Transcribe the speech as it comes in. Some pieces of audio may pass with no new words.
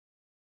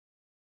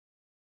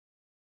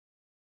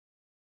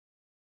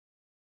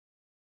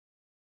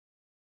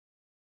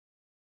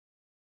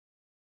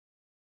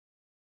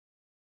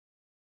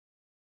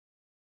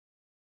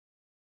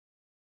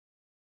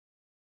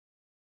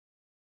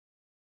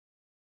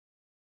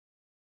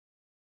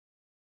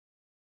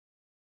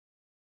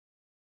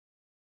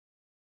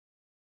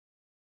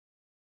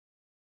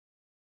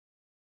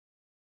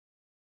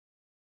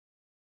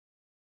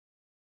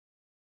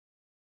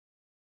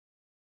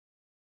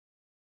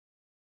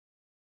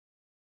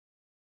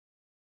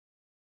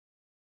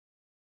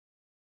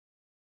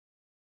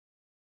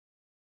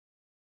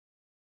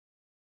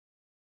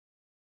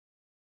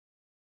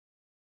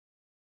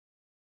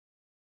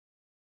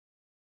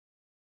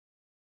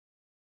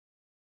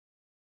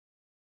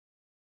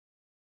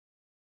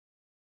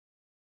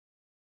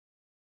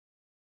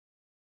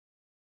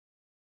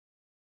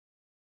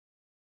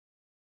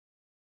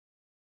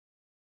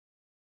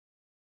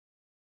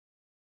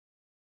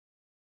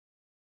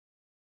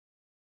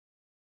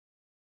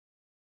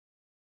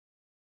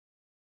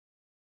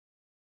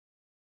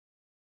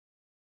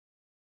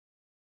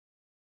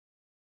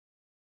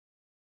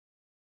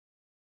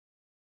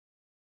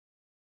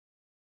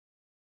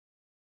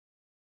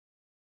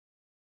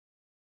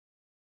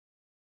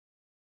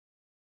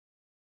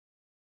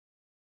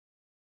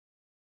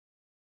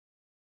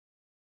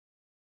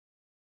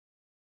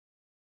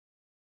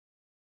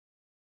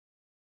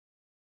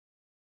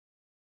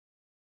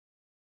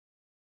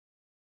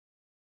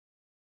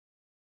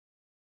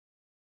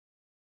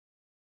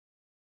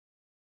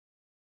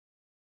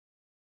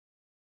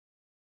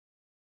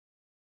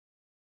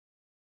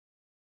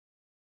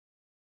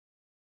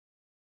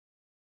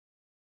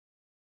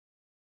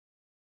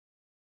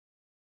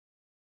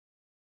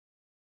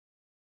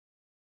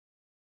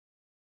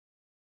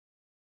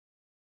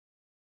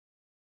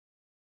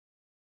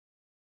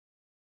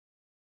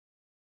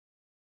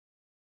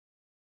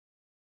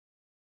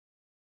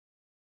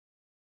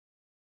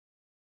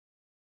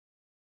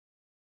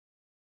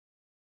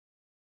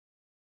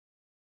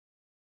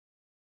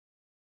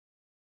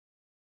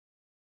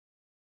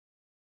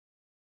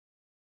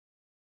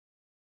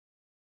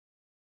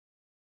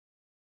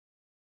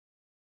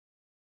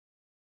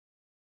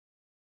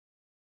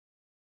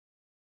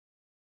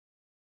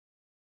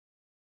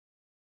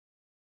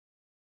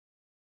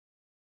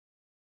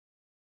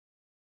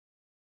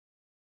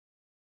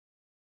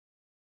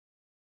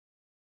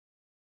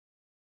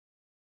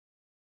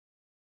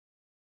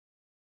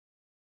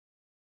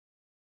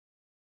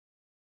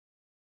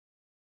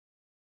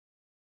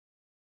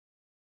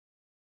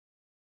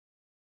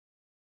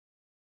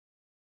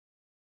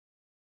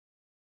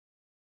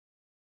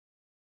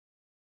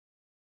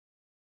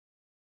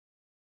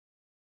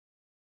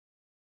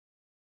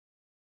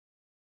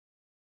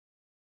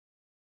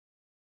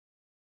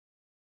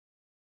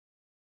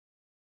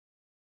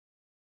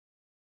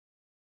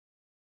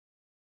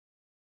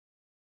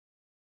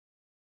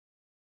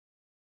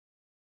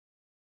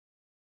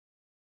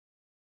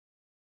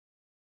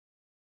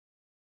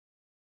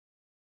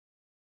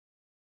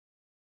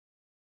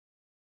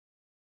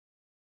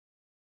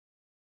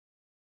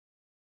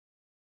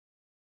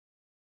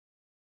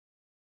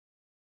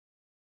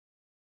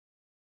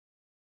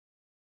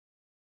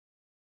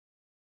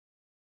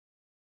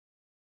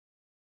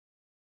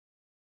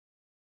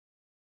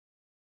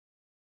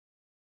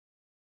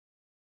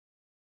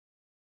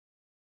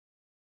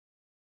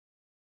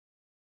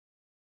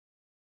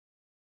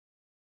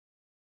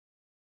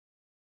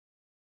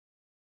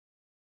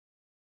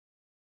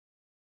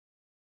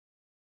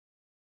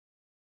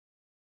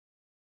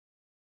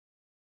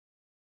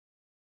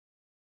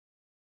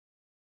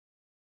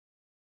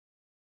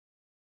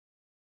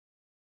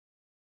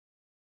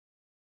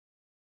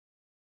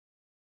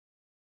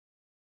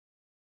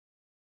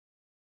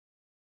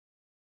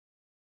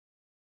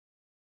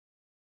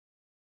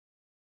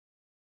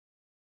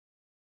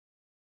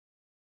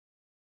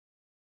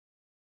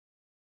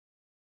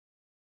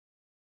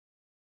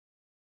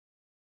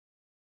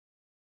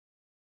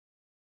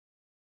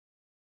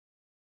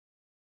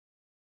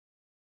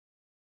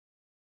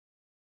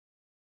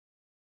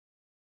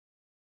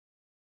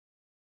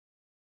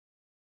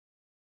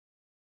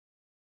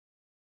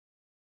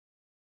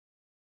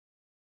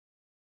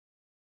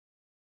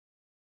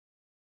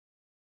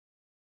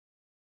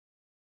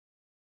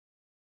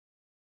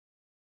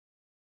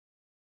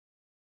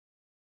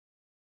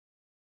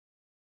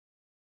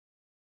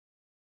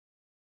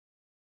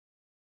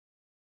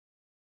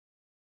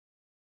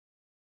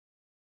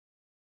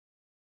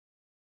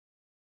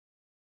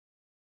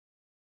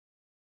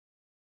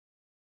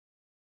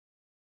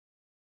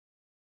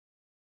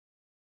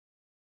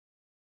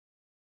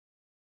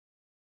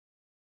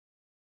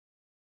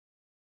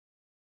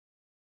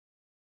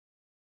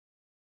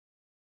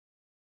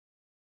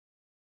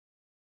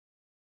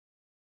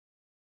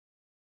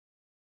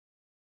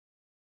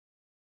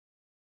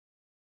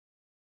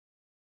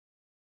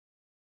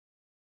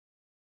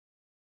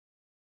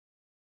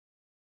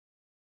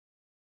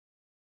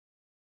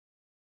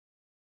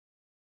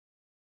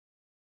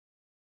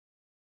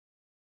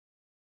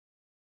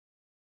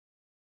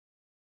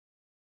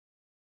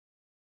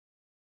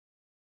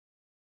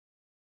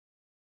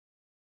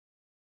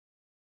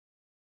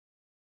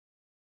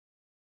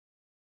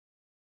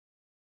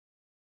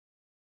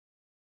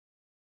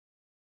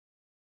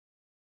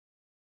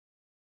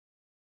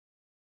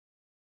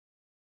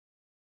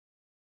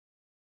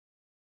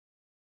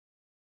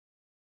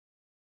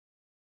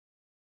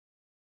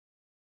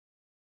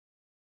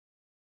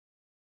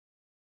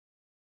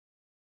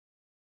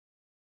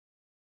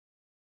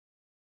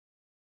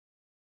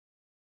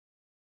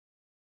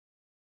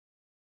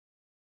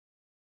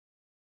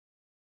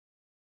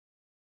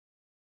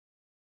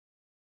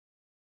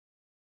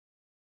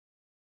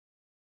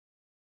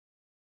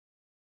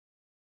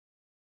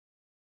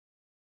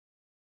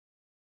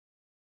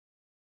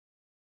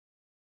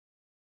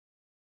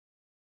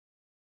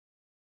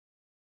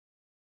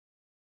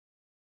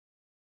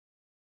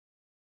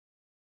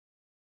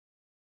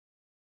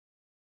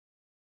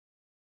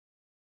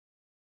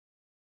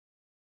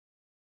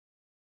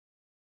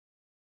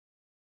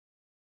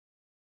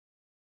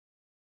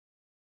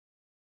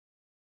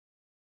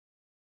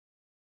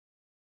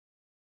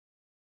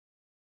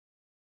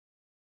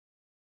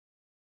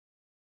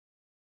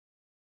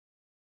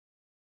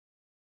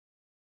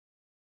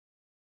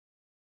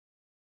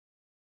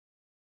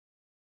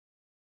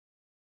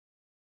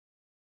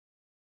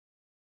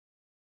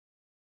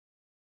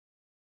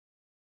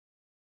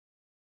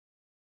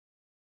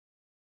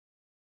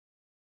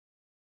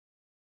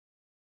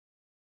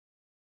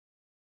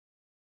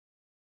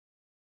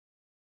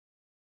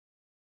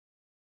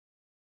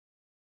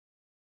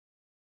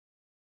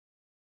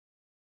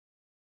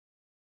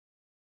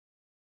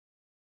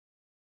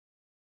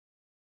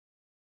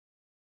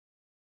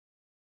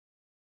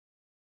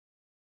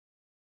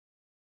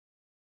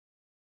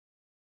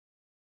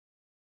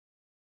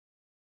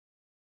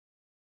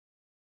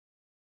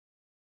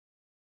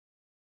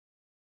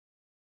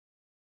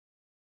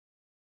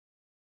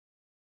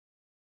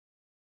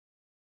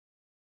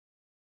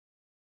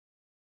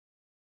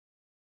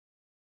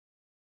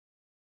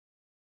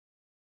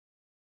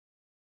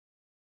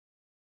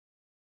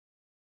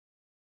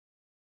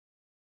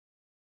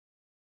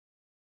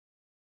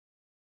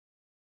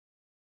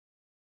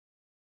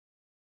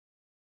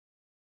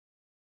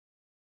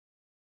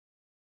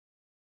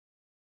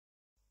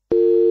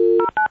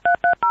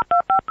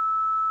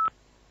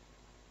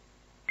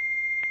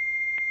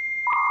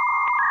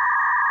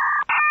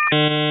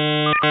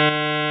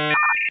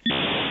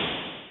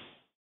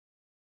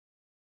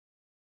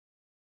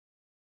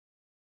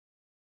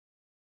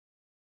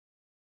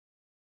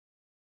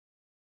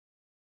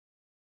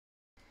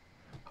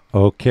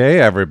Okay,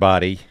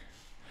 everybody.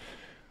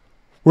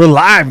 We're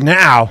live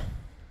now.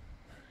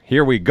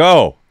 Here we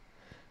go.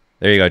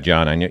 There you go,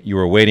 John. I knew you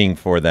were waiting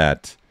for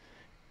that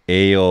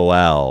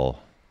AOL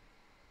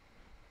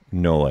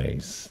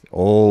noise.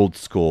 Old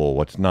school.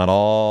 What's not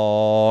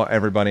all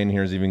everybody in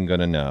here is even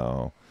going to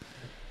know.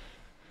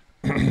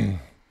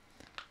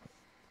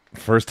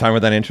 First time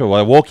with that intro. Well,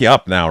 I woke you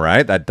up now,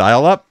 right? That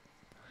dial up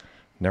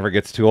never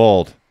gets too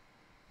old,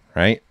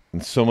 right?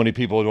 And so many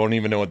people don't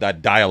even know what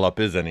that dial up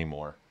is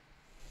anymore.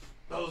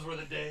 Those were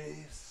the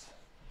days.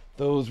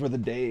 Those were the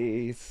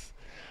days.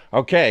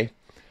 Okay.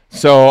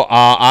 So,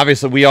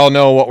 obviously, we all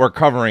know what we're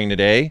covering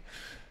today.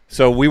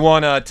 So, we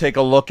want to take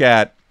a look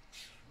at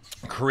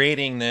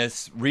recreating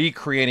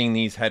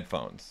these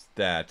headphones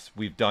that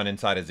we've done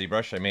inside of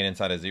ZBrush. I made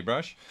inside of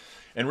ZBrush.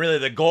 And really,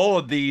 the goal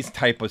of these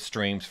type of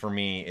streams for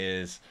me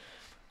is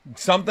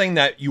something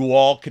that you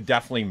all could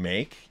definitely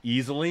make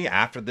easily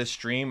after this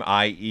stream,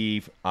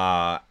 i.e.,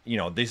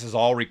 this is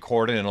all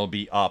recorded and it'll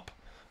be up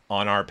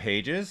on our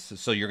pages,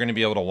 so you're going to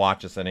be able to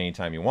watch us at any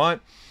time you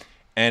want.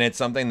 And it's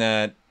something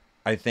that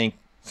I think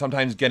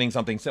sometimes getting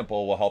something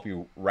simple will help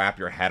you wrap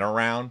your head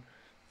around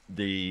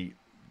the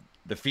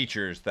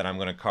features that I'm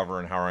going to cover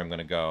and how I'm going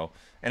to go.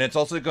 And it's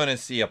also going to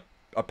see a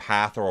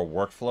path or a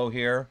workflow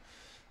here,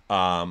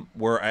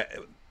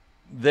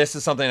 this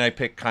is something I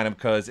picked kind of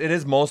because it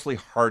is mostly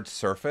hard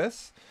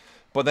surface,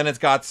 but then it's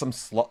got some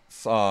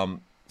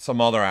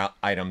other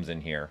items in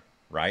here,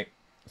 right?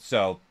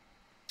 So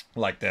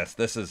like this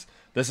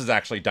is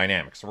actually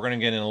dynamics. So we're going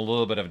to get in a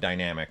little bit of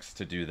dynamics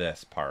to do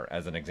this part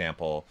as an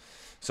example.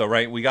 So,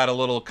 right, we got a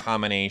little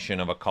combination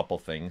of a couple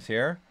things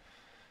here.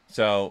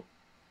 So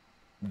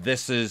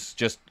this is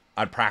just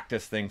a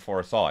practice thing for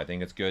us all. I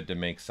think it's good to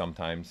make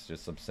sometimes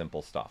just some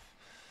simple stuff.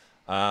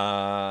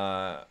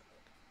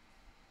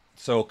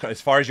 So as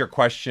far as your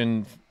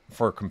question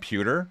for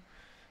computer,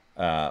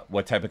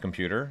 what type of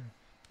computer?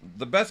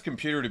 The best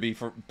computer to be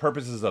for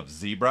purposes of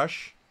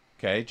ZBrush.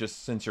 Okay,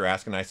 just since you're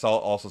asking, I saw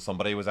also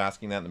somebody was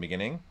asking that in the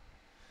beginning.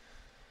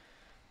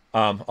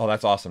 Oh,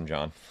 that's awesome,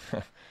 John.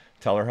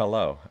 Tell her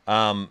hello.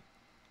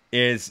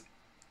 Is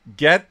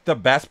get the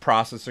best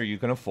processor you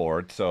can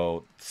afford.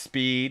 So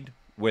speed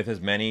with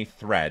as many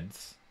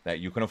threads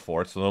that you can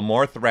afford. So the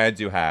more threads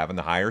you have and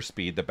the higher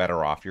speed, the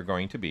better off you're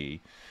going to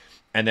be.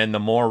 And then the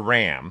more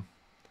RAM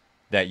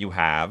that you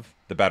have,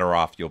 the better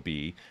off you'll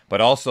be. But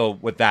also,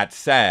 with that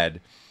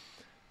said,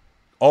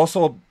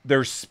 also,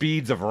 there's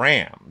speeds of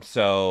RAM.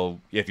 So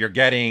if you're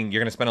going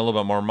to spend a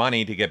little bit more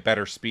money to get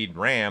better speed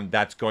RAM,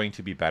 that's going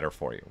to be better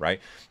for you, right?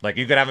 Like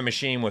you could have a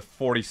machine with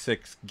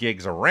 46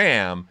 gigs of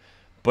RAM,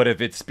 but if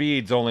its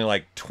speed's only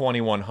like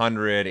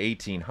 2100,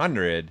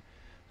 1800,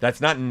 that's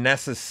not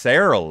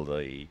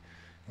necessarily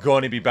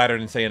going to be better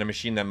than, say, in a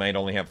machine that might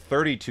only have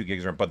 32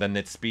 gigs of RAM, but then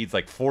its speed's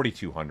like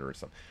 4200 or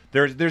something.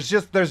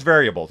 There's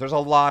variables. There's a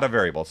lot of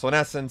variables. So in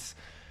essence,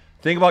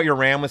 think about your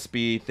RAM with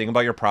speed. Think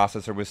about your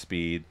processor with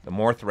speed. The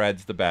more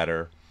threads, the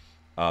better.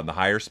 The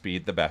higher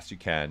speed, the best you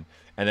can.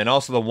 And then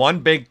also the one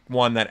big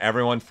one that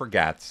everyone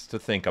forgets to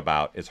think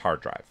about is hard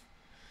drive.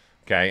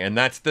 Okay, and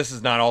this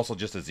is not also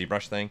just a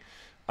ZBrush thing.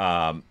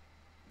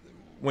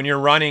 When you're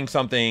running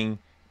something,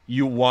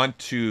 you want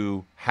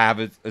to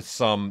have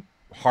some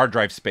hard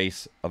drive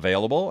space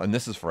available, and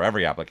this is for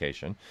every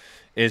application,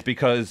 is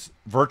because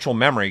virtual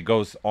memory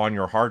goes on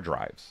your hard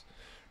drives,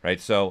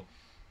 right? So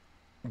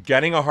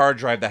getting a hard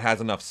drive that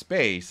has enough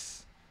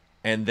space,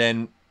 and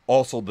then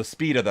also the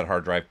speed of that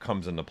hard drive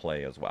comes into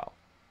play as well,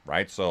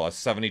 right? So a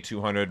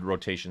 7200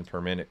 rotations per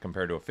minute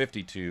compared to a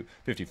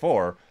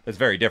 54, that's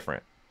very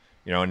different.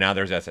 And now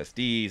there's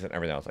SSDs and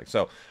everything else.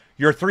 So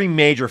your three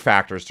major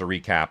factors to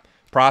recap: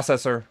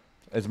 processor,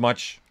 as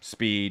much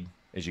speed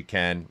as you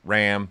can;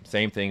 RAM,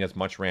 same thing, as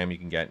much RAM you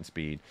can get in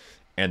speed;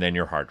 and then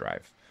your hard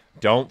drive.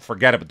 Don't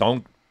forget it, but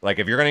don't, like,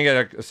 if you're going to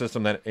get a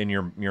system that in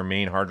your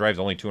main hard drive is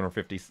only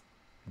 250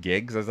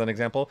 gigs as an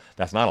example,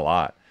 that's not a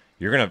lot.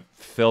 You're going to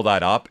fill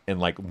that up in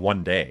like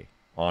 1 day,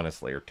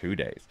 honestly, or 2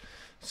 days.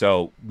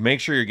 So make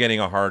sure you're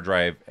getting a hard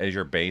drive as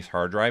your base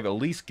hard drive. At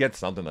least get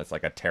something that's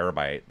like a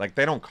terabyte. Like,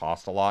 they don't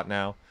cost a lot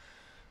now.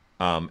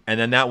 And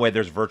then that way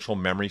there's virtual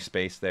memory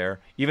space there.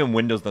 Even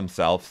Windows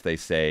themselves, they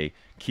say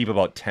keep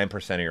about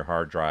 10% of your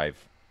hard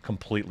drive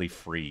completely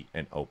free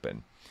and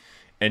open.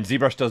 And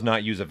ZBrush does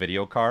not use a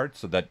video card,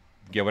 so that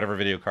get whatever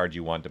video card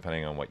you want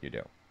depending on what you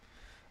do.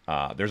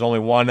 There's only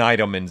one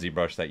item in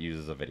ZBrush that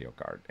uses a video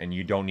card, and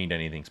you don't need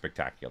anything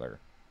spectacular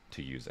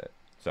to use it.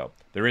 So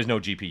there is no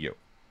GPU.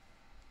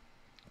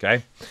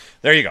 Okay,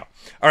 there you go.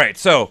 All right,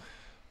 so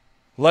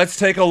let's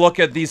take a look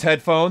at these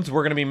headphones.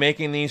 We're going to be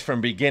making these from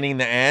beginning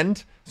to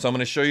end. So I'm going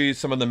to show you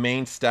some of the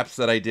main steps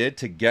that I did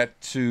to get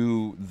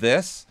to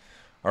this.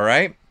 All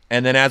right,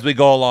 and then as we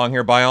go along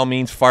here, by all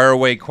means, fire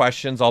away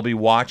questions. I'll be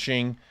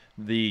watching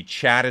the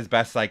chat as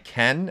best I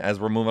can as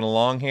we're moving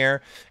along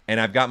here. And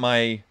I've got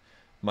my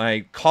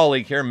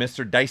colleague here,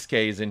 Mr.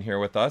 Daisuke, is in here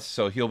with us,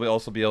 so he'll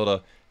also be able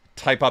to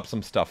type up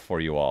some stuff for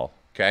you all,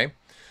 okay?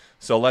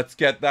 So let's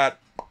get that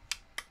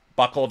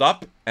buckled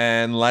up,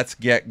 and let's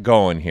get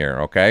going here,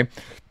 okay?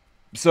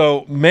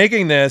 So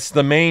making this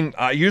the main,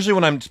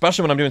 usually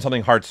especially when I'm doing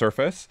something hard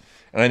surface,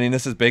 and I mean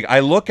this is big, I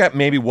look at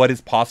maybe what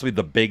is possibly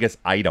the biggest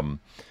item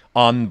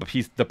on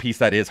the piece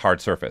that is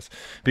hard surface,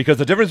 because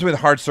the difference with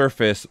hard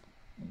surface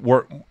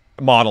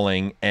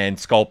modeling and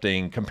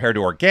sculpting compared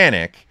to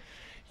organic,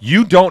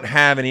 you don't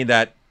have any of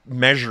that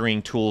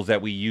measuring tools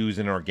that we use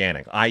in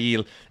organic.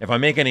 I.e., if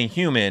I'm making a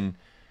human,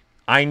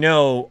 I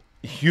know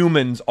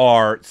humans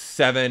are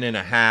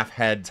 7.5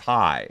 heads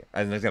high,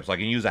 as an example. So I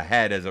can use a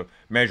head as a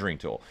measuring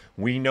tool.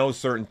 We know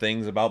certain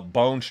things about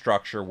bone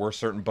structure, where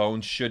certain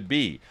bones should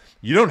be.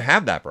 You don't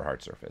have that for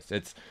hard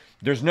surface.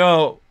 There's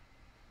no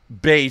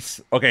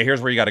base. Okay, here's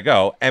where you got to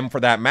go. And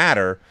for that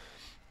matter,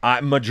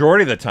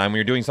 majority of the time when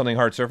you're doing something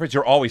hard surface,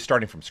 you're always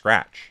starting from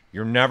scratch.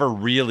 You're never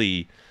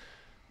really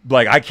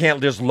like, I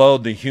can't just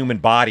load the human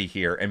body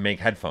here and make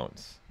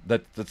headphones.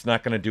 That's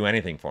not going to do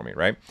anything for me,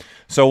 right?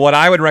 So what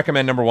I would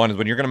recommend, number one, is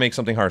when you're going to make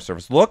something hard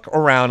surface, look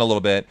around a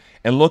little bit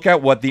and look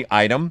at what the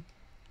item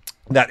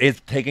that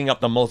is taking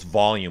up the most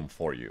volume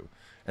for you.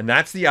 And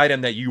that's the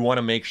item that you want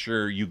to make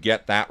sure you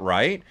get that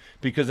right,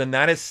 because then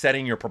that is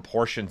setting your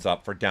proportions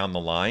up for down the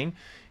line.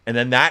 And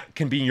then that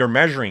can be your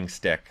measuring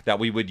stick that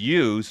we would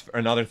use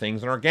in other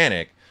things in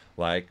organic.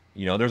 Like,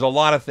 there's a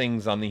lot of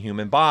things on the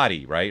human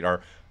body, right?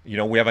 Or,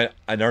 we have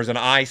there's an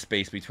eye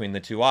space between the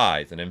two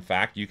eyes. And in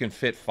fact, you can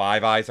fit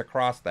 5 eyes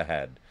across the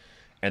head.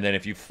 And then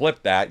if you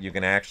flip that, you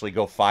can actually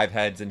go 5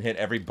 heads and hit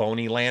every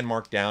bony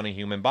landmark down a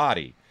human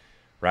body,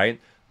 right?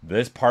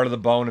 This part of the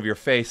bone of your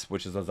face,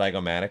 which is a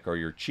zygomatic, or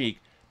your cheek,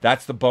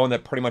 that's the bone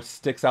that pretty much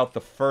sticks out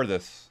the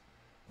furthest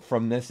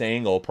from this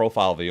angle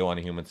profile view on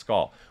a human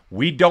skull.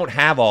 We don't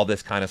have all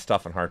this kind of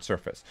stuff on hard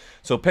surface.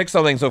 So pick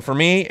something. So for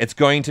me, it's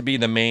going to be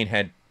the main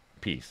head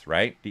piece,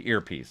 right? The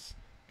earpiece,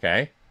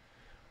 okay?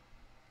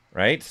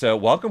 Right? So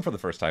welcome for the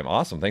first time.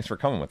 Awesome. Thanks for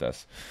coming with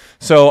us.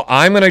 So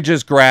I'm going to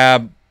just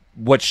grab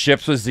what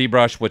ships with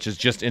ZBrush, which is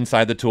just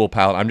inside the tool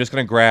palette. I'm just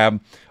going to grab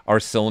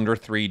our cylinder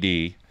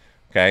 3D,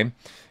 okay?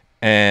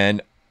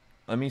 And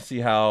let me see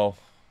how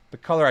the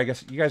color, I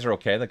guess you guys are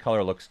okay. The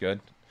color looks good.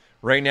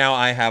 Right now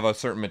I have a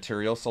certain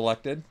material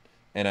selected,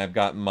 and I've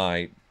got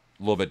my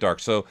little bit dark.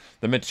 So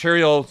the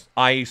materials,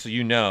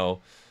 so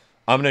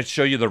I'm going to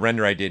show you the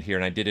render I did here,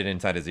 and I did it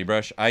inside of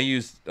ZBrush. I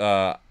used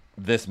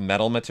this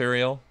metal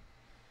material,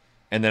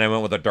 and then I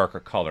went with a darker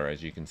color,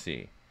 as you can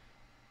see.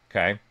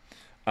 Okay.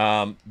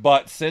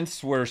 But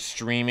since we're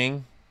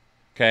streaming,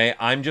 okay,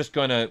 I'm just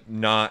going to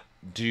not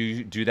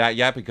do that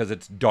yet because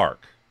it's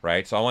dark,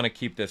 right? So I want to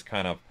keep this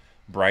kind of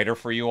brighter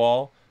for you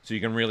all so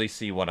you can really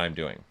see what I'm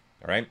doing.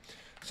 All right.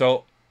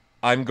 So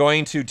I'm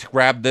going to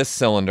grab this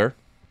cylinder,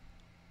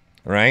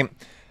 right?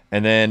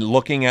 And then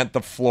looking at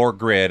the floor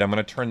grid, I'm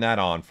going to turn that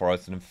on for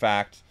us. And in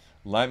fact,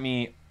 let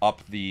me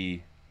up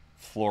the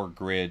floor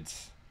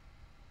grids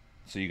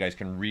so you guys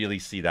can really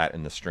see that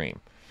in the stream.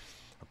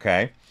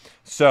 Okay.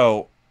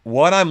 So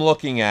what I'm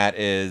looking at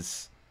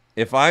is,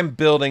 if I'm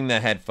building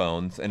the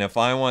headphones and if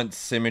I want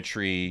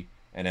symmetry,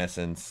 in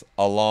essence,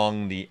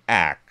 along the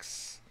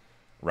X,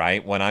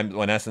 right? When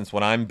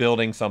I'm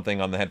building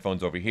something on the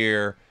headphones over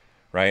here,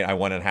 right? I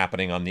want it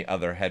happening on the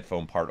other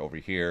headphone part over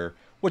here,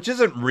 which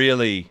isn't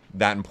really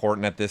that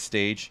important at this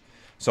stage.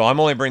 So I'm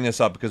only bringing this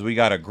up because we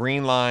got a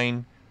green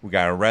line, we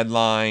got a red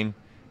line,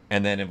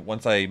 and then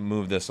once I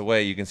move this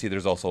away, you can see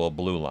there's also a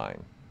blue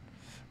line,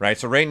 right?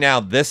 So right now,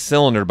 this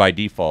cylinder by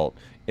default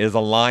is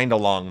aligned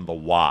along the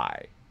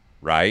Y,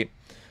 right?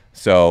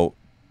 So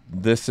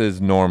this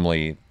is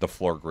normally the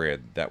floor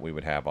grid that we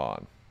would have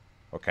on,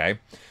 okay?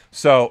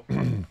 So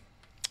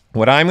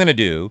what I'm going to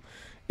do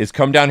is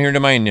come down here to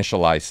my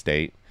initialize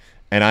state,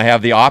 and I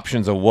have the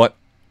options of what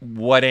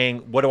do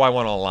I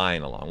want to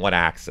align along, what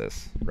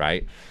axis,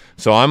 right?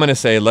 So I'm going to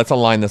say, let's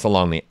align this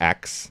along the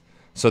X.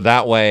 So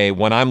that way,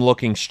 when I'm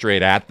looking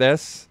straight at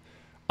this,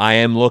 I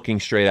am looking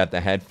straight at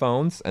the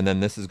headphones, and then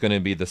this is going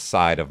to be the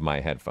side of my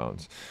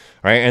headphones,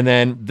 right? And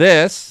then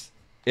this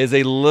is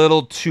a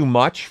little too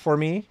much for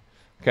me,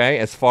 okay?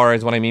 As far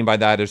as what I mean by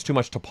that, there's too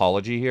much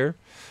topology here.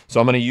 So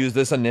I'm going to use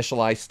this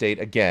initialize state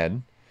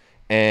again,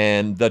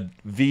 and the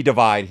V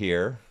divide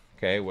here,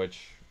 okay,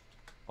 which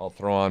I'll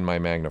throw on my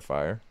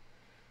magnifier.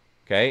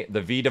 Okay,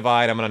 the V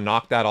divide, I'm going to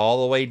knock that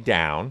all the way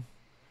down,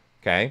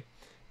 okay?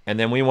 And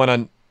then we want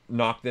to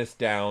knock this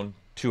down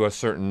to a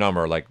certain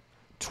number, like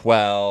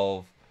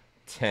 12,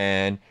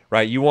 10,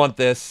 right? You want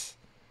this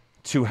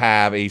to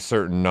have a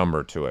certain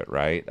number to it,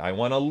 right? I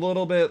want a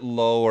little bit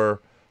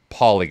lower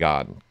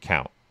polygon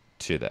count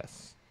to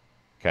this,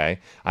 okay?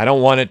 I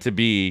don't want it to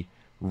be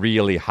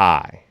really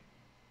high.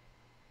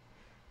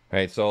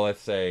 Right, so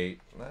let's say,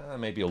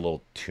 maybe a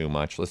little too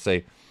much. Let's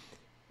say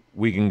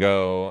we can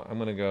go, I'm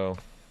going to go,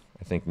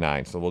 I think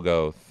 9. So we'll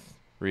go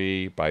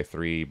 3 by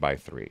 3 by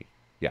 3.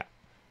 Yeah.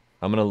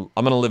 I'm going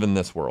to live in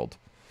this world.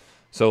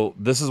 So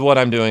this is what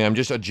I'm doing. I'm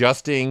just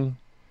adjusting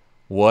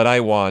what I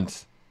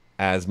want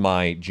as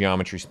my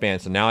geometry span.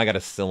 So now I got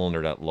a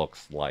cylinder that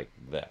looks like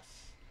this.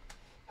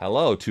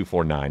 Hello,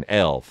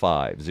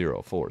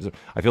 249L5040.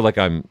 I feel like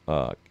I'm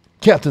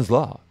Captain's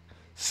Law.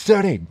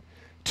 Starting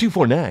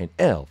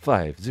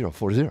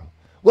 249L5040.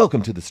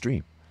 Welcome to the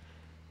stream.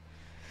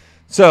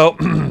 So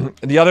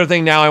the other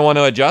thing now I want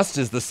to adjust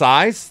is the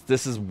size.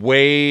 This is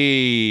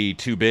way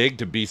too big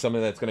to be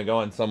something that's going to go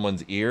on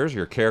someone's ears,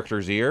 your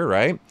character's ear,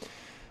 right?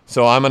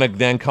 So I'm going to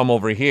then come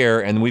over here,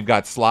 and we've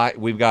got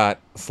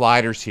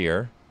sliders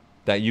here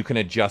that you can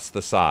adjust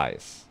the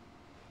size,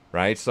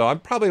 right? So I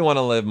probably want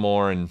to live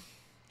more in,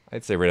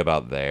 I'd say right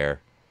about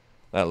there.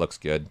 That looks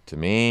good to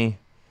me.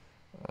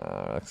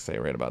 Let's say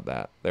right about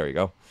that. There you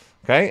go.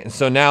 Okay,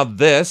 so now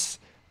this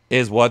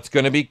is what's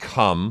going to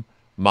become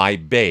my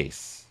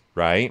base,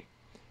 right,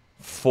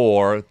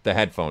 for the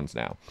headphones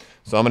now.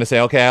 So I'm going to say,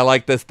 okay, I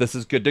like this. This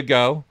is good to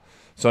go.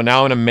 So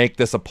now I'm going to make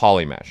this a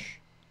poly mesh.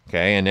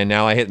 Okay, and then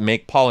now I hit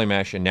make poly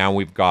mesh, and now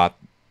we've got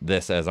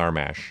this as our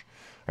mesh.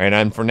 All right,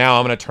 and for now,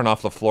 I'm going to turn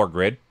off the floor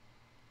grid.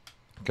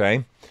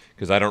 Okay,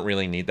 because I don't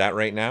really need that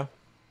right now.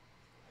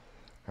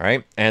 All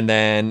right, and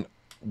then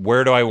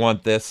where do I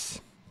want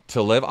this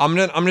to live? I'm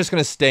just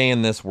going to stay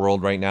in this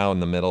world right now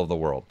in the middle of the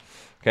world.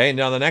 Okay,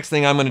 now the next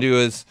thing I'm going to do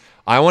is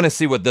I want to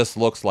see what this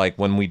looks like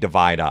when we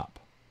divide up.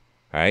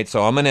 All right,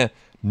 so I'm going to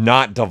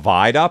not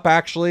divide up,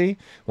 actually.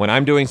 When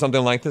I'm doing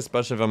something like this,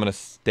 especially if I'm going to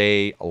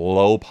stay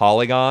low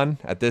polygon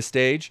at this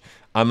stage,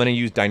 I'm going to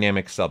use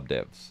dynamic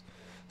subdivs.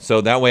 So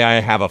that way I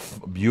have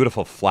a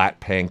beautiful flat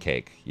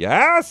pancake.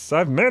 Yes,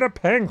 I've made a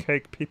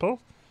pancake,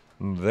 people.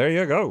 There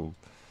you go.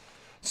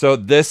 So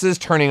this is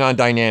turning on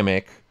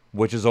dynamic,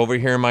 which is over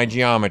here in my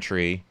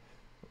geometry,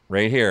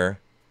 right here,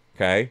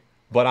 okay?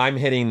 But I'm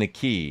hitting the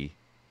key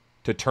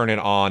to turn it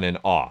on and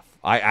off.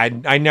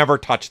 I never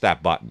touch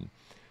that button.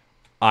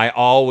 I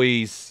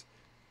always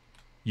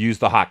use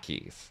the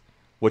hotkeys,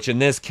 which in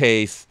this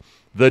case,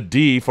 the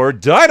D for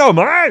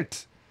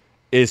dynamite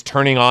is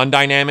turning on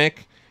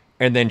dynamic,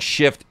 and then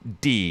Shift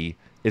D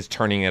is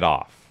turning it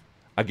off.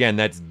 Again,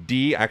 that's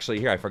D. Actually,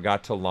 here, I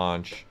forgot to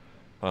launch.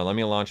 Hold on, let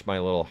me launch my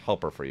little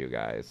helper for you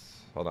guys.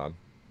 Hold on.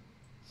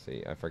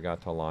 See, I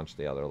forgot to launch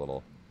the other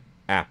little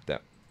app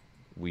that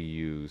we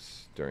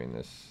use during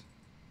this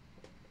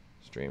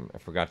stream. I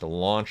forgot to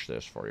launch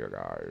this for you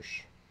guys.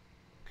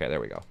 Okay,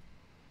 there we go.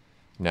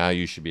 Now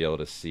you should be able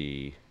to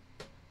see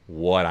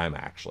what I'm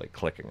actually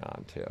clicking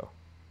on to.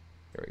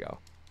 Here we go.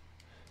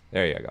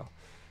 There you go.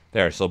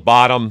 There, so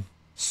bottom,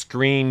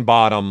 screen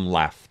bottom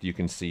left, you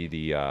can see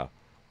the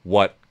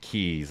what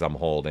keys I'm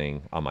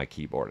holding on my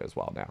keyboard as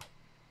well now.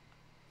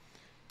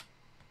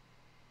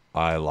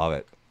 I love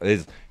it.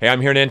 Hey,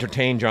 I'm here to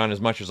entertain John as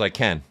much as I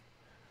can.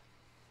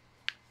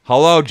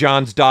 Hello,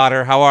 John's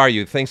daughter. How are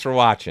you? Thanks for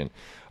watching.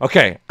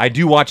 Okay, I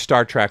do watch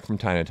Star Trek from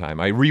time to time.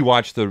 I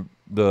rewatch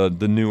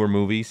the newer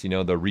movies, you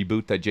know, the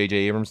reboot that J.J.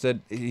 Abrams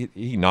did.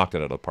 He knocked it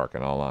out of the park,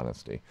 in all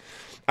honesty.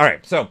 All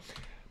right, so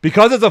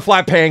because it's a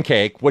flat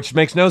pancake, which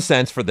makes no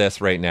sense for this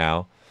right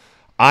now,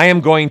 I am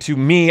going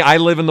to, I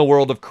live in the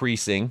world of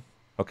creasing,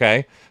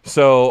 okay?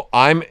 So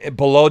I'm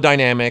below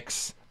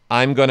dynamics.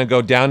 I'm going to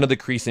go down to the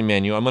creasing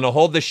menu. I'm going to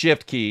hold the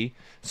shift key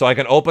so I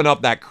can open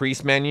up that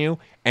crease menu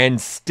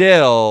and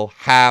still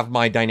have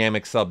my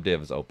dynamic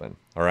subdivs open,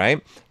 all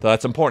right? So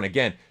that's important.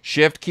 Again,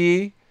 shift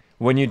key,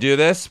 when you do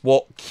this,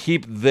 will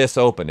keep this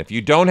open. If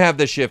you don't have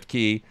the shift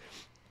key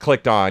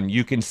clicked on,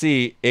 you can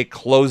see it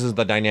closes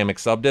the dynamic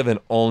subdiv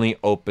and only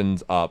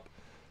opens up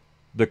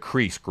the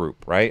crease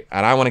group, right?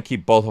 And I want to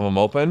keep both of them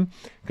open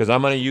because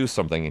I'm going to use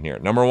something in here.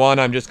 Number one,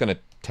 I'm just going to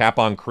tap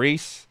on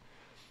crease.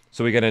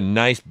 So we get a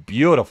nice,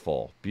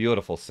 beautiful,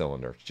 beautiful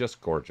cylinder. It's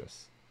just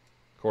gorgeous.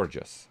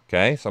 Gorgeous.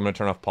 Okay, so I'm going to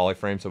turn off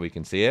polyframe so we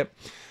can see it.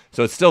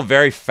 So it's still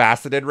very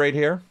faceted right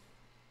here.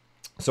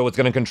 So what's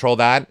going to control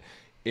that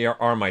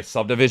are my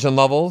subdivision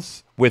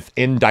levels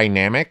within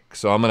dynamic.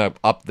 So I'm going to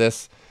up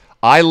this.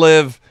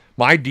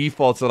 My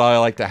defaults that I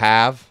like to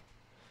have,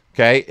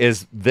 okay,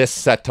 is this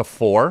set to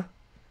 4.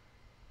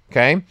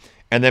 Okay,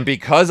 and then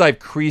because I've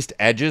creased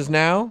edges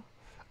now,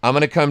 I'm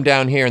going to come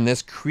down here in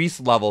this crease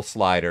level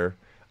slider.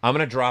 I'm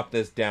going to drop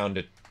this down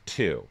to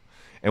 2.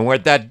 And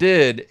what that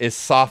did is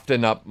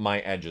soften up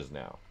my edges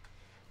now.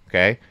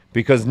 Okay?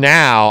 Because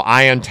now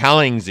I am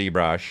telling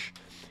ZBrush,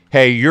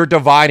 hey, you're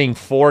dividing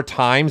 4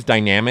 times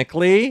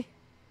dynamically,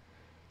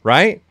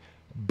 right?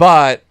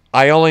 But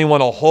I only want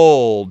to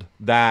hold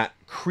that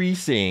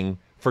creasing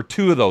for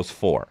 2 of those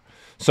 4.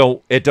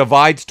 So it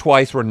divides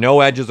twice where no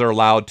edges are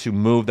allowed to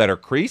move that are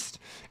creased.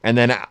 And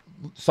then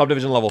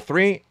subdivision level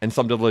 3 and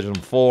subdivision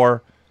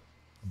 4,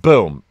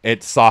 boom,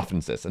 it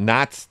softens this. And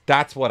that's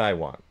what I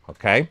want,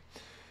 okay?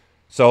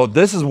 So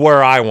this is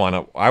where I want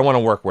to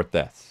work with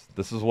this.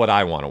 This is what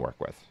I want to work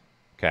with,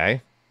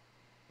 okay?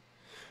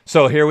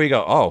 So here we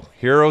go. Oh,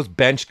 Heroes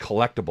Bench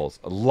Collectibles.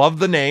 I love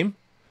the name,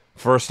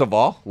 first of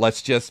all.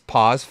 Let's just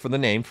pause for the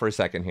name for a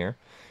second here.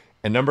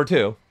 And number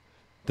 2,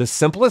 the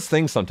simplest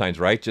thing sometimes,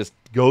 right, just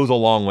goes a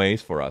long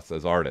ways for us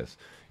as artists.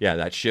 Yeah,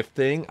 that shift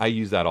thing, I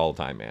use that all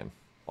the time, man.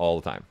 All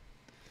the time.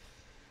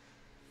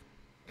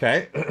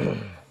 Okay.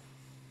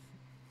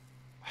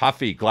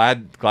 Huffy,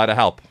 glad to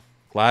help.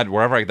 Glad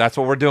wherever that's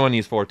what we're doing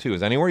these for too.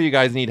 Is anywhere you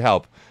guys need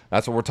help,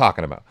 that's what we're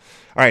talking about.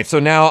 All right, so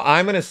now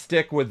I'm going to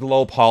stick with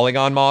low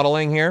polygon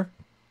modeling here.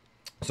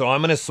 So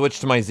I'm going to switch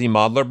to my Z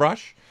modeler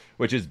brush,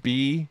 which is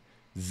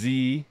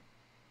BZ,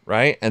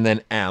 right? And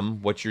then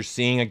M, what you're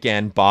seeing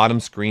again, bottom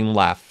screen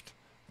left,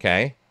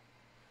 okay?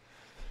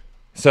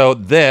 So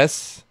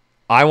this,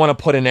 I want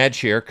to put an edge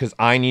here because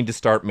I need to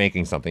start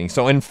making something.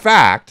 So in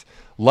fact,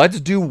 let's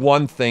do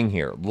one thing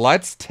here.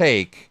 Let's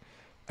take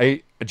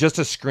just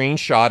a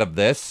screenshot of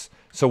this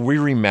so we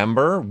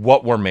remember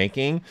what we're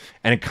making,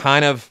 and it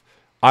kind of,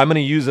 I'm going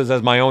to use this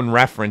as my own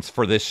reference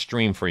for this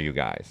stream for you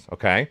guys,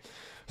 okay?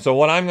 So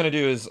what I'm going to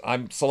do is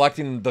I'm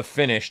selecting the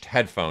finished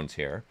headphones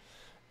here,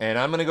 and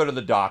I'm going to go to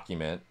the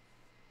document,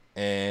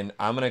 and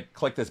I'm going to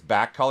click this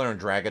back color and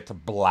drag it to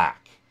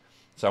black.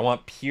 So I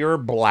want pure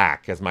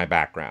black as my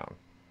background,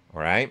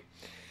 all right?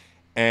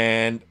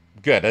 And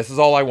good, this is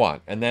all I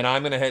want. And then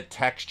I'm going to hit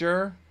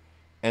texture,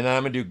 and then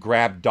I'm going to do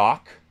grab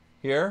doc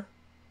here.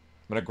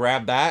 I'm going to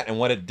grab that, and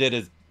what it did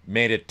is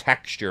made a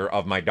texture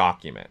of my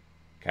document,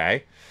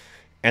 okay?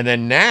 And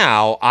then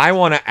now I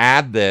want to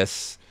add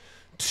this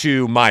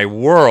to my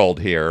world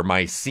here,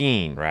 my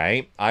scene,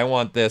 right? I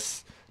want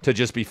this to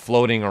just be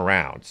floating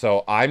around.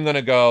 So I'm going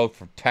to go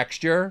for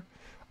texture.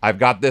 I've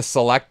got this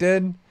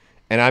selected,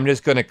 and I'm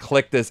just going to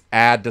click this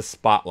add to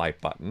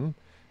spotlight button.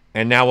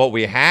 And now what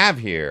we have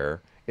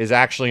here is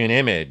actually an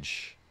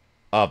image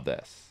of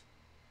this,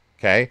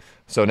 okay?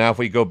 So now if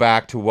we go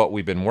back to what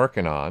we've been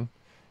working on,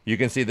 you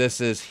can see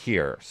this is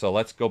here. So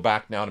let's go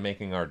back now to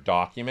making our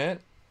document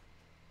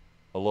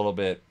a little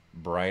bit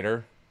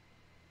brighter,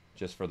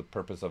 just for the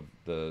purpose of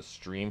the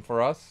stream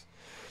for us.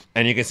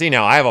 And you can see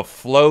now I have a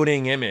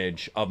floating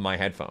image of my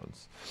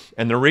headphones.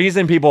 And the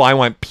reason I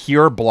went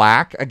pure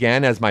black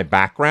again as my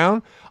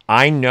background,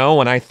 I know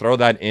when I throw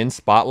that in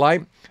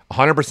Spotlight,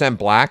 100%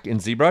 black in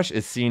ZBrush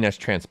is seen as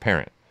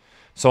transparent.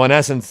 So in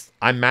essence,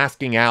 I'm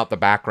masking out the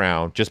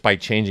background just by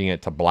changing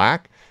it to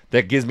black.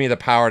 That gives me the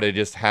power to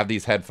just have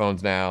these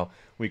headphones now.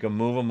 We can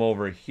move them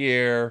over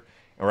here,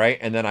 all right?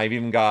 And then I've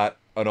even got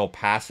an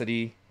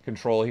opacity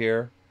control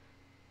here,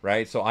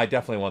 right? So I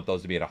definitely want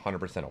those to be at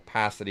 100%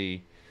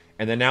 opacity.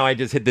 And then now I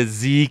just hit the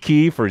Z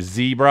key for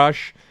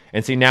ZBrush.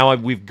 And see, now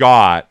we've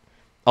got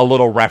a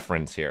little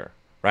reference here,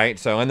 right?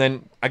 So, and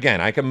then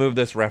again, I can move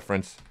this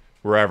reference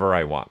wherever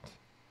I want,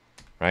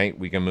 right?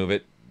 We can move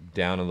it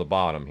down to the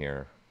bottom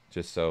here,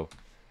 just so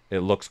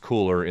it looks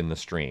cooler in the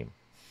stream.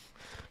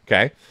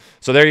 Okay,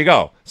 so there you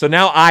go. So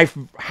now I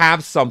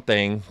have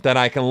something that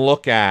I can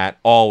look at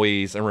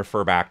always and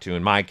refer back to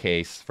in my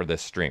case for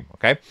this stream,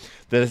 okay?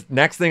 The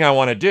next thing I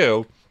want to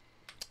do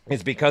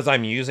is, because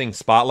I'm using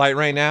Spotlight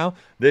right now,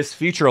 this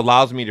feature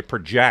allows me to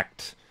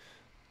project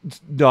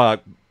the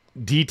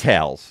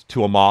details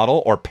to a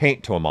model or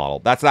paint to a model.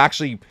 That's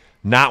actually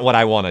not what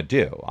I want to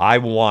do. I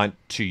want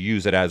to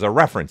use it as a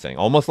referencing,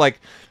 almost like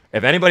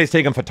if anybody's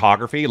taken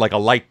photography, like a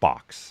light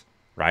box,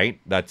 right?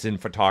 That's in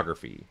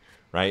photography.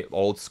 Right?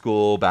 Old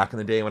school, back in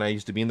the day when I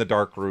used to be in the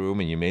dark room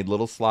and you made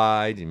little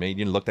slides,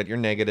 you looked at your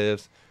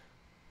negatives.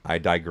 I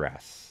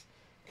digress.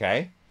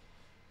 Okay?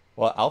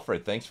 Well,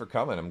 Alfred, thanks for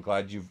coming. I'm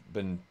glad you've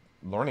been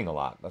learning a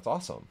lot. That's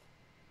awesome.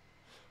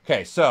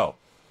 Okay, so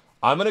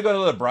I'm going to go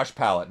to the brush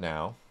palette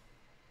now.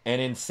 And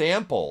in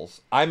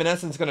samples, I'm in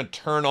essence going to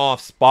turn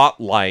off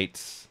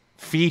Spotlight's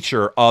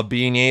feature of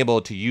being able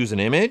to use an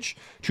image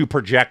to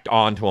project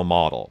onto a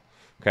model.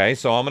 Okay,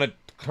 so I'm going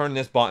to turn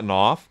this button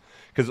off,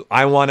 because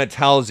I want to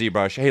tell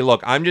ZBrush, hey,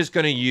 look, I'm just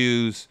going to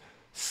use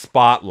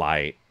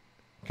Spotlight,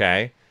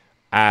 okay,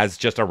 as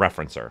just a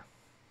referencer,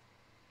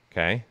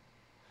 okay?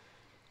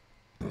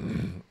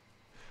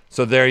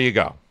 So there you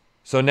go.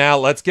 So now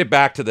let's get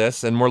back to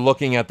this, and we're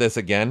looking at this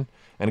again.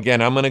 And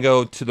again, I'm going to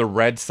go to the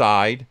red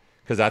side,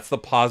 because that's the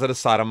positive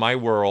side of my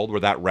world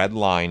where that red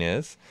line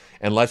is.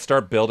 And let's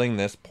start building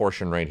this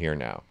portion right here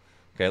now.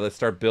 Okay, let's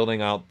start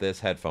building out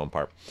this headphone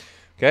part.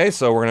 Okay,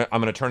 so I'm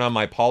going to turn on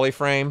my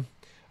polyframe.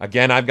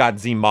 Again, I've got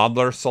Z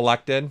Modeler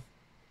selected,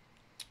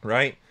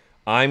 right?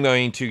 I'm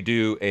going to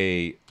do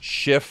a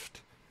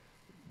Shift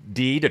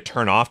D to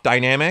turn off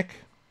dynamic,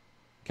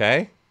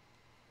 okay?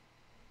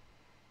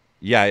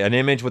 Yeah, an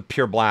image with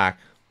pure black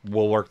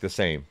will work the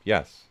same,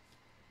 yes,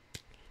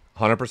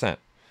 100%.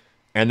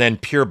 And then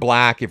pure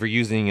black, if you're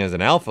using it as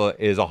an alpha,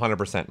 is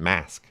 100%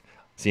 mask.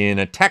 See, in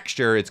a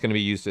texture, it's going to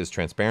be used as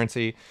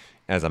transparency.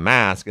 As a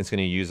mask, it's going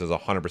to be used as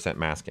 100%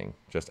 masking,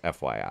 just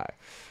FYI.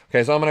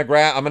 Okay, so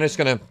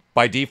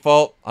by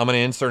default, I'm going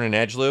to insert an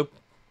edge loop.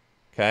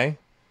 Okay,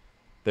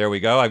 there we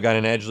go. I've got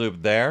an edge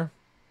loop there,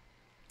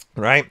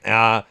 right?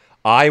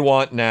 I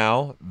want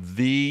now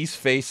these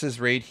faces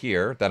right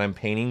here that I'm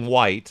painting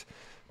white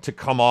to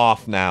come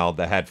off now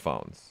the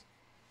headphones,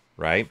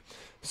 right?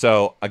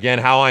 So again,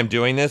 how I'm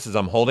doing this is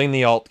I'm holding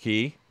the Alt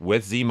key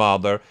with Z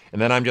Modeler,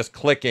 and then I'm just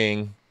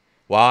clicking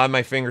while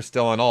my finger's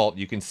still on Alt.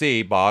 You can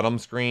see bottom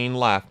screen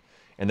left,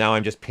 and now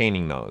I'm just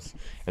painting those.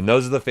 And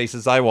those are the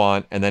faces I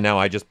want, and then now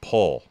I just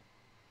pull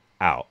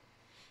out,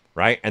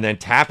 right? And then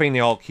tapping the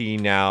Alt key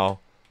now,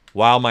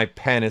 while my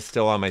pen is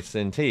still on my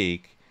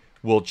Cintiq,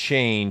 will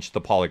change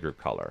the polygroup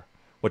color,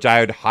 which I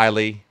would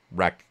highly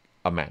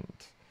recommend,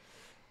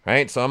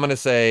 right? So I'm going to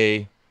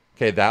say,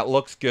 okay, that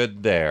looks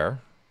good there.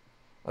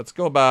 Let's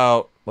go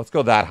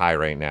that high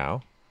right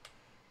now,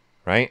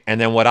 right? And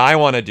then what I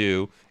want to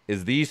do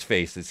is these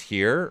faces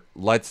here.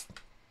 Let's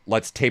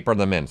taper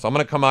them in. So I'm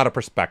going to come out of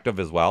perspective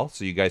as well,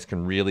 so you guys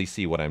can really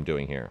see what I'm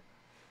doing here.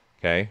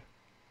 Okay.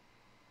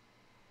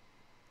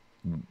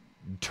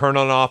 Turn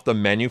on off the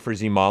menu for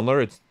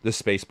ZModeler. It's the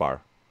space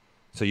bar.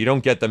 So you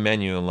don't get the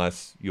menu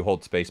unless you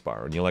hold space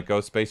bar. When you let go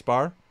of space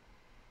bar,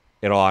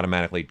 it'll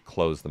automatically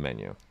close the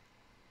menu.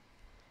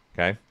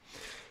 Okay.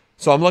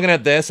 So I'm looking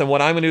at this, and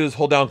what I'm going to do is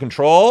hold down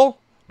Control,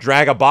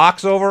 drag a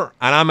box over,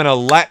 and I'm going to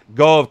let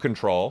go of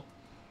Control.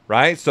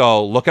 Right?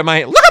 So look up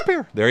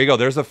here. There you go.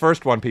 There's the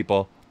first one,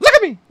 people. Look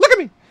at me. Look at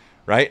me.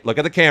 Right? Look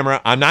at the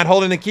camera. I'm not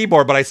holding the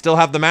keyboard, but I still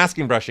have the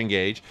masking brush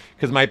engaged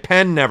because my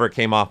pen never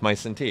came off my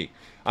Cintiq.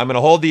 I'm going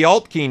to hold the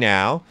Alt key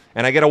now,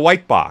 and I get a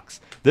white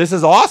box. This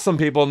is awesome,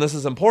 people, and this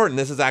is important.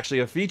 This is actually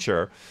a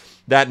feature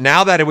that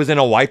now that it was in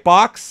a white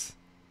box,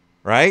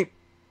 right?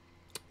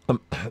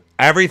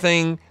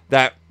 Everything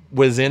that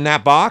was in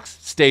that box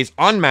stays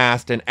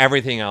unmasked, and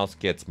everything else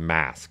gets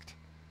masked.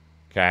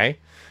 Okay?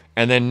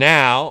 And then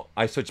now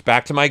I switch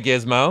back to my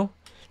gizmo.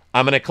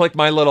 I'm going to click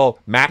my little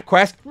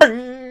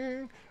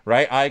MapQuest,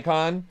 right,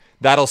 icon.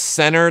 That'll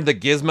center the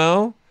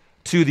gizmo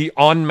to the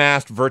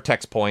unmasked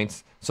vertex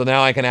points. So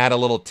now I can add a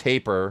little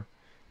taper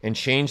and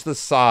change the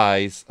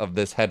size of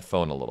this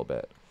headphone a little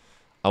bit.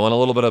 I want a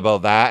little bit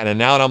about that. And then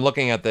now that I'm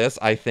looking at this,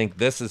 I think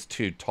this is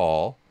too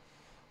tall.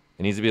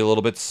 It needs to be a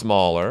little bit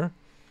smaller.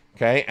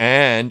 Okay,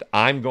 and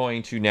I'm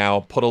going to now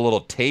put a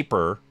little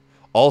taper.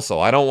 Also,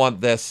 I don't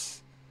want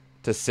this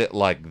to sit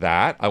like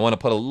that. I want to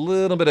put a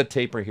little bit of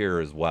taper here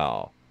as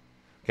well.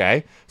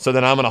 Okay, so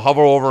then I'm going to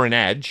hover over an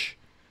edge.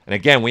 And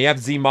again, we have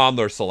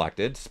ZModeler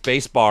selected.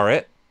 Space bar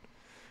it.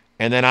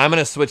 And then I'm going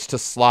to switch to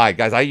slide.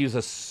 Guys, I use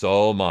this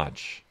so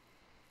much.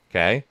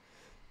 Okay,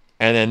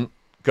 and then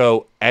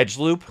go edge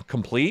loop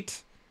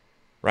complete.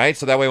 Right,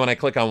 so that way when I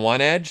click on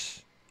one edge,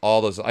 all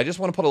those, I just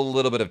want to put a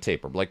little bit of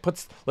taper. Like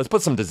let's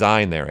put some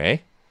design there, eh?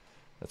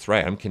 That's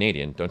right, I'm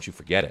Canadian. Don't you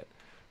forget it.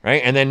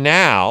 Right, and then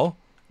now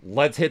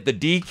let's hit the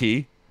D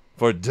key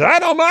for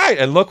dynamite.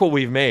 And look what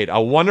we've made. A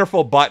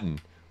wonderful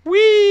button.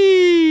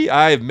 Whee!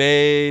 I've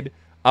made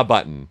a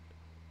button.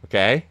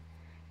 Okay?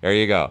 There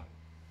you go.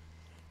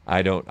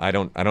 I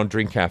don't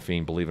drink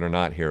caffeine, believe it or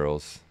not,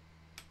 heroes.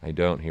 I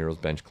don't, Heroes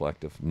Bench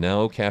Collective.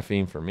 No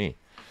caffeine for me.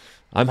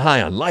 I'm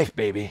high on life,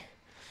 baby.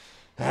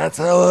 That's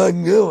how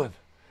I'm going.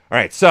 All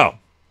right, so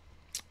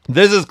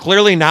this is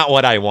clearly not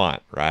what I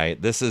want, right?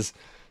 This is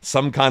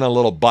some kind of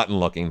little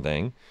button-looking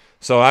thing.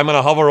 So I'm going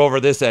to hover over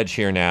this edge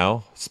here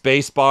now.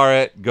 Space bar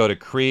it, go to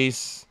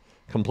crease,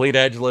 complete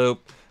edge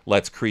loop.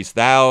 Let's crease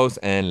those,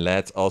 and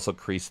let's also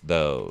crease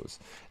those.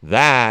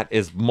 That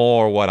is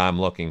more what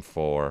I'm looking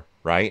for,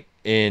 right?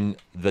 In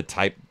the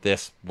type,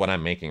 what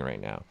I'm making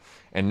right now.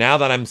 And now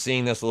that I'm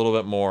seeing this a little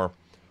bit more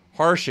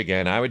harsh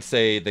again, I would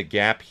say the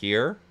gap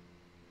here,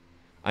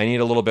 I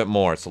need a little bit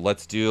more. So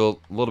let's do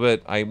a little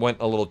bit. I went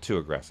a little too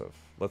aggressive.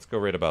 Let's go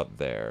right about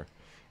there.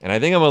 And I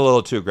think I'm a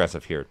little too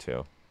aggressive here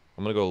too.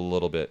 I'm going to go a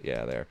little bit,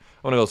 yeah, there.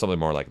 I'm going to go something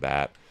more like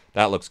that.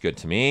 That looks good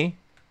to me.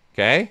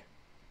 Okay.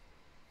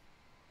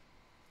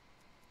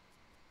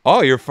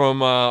 Oh, you're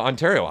from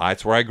Ontario.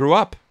 That's where I grew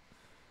up.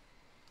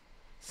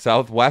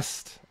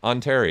 Southwest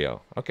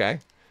Ontario. Okay.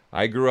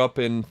 I grew up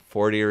in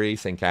Fort Erie,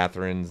 St.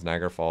 Catharines,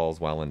 Niagara Falls,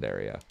 Welland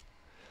area.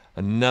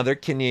 Another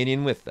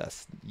Canadian with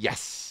us.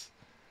 Yes.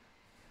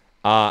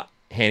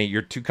 Hanny,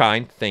 you're too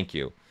kind. Thank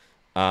you.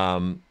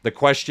 The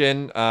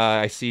question,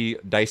 I see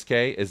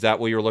Daisuke. Is that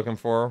what you were looking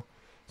for?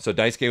 So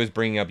Daisuke was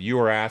bringing up, you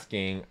were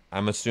asking,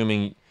 I'm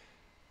assuming,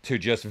 to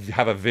just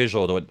have a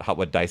visual to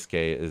what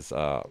Daisuke is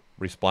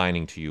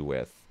responding to you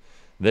with.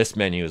 This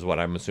menu is what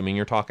I'm assuming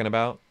you're talking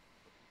about.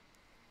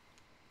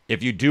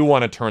 If you do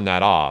want to turn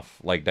that off,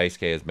 like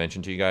Daisuke has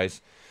mentioned to you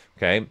guys,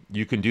 okay,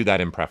 you can do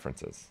that in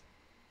preferences.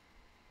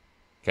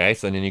 Okay,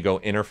 so then you go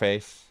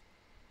interface.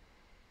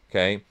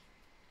 Okay.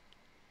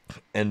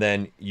 And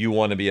then you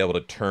want to be able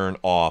to turn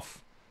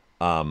off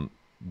the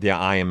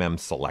IMM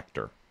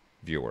selector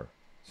viewer.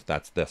 So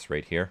that's this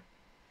right here.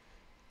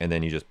 And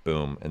then you just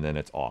boom, and then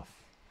it's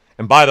off.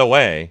 And by the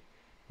way,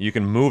 you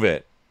can move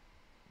it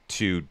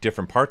to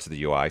different parts of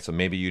the UI. So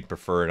maybe you'd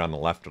prefer it on the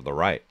left or the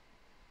right.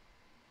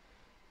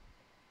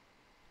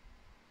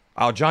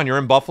 Oh, John, you're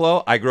in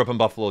Buffalo? I grew up in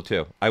Buffalo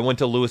too. I went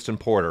to Lewiston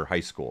Porter High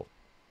School.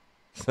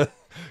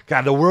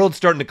 God, the world's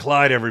starting to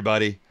collide,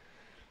 everybody.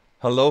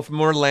 Hello from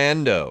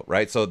Orlando,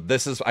 right? So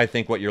this is, I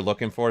think, what you're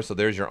looking for. So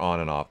there's your on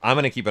and off. I'm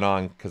going to keep it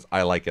on because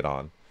I like it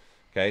on.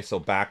 Okay, so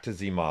back to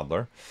ZModeler.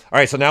 All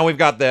right, so now we've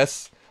got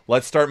this.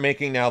 Let's start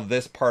making now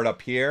this part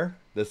up here,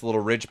 this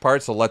little ridge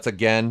part. So let's,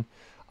 again,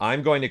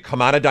 I'm going to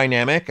come out of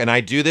dynamic. And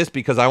I do this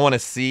because I want to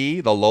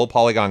see the low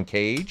polygon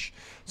cage.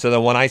 So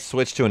that when I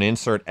switch to an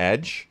insert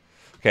edge,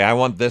 okay, I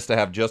want this to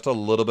have just a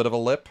little bit of a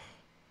lip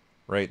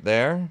right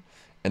there.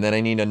 And then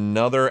I need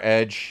another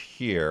edge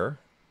here.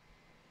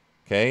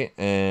 Okay,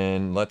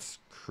 and let's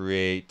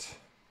create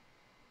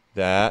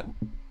that.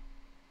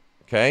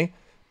 Okay,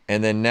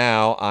 and then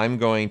now I'm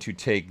going to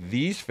take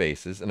these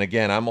faces, and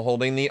again, I'm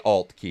holding the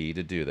Alt key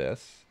to do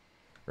this,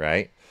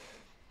 right?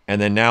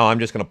 And then now I'm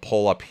just going to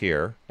pull up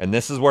here, and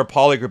this is where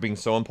polygrouping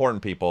is so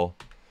important, people.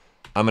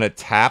 I'm going to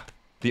tap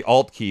the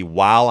Alt key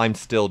while I'm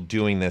still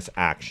doing this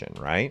action,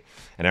 right?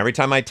 And every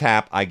time I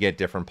tap, I get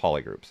different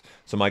polygroups.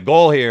 So my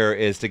goal here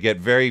is to get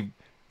very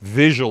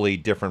visually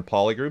different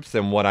polygroups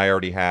than what I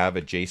already have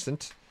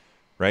adjacent,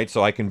 right?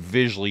 So I can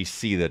visually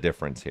see the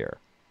difference here.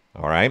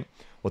 All right.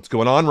 What's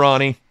going on,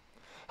 Ronnie?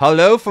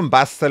 Hello from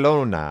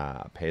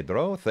Barcelona.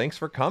 Pedro, thanks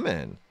for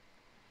coming.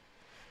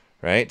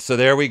 Right. So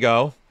there we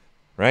go.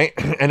 Right.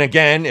 And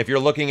again, if you're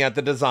looking at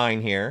the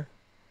design here,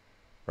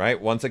 right?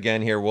 Once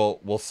again here,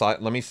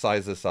 let me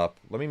size this up.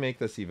 Let me make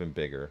this even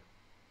bigger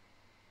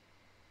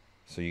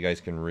so you guys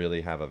can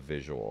really have a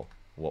visual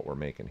what we're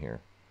making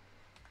here.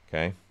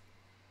 Okay.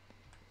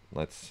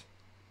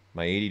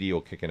 My ADD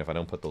will kick in if I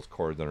don't put those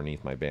cords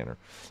underneath my banner.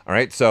 All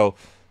right. So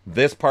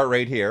this part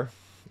right here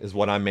is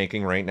what I'm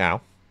making right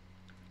now.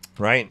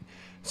 Right.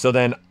 So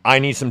then I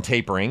need some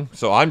tapering.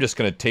 So I'm just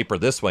going to taper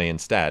this way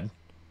instead.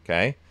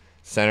 Okay.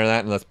 Center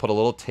that and let's put a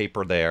little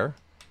taper there.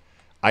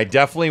 I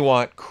definitely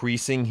want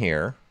creasing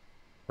here.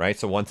 Right.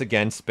 So once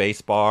again,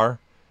 space bar,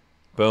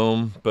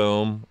 boom,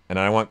 boom. And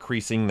I want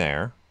creasing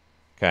there.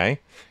 Okay.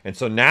 And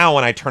so now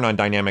when I turn on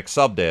dynamic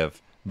subdiv,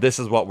 this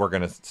is what we're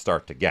going to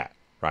start to get.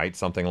 Right.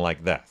 Something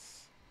like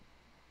this.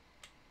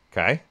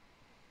 Okay.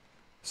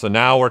 So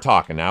now we're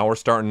talking. Now we're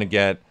starting to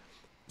get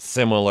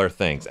similar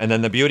things. And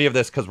then the beauty of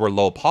this, because we're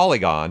low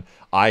polygon,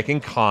 I can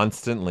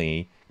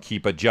constantly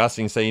keep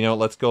adjusting. Say, you know,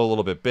 let's go a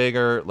little bit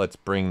bigger. Let's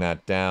bring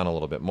that down a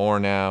little bit more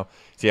now.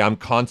 See, I'm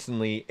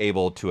constantly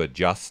able to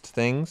adjust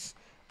things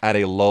at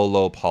a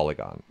low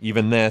polygon.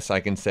 Even this, I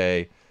can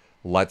say,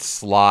 let's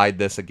slide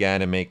this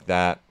again and make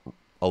that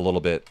a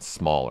little bit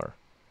smaller.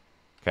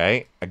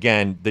 Okay.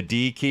 Again, the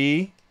D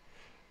key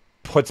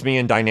puts me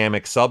in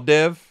dynamic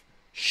subdiv.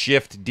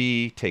 Shift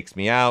D takes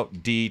me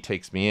out, D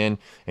takes me in,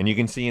 and you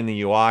can see in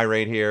the UI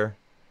right here,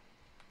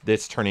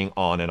 this turning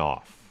on and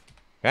off.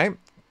 Okay,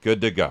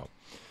 good to go.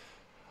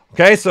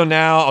 Okay, so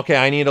now, okay,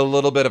 I need a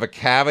little bit of a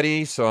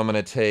cavity, so I'm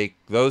going to take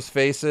those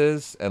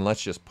faces and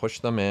let's just push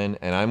them in,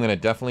 and I'm going to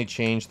definitely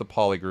change the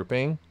poly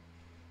grouping.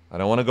 I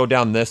don't want to go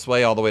down this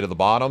way all the way to the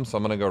bottom, so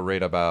I'm going to go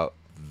right about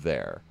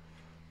there.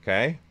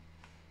 Okay,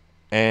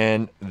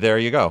 and there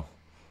you go.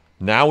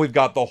 Now we've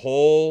got the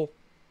whole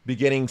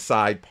beginning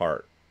side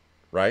part,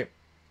 right,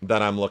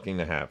 that I'm looking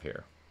to have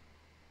here.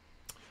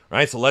 All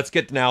right, so let's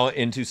get now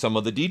into some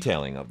of the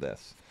detailing of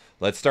this.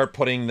 Let's start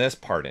putting this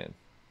part in,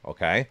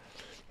 okay?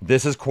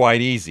 This is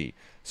quite easy.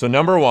 So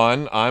number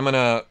one, I'm going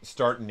to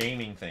start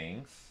naming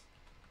things.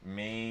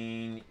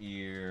 Main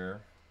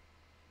ear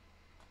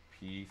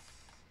piece,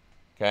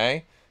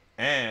 okay?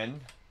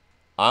 And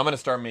I'm going to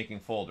start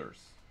making folders.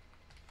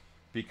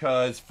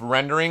 Because for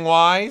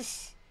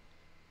rendering-wise,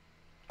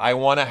 I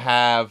want to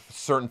have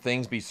certain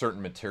things be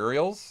certain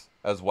materials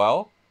as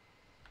well,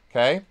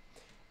 okay?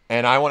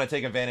 And I want to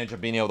take advantage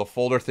of being able to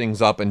folder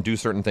things up and do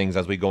certain things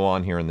as we go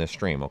on here in this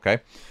stream,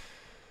 okay?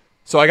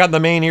 So I got the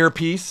main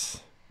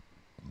earpiece.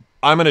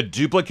 I'm going to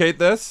duplicate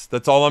this.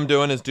 That's all I'm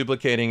doing is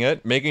duplicating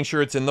it, making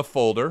sure it's in the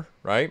folder,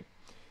 right?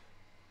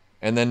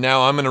 And then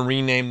now I'm going to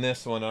rename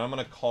this one. I'm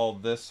going to call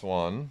this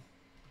one,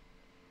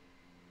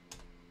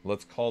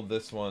 let's call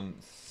this one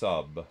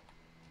sub,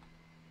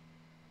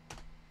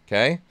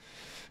 okay?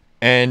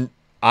 And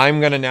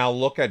I'm going to now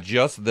look at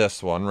just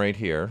this one right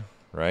here,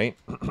 right?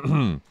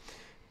 And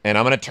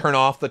I'm going to turn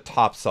off the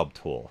top sub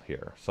tool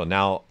here. So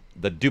now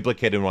the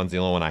duplicated one's the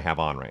only one I have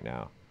on right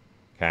now,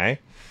 okay?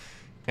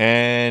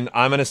 And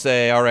I'm going to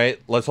say, all right,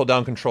 let's hold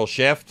down Control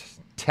Shift,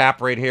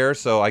 tap right here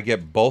so I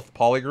get both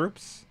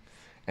polygroups.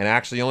 And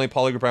actually the only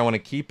polygroup I want to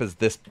keep is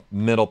this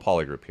middle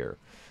polygroup here.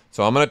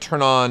 So I'm going to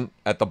turn on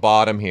at the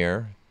bottom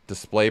here,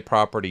 display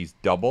properties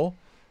double,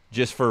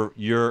 just for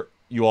you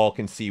all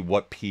can see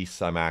what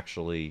piece I'm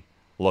actually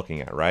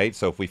looking at, right?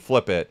 So if we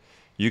flip it,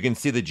 you can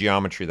see the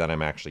geometry that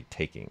I'm actually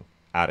taking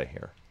out of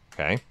here,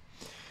 okay?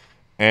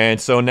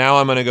 And so now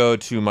I'm going to go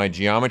to my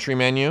geometry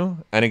menu.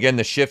 And again,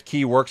 the shift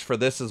key works for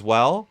this as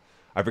well.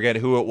 I forget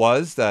who it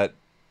was that,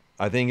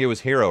 I think it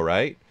was Hero,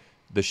 right?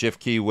 The shift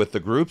key with the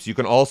groups. You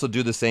can also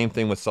do the same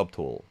thing with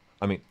subtools.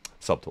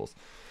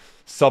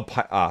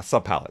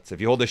 Subpalettes. If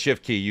you hold the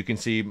shift key, you can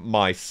see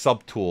my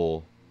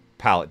subtool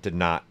palette did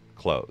not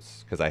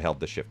close because I held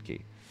the shift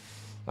key.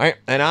 All right,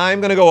 and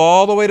I'm going to go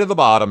all the way to the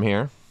bottom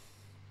here.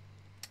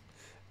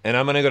 And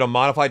I'm going to go to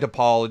modify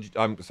topology.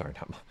 I'm sorry,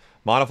 not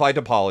modify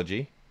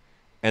topology.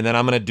 And then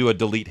I'm going to do a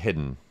delete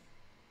hidden.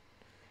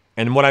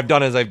 And what I've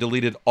done is I've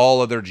deleted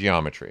all other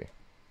geometry.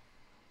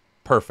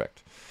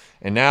 Perfect.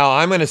 And now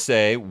I'm going to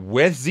say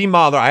with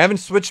ZModeler, I haven't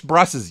switched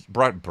brushes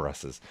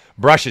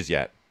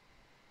yet.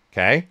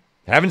 Okay?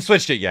 I haven't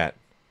switched it yet.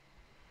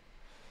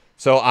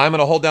 So I'm going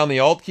to hold down the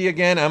Alt key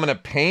again. I'm going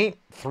to paint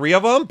 3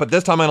 of them, but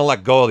this time I'm going to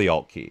let go of the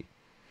Alt key.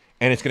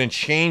 And it's going to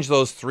change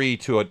those 3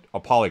 to a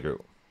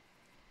polygroup.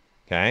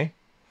 Okay?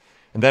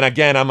 And then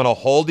again, I'm going to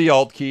hold the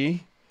Alt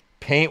key,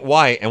 paint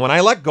white. And when I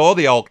let go of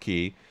the Alt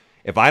key,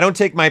 if I don't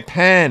take my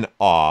pen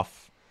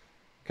off,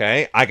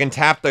 okay, I can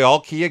tap the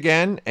Alt key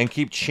again and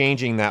keep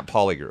changing that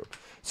polygroup.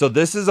 So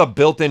this is a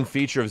built-in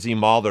feature of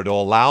ZModeler to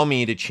allow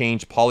me to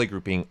change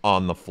polygrouping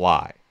on the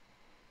fly.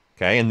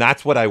 Okay, and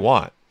that's what I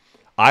want.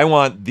 I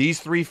want these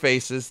three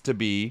faces to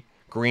be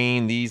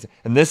green, these,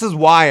 and this is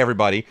why,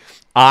 everybody,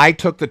 I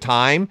took the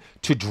time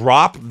to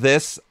drop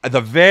this at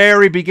the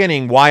very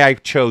beginning, why I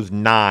chose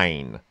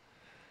 9.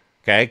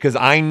 Okay, because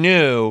I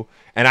knew,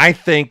 and I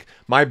think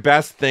my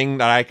best thing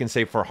that I can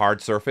say for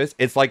hard surface,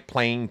 it's like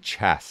playing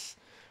chess,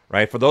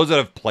 right? For those that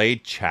have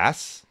played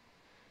chess,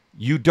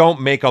 you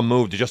don't make a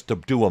move just to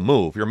do a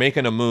move. You're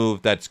making a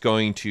move that's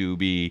going to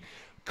be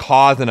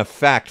cause and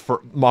effect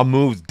for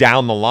moves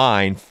down the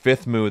line,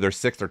 5th move or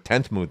 6th or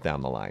 10th move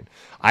down the line.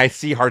 I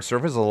see hard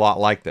surface a lot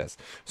like this.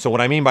 So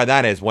what I mean by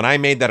that is when I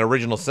made that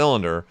original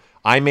cylinder,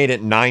 I made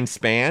it 9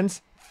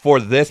 spans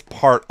for this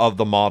part of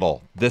the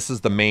model. This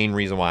is the main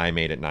reason why I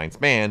made it 9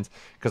 spans,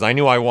 because I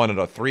knew I wanted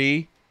a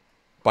 3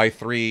 by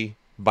 3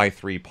 by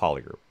 3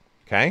 polygroup.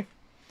 Okay?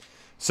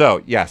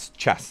 So, yes,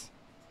 chess.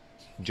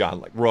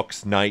 John, like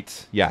rooks,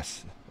 knights,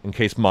 yes. In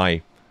case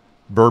my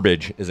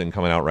verbiage isn't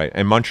coming out right.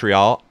 And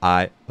Montreal,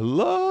 I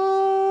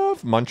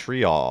love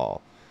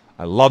Montreal.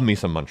 I love me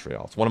some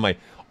Montreal. It's one of my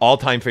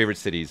all-time favorite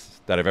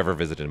cities that I've ever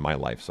visited in my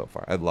life so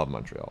far. I love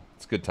Montreal.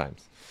 It's good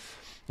times.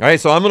 All right,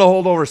 so I'm going to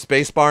hold over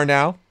spacebar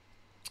now.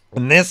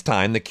 And this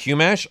time, the Q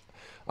mesh,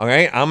 all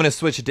right, I'm going to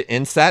switch it to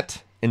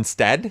inset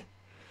instead.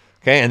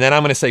 Okay, and then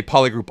I'm going to say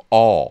polygroup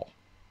all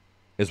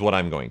is what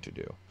I'm going to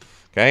do.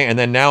 Okay, and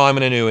then now I'm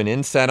going to do an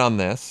inset on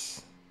this.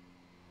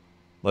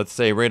 Let's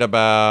say right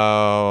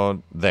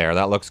about there.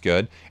 That looks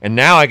good. And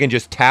now I can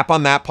just tap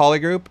on that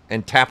polygroup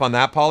and tap on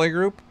that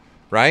polygroup,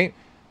 right?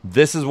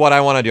 This is what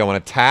I want to do. I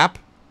want to tap,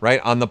 right,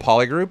 on the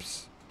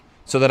polygroups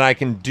so that I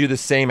can do the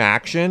same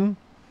action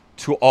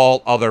to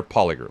all other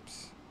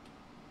polygroups.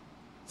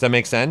 Does that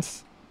make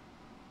sense?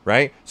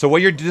 Right? So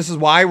this is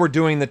why we're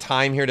doing the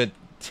time here to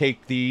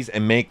take these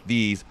and make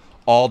these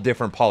all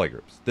different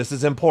polygroups. This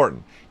is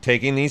important.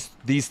 Taking these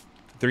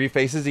 3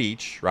 faces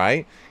each,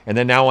 right? And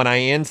then now when I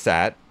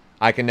inset,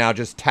 I can now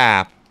just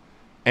tap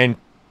and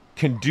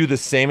can do the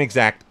same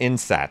exact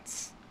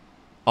insets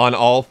on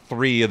all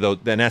 3 of those,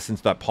 in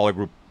essence, that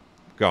polygroup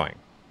going.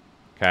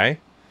 Okay?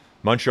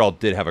 Montreal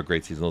did have a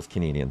great season. Those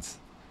Canadians.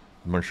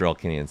 Montreal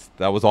Canadiens.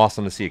 That was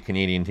awesome to see a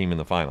Canadian team in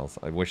the finals.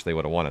 I wish they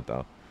would have won it,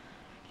 though.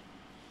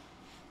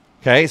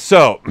 Okay,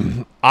 so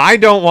I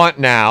don't want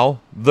now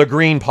the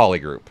green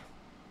polygroup.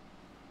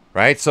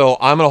 Right? So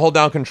I'm going to hold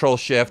down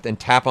Control-Shift and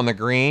tap on the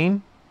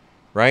green.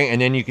 Right?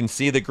 And then you can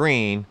see the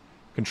green.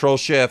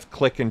 Control-Shift,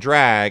 click and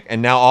drag,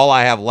 and now all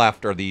I have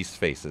left are these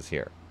faces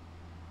here.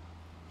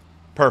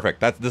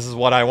 Perfect. This is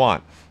what I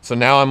want. So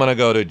now I'm going to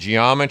go to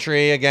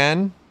Geometry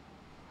again.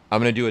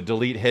 I'm going to do a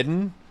Delete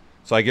Hidden,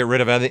 so I get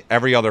rid of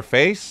every other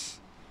face.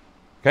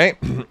 Okay,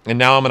 and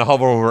now I'm going to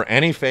hover over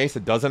any face.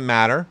 It doesn't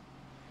matter.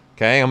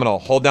 Okay, I'm going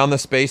to hold down the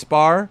space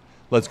bar.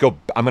 Let's go.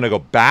 I'm going to go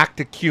back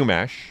to Q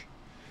mesh.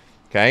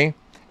 Okay,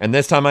 and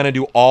this time I'm going to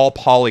do all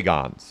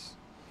polygons.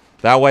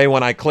 That way,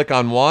 when I click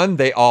on one,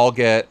 they all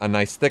get a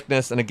nice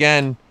thickness. And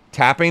again,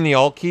 tapping the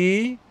Alt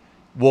key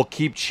will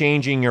keep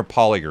changing your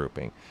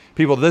polygrouping.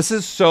 People, this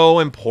is so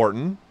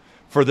important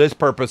for this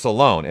purpose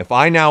alone. If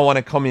I now want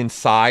to come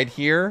inside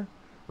here,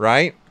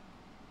 right,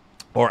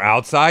 or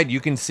outside, you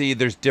can see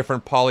there's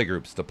different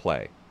polygroups to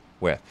play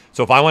with.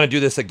 So if I want to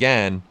do this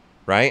again,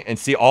 right, and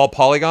see all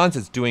polygons,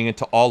 it's doing it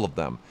to all of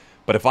them.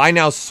 But if I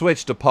now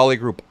switch to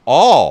polygroup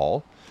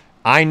all,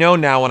 I know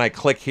now when I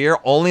click here,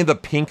 only the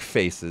pink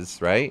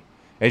faces, right,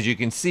 as you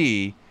can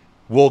see,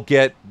 will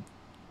get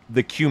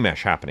the Q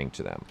mesh happening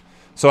to them.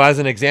 So as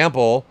an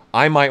example,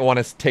 I might want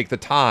to take the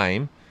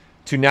time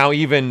to now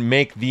even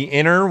make the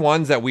inner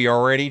ones that we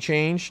already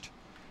changed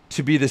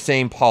to be the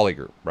same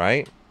polygroup,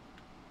 right?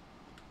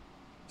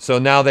 So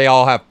now they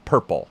all have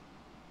purple,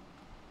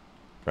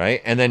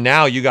 right? And then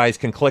now you guys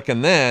can click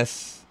on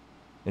this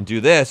and do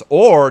this,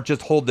 or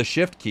just hold the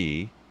Shift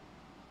key,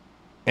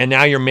 and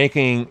now you're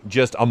making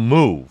just a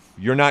move.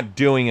 You're not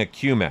doing a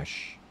Q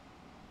mesh,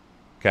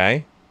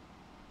 okay?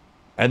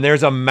 And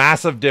there's a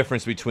massive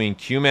difference between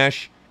Q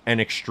mesh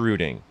and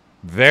extruding.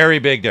 Very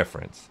big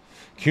difference.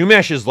 Q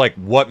mesh is like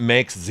what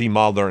makes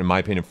ZModeler, in my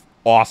opinion,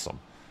 awesome.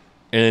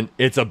 And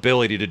its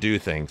ability to do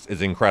things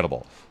is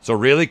incredible. So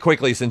really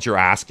quickly, since you're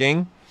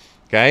asking,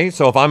 okay,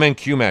 so if I'm in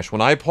Q mesh,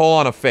 when I pull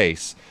on a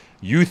face,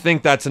 you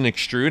think that's an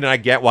extrude, and I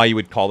get why you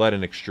would call that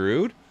an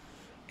extrude,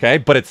 okay,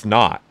 but it's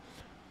not.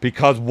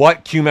 Because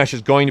what Q mesh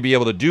is going to be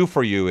able to do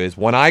for you is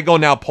when I go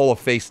now pull a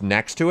face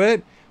next to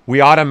it,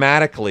 we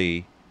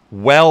automatically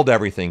weld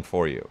everything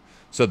for you.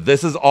 So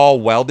this is all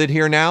welded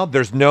here now.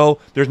 There's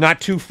not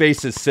 2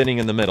 faces sitting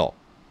in the middle,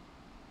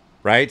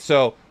 right?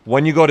 So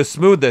when you go to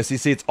smooth this, you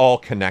see it's all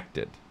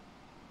connected.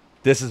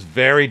 This is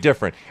very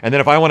different. And then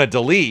if I want to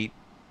delete,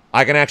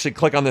 I can actually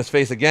click on this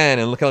face again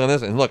and look on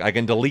this, and look, I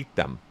can delete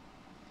them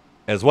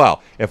as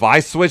well. If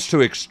I switch to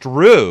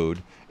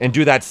extrude and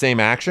do that same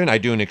action, I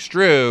do an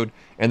extrude,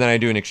 and then I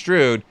do an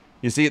extrude,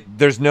 you see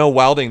there's no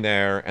welding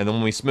there, and then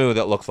when we smooth,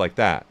 it looks like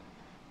that.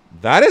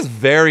 That is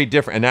very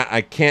different, and that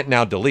I can't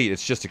now delete.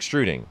 It's just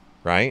extruding,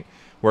 right?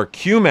 Where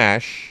Q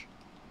mesh,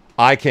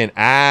 I can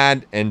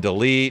add and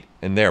delete,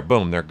 and there,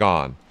 boom, they're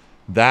gone.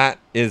 That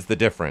is the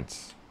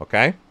difference,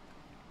 okay?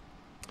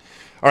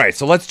 All right,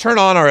 so let's turn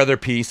on our other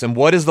piece. And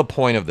what is the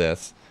point of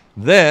this?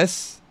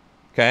 This,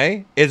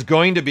 okay, is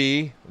going to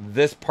be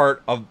this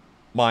part of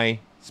my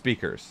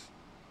speakers.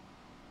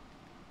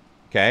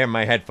 Okay, and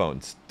my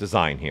headphones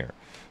design here.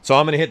 So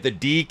I'm going to hit the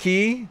D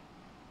key,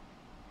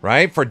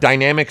 right, for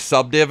dynamic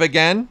subdiv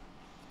again.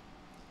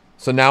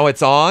 So now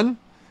it's on.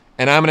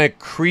 And I'm going to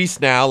crease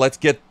now. Let's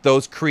get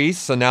those crease.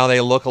 So now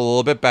they look a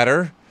little bit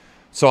better.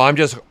 So I'm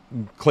just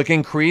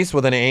clicking crease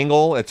with an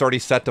angle. It's already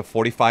set to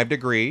 45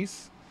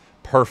 degrees.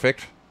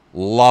 Perfect.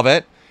 Love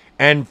it.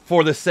 And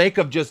for the sake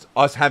of just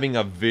us having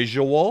a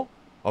visual,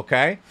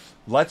 okay,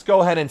 let's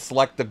go ahead and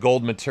select the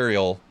gold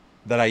material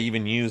that I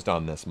even used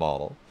on this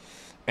model.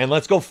 And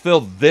let's go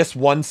fill this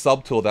one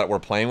subtool that we're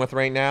playing with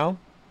right now,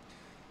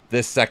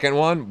 this second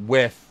one,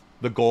 with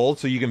the gold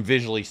so you can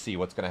visually see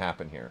what's going to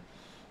happen here.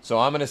 So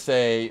I'm going to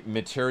say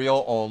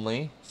material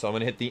only. So I'm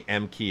going to hit the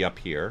M key up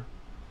here.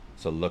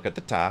 So look at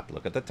the top,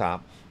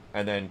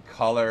 and then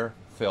color,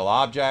 fill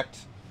object.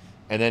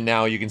 And then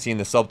now you can see in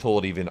the subtool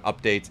it even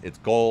updates, it's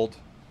gold.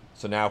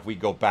 So now if we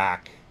go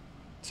back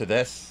to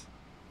this,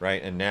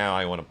 right, and now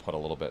I want to put a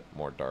little bit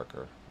more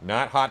darker.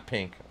 Not hot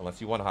pink,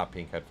 unless you want hot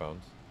pink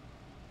headphones.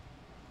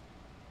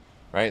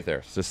 Right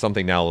there, so just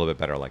something now a little bit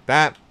better like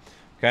that.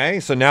 Okay,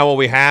 so now what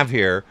we have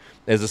here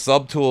is a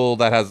subtool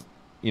that has,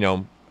 you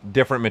know,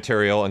 different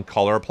material and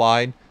color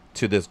applied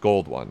to this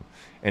gold one.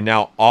 And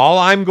now all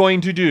I'm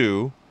going to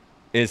do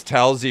is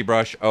tell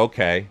ZBrush,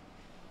 okay,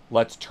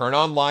 let's turn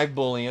on live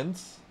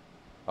booleans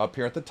up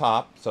here at the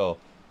top. So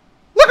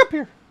look up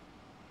here.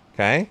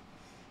 Okay.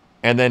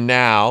 And then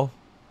now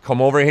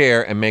come over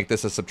here and make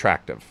this a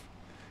subtractive.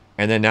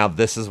 And then now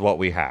this is what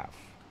we have.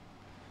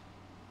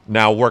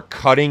 Now we're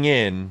cutting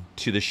in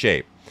to the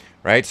shape,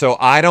 right? So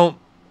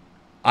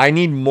I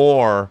need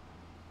more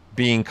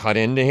being cut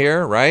into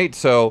here, right?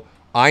 So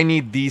I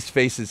need these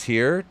faces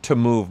here to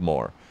move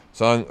more.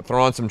 So I'm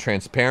throw on some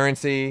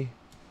transparency,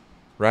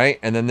 right?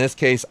 And in this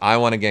case, I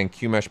want, again,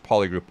 QMesh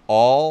polygroup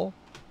all,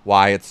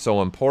 why it's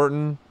so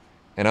important.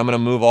 And I'm going to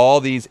move all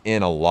these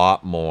in a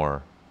lot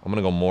more. I'm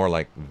going to go more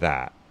like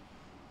that.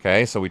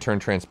 Okay, so we turn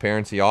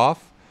transparency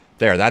off.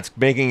 There, that's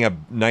making a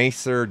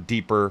nicer,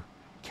 deeper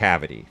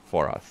cavity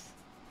for us.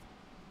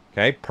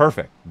 Okay,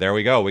 perfect. There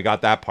we go. We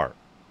got that part.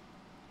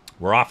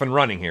 We're off and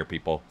running here,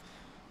 people.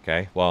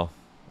 Okay, well,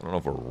 I don't know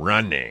if we're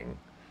running,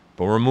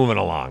 but we're moving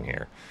along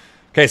here.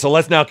 Okay, so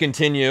let's now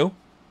continue,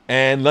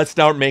 and let's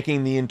start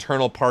making the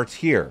internal parts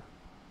here.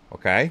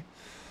 Okay,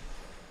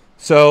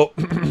 so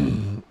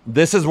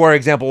this is where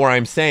where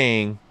I'm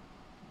saying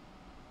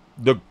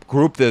the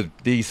group,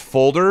 these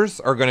folders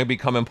are going to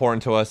become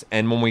important to us,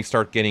 and when we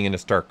start getting into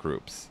start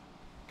groups.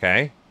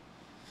 Okay,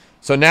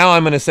 so now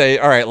I'm going to say,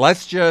 all right,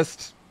 let's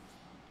just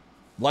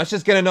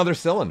get another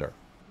cylinder.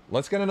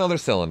 Let's get another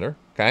cylinder.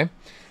 Okay.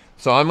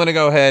 So I'm going to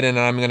go ahead and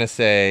I'm going to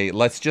say,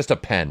 let's just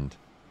append.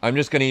 I'm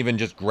just going to even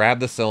just grab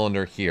the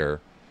cylinder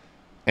here.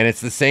 And it's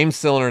the same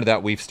cylinder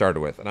that we've started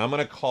with. And I'm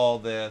going to call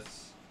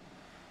this,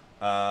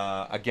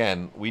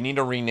 again, we need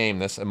to rename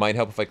this. It might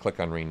help if I click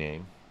on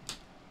rename.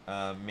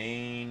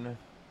 Main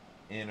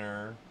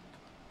inner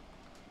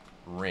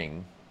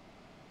ring.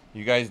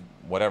 You guys,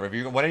 whatever.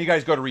 Whenever you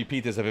guys go to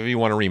repeat this, if you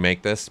want to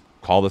remake this,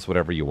 call this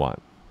whatever you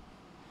want.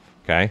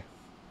 Okay.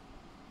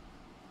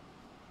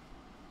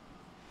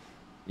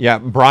 Yeah,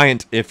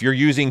 Bryant, if you're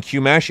using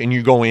QMesh and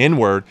you go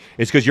inward,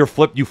 it's because you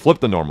flip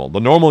the normal.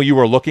 The normal you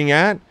were looking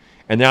at,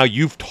 and now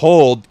you've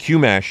told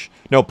QMesh,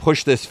 no,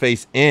 push this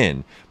face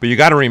in. But you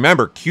got to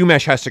remember,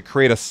 QMesh has to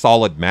create a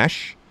solid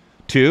mesh,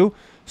 too.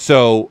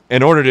 So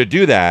in order to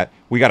do that,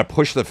 we got to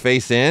push the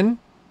face in,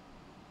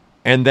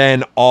 and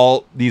then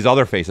all these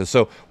other faces.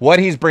 So what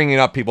he's bringing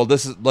up, people,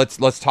 this is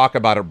let's talk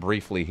about it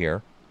briefly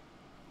here.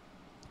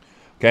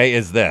 Okay,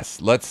 is this.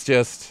 Let's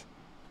just,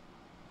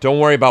 don't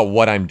worry about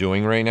what I'm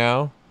doing right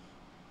now.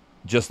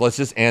 Let's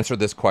just answer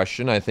this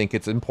question. I think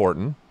it's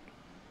important.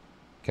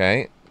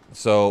 Okay.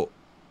 So,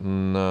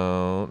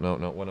 no.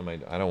 What am I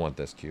doing? I don't want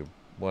this cube.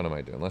 What am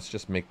I doing? Let's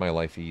just make my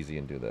life easy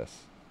and do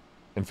this.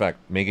 In fact,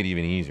 make it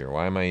even easier.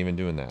 Why am I even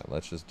doing that?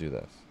 Let's just do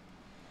this.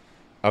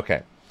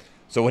 Okay.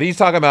 So what he's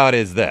talking about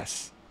is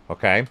this.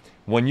 Okay.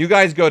 When you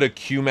guys go to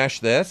QMesh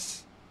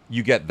this,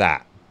 you get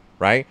that.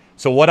 Right?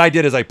 So what I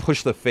did is I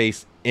pushed the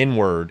face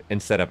inward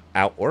instead of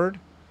outward.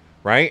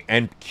 Right?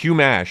 And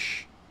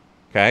QMesh,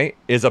 okay,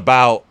 is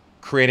about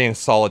creating a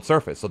solid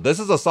surface. So this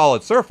is a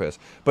solid surface.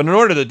 But in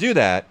order to do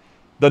that,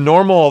 the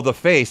normal of the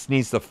face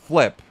needs to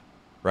flip,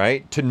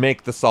 right, to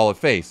make the solid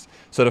face.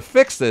 So to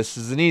fix this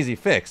is an easy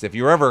fix. If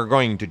you're ever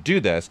going to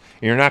do this,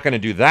 and you're not going to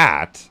do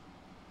that,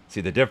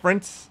 see the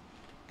difference?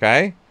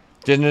 Okay?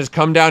 Then just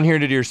come down here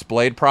to your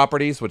splayed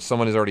properties, which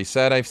someone has already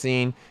said I've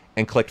seen,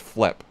 and click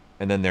flip.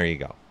 And then there you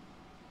go.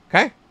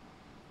 Okay?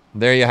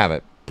 There you have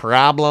it.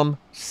 Problem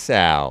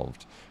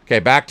solved. Okay,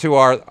 back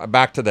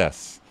to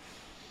this.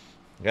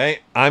 Okay,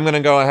 I'm going to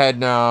go ahead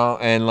now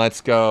and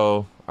let's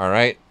go. All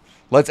right,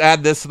 let's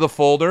add this to the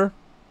folder.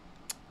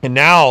 And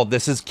now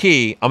this is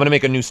key. I'm going to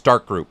make a new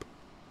start group.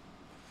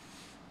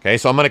 Okay,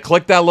 so I'm going to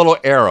click that little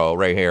arrow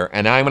right here,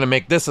 and now I'm going to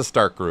make this a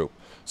start group.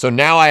 So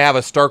now I have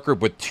a start group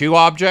with 2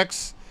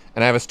 objects,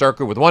 and I have a start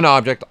group with 1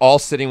 object, all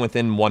sitting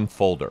within 1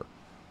 folder.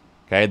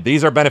 Okay,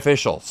 these are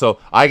beneficial. So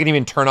I can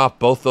even turn off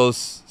both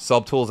those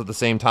subtools at the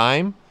same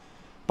time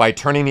by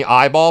turning the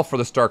eyeball for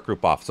the start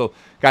group off. So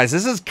guys,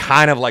 this is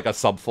kind of like a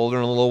subfolder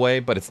in a little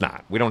way, but it's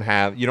not. You don't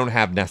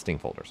have nesting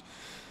folders.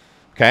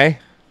 Okay?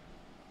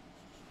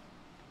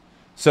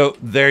 So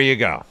there you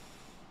go.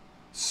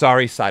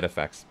 Sorry, side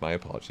effects. My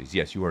apologies.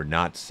 Yes, you are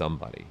not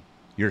somebody.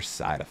 You're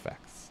side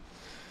effects.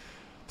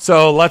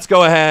 So let's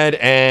go ahead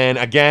and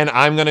again,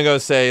 I'm going to go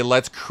say,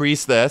 let's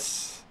crease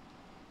this.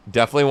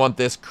 Definitely want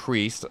this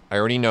creased. I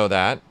already know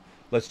that.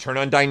 Let's turn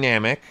on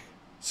dynamic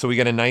so we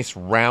get a nice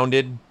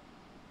rounded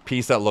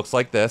piece that looks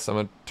like this. I'm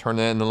going to turn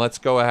that, and then let's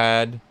go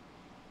ahead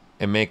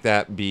and make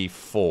that be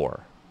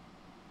 4.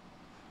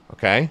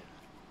 Okay?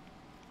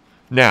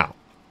 Now,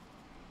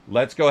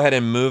 let's go ahead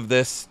and move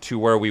this to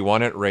where we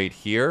want it right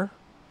here.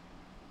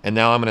 And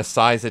now I'm going to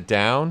size it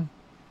down.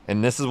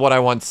 And this is what I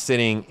want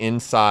sitting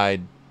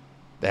inside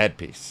the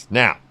headpiece.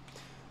 Now,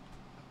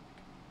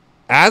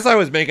 as I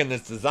was making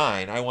this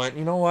design, I went,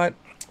 you know what?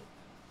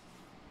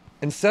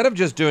 Instead of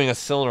just doing a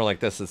cylinder like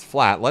this as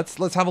flat,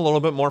 let's have a little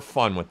bit more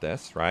fun with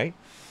this, right?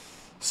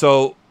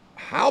 So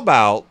how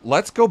about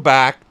let's go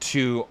back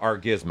to our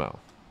gizmo,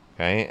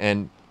 okay?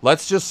 And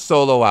let's just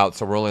solo out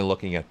so we're only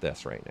looking at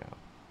this right now,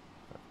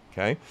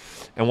 okay?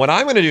 And what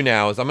I'm going to do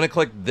now is I'm going to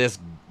click this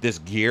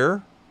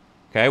gear,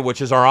 okay,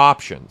 which is our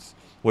options,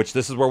 which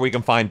this is where we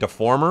can find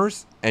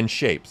deformers and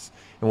shapes.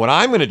 And what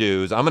I'm going to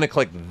do is I'm going to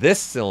click this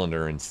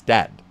cylinder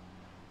instead.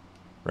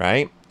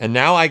 Right? And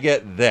now I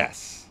get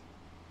this.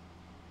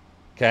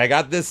 Okay, I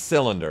got this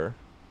cylinder.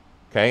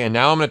 Okay, and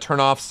now I'm going to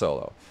turn off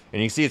solo.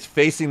 And you see it's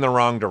facing the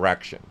wrong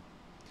direction.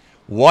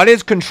 What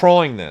is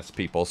controlling this,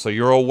 people, so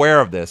you're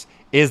aware of this,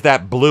 is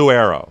that blue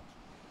arrow.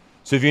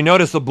 So if you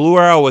notice, the blue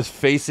arrow was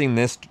facing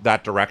this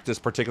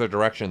particular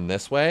direction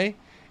this way.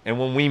 And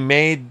when we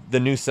made the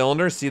new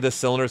cylinder, see the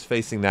cylinder's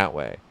facing that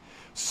way.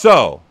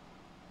 So,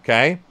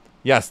 okay,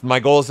 yes, my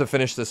goal is to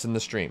finish this in the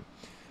stream.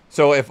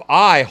 So if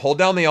I hold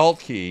down the Alt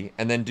key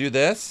and then do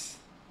this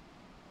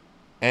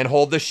and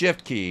hold the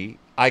Shift key,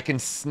 I can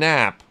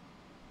snap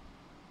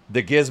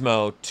the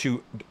gizmo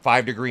to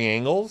 5-degree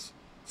angles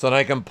so that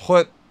I can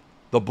put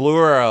the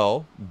blue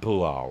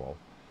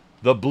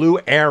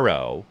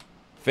arrow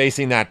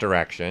facing that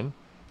direction,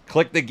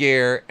 click the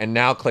gear, and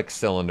now click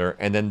cylinder,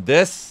 and then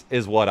this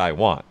is what I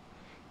want.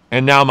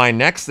 And now my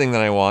next thing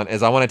that I want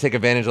is I want to take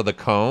advantage of the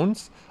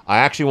cones. I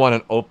actually want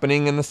an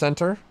opening in the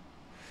center.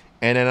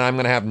 And then I'm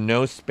going to have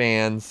no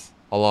spans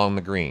along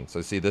the green.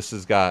 So see, this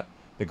has got,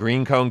 the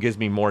green cone gives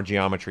me more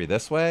geometry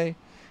this way.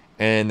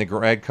 And the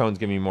red cones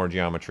give me more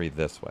geometry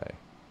this way.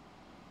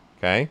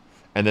 Okay?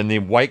 And then the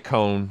white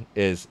cone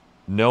is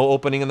no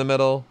opening in the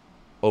middle,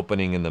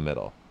 opening in the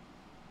middle.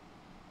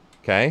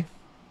 Okay?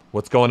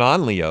 What's going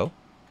on, Leo?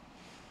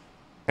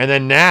 And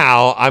then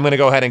now, I'm going to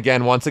go ahead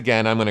and once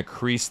again, I'm going to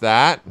crease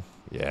that.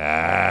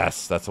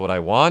 Yes, that's what I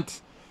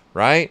want.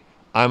 Right?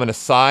 I'm going to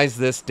size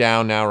this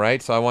down now,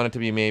 right? So I want it to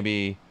be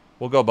maybe,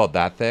 we'll go about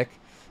that thick.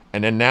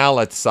 And then now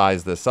let's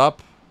size this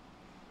up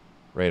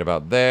right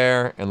about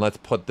there. And let's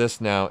put this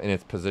now in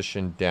its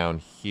position down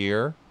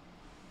here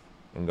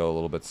and go a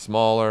little bit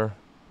smaller.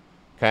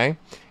 Okay.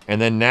 And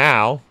then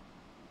now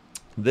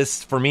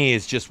this for me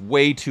is just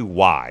way too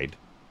wide.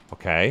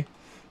 Okay.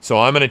 So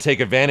I'm going to take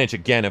advantage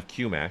again of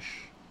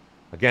Q-Mesh.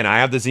 Again, I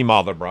have the Z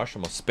modeler brush.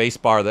 I'm going to space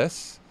bar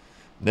this.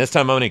 And this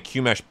time I'm going to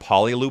Q-Mesh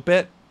poly loop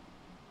it.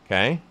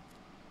 Okay.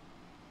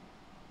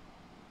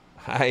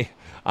 I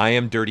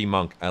am Dirty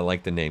Monk. I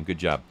like the name. Good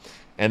job.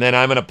 And then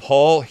I'm going to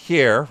pull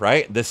here,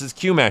 right? This is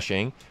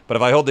Q-meshing. But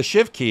if I hold the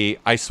Shift key,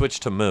 I switch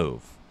to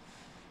move.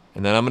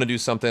 And then I'm going to do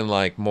something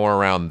like more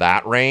around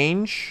that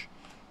range.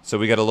 So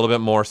we get a little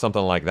bit more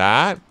something like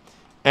that.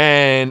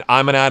 And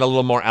I'm going to add a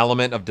little more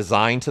element of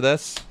design to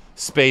this.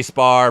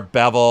 Spacebar,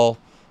 bevel.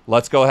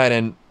 Let's go ahead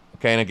and,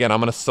 okay, and again, I'm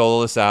going to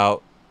solo this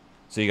out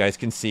so you guys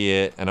can see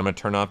it. And I'm going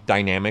to turn off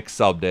dynamic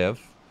subdiv.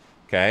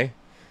 Okay.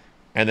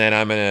 And then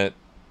I'm going to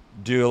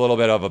do a little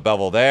bit of a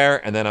bevel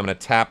there, and then I'm going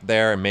to tap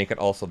there and make it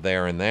also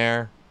there and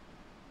there.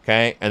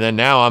 Okay, and then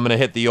now I'm going to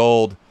hit the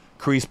old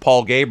crease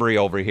Paul Gaboury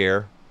over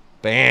here.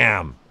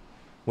 Bam!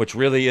 Which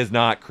really is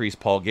not crease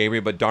Paul Gaboury,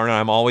 but darn it,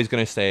 I'm always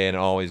going to say it and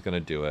always going to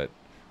do it.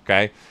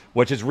 Okay,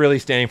 which is really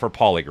standing for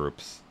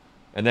polygroups.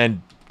 And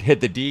then hit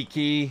the D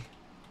key,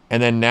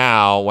 and then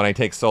now when I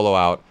take solo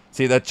out,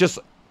 see that's just,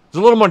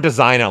 there's a little more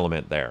design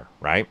element there,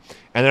 right?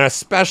 And then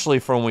especially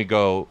for when we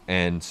go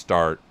and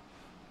start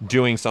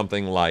doing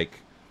something like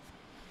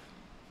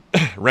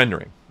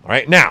rendering. All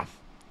right, now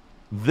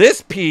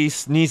this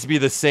piece needs to be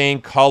the same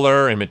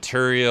color and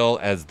material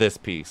as this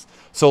piece.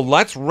 So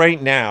let's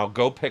right now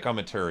go pick a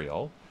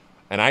material.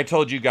 And I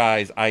told you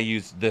guys I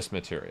use this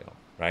material,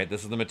 right?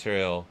 This is the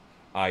material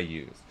I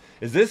use.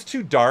 Is this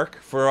too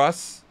dark for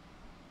us?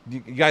 You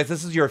guys,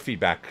 this is your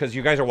feedback because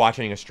you guys are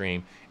watching a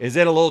stream. Is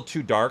it a little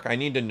too dark? I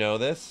need to know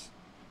this.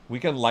 We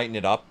can lighten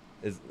it up.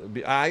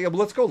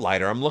 Let's go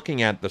lighter. I'm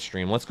looking at the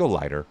stream. Let's go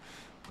lighter.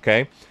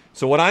 Okay.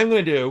 So what I'm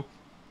going to do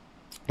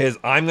is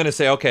I'm going to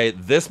say, okay,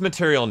 this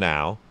material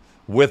now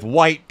with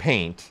white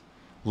paint,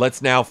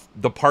 let's now,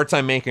 the parts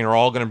I'm making are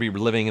all going to be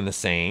living in the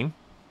same.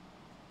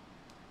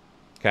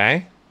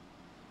 Okay.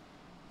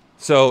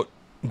 So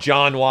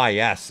John Y,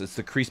 yes, it's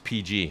the crease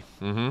PG.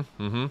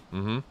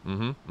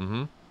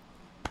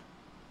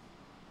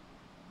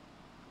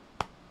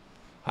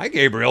 Hi,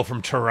 Gabriel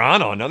from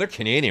Toronto, another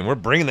Canadian. We're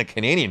bringing the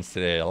Canadians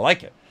today. I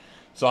like it.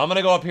 So I'm going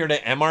to go up here to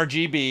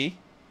MRGB,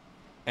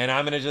 and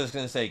I'm just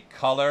going to say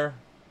color,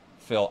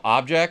 fill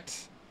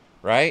object,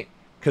 right?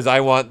 Because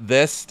I want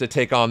this to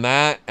take on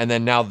that, and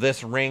then now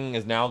this ring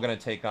is now going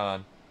to take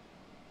on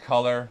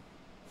color,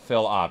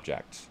 fill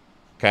object.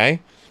 Okay?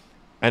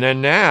 And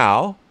then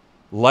now,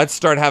 let's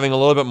start having a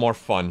little bit more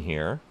fun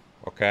here.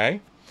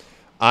 Okay?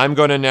 I'm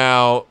going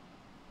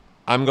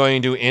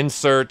to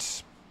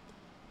insert,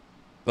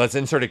 let's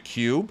insert a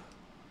cube.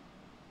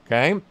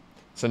 Okay?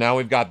 So now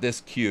we've got this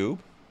cube.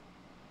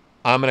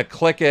 I'm going to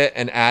click it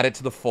and add it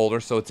to the folder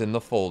so it's in the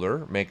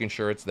folder, making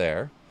sure it's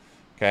there.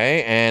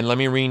 Okay, and let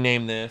me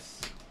rename this.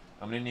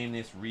 I'm going to name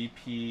this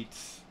Repeat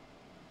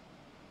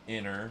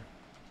Inner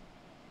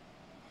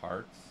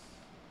Parts.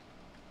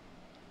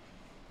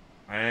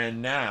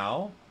 And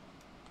now,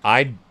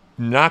 I'm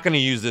not going to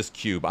use this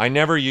cube. I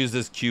never use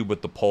this cube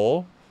with the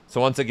pole. So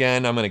once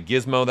again, I'm going to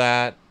gizmo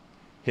that,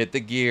 hit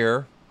the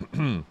gear,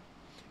 and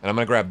I'm going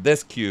to grab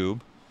this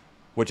cube,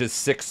 which is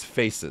 6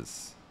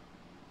 faces.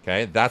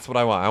 Okay, that's what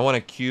I want. I want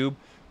a cube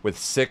with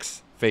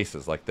 6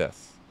 faces like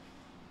this.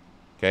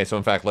 Okay, so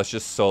in fact, let's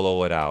just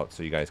solo it out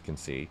so you guys can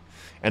see.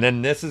 And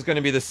then this is going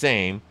to be the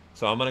same.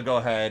 So I'm going to go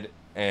ahead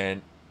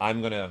and I'm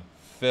going to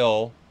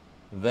fill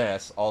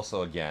this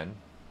also again,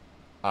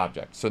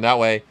 object. So that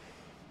way,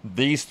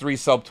 these 3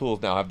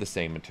 subtools now have the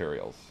same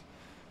materials.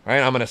 All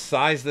right, I'm going to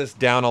size this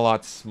down a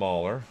lot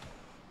smaller.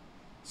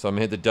 So I'm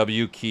going to hit the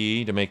W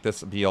key to make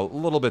this be a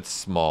little bit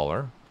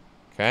smaller.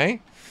 Okay.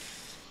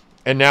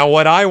 And now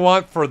what I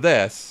want for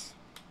this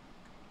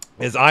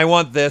is I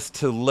want this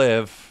to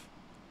live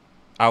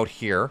out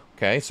here.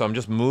 Okay, so I'm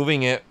just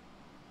moving it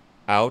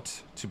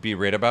out to be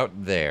right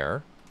about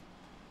there.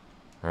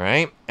 All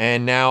right,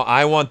 and now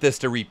I want this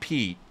to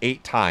repeat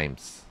 8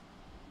 times.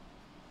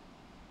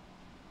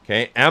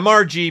 Okay,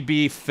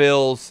 MRGB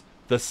fills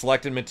the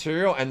selected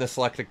material and the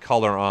selected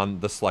color on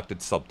the selected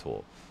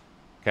subtool.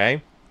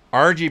 Okay,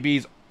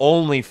 RGB's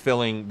only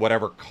filling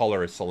whatever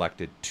color is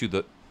selected to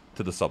the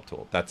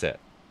subtool. That's it.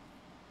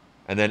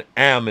 And then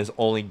M is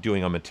only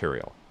doing a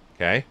material.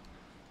 Okay?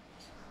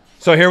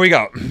 So here we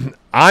go.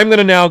 I'm going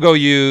to now go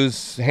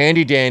use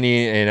handy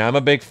dandy, and I'm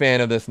a big fan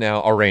of this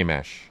now, array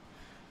mesh.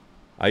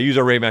 I use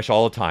array mesh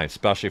all the time,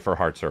 especially for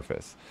hard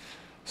surface.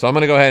 So I'm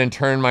going to go ahead and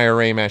turn my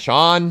array mesh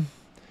on.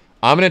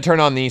 I'm going to turn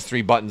on these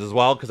 3 buttons as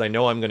well because I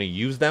know I'm going to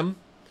use them.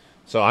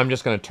 So I'm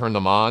just going to turn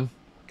them on.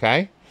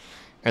 Okay?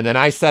 And then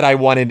I said I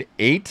wanted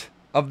 8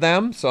 of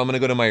them. So I'm going to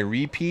go to my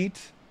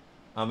repeat.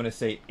 I'm going to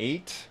say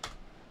 8.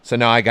 So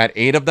now I got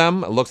 8 of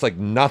them. It looks like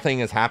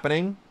nothing is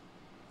happening.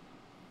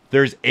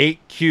 There's 8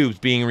 cubes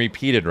being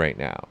repeated right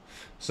now.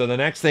 So the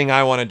next thing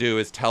I want to do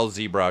is tell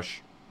ZBrush,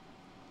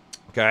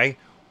 okay,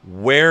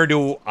 where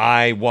do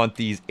I want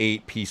these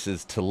 8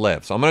 pieces to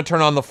live? So I'm going to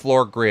turn on the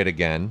floor grid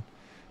again,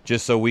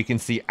 just so we can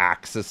see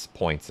axis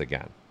points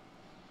again.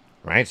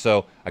 Right?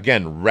 So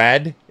again,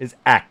 red is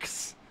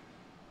X.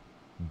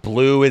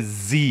 Blue is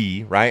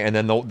Z, right? And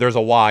then there's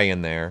a Y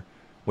in there,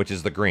 which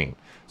is the green.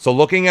 So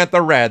looking at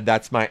the red,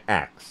 that's my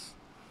X.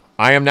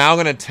 I am now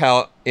going to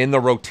tell in the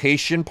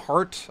rotation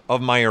part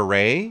of my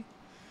array,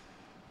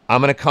 I'm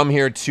going to come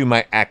here to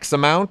my X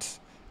amount,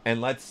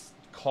 and let's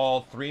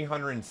call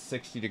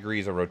 360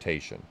 degrees of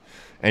rotation.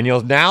 And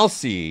you'll now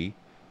see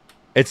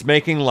it's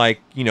making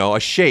like, you know, a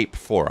shape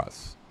for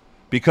us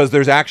because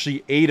there's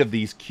actually 8 of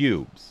these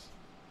cubes.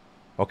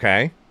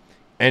 Okay?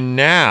 And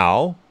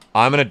now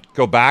I'm going to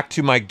go back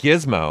to my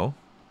gizmo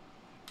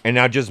and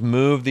now just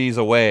move these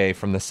away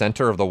from the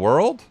center of the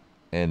world.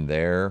 And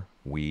there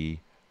we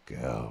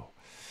go.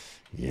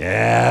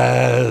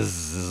 Yes.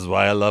 This is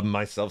why I love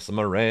myself some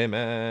array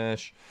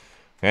mesh.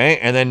 Okay.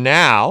 And then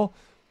now,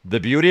 the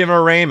beauty of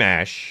array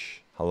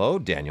mesh. Hello,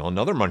 Daniel.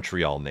 Another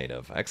Montreal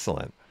native.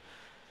 Excellent.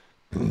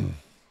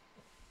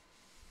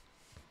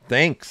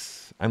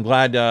 Thanks. I'm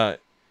glad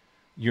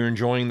you're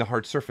enjoying the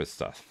hard surface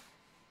stuff.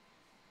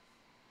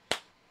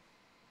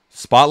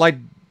 Spotlight.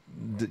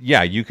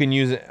 Yeah, you can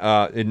use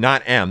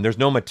not M. There's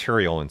no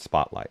material in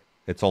Spotlight.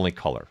 It's only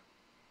color.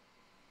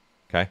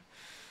 Okay.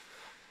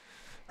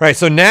 All right,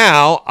 so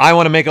now I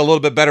want to make a little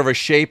bit better of a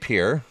shape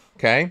here.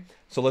 Okay.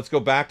 So let's go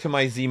back to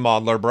my Z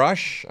modeler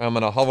brush. I'm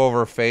going to hover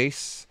over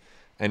face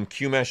and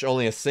Q-mesh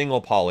only a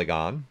single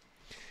polygon.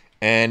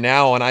 And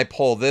now when I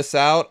pull this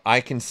out,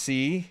 I can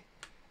see,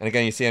 and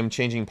again, you see I'm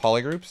changing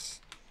polygroups.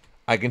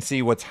 I can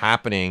see what's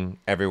happening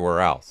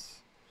everywhere else.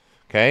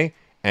 Okay.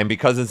 And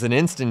because it's an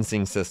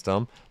instancing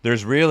system,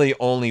 there's really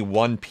only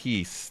one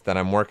piece that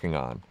I'm working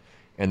on.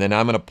 And then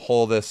I'm going to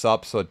pull this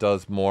up so it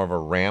does more of a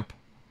ramp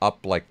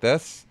up like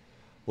this.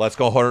 Let's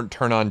go ahead and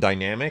turn on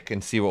dynamic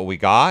and see what we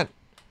got.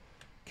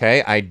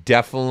 Okay, I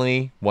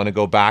definitely want to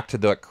go back to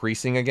the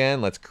creasing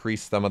again. Let's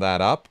crease some of that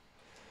up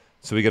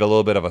so we get a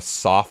little bit of a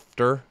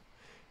softer.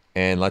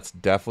 And let's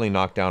definitely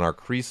knock down our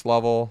crease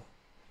level.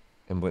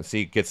 And we'll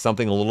see, get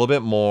something a little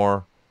bit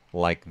more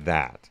like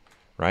that,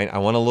 right? I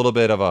want a little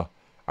bit of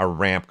a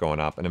ramp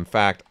going up. And in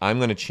fact, I'm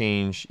going to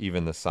change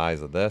even the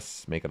size of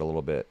this, make it a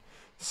little bit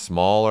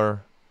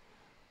smaller.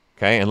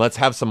 Okay, and let's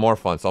have some more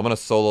fun. So I'm going to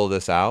solo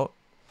this out.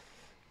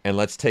 And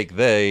let's take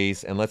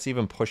these and let's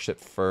even push it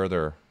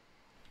further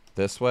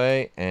this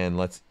way. And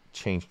let's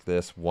change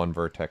this one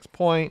vertex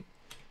point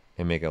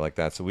and make it like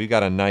that. So we've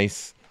got a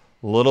nice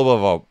little bit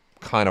of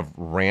a kind of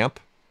ramp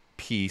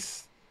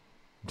piece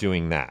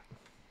doing that.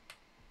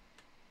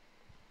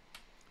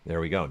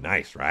 There we go.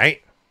 Nice,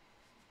 right?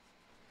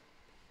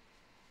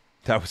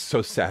 That was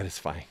so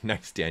satisfying.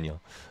 Nice, Daniel.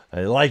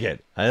 I like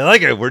it. I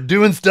like it. We're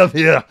doing stuff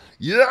here.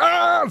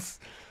 Yes!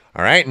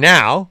 All right,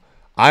 now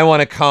I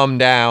want to come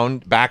down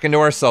back into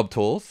our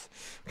subtools.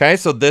 Okay,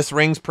 so this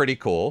ring's pretty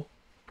cool.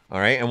 All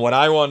right, and what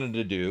I wanted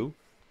to do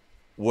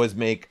was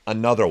make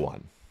another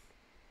one.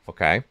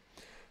 Okay,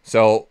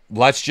 so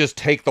let's just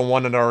take the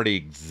one that already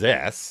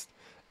exists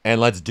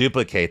and let's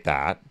duplicate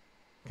that.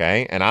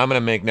 Okay, and I'm going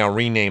to make now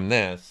rename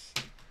this.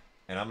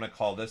 And I'm going to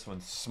call this one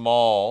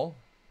small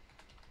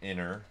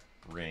inner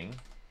ring.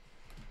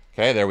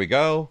 Okay, there we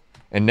go.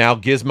 And now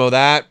gizmo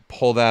that,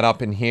 pull that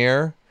up in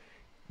here.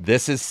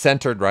 This is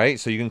centered, right?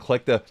 So you can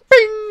click the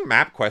bing,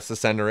 map quest to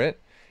center it.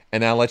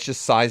 And now let's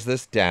just size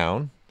this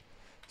down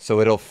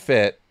so it'll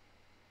fit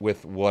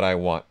with what I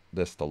want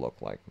this to look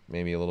like.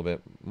 Maybe a little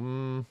bit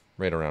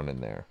right around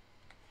in there.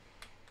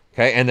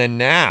 Okay, and then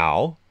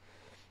now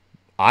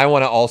I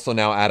want to also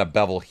now add a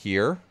bevel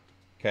here.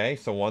 Okay,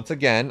 so once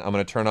again, I'm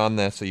going to turn on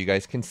this so you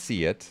guys can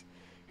see it.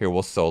 Here,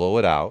 we'll solo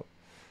it out.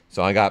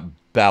 So I got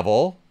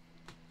bevel,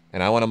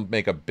 and I want to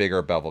make a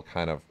bigger bevel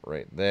kind of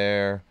right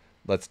there.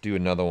 Let's do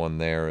another one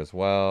there as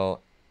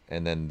well,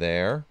 and then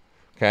there.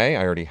 Okay,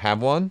 I already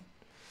have one.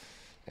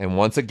 And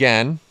once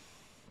again,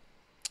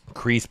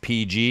 crease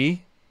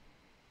PG,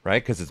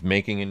 right, because it's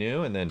making a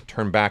new, and then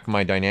turn back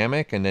my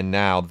dynamic, and then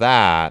now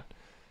that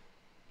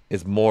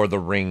is more the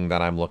ring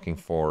that I'm looking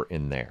for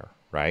in there,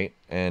 right?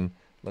 And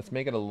let's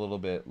make it a little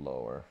bit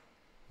lower.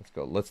 Let's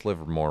go. Let's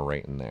live more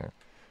right in there.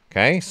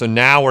 Okay, so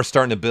now we're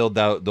starting to build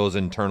out those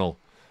internal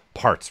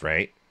parts,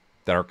 right,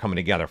 that are coming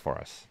together for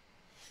us.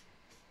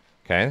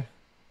 Okay.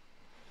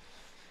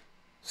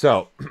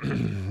 So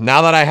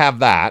now that I have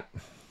that,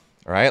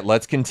 all right,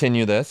 let's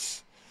continue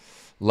this.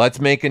 Let's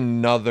make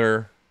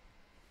another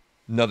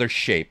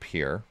shape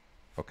here.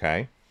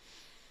 Okay.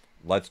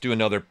 Let's do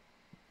another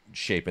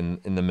shape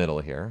in the middle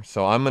here.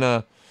 So I'm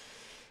gonna.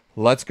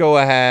 Let's go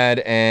ahead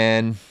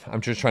and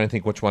I'm just trying to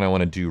think which one I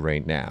want to do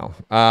right now.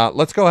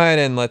 Let's go ahead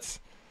and let's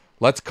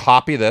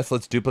copy this.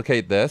 Let's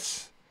duplicate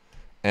this.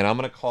 And I'm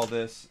going to call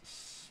this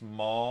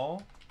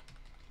small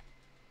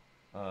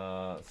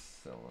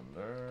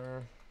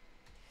cylinder.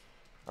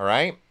 All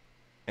right.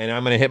 And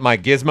I'm going to hit my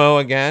gizmo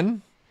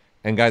again.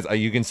 And guys,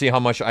 you can see how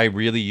much I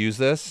really use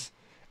this.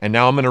 And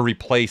now I'm going to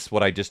replace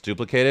what I just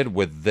duplicated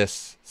with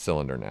this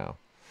cylinder now.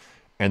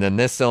 And then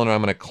this cylinder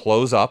I'm going to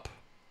close up.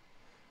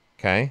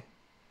 Okay.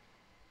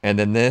 And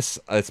then this,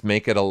 let's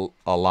make it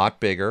a lot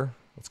bigger.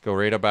 Let's go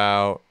right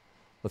about,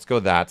 let's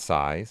go that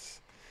size.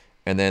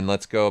 And then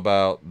let's go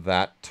about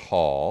that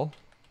tall.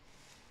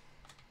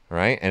 All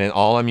right, and then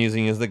all I'm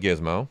using is the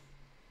gizmo.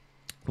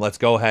 Let's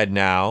go ahead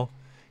now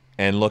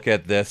and look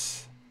at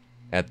this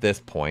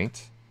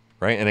point,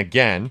 right? And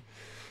again,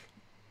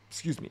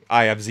 excuse me,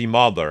 I have Z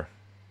modeler,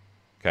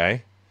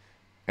 okay?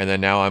 And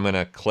then now I'm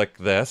gonna click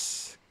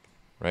this,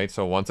 right?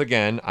 So once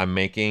again, I'm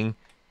making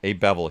a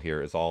bevel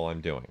here is all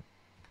I'm doing.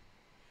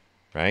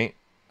 Right?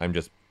 I'm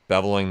just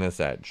beveling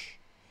this edge.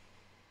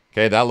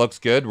 Okay, that looks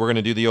good. We're going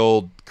to do the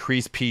old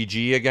crease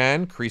PG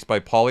again, crease by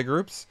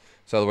polygroups.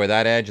 So the way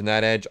that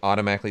edge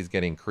automatically is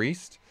getting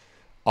creased.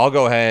 I'll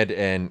go ahead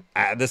and,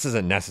 this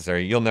isn't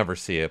necessary. You'll never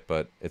see it,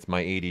 but it's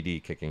my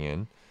ADD kicking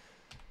in.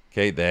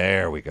 Okay,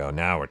 there we go.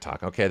 Now we're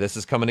talking. Okay, this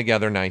is coming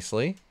together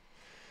nicely.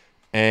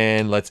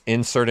 And let's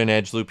insert an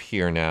edge loop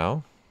here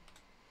now.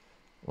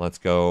 Let's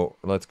go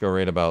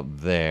right about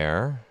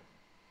there.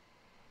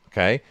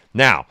 Okay,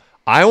 now,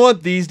 I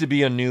want these to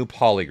be a new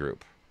polygroup,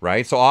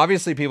 right? So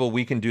obviously, people,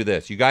 we can do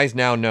this. You guys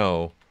now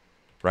know,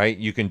 right?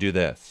 You can do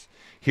this.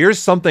 Here's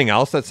something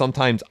else that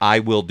sometimes I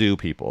will do,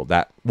 people,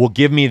 that will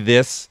give me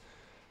this,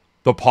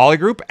 the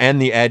polygroup and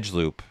the edge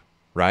loop,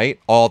 right?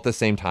 All at the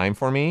same time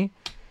for me.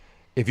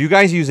 If you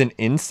guys use an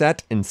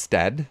inset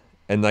instead,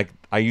 and like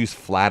I use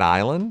flat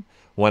island,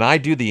 when I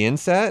do the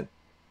inset,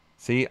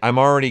 see, I'm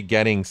already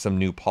getting some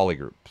new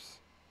polygroups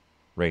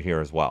right here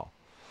as well.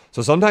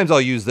 So sometimes I'll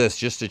use this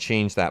just to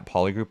change that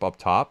polygroup up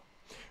top,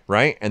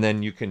 right? And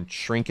then you can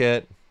shrink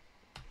it.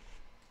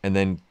 And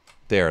then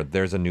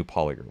there's a new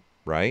polygroup,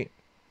 right?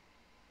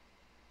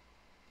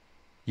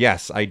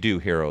 Yes, I do,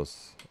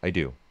 heroes. I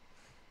do.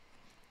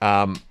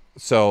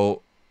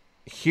 So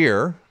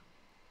here,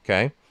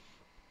 okay,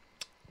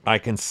 I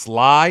can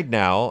slide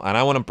now, and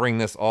I want to bring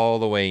this all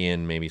the way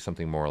in, maybe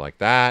something more like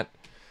that.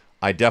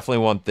 I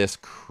definitely want this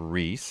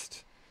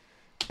creased.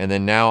 And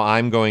then now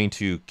I'm going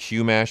to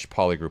QMesh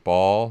polygroup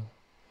all.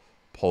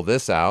 Pull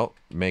this out.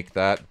 Make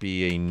that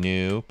be a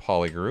new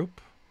polygroup.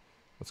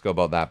 Let's go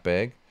about that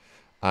big.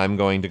 I'm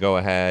going to go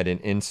ahead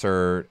and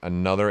insert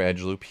another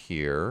edge loop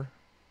here.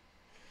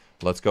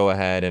 Let's go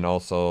ahead and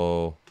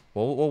also,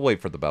 we'll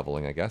wait for the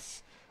beveling, I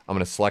guess. I'm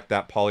going to select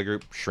that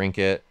polygroup, shrink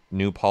it,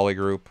 new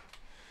polygroup.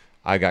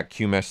 I got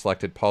QMesh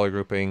selected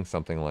polygrouping,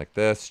 something like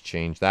this.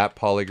 Change that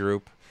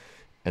polygroup.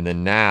 And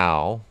then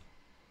now,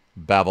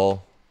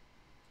 bevel.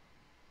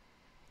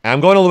 And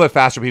I'm going a little bit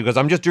faster because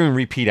I'm just doing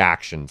repeat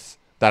actions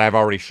that I've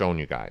already shown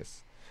you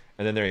guys.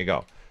 And then there you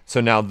go. So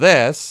now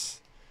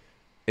this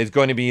is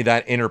going to be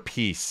that inner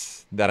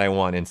piece that I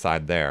want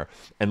inside there.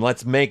 And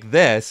let's make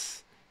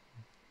this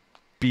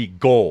be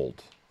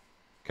gold.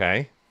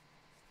 Okay?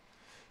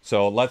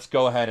 So let's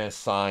go ahead and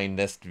assign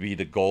this to be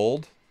the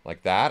gold,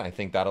 like that. I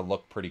think that'll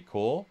look pretty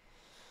cool.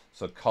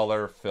 So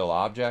color, fill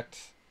object.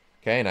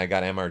 Okay, and I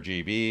got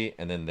MRGB,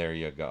 and then there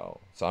you go.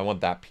 So I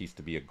want that piece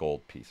to be a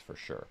gold piece for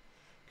sure.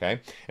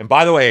 Okay, and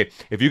by the way,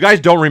 if you guys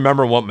don't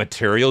remember what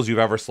materials you've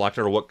ever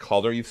selected or what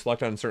color you've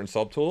selected on certain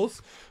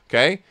subtools,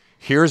 okay,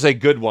 here's a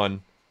good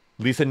one.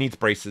 Lisa needs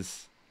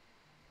braces.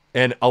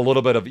 And a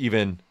little bit of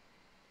even,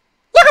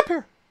 look up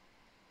here.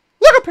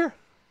 Look up here.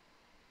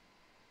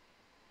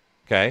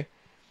 Okay.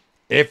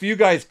 If you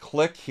guys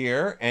click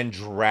here and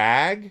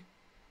drag,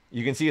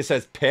 you can see it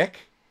says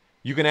pick.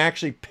 You can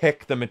actually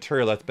pick the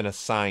material that's been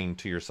assigned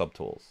to your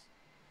subtools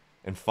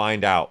and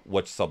find out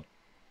what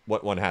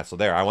one has. So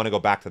there, I want to go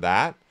back to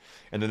that.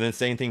 And then the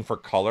same thing for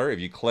color. If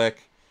you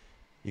click,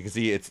 you can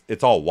see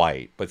it's all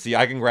white. But see,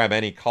 I can grab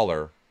any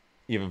color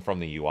even from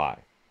the UI.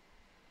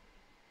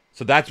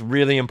 So that's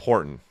really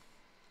important.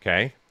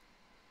 Okay.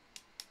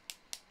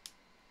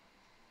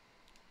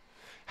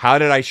 How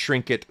did I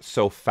shrink it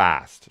so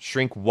fast?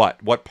 Shrink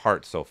what? What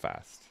part so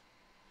fast?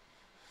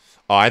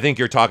 Oh, I think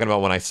you're talking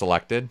about when I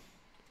selected.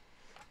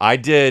 I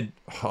did.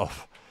 Oh,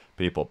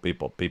 people.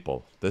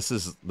 This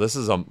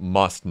is a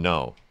must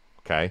know.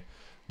 Okay.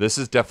 This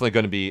is definitely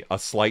going to be a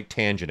slight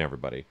tangent,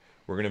 everybody.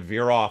 We're going to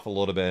veer off a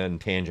little bit and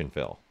tangent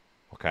fill.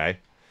 Okay.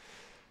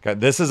 Okay.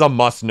 This is a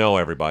must know,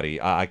 everybody.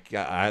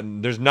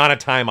 There's not a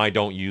time I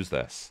don't use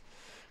this.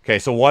 Okay.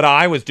 So what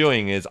I was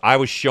doing is I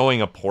was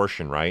showing a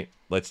portion, right?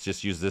 Let's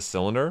just use this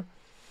cylinder.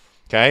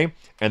 Okay.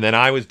 And then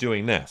I was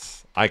doing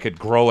this. I could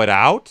grow it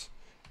out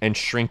and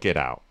shrink it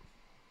out.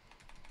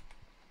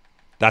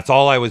 That's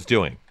all I was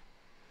doing.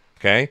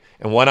 Okay.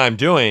 And what I'm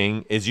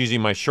doing is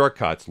using my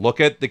shortcuts. Look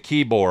at the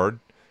keyboard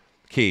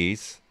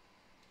keys.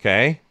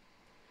 Okay.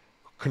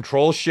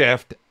 Control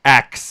Shift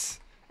X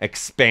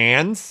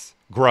expands,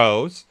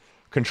 grows.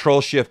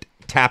 Control Shift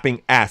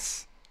tapping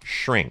S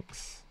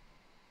shrinks.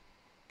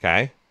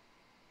 Okay.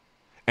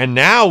 And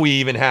now we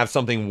even have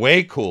something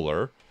way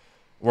cooler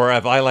where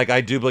if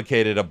I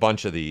duplicated a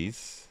bunch of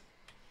these.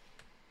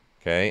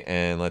 Okay,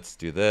 and let's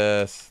do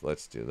this.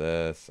 Let's do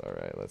this. All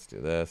right, let's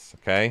do this.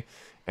 Okay,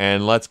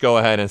 and let's go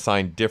ahead and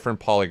assign different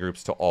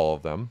polygroups to all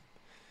of them.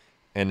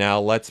 And now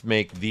let's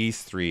make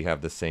these three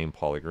have the same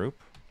polygroup.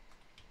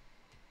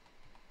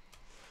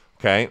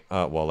 Okay,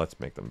 well, let's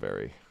make them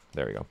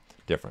there we go,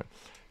 different.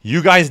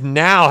 You guys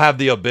now have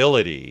the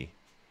ability,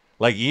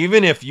 like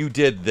even if you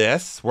did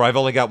this, where I've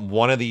only got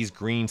one of these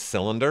green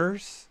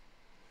cylinders,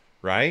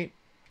 right?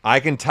 I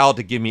can tell it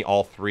to give me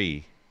all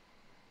three.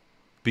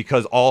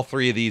 Because all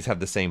three of these have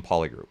the same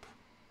polygroup.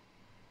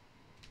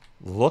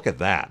 Look at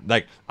that.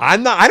 Like, I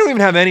don't even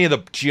have any of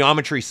the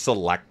geometry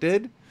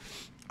selected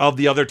of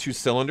the other two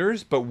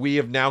cylinders, but we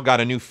have now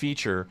got a new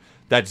feature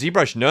that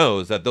ZBrush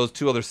knows that those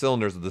two other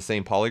cylinders are the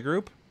same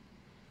polygroup.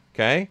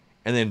 Okay?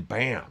 And then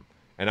bam.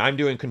 And I'm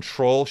doing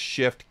Control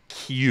Shift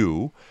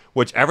Q,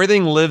 which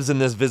everything lives in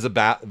this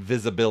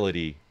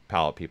visibility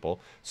palette, people.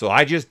 So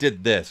I just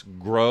did this,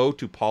 grow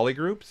to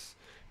polygroups.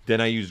 Then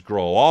I use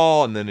grow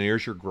all, and then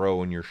here's your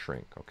grow and your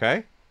shrink,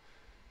 okay?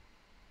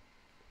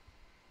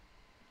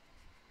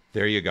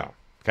 There you go.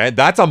 Okay,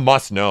 that's a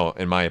must know,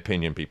 in my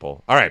opinion,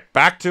 people. All right,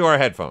 back to our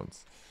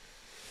headphones.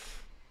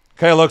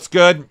 Okay, looks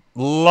good.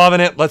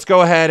 Loving it. Let's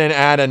go ahead and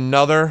add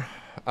another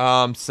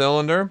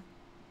cylinder.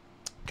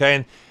 Okay,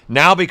 and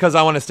now because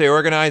I want to stay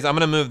organized, I'm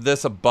going to move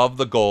this above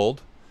the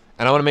gold,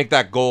 and I want to make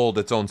that gold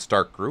its own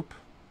start group.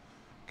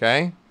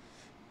 Okay,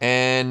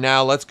 and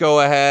now let's go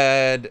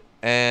ahead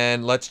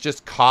and let's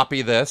just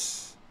copy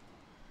this.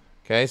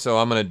 Okay, so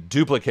I'm going to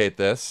duplicate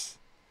this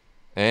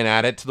and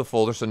add it to the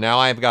folder. So now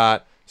I've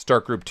got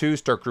start group 2,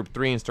 start group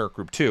 3, and start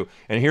group 2.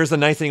 And here's the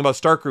nice thing about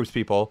start groups,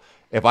 people.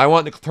 If I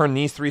want to turn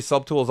these three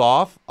subtools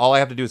off, all I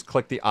have to do is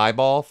click the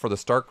eyeball for the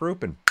start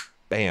group and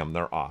bam,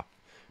 they're off.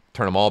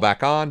 Turn them all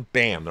back on,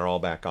 bam, they're all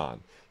back on.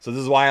 So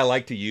this is why I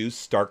like to use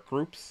start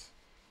groups,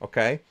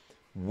 okay,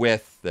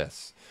 with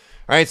this.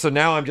 All right, so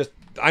now I'm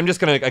just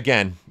going to,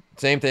 again,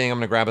 same thing. I'm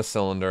going to grab a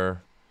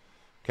cylinder.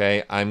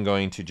 Okay, I'm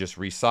going to just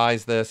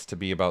resize this to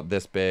be about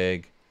this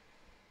big.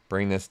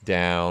 Bring this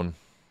down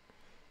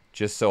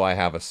just so I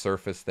have a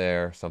surface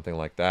there, something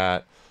like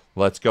that.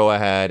 Let's go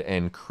ahead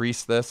and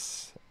crease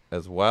this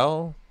as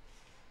well.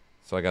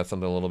 So I got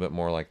something a little bit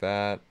more like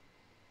that.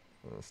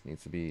 This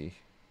needs to be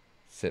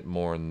sit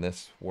more in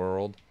this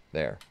world.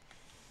 There.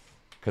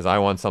 Because I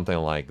want something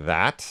like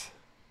that.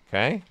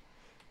 Okay.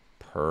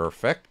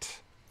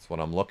 Perfect. That's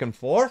what I'm looking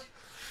for.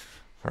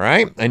 All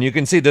right. And you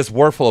can see this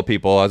workflow,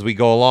 people, as we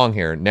go along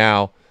here.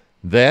 Now,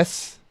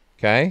 this,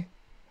 okay.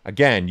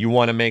 Again, you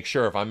want to make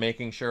sure, if I'm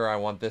making sure I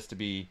want this to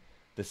be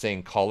the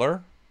same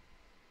color,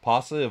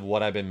 possibly of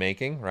what I've been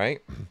making,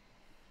 right?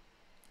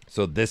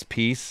 So this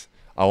piece,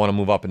 I want to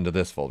move up into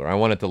this folder. I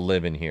want it to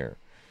live in here.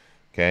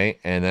 Okay.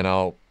 And then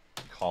I'll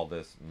call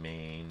this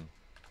main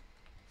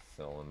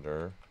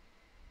cylinder.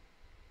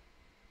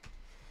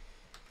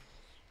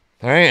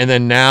 All right. And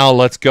then now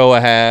let's go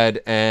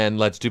ahead and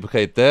let's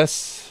duplicate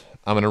this.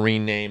 I'm going to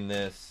rename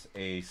this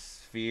a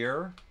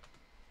sphere.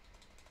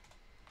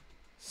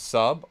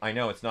 Sub. I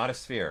know it's not a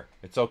sphere.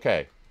 It's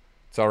okay.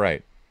 It's all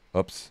right.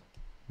 Oops.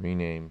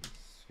 Rename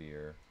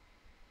sphere.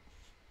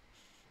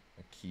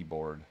 A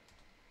keyboard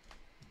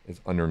is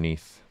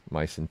underneath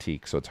my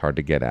Cintiq, so it's hard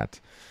to get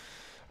at.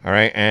 All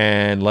right,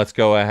 and let's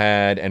go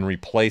ahead and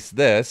replace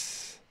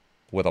this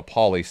with a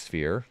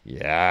polysphere.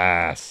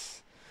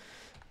 Yes.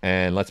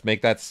 And let's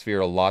make that sphere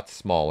a lot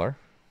smaller.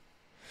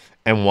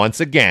 And once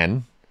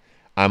again,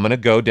 I'm going to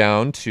go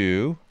down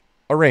to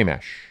Array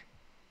Mesh.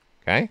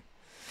 Okay?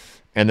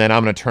 And then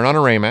I'm going to turn on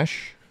Array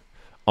Mesh.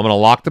 I'm going to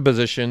lock the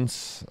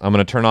positions. I'm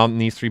going to turn on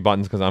these 3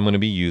 buttons because I'm going to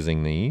be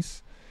using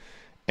these.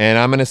 And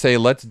I'm going to say,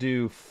 let's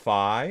do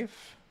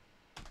 5.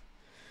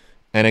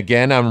 And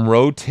again, I'm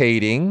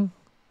rotating.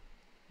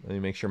 Let me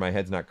make sure my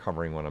head's not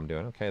covering what I'm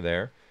doing. Okay,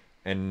 there.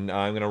 And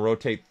I'm going to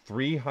rotate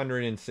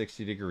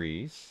 360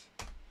 degrees.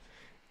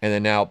 And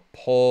then now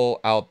pull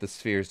out the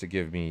spheres to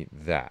give me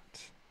that.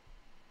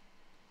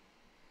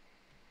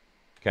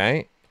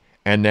 Okay.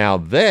 And now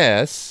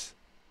this,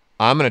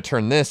 I'm going to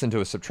turn this into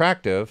a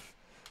subtractive,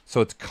 so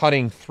it's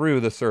cutting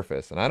through the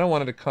surface. And I don't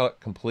want it to cut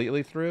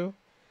completely through.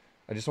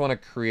 I just want to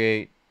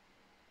create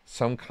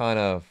some kind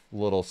of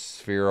little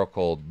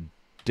spherical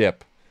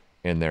dip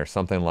in there,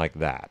 something like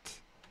that.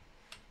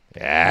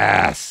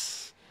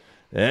 Yes!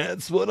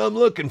 That's what I'm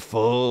looking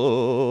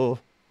for.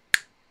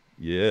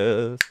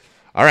 Yes.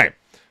 All right.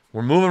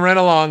 We're moving right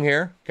along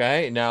here.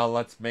 Okay. Now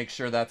let's make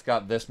sure that's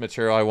got this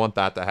material. I want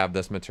that to have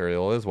this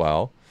material as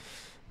well.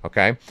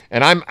 Okay.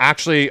 And I'm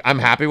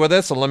happy with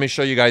this. So let me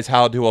show you guys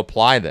how to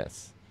apply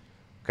this.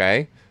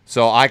 Okay.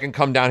 So I can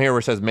come down here where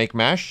it says make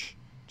mesh.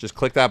 Just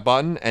click that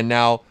button. And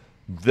now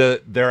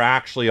they're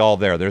actually all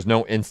there. There's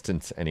no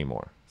instance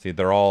anymore. See,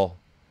 they're all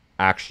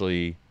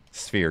actually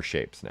sphere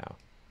shapes now.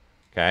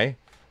 Okay.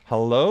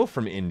 Hello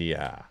from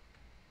India.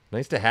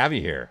 Nice to have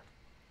you here.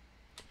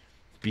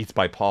 Beats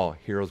by Paul,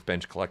 Heroes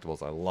Bench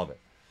Collectibles. I love it.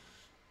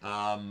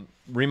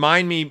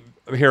 Remind me,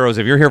 Heroes,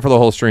 if you're here for the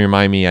whole stream,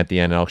 remind me at the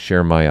end. I'll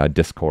share my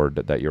Discord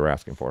that you were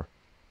asking for.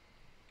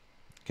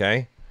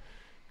 Okay.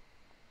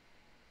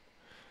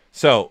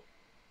 So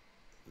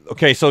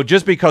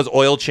just because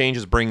oil change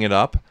is bringing it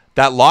up,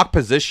 that lock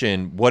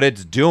position, what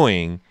it's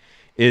doing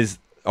is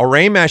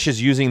Array Mesh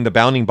is using the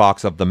bounding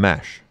box of the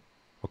mesh.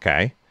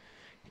 Okay.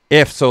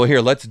 Here,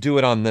 let's do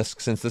it on this,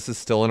 since this is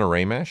still an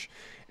Array Mesh.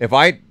 If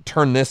I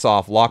turn this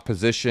off, lock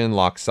position,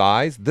 lock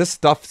size, this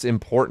stuff's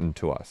important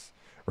to us,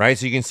 right?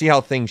 So you can see how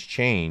things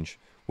change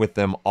with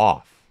them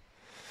off,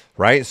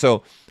 right?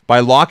 So by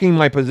locking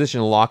my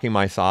position, locking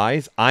my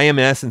size, I am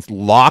in essence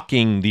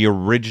locking the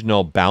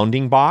original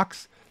bounding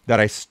box that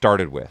I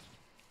started with,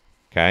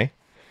 okay?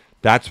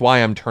 That's why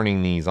I'm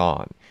turning these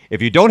on.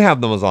 If you don't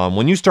have those on,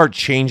 when you start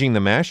changing the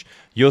mesh,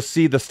 you'll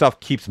see the stuff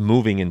keeps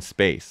moving in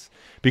space.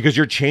 Because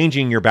you're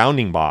changing your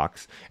bounding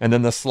box. And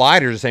then the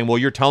sliders are saying, well,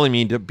 you're telling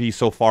me to be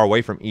so far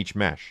away from each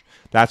mesh.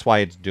 That's why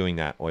it's doing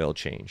that oil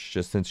change,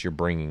 just since you're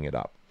bringing it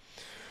up.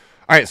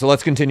 All right, so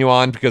let's continue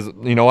on, because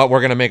you know what?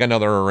 We're going to make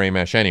another Array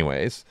Mesh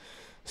anyways.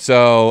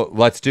 So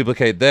let's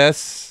duplicate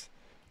this.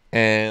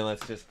 And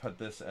let's just put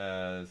this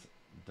as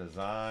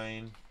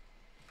design.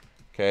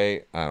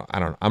 Okay, I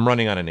don't know. I'm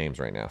running out of names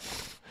right now.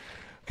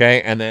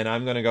 Okay, and then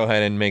I'm going to go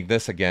ahead and make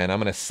this again. I'm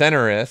going to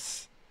center this.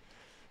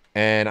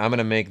 And I'm going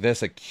to make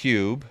this a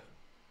cube.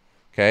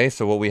 Okay,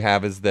 so what we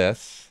have is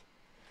this.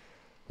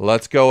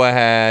 Let's go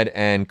ahead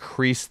and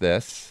crease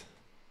this.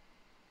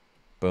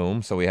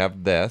 Boom, so we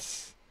have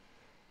this.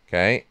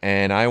 Okay,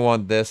 and I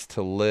want this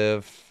to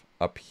live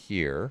up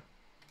here.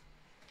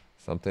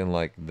 Something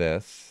like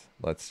this,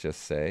 let's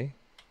just say.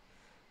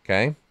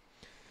 Okay,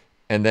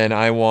 and then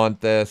I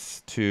want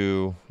this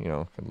to,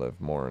 could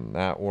live more in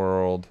that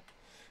world.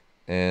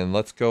 And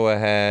let's go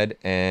ahead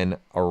and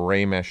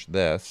Array Mesh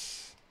this.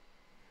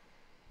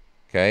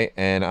 Okay,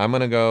 and I'm going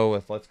to go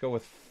with, let's go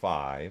with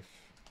 5.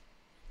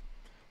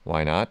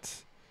 Why not?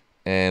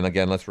 And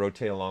again, let's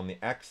rotate along the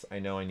X. I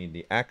know I need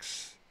the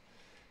X.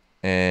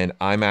 And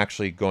I'm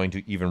actually going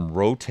to even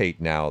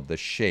rotate now the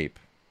shape.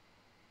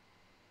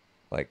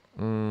 Like,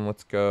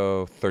 let's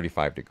go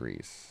 35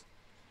 degrees.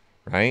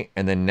 Right?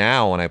 And then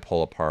now when I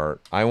pull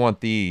apart, I want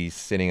these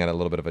sitting at a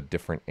little bit of a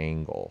different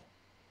angle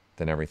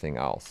than everything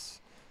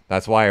else.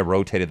 That's why I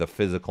rotated the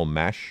physical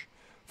mesh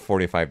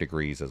 45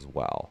 degrees as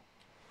well.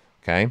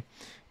 Okay,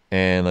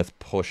 And let's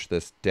push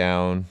this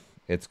down.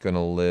 It's going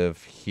to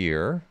live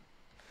here.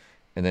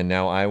 And then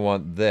now I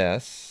want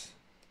this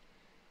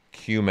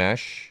Q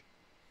mesh,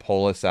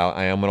 pull this out.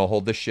 I am going to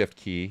hold the shift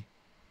key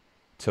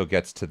till it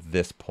gets to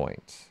this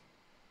point.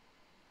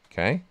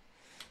 Okay,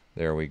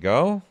 there we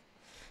go.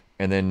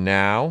 And then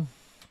now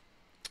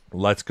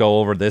let's go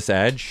over this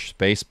edge,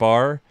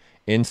 spacebar,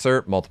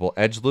 insert multiple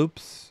edge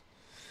loops.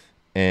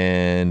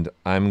 And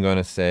I'm going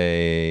to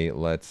say,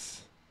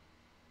 let's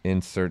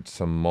insert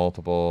some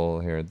multiple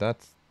here.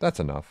 That's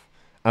enough.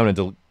 I'm going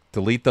to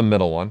delete the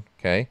middle one.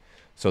 Okay,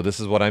 so this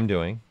is what I'm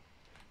doing,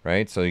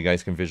 right? So you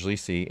guys can visually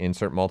see,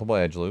 insert multiple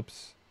edge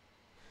loops.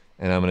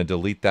 And I'm going to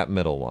delete that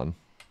middle one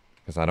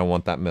because I don't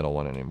want that middle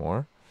one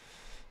anymore.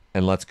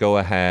 And let's go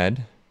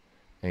ahead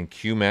and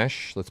Q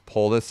mesh. Let's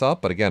pull this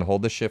up, but again,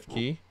 hold the shift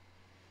key.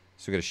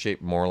 So we get a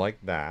shape more like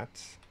that.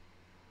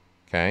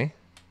 Okay.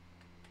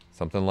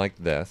 Something like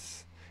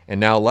this.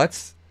 And now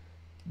let's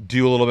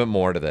do a little bit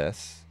more to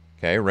this.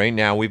 Okay. Right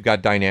now we've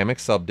got dynamic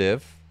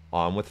subdiv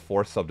on with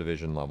 4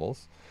 subdivision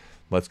levels.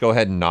 Let's go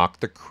ahead and knock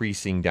the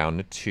creasing down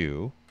to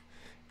 2.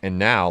 And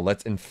now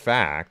let's in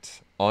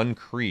fact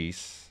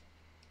uncrease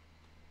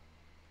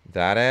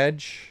that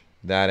edge,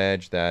 that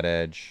edge, that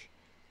edge,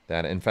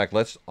 that. In fact,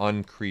 let's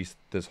uncrease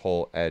this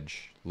whole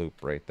edge loop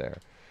right there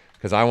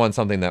because I want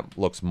something that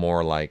looks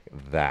more like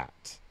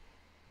that,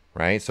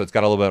 right? So it's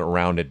got a little bit of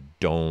rounded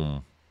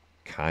dome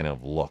kind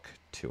of look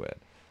to it.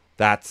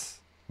 That's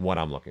what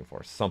I'm looking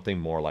for, something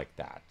more like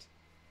that.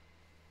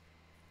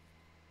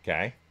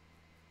 Okay.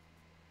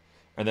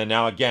 And then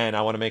now again,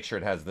 I want to make sure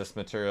it has this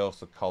material,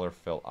 so color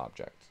fill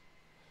object.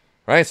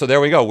 Right, so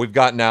there we go. We've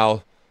got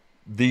now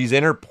these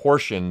inner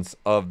portions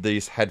of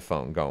this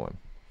headphone going.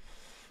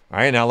 All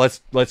right, now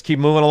let's keep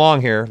moving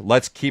along here.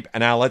 Let's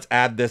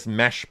add this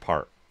mesh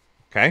part.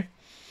 Okay.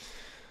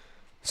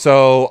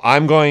 So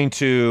I'm going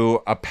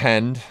to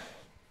append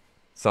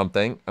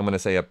something. I'm going to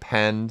say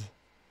append.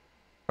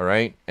 All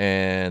right,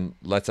 and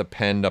let's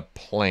append a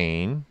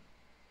plane.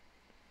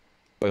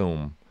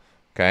 Boom.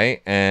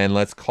 Okay, and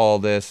let's call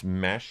this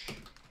mesh.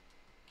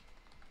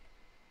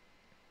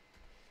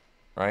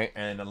 All right,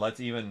 and let's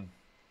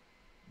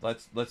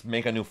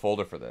make a new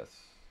folder for this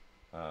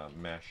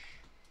mesh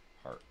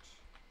part.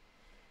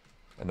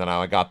 And then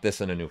I got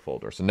this in a new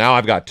folder. So now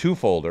I've got 2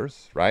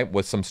 folders, right,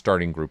 with some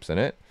starting groups in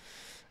it.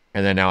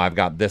 And then now I've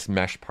got this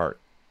mesh part.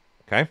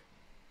 Okay.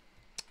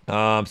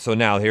 So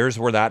now here's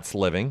where that's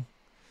living.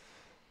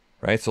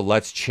 Right. So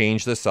let's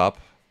change this up.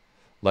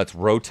 Let's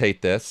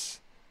rotate this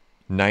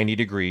 90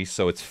 degrees.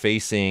 So it's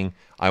facing,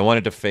 I want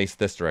it to face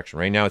this direction.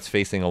 Right now it's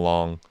facing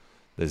along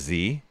the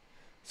Z.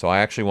 So I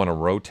actually want to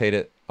rotate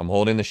it. I'm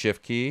holding the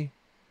shift key,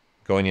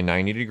 going in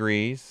 90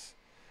 degrees.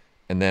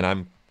 And then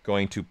I'm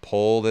going to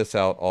pull this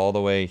out all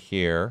the way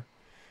here.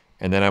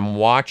 And then I'm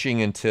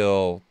watching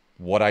until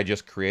what I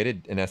just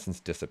created, in essence,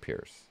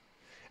 disappears.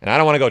 And I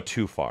don't want to go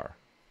too far,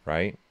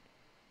 right?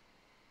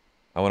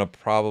 I want to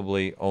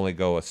probably only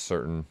go a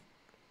certain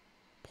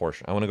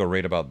portion. I want to go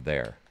right about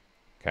there,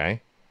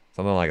 okay?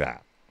 Something like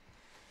that,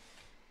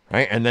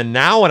 right? And then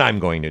now what I'm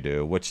going to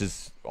do, which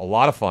is a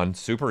lot of fun,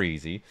 super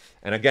easy.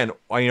 And again,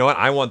 you know what?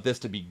 I want this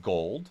to be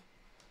gold.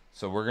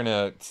 So we're going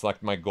to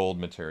select my gold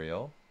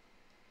material.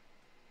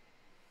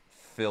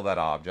 Fill that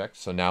object.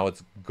 So now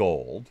it's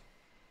gold.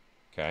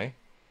 Okay.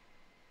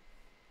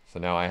 So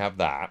now I have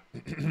that.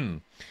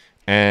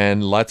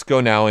 And let's go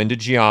now into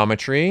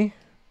geometry.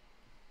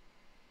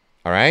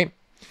 All right.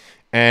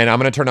 And I'm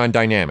going to turn on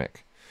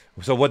dynamic.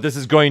 So what this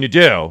is going to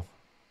do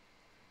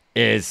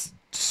is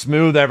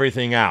smooth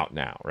everything out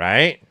now,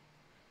 right?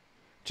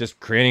 Just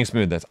creating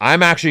smoothness.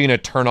 I'm actually going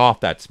to turn off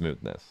that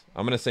smoothness.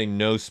 I'm going to say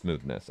no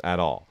smoothness at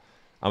all.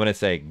 I'm going to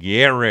say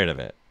get rid of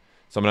it.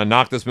 So I'm going to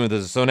knock the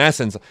smoothness. So in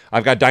essence,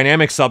 I've got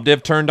dynamic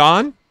subdiv turned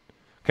on,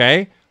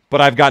 okay? But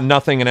I've got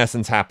nothing in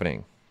essence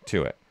happening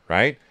to it,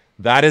 right?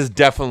 That is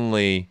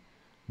definitely,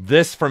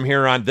 this from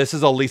here on, this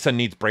is a Lisa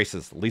needs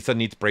braces. Lisa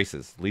needs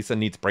braces. Lisa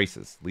needs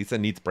braces. Lisa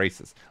needs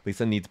braces.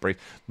 Lisa needs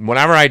braces.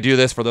 Whenever I do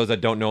this, for those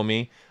that don't know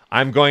me,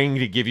 I'm going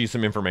to give you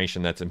some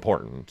information that's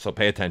important. So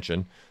pay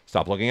attention.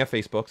 Stop looking at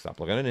Facebook. Stop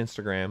looking at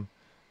Instagram.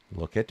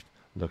 Look at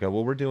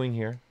what we're doing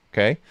here.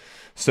 Okay.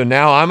 So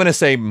now I'm going to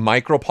say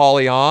micro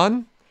poly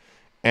on,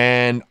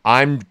 and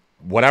I'm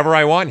whatever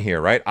I want here,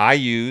 right? I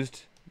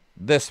used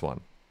this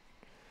one,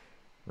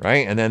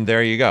 right? And then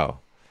there you go.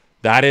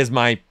 That is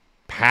my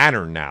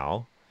pattern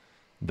now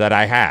that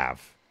I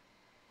have.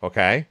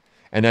 Okay.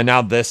 And then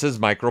now this is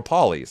micro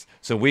polys.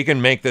 So we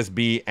can make this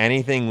be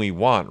anything we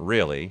want,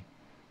 really,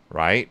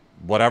 right?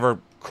 Whatever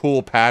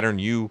cool pattern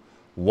you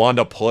want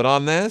to put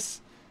on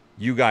this,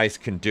 you guys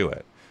can do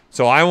it.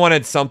 So I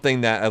wanted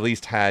something that at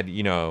least had,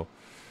 you know,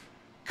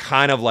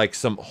 kind of like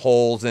some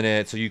holes in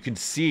it so you can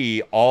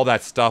see all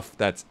that stuff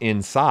that's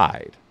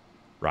inside,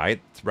 right?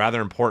 It's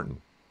rather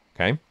important,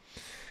 okay?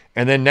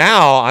 And then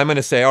now I'm going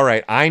to say, all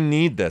right, I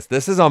need this.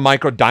 This is a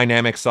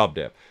microdynamic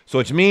subdiv. So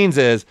which means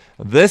is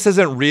this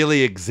isn't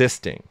really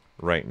existing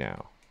right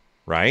now,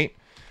 right?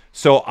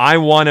 So I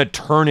want to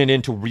turn it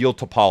into real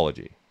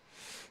topology.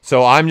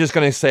 So I'm just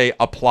going to say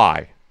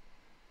apply.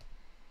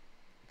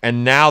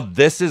 And now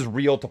this is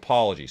real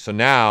topology. So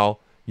now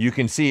you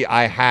can see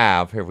I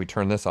have, here if we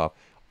turn this off,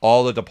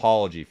 all the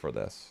topology for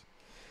this.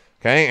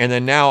 Okay, and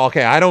then now,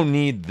 okay, I don't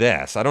need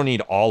this. I don't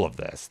need all of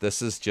this.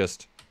 This is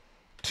just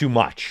too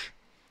much.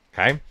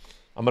 Okay,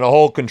 I'm going to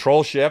hold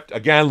Control Shift.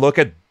 Again, look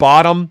at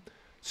bottom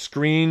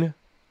screen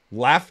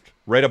left,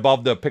 right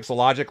above the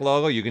Pixologic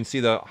logo. You can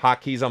see the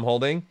hotkeys I'm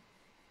holding.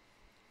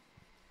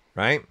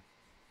 Right?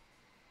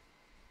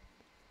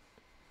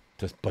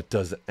 But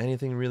does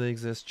anything really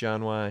exist,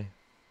 John Y?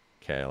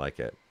 Okay, I like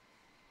it.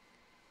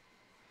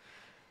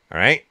 All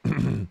right.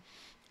 And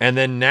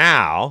then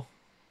now,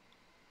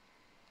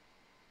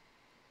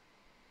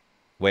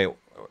 wait,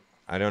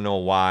 I don't know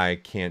why I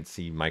can't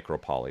see micro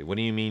poly. What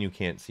do you mean you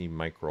can't see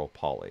micro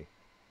poly?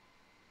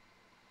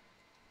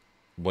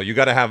 Well, you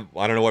got to have,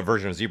 I don't know what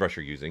version of ZBrush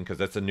you're using, because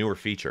that's a newer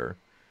feature.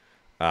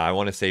 I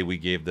want to say we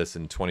gave this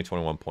in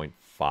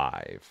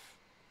 2021.5.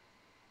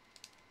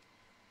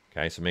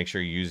 Okay, so make sure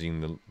you're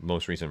using the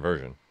most recent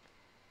version.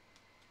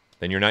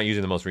 Then you're not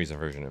using the most recent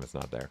version if it's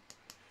not there.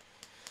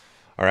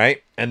 All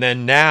right, and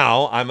then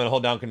now I'm going to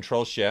hold down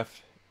Control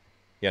Shift.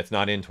 Yeah, it's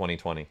not in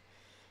 2020.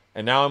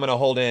 And now I'm going to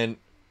hold in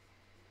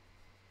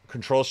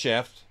Control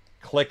Shift,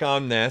 click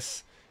on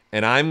this,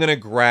 and I'm going to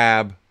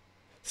grab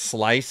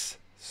Slice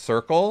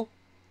Circle,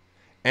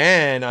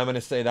 and I'm going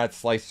to say that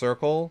Slice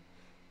Circle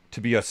to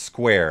be a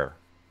square.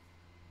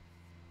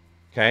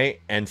 Okay,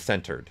 and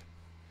centered.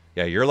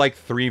 Yeah, you're like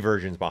 3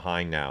 versions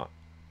behind now,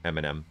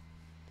 Eminem.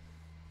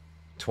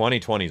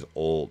 2020 is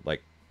old.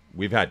 Like,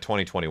 we've had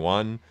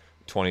 2021,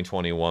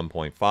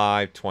 2021.5,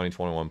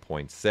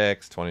 2021.6,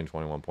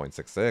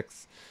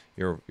 2021.6.6.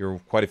 You're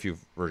quite a few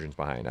versions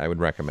behind. I would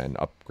recommend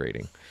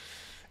upgrading.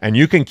 And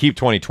you can keep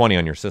 2020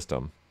 on your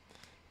system.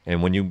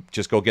 And when you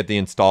just go get the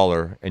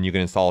installer, and you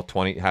can install have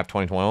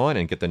 2021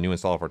 and get the new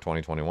installer for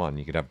 2021.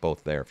 You could have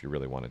both there if you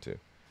really wanted to.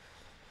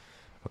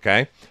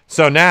 Okay,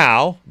 so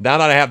now that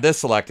I have this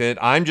selected,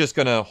 I'm just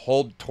going to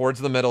hold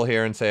towards the middle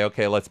here and say,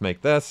 okay, let's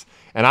make this.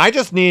 And I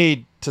just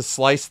need to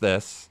slice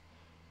this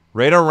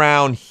right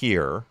around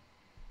here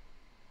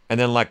and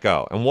then let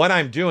go. And what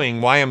I'm doing,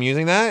 why I'm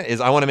using that,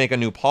 is I want to make a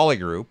new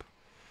polygroup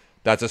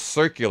that's a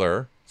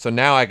circular. So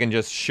now I can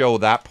just show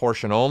that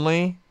portion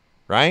only,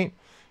 right?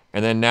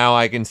 And then now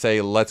I can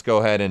say, let's go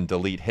ahead and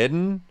delete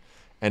hidden.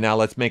 And now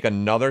let's make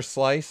another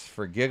slice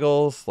for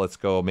giggles. Let's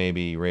go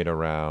maybe right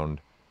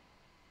around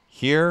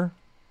here,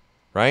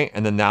 right?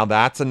 And then now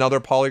that's another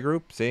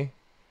polygroup, see?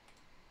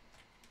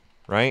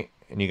 Right?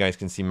 And you guys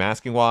can see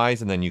masking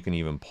wise, and then you can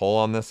even pull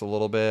on this a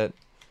little bit.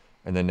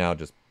 And then now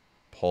just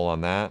pull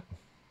on that.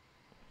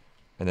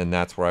 And then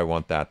that's where I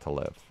want that to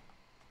live.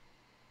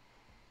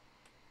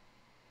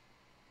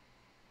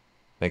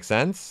 Make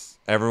sense?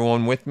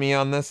 Everyone with me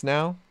on this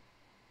now?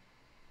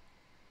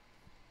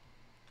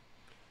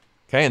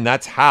 Okay, and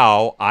that's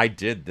how I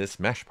did this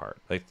mesh part.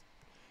 Like,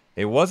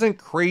 it wasn't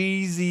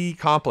crazy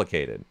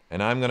complicated.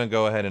 And I'm going to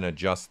go ahead and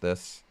adjust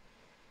this.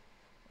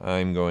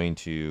 I'm going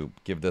to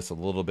give this a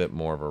little bit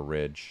more of a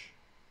ridge.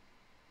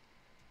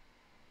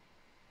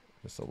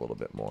 Just a little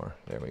bit more.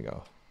 There we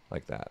go.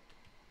 Like that.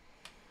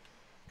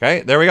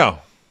 Okay, there we go.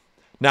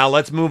 Now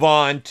let's move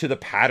on to the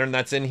pattern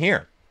that's in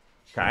here.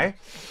 Okay.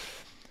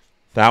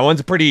 That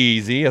one's pretty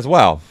easy as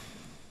well.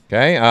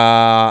 Okay,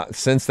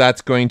 since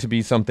that's going to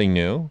be something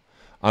new,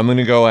 I'm going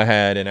to go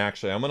ahead and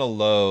actually, I'm going to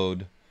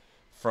load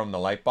from the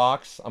light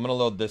box. I'm going to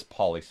load this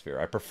polysphere.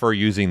 I prefer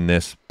using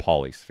this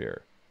polysphere.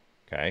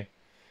 Okay,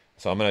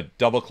 so I'm going to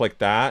double click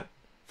that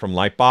from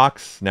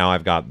Lightbox. Now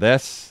I've got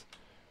this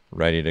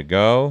ready to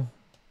go.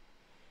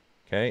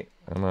 Okay,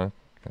 come on.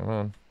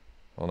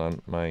 Hold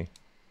on,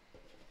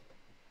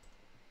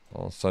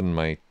 all of a sudden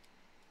my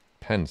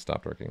pen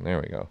stopped working. There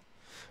we go.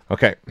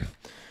 Okay.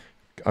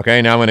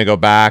 Okay, now I'm going to go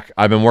back.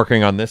 I've been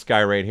working on this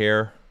guy right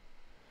here.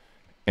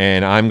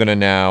 And I'm going to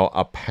now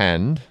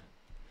append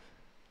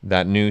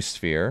that new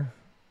sphere.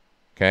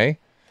 Okay.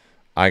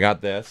 I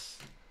got this.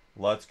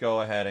 Let's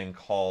go ahead and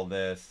call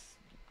this.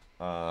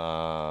 What do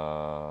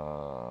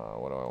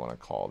I want to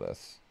call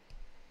this?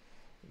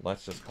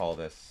 Let's just call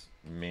this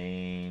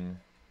main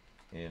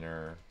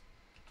inner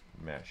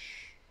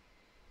mesh.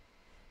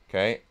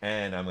 Okay.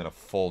 And I'm going to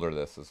folder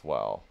this as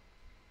well.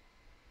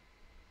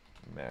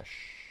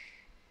 Mesh.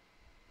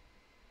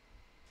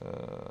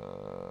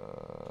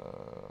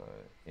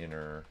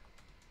 Inner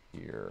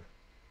ear.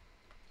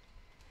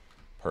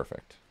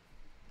 Perfect.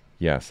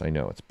 Yes, I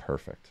know it's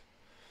perfect.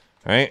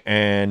 All right,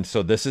 and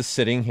so this is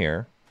sitting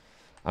here.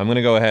 I'm going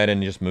to go ahead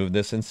and just move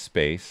this in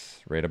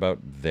space right about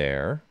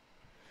there.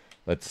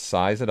 Let's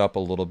size it up a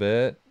little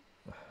bit.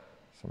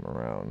 Somewhere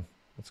around.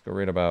 Let's go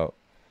right about.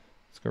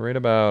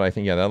 I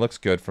think, yeah, that looks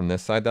good from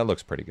this side. That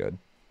looks pretty good.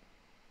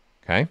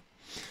 Okay.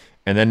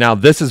 And then now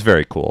this is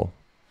very cool.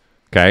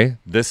 Okay,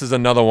 this is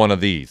another one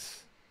of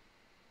these,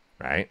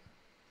 right?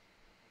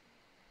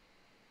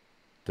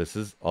 This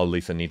is a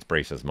Lisa needs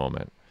braces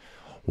moment.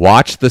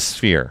 Watch the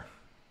sphere.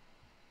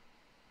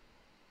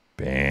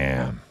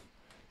 Bam.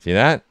 See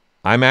that?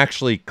 I'm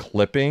actually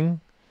clipping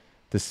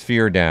the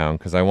sphere down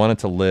because I want it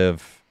to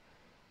live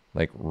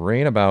like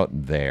right about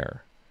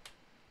there.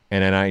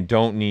 And then I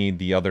don't need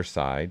the other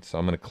side, so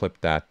I'm going to clip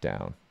that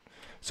down.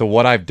 So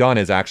what I've done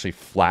is actually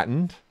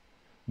flattened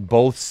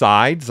both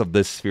sides of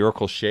this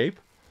spherical shape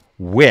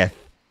with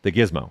the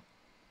gizmo.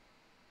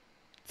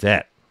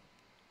 That's it.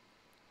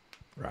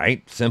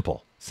 Right?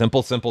 Simple.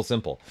 Simple, simple,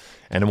 simple.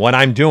 And what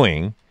I'm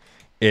doing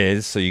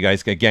is, so you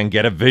guys, again,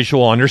 get a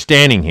visual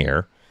understanding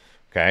here.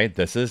 Okay?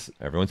 This is,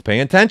 everyone's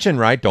paying attention,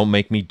 right? Don't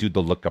make me do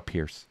the look up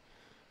here.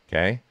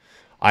 Okay?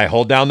 I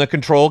hold down the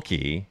control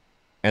key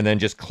and then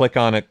just click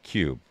on a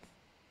cube.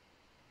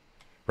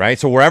 Right?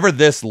 So wherever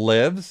this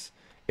lives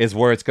is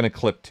where it's going to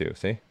clip to.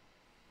 See?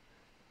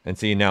 And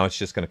see, now it's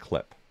just going to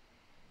clip.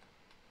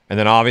 And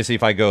then obviously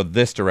if I go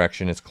this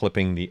direction, it's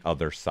clipping the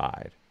other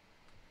side.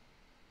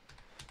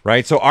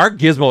 Right? So our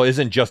gizmo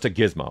isn't just a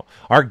gizmo.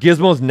 Our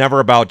gizmo is never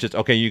about just,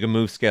 okay, you can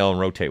move, scale, and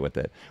rotate with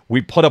it. We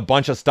put a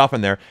bunch of stuff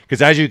in there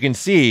because as you can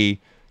see,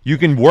 you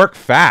can work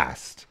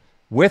fast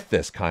with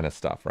this kind of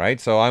stuff, right?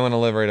 So I want to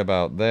live right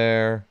about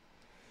there.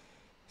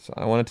 So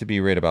I want it to be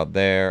right about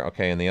there.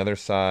 Okay, and the other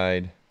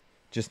side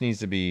just needs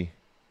to be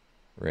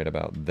right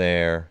about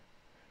there.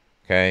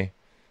 Okay?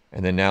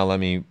 And then now let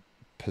me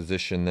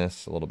position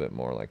this a little bit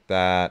more like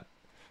that.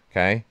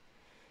 Okay?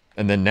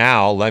 And then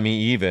now let me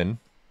even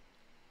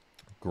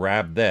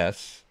grab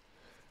this,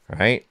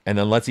 right? And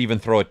then let's even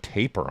throw a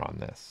taper on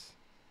this.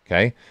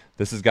 Okay?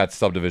 This has got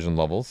subdivision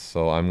levels,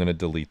 so I'm going to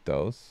delete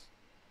those.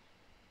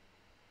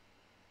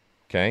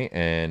 Okay?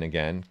 And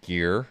again,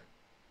 gear,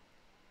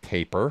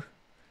 taper.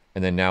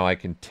 And then now I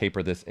can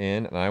taper this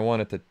in, and I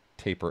want it to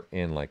taper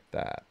in like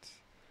that.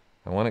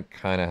 I want to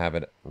kind of have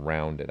it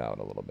rounded out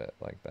a little bit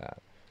like that.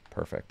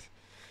 Perfect.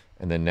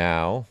 And then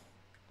now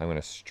I'm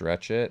going to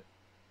stretch it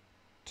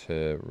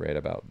to right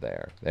about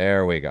there.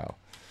 There we go.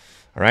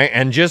 All right.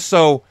 And just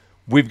so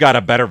we've got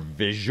a better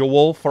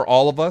visual for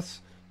all of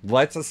us,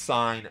 let's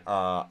assign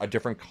a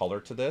different color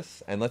to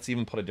this. And let's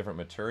even put a different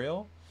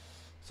material.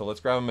 So let's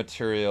grab a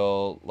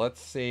material.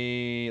 Let's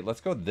see.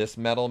 Let's go this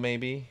metal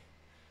maybe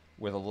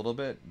with a little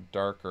bit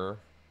darker.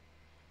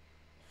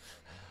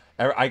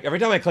 Every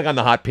time I click on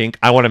the hot pink,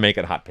 I want to make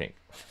it hot pink.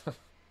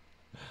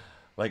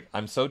 Like,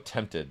 I'm so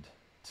tempted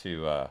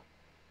to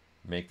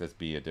make this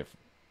be a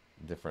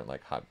different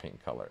like hot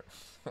pink color.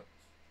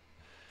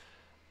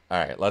 All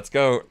right, let's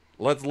go.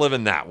 Let's live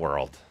in that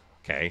world.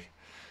 Okay.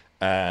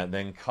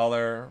 Then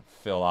color,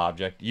 fill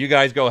object. You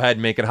guys go ahead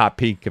and make it hot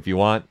pink if you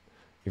want.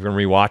 You're going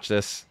to rewatch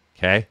this.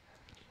 Okay.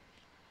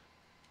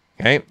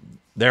 Okay.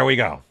 There we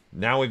go.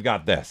 Now we've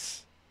got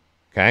this.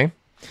 Okay.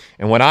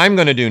 And what I'm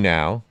going to do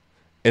now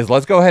is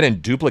let's go ahead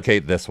and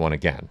duplicate this one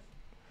again.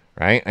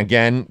 Right?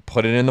 Again,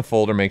 put it in the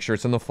folder. Make sure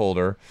it's in the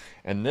folder.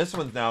 And this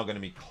one's now going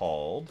to be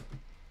called,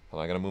 I'm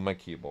going to move my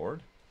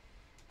keyboard,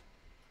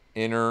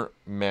 inner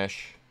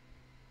mesh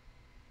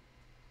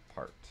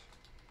part.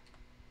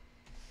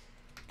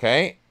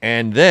 Okay?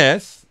 And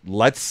this,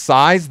 let's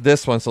size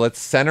this one. So let's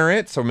center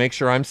it. So make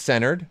sure I'm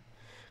centered.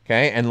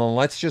 Okay? And then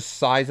let's just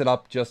size it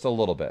up just a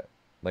little bit.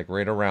 Like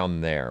right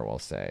around there, we'll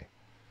say.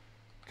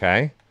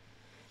 Okay?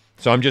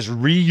 So I'm just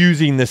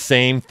reusing the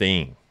same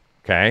thing.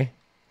 Okay?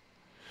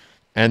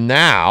 And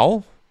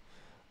now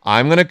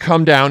I'm going to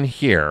come down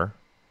here.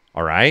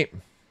 All right?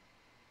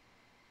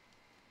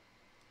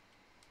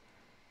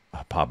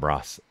 Oh, Bob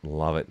Ross.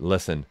 Love it.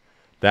 Listen,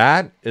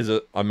 that is an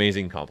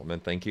amazing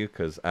compliment. Thank you.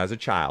 Because as a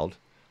child,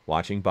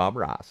 watching Bob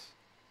Ross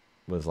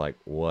was like,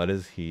 what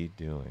is he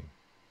doing?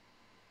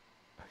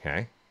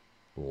 Okay?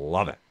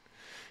 Love it.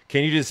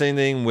 Can you do the same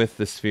thing with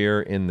the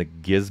sphere in the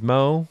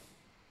gizmo?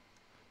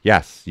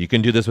 Yes, you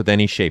can do this with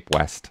any shape,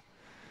 West.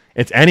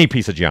 It's any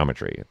piece of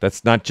geometry.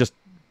 That's not just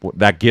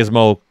that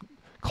gizmo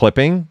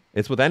clipping.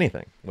 It's with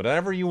anything,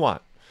 whatever you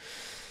want.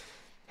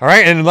 All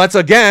right, and let's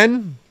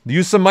again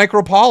use some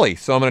micro poly.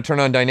 So I'm going to turn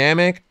on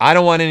dynamic. I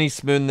don't want any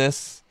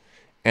smoothness.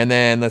 And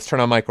then let's turn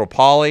on micro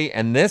poly.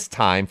 And this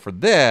time for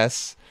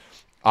this,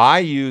 I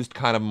used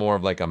kind of more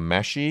of like a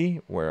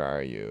meshy. Where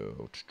are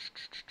you?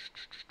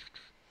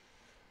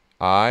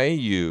 I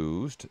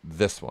used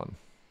this one.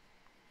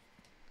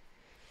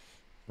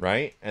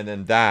 Right? And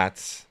then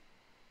that's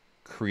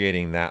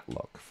creating that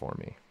look for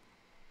me.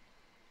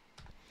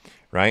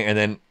 Right? And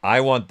then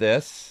I want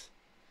this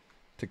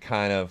to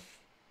kind of,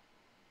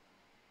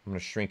 I'm going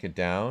to shrink it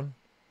down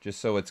just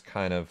so it's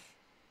kind of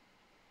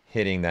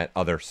hitting that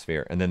other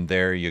sphere. And then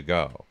there you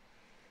go.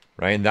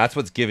 Right? And that's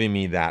what's giving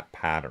me that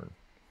pattern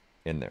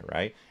in there,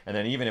 right? And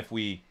then even if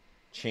we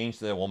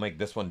change we'll make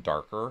this one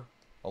darker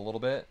a little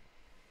bit.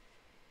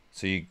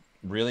 So you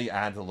really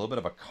adds a little bit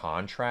of a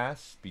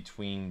contrast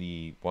between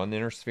the one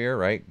inner sphere,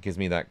 right? Gives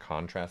me that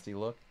contrasty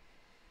look.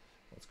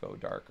 Let's go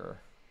darker.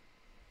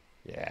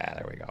 Yeah,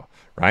 there we go.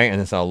 Right? And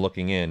this all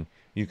looking in,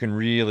 you can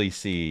really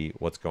see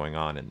what's going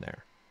on in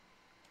there.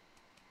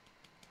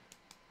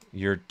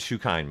 You're too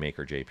kind,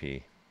 Maker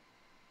JP.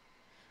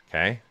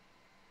 Okay?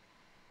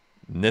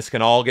 And this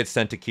can all get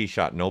sent to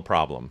Keyshot, no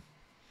problem.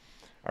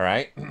 All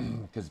right?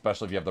 Because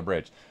especially if you have the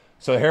bridge.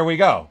 So here we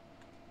go.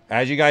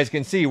 As you guys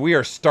can see, we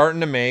are starting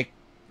to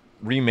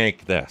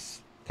remake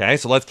this. Okay?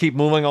 So let's keep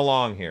moving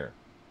along here.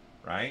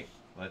 Right?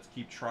 Let's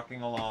keep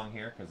trucking along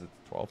here because it's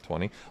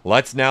 12:20.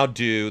 Let's now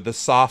do the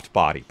soft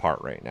body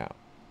part right now.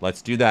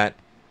 Let's do that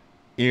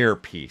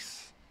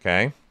earpiece,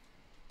 okay?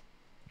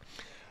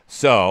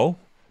 So,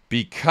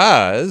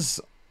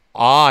 because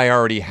I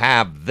already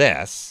have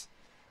this,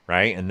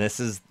 right? And this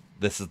is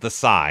the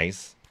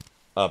size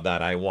of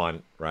that I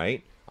want,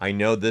 right? I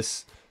know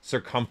this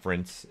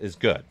circumference is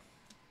good.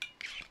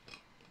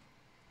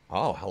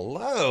 Oh,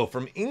 hello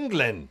from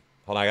England.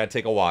 Hold on, I gotta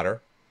take a water.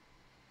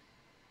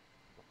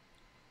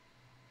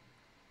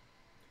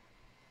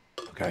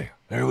 Okay,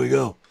 there we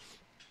go.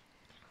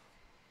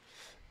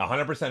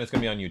 100% it's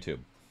gonna be on YouTube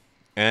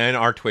and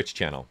our Twitch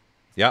channel.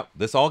 Yep,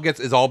 this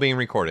is all being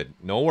recorded.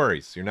 No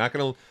worries. You're not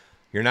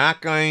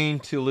going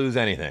to lose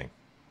anything.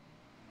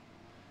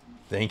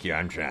 Thank you.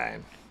 I'm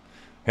trying.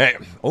 Hey,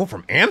 oh,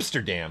 from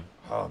Amsterdam.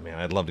 Oh man,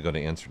 I'd love to go to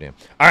Amsterdam.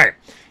 All right,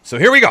 so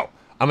here we go.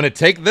 I'm gonna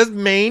take this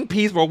main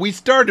piece what we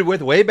started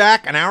with way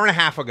back an hour and a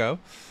half ago,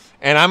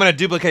 and I'm gonna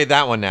duplicate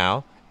that one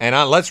now. And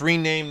let's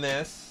rename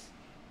this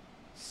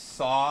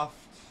soft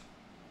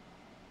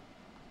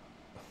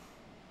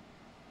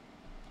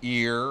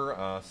ear.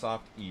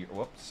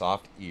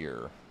 Soft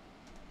ear.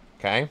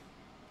 Okay.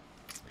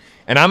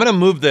 And I'm going to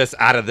move this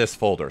out of this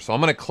folder. So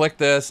I'm going to click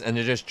this and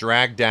just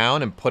drag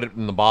down and put it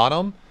in the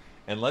bottom.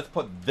 And let's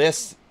put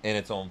this in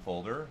its own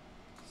folder.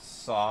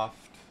 Soft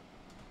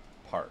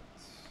parts.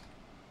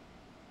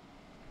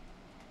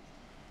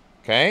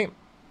 Okay.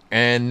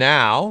 And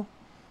now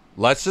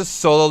let's just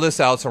solo this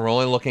out. So we're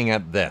only looking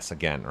at this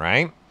again,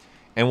 right?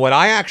 And what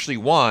I actually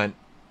want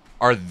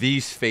are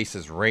these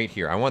faces right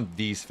here. I want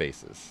these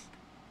faces.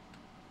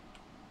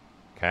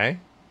 Okay.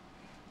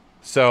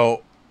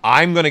 So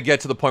I'm going to get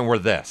to the point where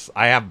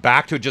I have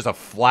back to just a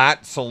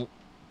flat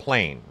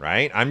plane,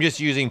 right? I'm just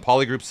using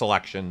polygroup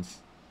selections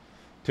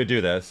to do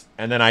this.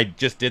 And then I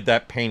just did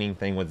that painting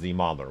thing with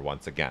ZModeler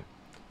once again,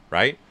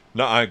 right?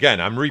 Now,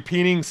 again, I'm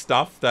repeating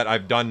stuff that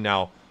I've done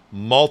now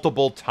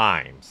multiple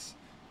times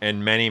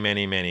in many,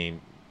 many,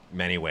 many,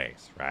 many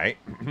ways, right?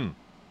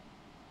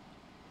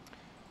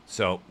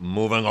 So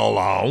moving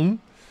along,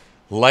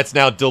 let's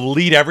now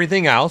delete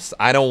everything else.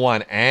 I don't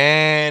want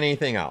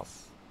anything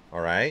else,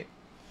 all right?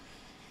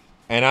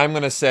 And I'm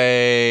going to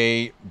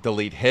say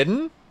delete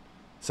hidden.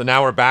 So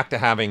now we're back to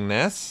having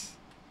this.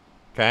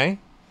 Okay.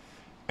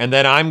 And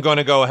then I'm going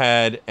to go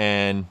ahead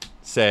and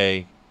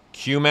say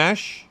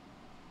QMesh.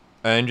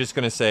 And I'm just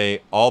going to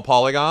say all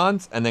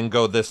polygons and then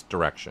go this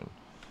direction.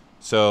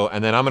 So,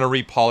 and then I'm going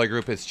to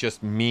repolygroup. It's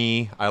just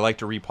me. I like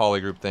to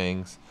repolygroup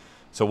things.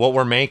 So what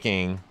we're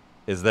making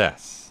is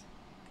this.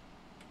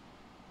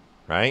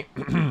 Right?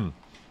 And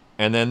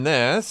then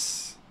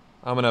this,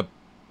 I'm going to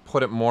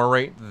put it more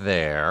right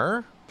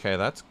there. Okay,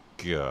 that's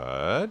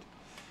good.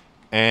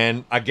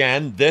 And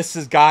again, this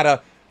has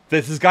got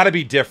to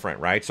be different,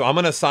 right? So I'm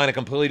going to assign a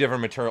completely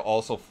different material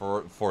also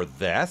for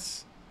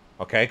this,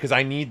 okay? Because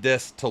I need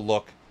this to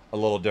look a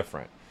little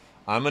different.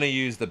 I'm going to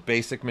use the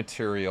basic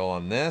material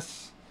on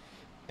this,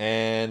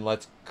 and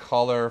let's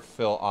color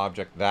fill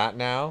object that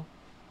now.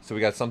 So we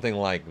got something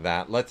like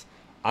that.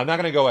 I'm not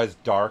going to go as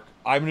dark.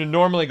 I'm going to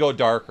normally go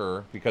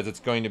darker because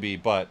it's going to be,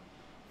 but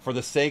for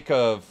the sake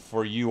of,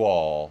 for you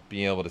all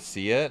being able to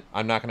see it,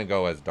 I'm not going to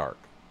go as dark.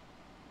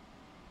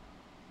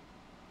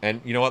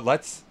 And you know what? Do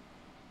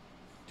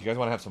you guys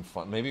want to have some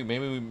fun? Maybe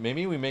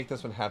we make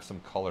this one have some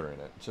color in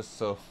it, just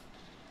so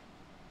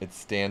it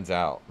stands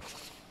out.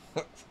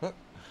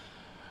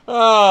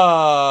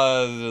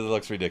 Oh, it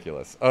looks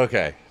ridiculous.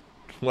 Okay,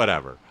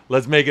 whatever.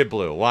 Let's make it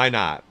blue. Why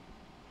not?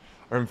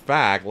 Or in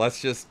fact,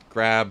 let's just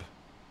grab.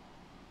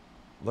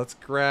 Let's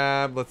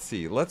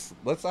see. Let's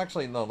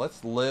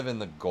live in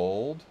the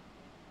gold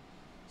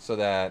so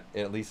that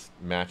it at least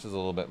matches a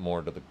little bit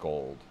more to the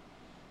gold.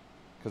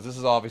 Because this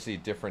is obviously a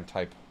different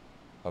type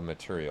of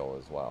material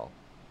as well.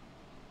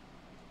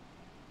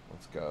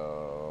 Let's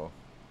go.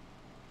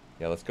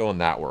 Yeah, let's go in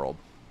that world.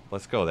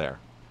 Let's go there.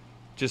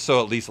 Just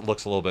so at least it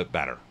looks a little bit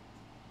better.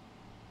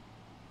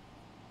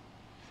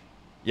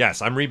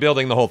 Yes, I'm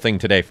rebuilding the whole thing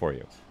today for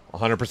you.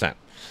 100%.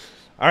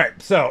 All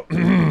right, so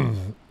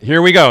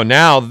here we go.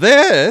 Now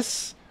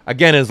this,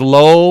 again, is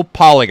low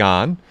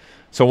polygon.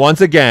 So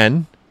once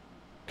again,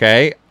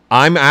 okay,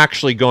 I'm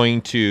actually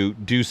going to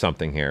do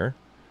something here.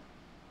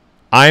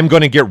 I'm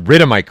going to get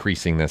rid of my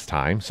creasing this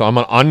time. So I'm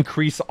going to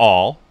uncrease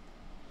all.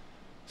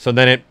 So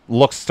then it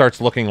starts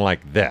looking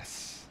like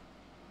this.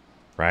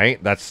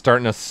 Right? That's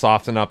starting to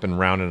soften up and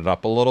round it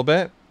up a little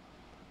bit.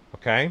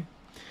 Okay?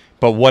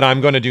 But what I'm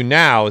going to do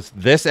now is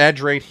this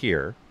edge right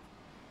here.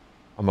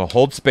 I'm going to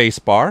hold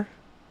spacebar.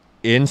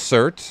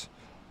 Insert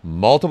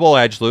multiple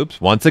edge loops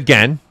once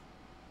again.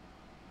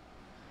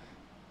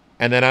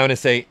 And then I'm going to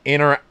say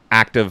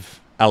interactive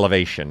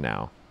elevation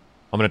now.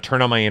 I'm going to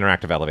turn on my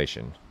interactive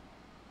elevation.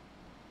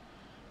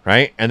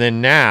 Right? And then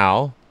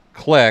now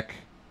click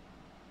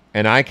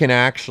and I can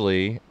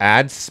actually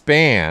add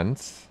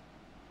spans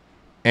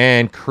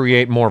and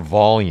create more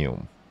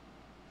volume.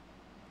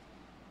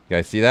 You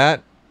guys see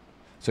that?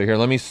 So here,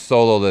 let me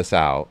solo this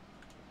out.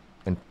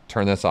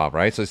 Turn this off,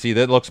 right? So see,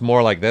 that looks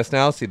more like this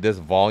now. See this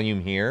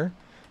volume here?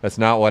 That's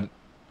not what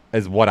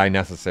as what I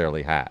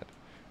necessarily had,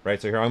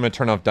 right? So here I'm going to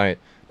turn off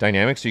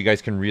dynamics so you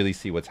guys can really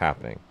see what's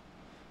happening.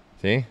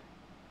 See?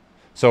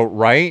 So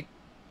right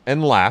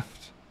and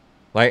left,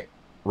 like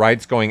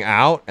right's going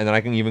out, and then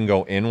I can even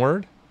go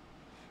inward,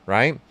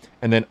 right?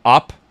 And then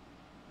up,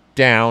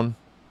 down,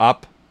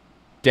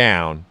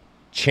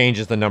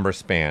 changes the number of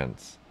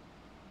spans.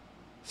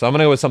 So I'm going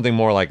to go with something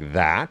more like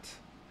that.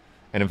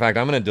 And in fact,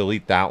 I'm going to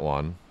delete that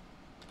one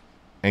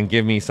and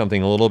give me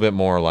something a little bit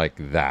more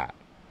like that,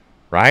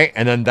 right?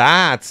 And then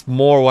that's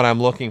more what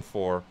I'm looking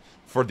for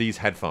these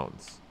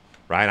headphones,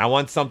 right? I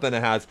want something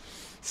that has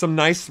some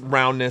nice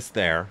roundness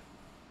there,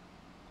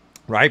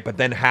 right? But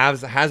then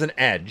has an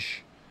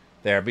edge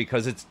there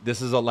because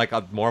this is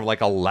more of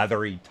like a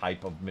leathery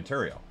type of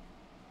material.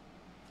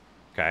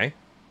 Okay.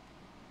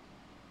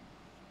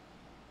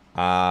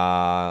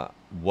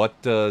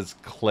 What does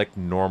click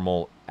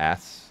normal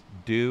S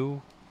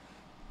do?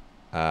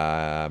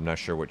 I'm not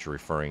sure what you're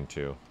referring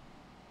to.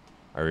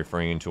 Are you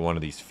referring to one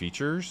of these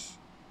features?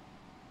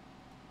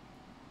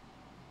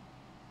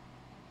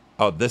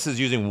 Oh, this is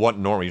using what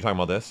normal? You're talking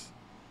about this?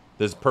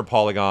 This is per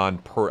polygon,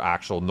 per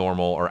actual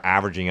normal, or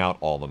averaging out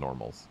all the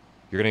normals.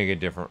 You're going to get a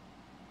different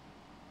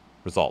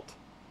result,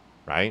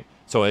 right?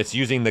 So it's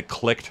using the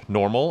clicked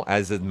normal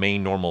as the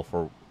main normal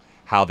for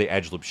how the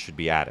edge loops should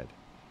be added.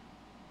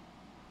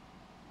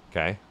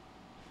 Okay?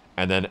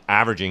 And then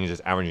averaging is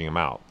just averaging them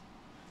out.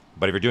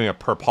 But if you're doing it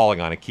per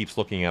polygon, it keeps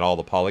looking at all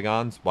the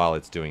polygons while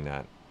it's doing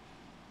that.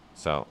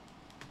 So,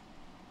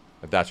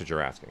 if that's what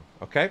you're asking.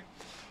 Okay?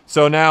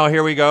 So now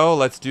here we go.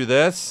 Let's do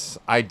this.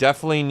 I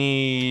definitely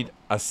need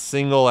a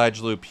single edge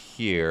loop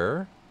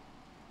here.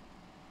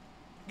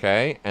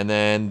 Okay? And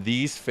then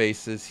these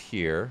faces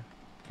here.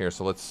 Here,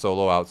 so let's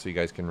solo out so you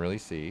guys can really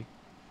see.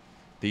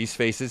 These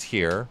faces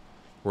here.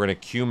 We're going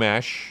to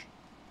Q-mesh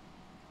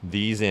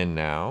these in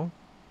now.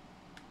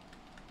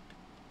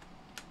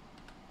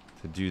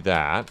 To do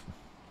that.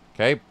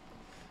 Okay.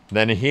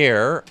 Then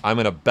here, I'm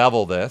going to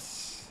bevel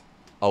this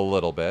a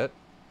little bit.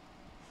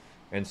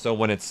 And so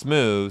when it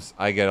smooths,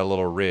 I get a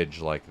little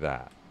ridge like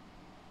that.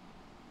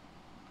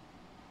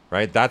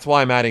 Right? That's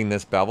why I'm adding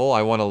this bevel.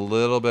 I want a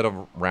little bit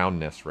of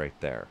roundness right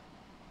there.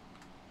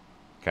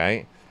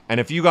 Okay. And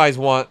if you guys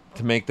want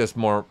to make this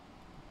more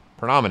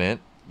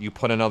predominant, you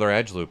put another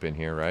edge loop in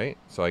here, right?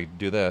 So I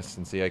do this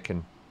and see I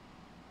can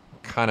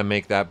kind of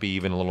make that be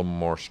even a little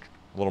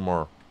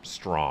more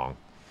strong.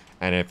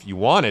 And if you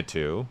wanted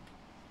to,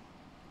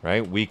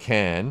 right, we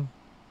can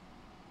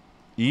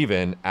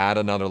even add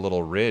another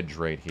little ridge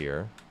right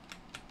here.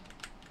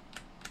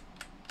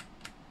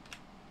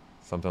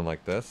 Something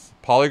like this.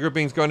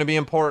 Polygrouping is going to be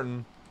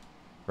important,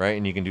 right?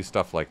 And you can do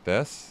stuff like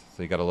this.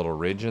 So you got a little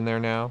ridge in there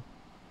now.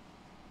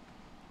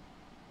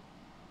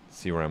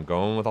 See where I'm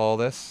going with all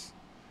this?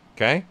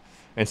 Okay?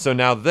 And so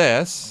now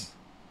this,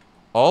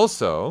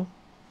 also,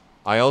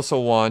 I also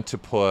want to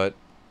put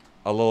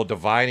a little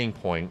dividing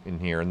point in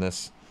here in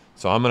this.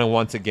 So I'm going to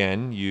once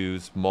again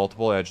use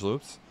multiple edge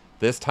loops.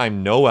 This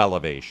time no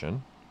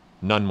elevation.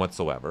 None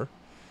whatsoever.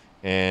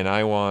 And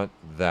I want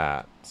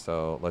that.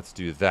 So let's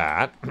do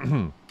that.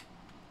 And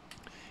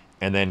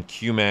then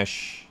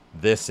Q-mesh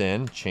this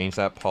in. Change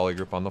that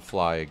polygroup on the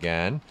fly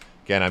again.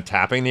 Again, I'm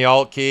tapping the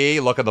Alt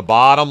key. Look at the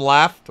bottom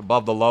left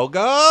above the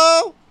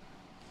logo.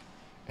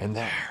 And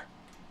there.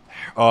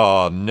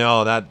 Oh,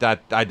 no.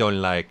 That I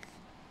don't like.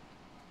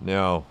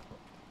 No.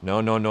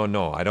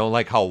 No. I don't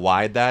like how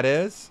wide that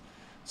is.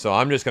 So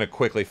I'm just going to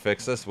quickly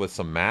fix this with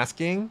some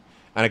masking.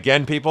 And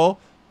again, people,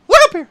 look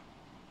up here.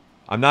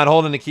 I'm not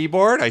holding the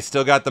keyboard. I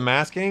still got the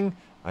masking.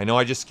 I know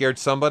I just scared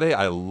somebody.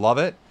 I love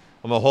it.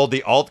 I'm going to hold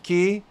the Alt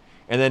key.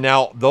 And then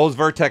now those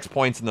vertex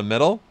points in the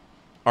middle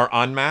are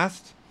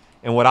unmasked.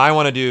 And what I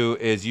want to do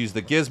is use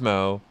the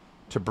gizmo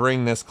to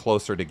bring this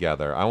closer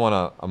together. I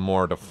want a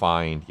more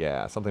defined,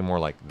 yeah, something more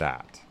like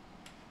that.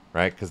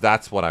 Right? Because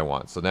that's what I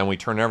want. So then we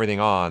turn everything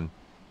on.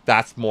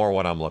 That's more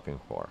what I'm looking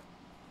for.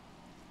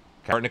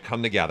 Starting to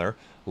come together.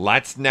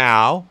 Let's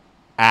now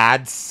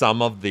add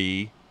some of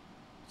the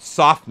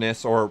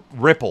softness or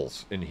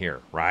ripples in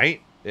here,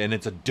 right? And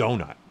it's a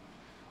donut.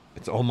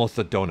 It's almost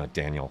a donut,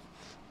 Daniel.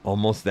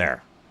 Almost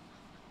there.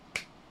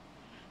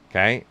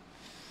 Okay.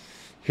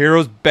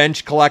 Heroes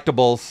Bench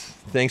Collectibles.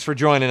 Thanks for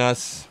joining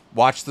us.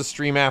 Watch the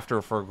stream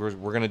after. We're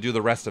going to do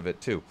the rest of it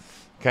too.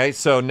 Okay.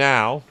 So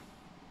now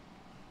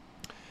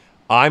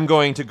I'm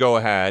going to go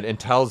ahead and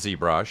tell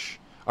ZBrush,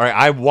 all right,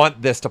 I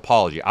want this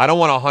topology. I don't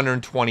want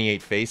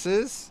 128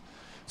 faces.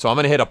 So I'm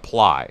going to hit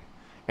apply.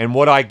 And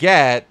what I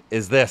get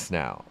is this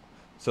now.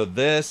 So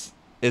this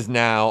is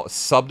now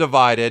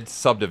subdivided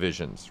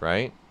subdivisions,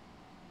 right?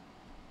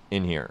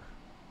 In here.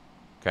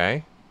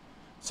 Okay?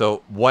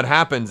 So what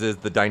happens is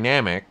the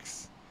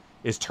dynamics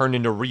is turned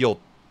into real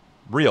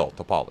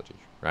topology,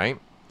 right?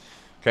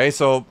 Okay,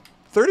 so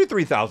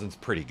 33,000 is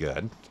pretty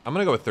good. I'm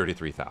going to go with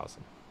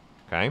 33,000.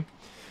 Okay?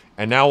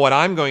 And now what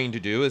I'm going to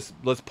do is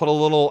let's put a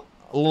little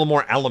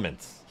more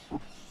elements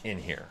in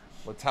here.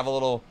 Let's have a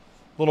little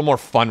more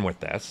fun with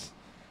this.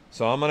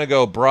 So I'm going to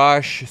go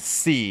brush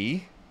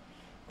C.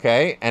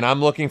 Okay? And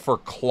I'm looking for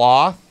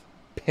cloth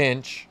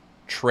pinch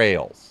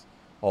trails.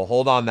 I'll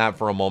hold on that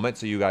for a moment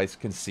so you guys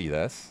can see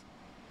this.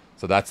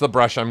 So that's the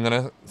brush I'm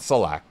going to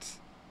select.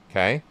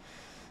 Okay.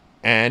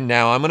 And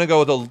now I'm going to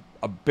go with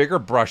a bigger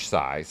brush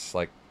size.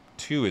 Like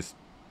 2 is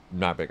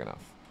not big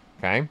enough.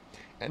 Okay.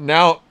 And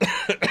now,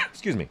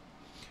 excuse me,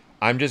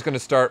 I'm just going to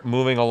start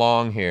moving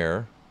along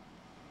here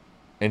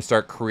and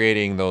start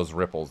creating those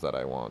ripples that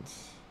I want.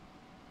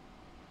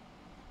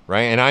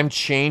 Right. And I'm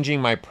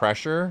changing my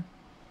pressure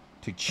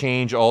to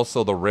change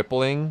also the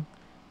rippling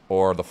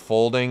or the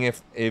folding,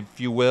 if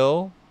you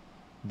will,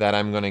 that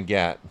I'm going to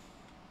get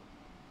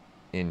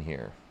in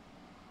here.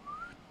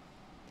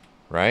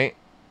 Right?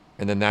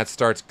 And then that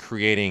starts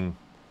creating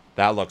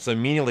that look. So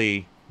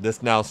immediately,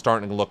 this now is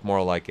starting to look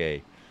more like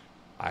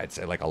I'd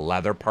say like a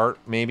leather part,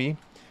 maybe.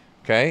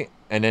 Okay?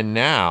 And then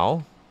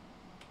now,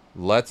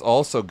 let's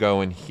also go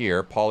in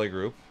here,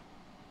 polygroup.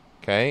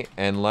 Okay?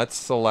 And let's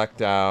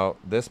select out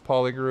this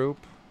polygroup.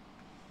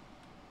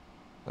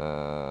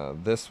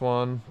 This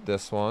one.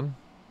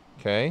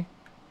 Okay?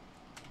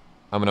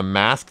 I'm going to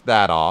mask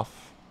that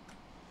off.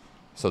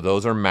 So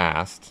those are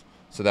masked.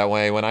 So that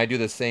way, when I do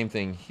the same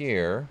thing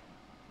here,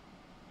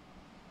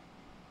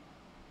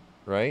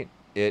 right,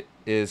 it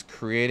is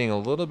creating a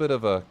little bit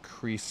of a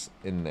crease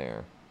in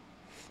there.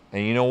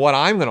 And you know what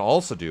I'm going to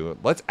also do?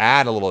 Let's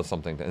add a little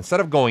something. Instead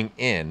of going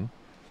in,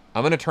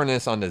 I'm going to turn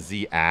this on to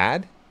Z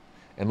add.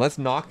 And let's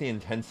knock the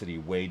intensity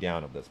way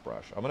down of this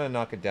brush. I'm going to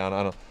knock it down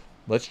on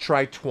let's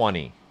try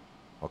 20.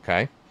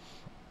 Okay?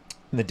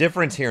 And the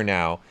difference here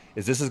now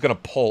is this is going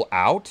to pull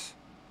out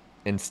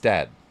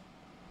instead.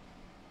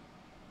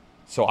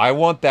 So I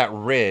want that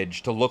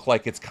ridge to look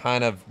like it's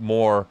kind of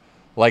more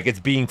like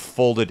it's being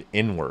folded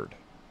inward,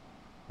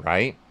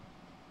 right?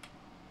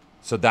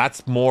 So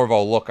that's more of a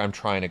look I'm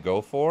trying to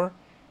go for.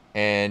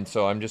 And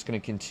so I'm just going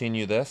to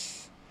continue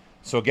this.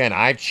 So again,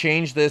 I've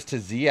changed this to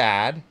Z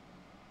add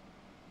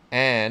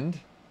and,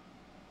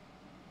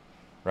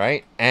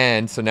 right?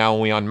 And so now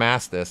when we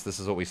unmask this, this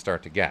is what we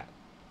start to get.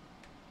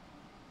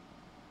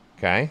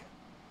 Okay?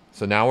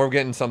 So now we're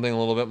getting something a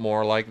little bit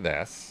more like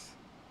this.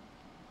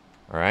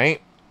 All right?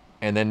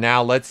 And then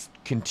now let's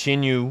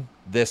continue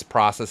this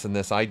process and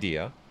this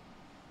idea.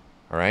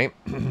 All right?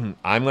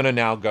 I'm going to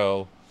now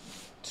go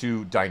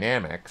to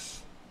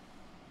dynamics.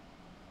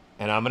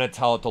 And I'm going to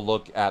tell it to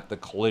look at the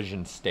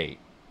collision state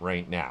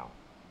right now.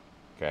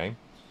 Okay?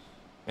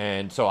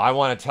 And so I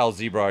want to tell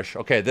ZBrush,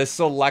 okay, this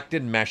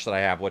selected mesh that I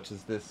have, which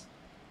is this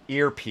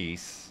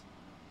earpiece.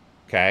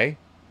 Okay?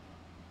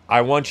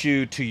 I want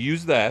you to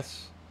use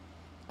this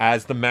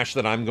as the mesh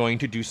that I'm going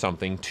to do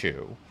something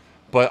to.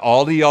 But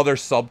all the other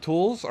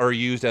subtools are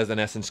used as, in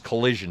essence,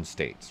 collision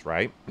states,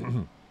 right?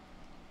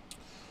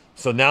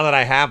 So now that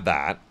I have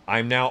that,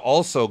 I'm now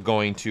also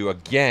going to,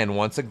 again,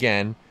 once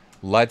again,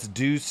 let's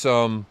do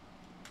some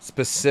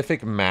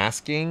specific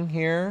masking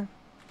here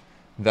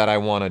that I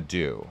want to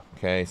do.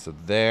 Okay, so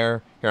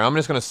there. Here, I'm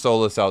just going to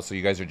solo this out so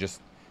you guys are just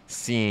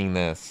seeing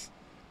this.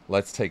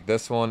 Let's take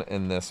this one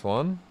and this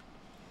one.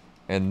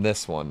 And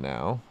this one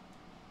now.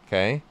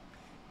 Okay.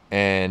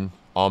 And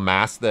I'll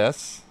mask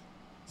this.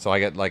 So I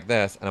get like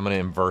this, and I'm going to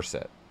inverse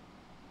it.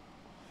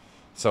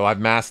 So I've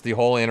masked the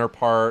whole inner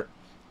part.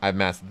 I've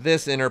masked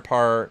this inner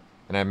part.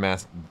 And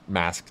I've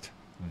masked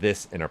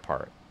this inner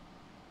part.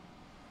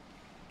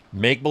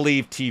 Make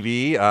Believe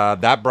TV.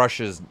 That brush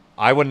is...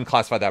 I wouldn't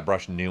classify that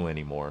brush new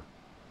anymore.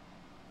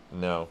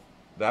 No.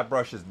 That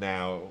brush is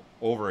now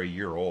over a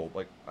year old.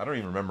 Like, I don't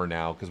even remember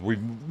now, because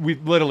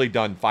we've literally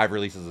done 5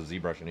 releases of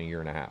ZBrush in a year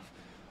and a half.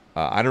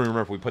 I don't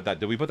remember if we put that...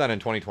 Did we put that in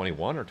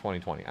 2021 or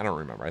 2020? I don't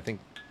remember. I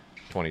think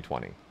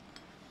 2020.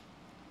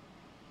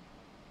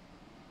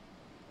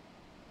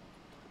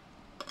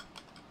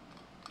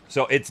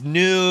 So it's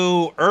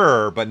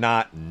newer, but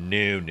not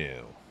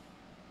new.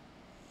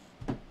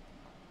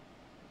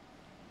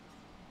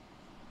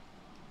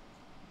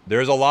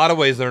 There's a lot of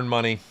ways to earn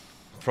money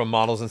from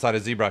models inside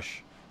of ZBrush.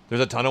 There's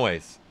a ton of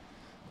ways.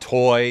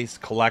 Toys,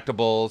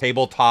 collectibles,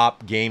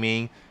 tabletop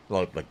gaming,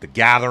 like The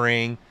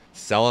Gathering,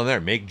 selling there,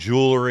 make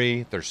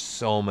jewelry. There's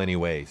so many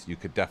ways. You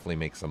could definitely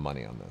make some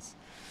money on this.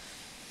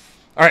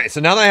 All right, so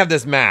now that I have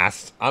this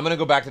masked, I'm going to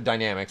go back to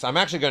dynamics. I'm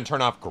actually going to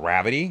turn off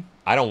gravity.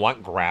 I don't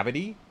want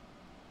gravity.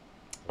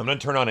 I'm going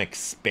to turn on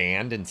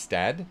expand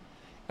instead.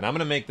 And I'm going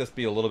to make this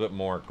be a little bit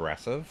more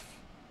aggressive.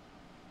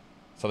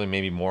 Something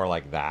maybe more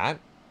like that.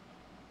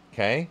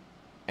 Okay.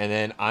 And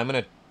then I'm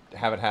going to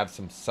have it have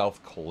some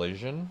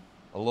self-collision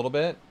a little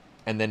bit.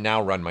 And then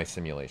now run my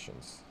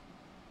simulations.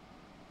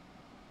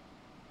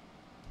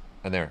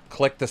 And there.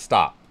 Click to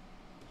stop.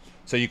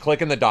 So you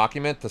click in the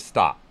document to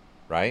stop.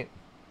 Right?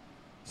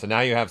 So now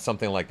you have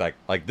something like that.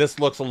 Like this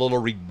looks a little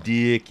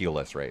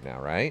ridiculous right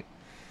now. Right?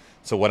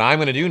 So what I'm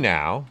going to do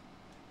now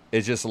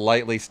is just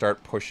lightly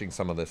start pushing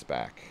some of this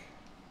back.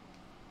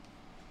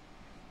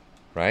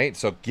 Right?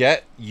 So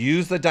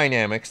use the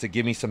dynamics to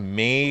give me some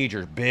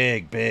major,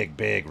 big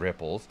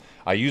ripples.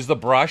 I use the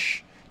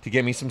brush to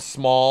give me some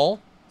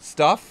small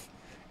stuff.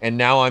 And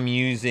now I'm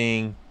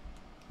using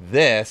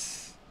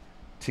this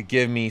to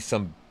give me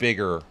some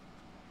bigger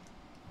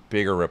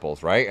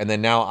ripples, right? And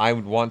then now I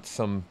would want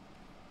some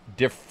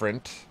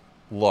different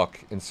look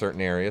in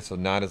certain areas, so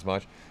not as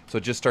much. So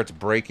it just starts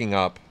breaking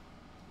up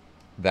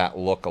that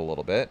look a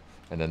little bit.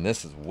 And then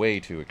this is way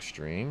too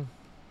extreme.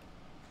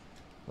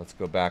 Let's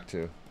go back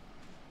to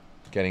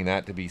getting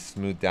that to be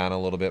smoothed down a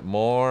little bit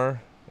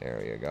more.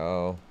 There you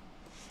go.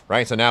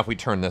 Right, so now if we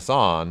turn this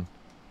on,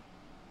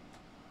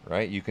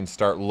 right, you can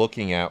start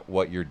looking at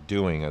what you're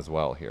doing as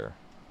well here.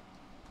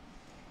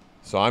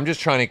 So I'm just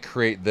trying to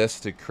create this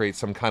to create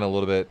some kind of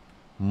little bit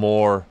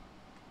more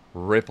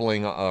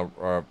rippling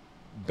or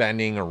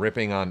bending or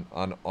ripping on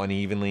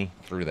unevenly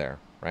through there,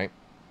 right?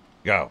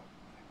 Go.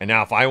 And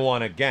now if I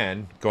want,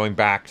 again, going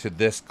back to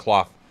this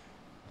cloth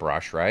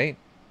brush, right?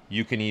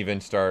 You can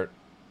even start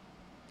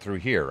through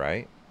here,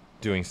 right?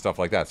 Doing stuff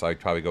like that. So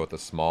I'd probably go with a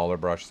smaller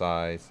brush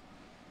size.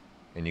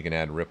 And you can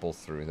add ripples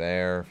through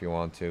there if you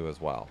want to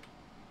as well.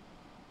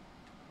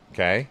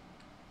 Okay?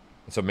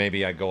 So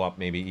maybe I go up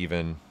maybe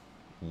even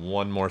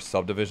one more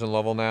subdivision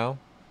level now.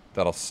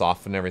 That'll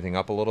soften everything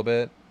up a little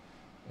bit.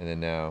 And then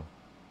now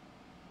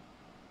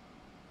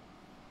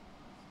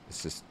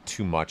it's just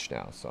too much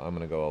now. So I'm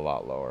going to go a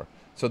lot lower.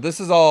 So this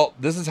is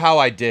how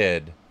I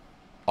did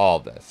all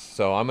this.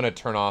 So I'm going to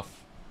turn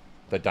off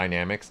the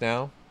dynamics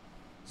now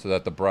so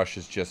that the brush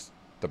is just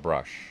the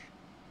brush.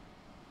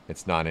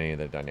 It's not any of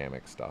the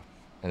dynamic stuff.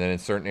 And then in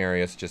certain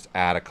areas, just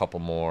add a couple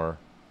more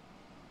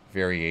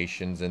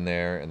variations in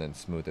there and then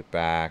smooth it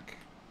back.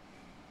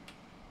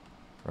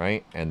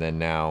 Right? And then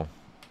now,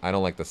 I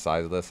don't like the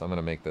size of this. I'm going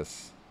to make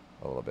this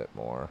a little bit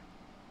more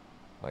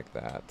like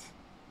that.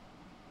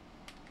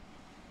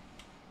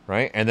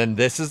 Right? And then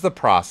this is the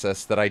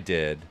process that I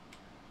did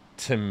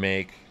to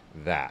make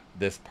that.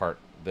 This part,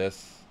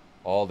 this,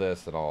 all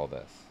this, and all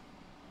this.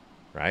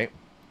 Right?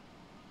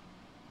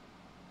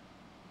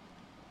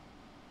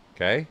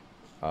 Okay?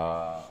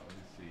 Let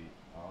me see.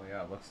 Oh,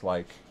 yeah, it looks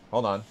like...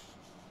 Hold on.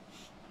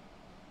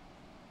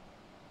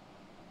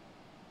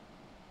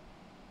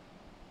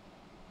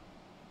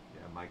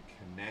 Yeah, my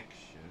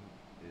connection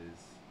is...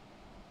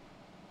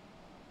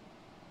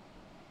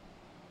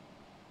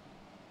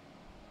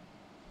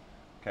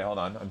 Okay, hold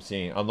on.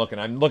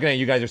 I'm looking at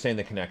you guys are saying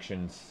the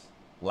connection's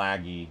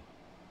laggy.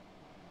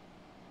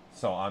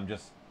 So I'm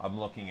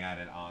looking at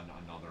it on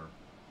another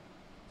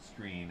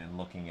screen and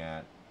looking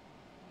at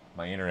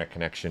my internet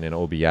connection in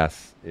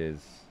OBS is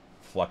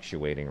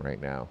fluctuating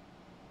right now.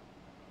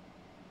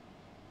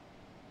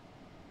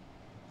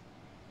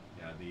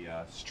 Yeah,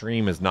 the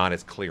stream is not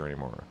as clear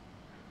anymore.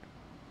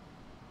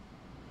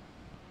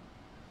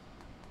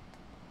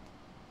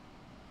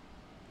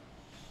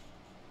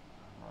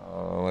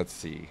 Let's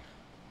see.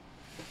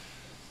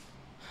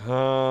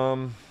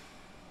 Yeah,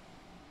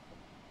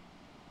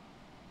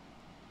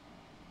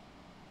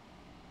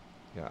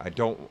 I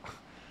don't...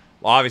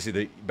 Well, obviously,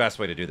 the best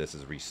way to do this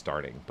is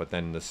restarting, but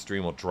then the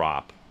stream will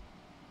drop,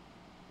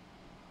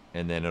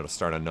 and then it'll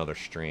start another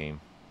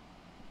stream.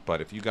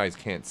 But if you guys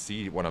can't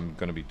see what I'm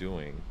going to be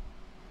doing,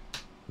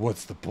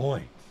 what's the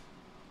point?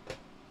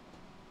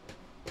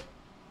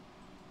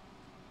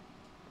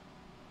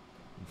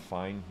 I'm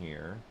fine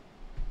here.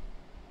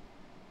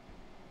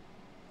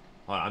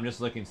 I'm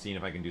just looking, seeing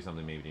if I can do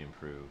something maybe to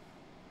improve.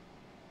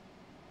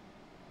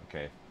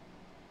 Okay.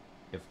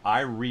 If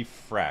I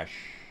refresh...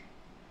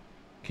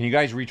 Can you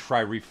guys try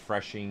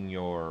refreshing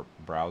your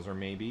browser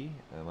maybe?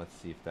 And let's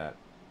see if that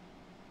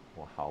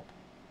will help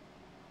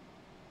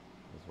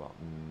as well.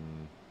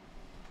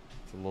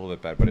 It's a little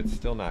bit bad, but it's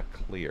still not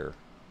clear.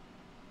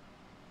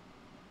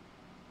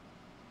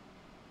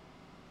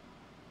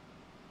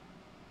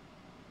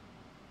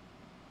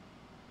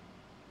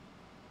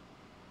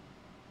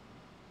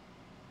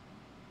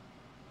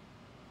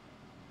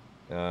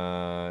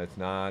 It's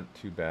not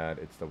too bad.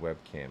 It's the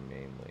webcam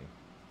mainly.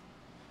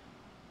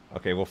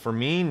 Okay, well for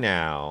me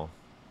now,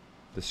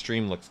 the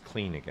stream looks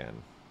clean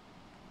again.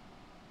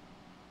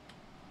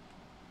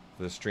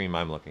 The stream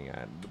I'm looking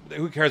at.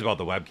 Who cares about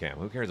the webcam?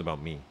 Who cares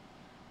about me?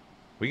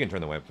 We can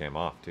turn the webcam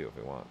off too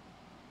if we want.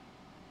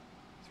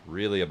 It's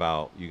really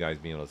about you guys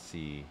being able to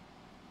see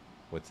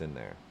what's in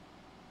there.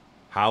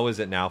 How is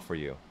it now for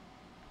you?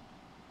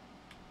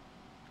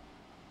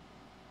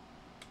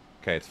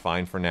 Okay, it's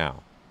fine for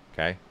now.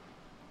 Okay?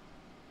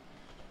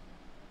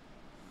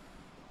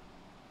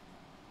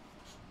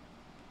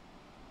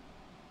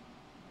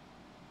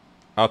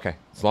 Okay,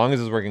 as long as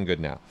it's working good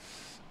now.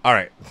 All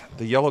right,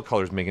 the yellow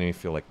color is making me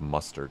feel like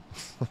mustard.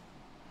 All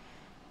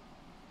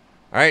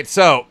right,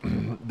 so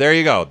there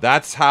you go.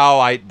 That's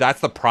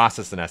that's the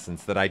process in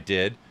essence that I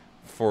did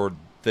for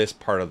this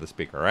part of the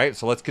speaker. All right,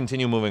 so let's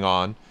continue moving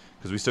on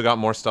because we still got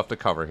more stuff to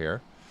cover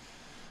here.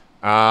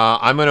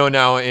 I'm going to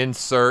now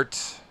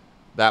insert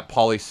that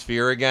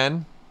polysphere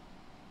again.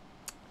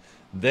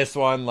 This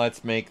one,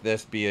 let's make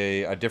this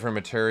be a different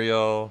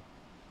material.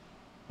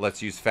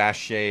 Let's use fast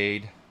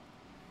shade.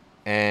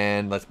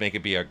 And let's make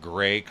it be a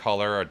gray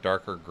color, a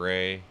darker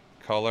gray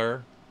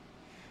color.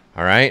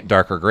 All right,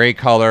 darker gray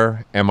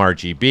color,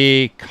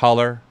 MRGB,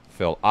 color,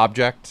 fill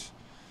object.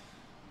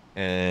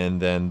 And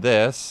then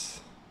this,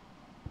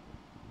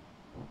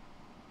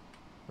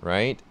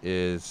 right,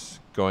 is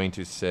going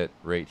to sit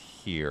right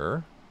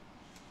here.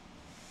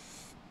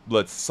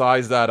 let's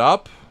size that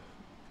up.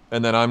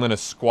 And then I'm going to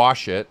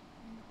squash it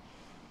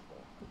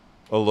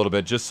a little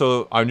bit. Just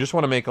so I just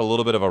want to make a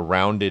little bit of a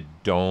rounded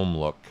dome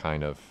look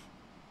kind of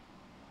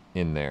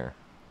in there.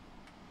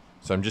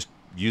 So I'm just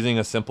using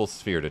a simple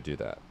sphere to do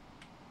that.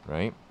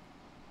 Right?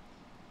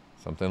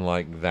 Something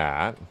like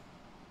that.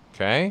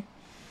 Okay.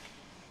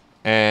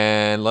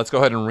 And let's go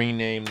ahead and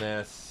rename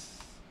this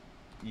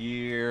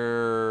ear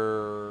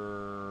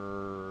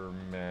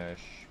mesh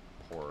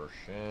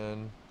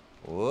portion.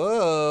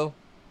 Whoa.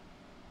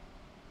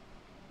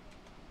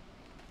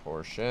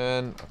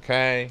 Portion.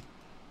 Okay.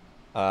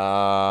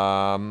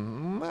 Yeah,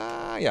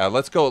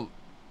 let's go.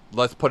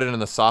 Let's put it in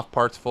the soft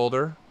parts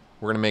folder.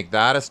 We're going to make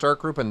that a start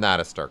group and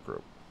that a start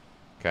group.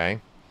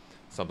 Okay.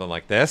 Something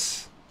like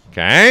this.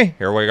 Okay.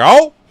 Here we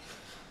go.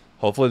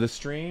 Hopefully the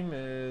stream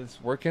is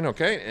working.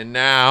 Okay. And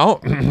now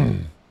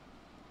I'm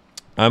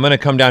going to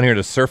come down here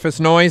to surface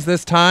noise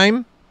this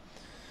time.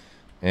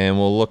 And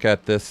we'll look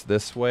at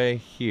this way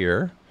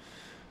here.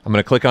 I'm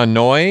going to click on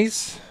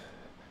noise.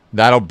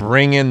 That'll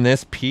bring in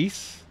this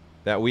piece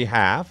that we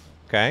have.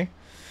 Okay.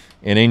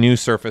 In a new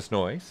surface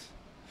noise.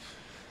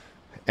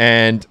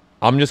 And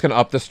I'm just going to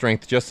up the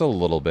strength just a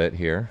little bit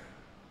here.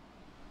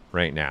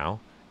 Right now.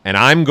 And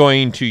I'm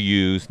going to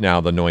use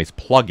now the noise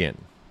plugin.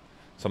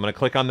 So I'm going to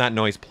click on that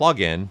noise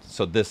plugin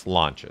so this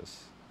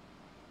launches.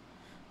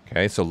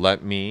 Okay, so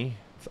let me,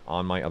 it's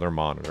on my other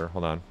monitor.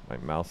 Hold on, my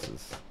mouse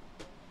is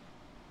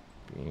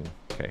being,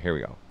 okay, here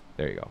we go.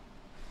 There you go.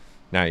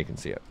 Now you can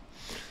see it.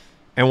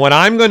 And what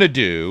I'm going to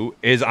do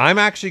is I'm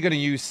actually going to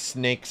use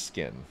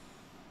snakeskin.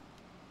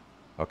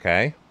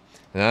 Okay,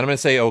 and then I'm going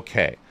to say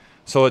okay.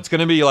 So it's going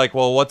to be like,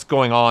 well, what's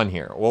going on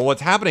here? Well,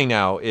 what's happening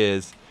now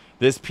is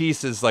this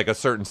piece is like a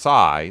certain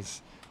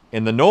size,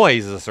 and the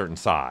noise is a certain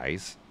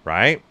size,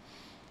 right?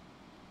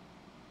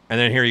 And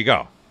then here you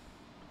go.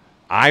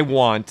 I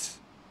want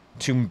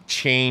to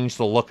change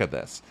the look of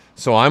this.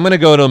 So I'm going to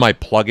go to my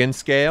plugin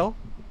scale.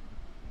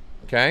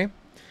 Okay.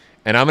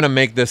 And I'm going to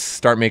make this,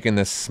 start making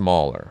this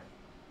smaller.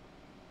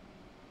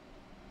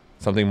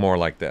 Something more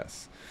like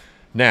this.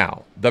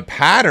 Now, the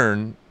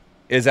pattern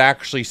is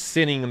actually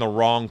sitting in the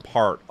wrong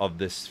part of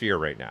this sphere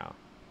right now.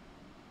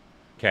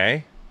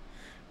 Okay.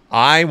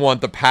 I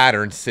want the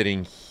pattern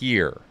sitting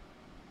here.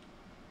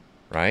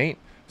 Right?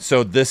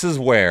 So this is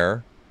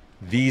where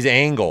these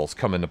angles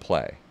come into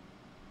play,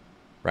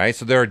 right?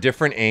 So there are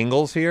different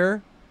angles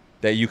here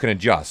that you can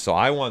adjust. So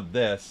I want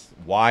this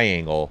Y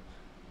angle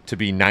to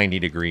be 90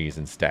 degrees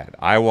instead.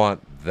 I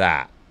want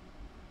that,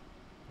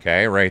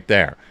 okay, right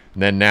there.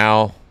 And then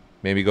now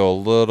maybe go a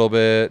little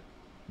bit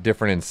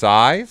different in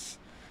size.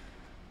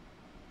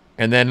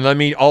 And then let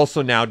me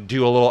also now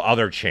do a little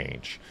other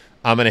change.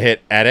 I'm going to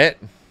hit edit.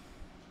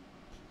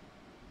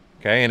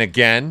 Okay, and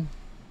again,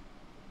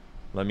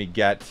 let me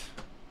get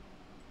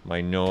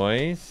my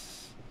noise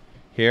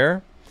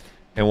here.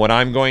 And what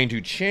I'm going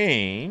to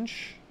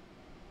change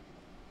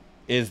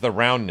is the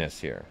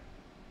roundness here.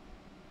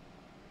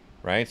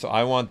 Right? So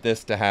I want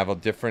this to have a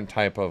different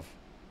type of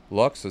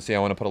look. So see, I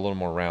want to put a little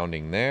more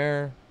rounding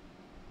there.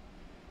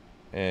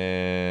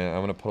 And I'm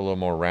going to put a little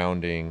more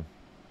rounding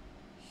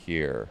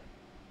here.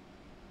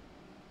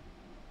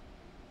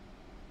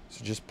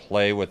 So just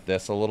play with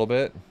this a little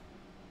bit.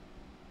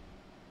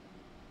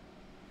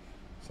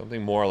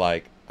 Something more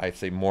like, I'd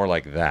say more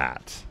like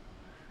that.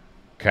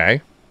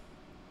 Okay.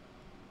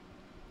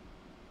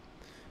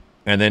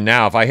 And then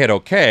now if I hit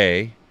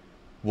OK,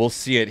 we'll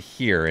see it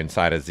here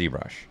inside of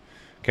ZBrush.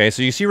 Okay,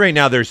 so you see right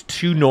now there's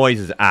two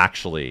noises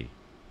actually,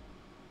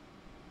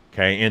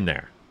 okay, in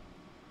there.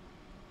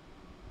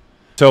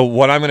 So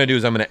what I'm going to do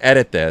is I'm going to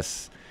edit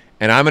this,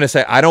 and I'm going to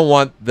say I don't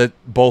want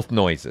both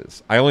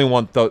noises. I only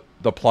want the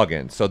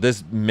plugin. So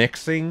this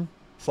mixing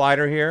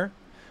slider here,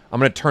 I'm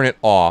going to turn it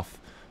off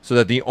so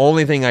that the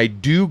only thing I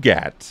do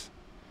get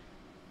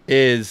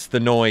is the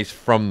noise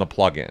from the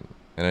plugin.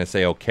 And I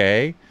say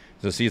OK.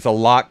 So see, it's a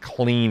lot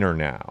cleaner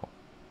now.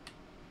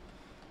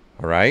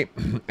 All right.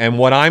 And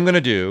what I'm going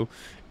to do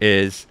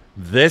is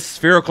this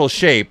spherical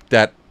shape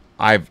that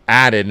I've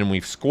added and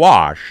we've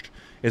squashed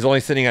is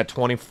only sitting at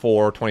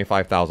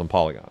 25,000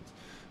 polygons.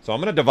 So I'm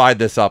going to divide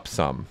this up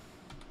some.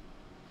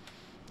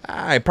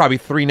 Probably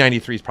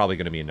 393 is probably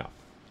going to be enough.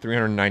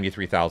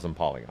 393,000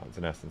 polygons,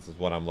 in essence, is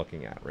what I'm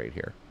looking at right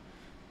here.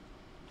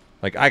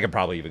 Like, I could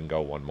probably even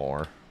go one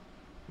more.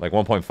 Like,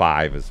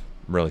 1.5 is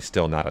really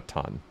still not a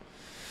ton.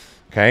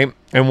 Okay?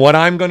 And what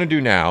I'm going to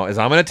do now is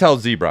I'm going to tell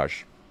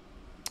ZBrush,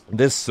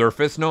 this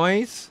surface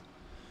noise,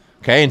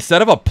 okay,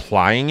 instead of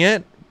applying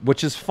it,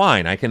 which is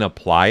fine, I can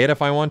apply it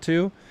if I want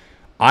to.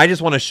 I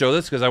just want to show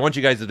this because I want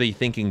you guys to be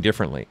thinking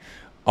differently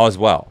as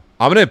well.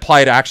 I'm going to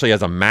apply it actually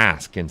as a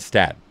mask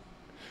instead.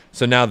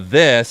 So now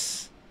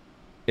this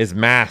is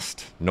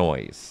masked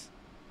noise.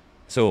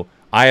 So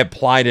I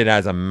applied it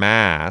as a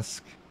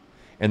mask.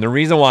 And the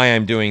reason why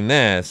I'm doing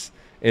this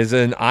is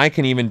then I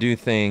can even do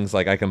things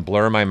like I can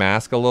blur my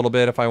mask a little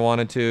bit if I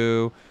wanted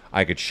to.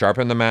 I could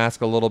sharpen the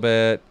mask a little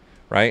bit,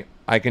 right?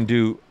 I can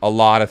do a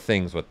lot of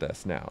things with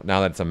this now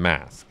that it's a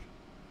mask.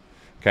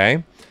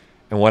 Okay?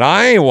 And what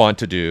I want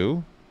to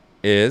do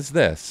is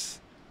this.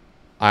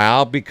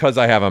 because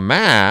I have a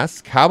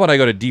mask, how about I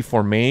go to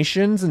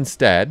deformations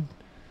instead,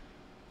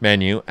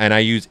 menu, and I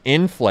use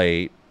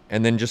inflate,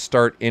 and then just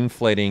start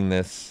inflating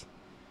this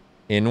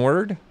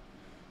inward.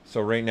 So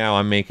right now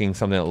I'm making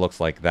something that looks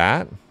like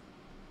that.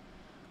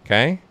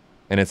 Okay?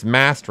 And it's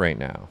masked right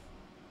now.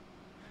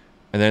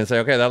 And then say,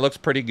 okay, that looks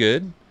pretty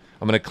good.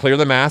 I'm going to clear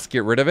the mask,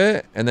 get rid of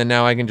it, and then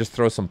now I can just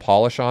throw some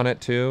polish on it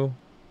too.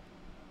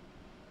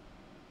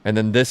 And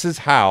then this is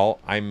how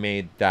I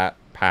made that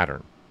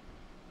pattern.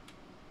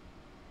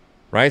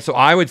 Right? So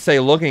I would say,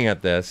 looking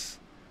at this,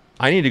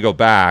 I need to go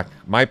back.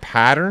 My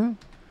pattern,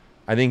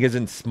 I think,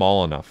 isn't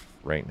small enough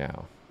right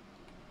now.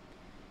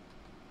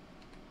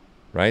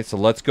 Right? So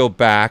let's go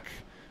back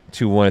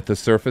to one the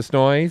surface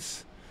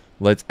noise.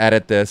 Let's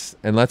edit this,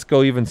 and let's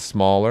go even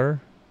smaller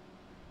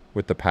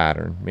with the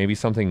pattern. Maybe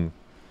something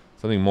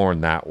more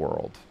in that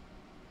world.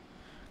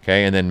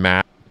 Okay, and then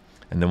map.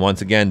 And then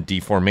once again,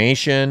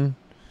 deformation.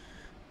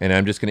 And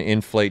I'm just going to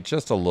inflate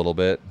just a little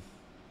bit.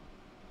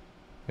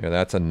 Yeah,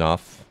 that's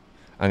enough.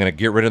 I'm going to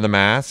get rid of the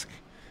mask.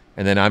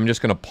 And then I'm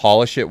just going to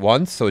polish it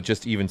once so it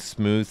just even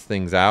smooths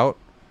things out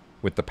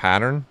with the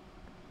pattern.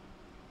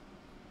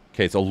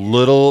 Okay, it's a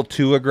little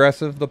too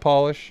aggressive, the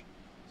polish.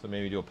 So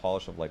maybe do a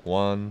polish of like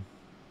 1.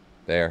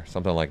 There,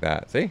 something like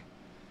that. See?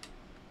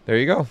 There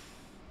you go.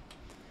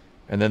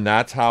 And then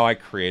that's how I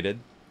created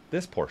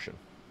this portion.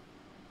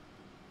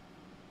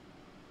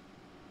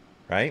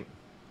 Right?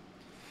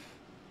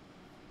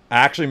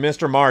 Actually,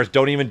 Mr. Mars,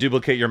 don't even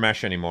duplicate your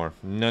mesh anymore.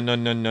 No, no,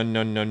 no, no,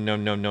 no, no, no,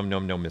 no, no, no,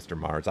 no, Mr.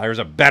 Mars. There's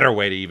a better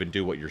way to even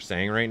do what you're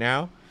saying right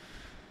now.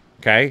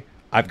 Okay?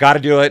 I've got to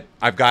do it.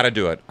 I've got to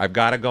do it. I've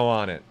got to go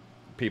on it.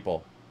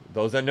 People,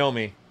 those that know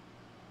me,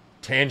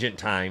 tangent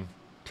time.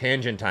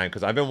 Tangent time.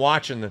 Because I've been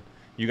watching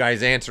you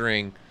guys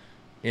answering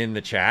in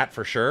the chat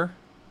for sure.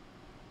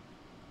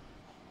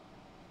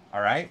 All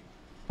right?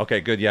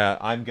 Okay, good. Yeah,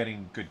 I'm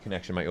getting good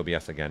connection in my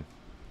OBS again.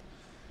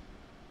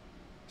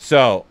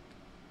 So,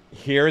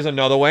 here's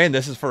another way, and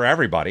this is for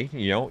everybody.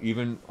 You know,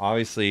 even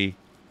obviously,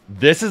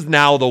 this is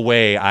now the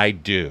way I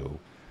do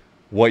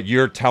what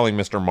you're telling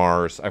Mr.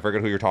 Mars. I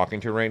forget who you're talking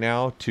to right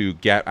now, to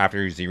get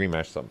after you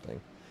Z-remesh something.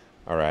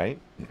 All right?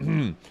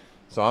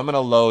 So I'm going to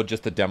load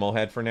just the demo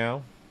head for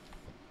now.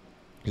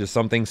 Just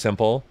something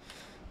simple.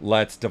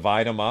 Let's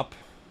divide them up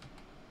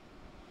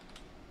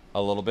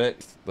a little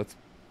bit. Let's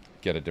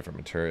get a different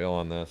material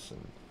on this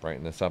and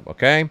brighten this up.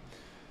 Okay.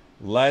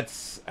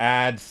 Let's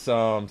add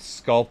some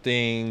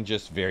sculpting,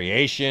 just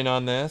variation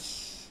on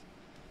this.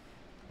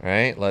 All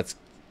right.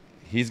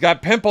 He's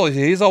got pimples.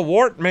 He's a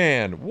wart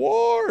man.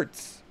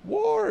 Warts.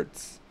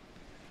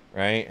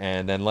 Right.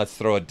 And then let's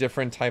throw a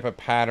different type of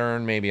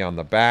pattern, maybe on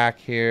the back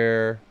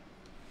here.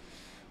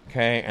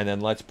 Okay. And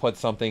then let's put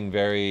something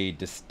very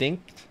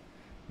distinct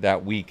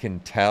that we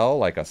can tell,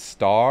 like a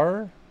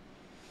star.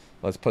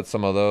 Let's put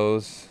some of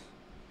those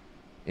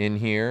in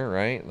here,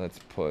 right? Let's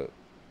put,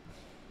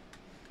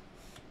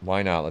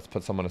 why not? Let's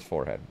put some on his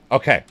forehead.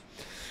 Okay.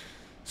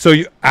 So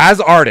you,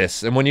 as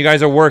artists, and when you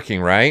guys are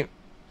working, right,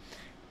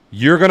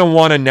 you're going to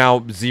want to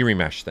now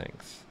Z-remesh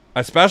things,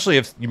 especially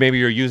if maybe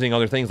you're using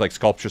other things like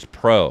Sculptris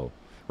Pro,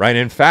 right?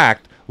 In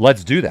fact,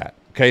 let's do that.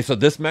 Okay, so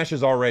this mesh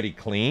is already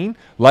clean.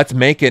 Let's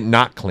make it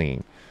not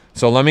clean.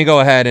 So let me go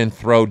ahead and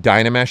throw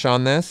Dynamesh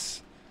on this.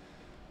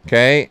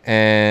 Okay,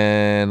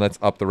 and let's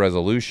up the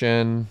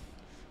resolution.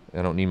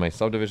 I don't need my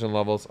subdivision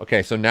levels.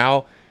 Okay, so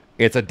now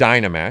it's a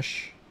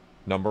Dynamesh,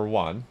 number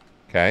 1.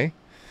 Okay,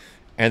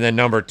 and then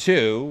number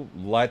 2,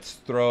 let's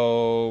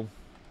throw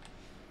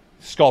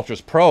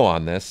Sculptris Pro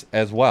on this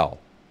as well.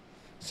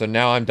 So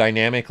now I'm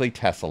dynamically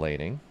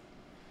tessellating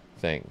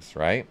things,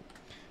 right?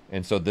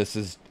 And so this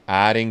is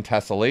adding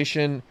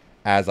tessellation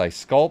as I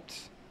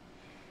sculpt,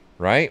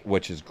 right?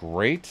 Which is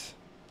great.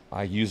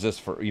 I use this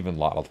for even a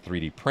lot of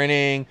 3D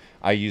printing.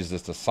 I use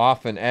this to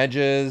soften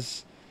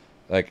edges.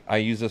 Like, I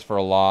use this for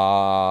a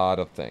lot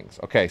of things.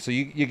 Okay, so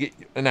you get,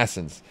 in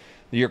essence,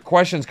 your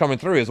questions coming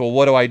through is, well,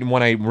 what do I,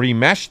 when I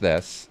remesh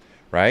this,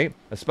 right?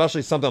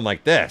 Especially something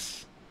like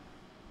this.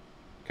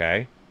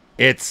 Okay?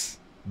 It's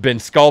been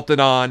sculpted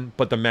on,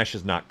 but the mesh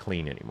is not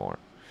clean anymore.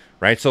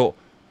 Right? So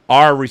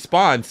our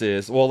response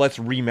is, well, let's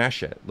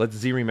remesh it. Let's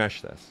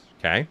Z-remesh this.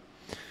 Okay?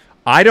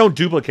 I don't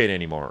duplicate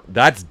anymore.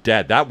 That's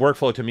dead. That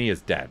workflow to me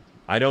is dead.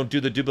 I don't do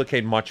the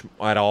duplicate much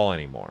at all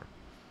anymore.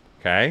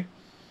 Okay?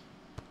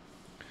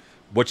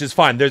 Which is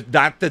fine. There's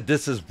not that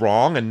this is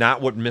wrong and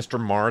not what Mr.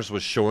 Mars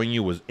was showing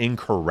you was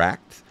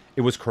incorrect.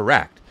 It was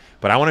correct.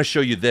 But I want to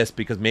show you this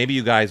because maybe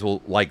you guys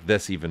will like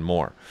this even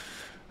more.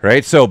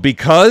 Right? So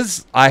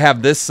because I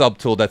have this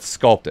subtool that's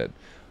sculpted,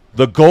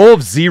 the goal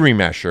of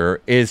Z-Remesher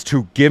is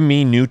to give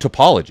me new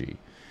topology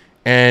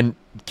and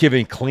give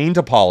a clean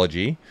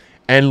topology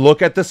and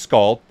look at the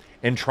sculpt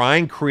and try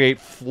and create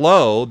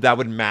flow that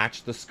would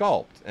match the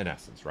sculpt, in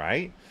essence,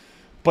 right?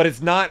 But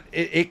it's not,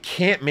 it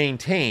can't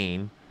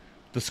maintain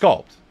the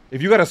sculpt.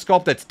 If you got a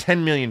sculpt that's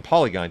 10 million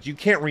polygons, you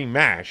can't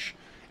remesh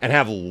and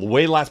have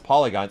way less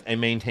polygons and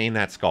maintain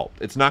that sculpt.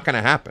 It's not going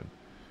to happen,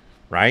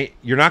 right?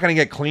 You're not going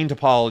to get clean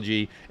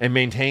topology and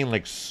maintain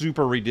like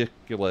super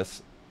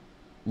ridiculous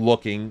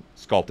looking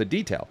sculpted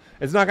detail.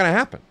 It's not going to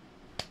happen,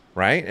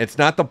 right? It's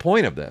not the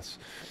point of this.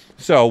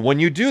 So when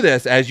you do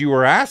this, as you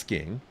were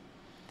asking,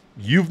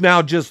 you've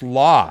now just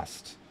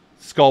lost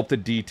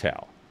sculpted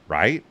detail,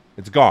 right?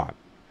 It's gone.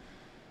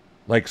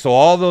 Like, so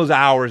all those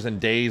hours and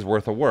days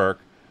worth of work,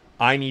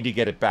 I need to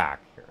get it back.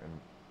 Here, and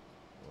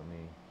let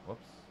me,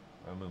 whoops,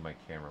 I'll move my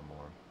camera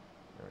more.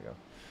 There we go.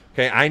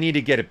 Okay, I need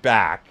to get it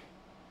back,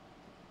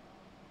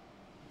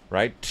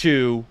 right,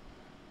 to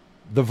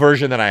the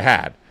version that I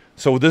had.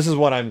 So this is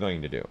what I'm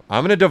going to do.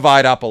 I'm going to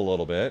divide up a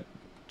little bit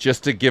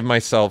just to give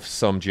myself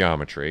some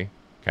geometry,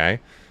 okay?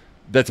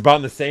 That's about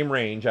in the same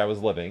range I was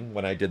living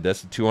when I did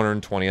this,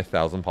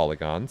 220,000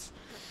 polygons.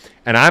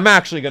 And I'm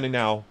actually going to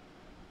now,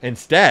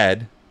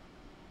 instead,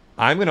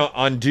 I'm going to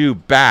undo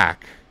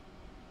back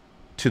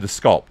to the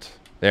sculpt.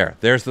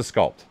 There's the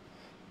sculpt,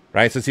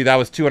 right? So see, that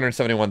was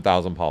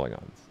 271,000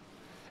 polygons.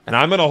 And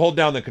I'm going to hold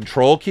down the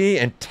control key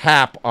and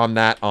tap on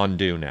that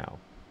undo now.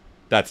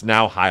 That's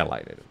now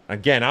highlighted.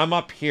 Again, I'm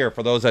up here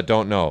for those that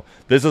don't know.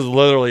 This is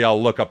literally,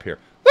 I'll look up here.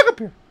 Look up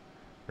here,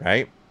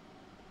 right?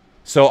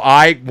 So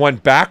I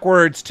went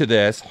backwards to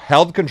this,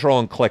 held control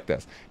and clicked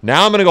this.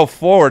 Now I'm going to go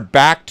forward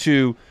back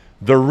to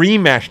the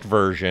remeshed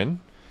version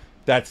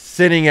that's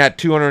sitting at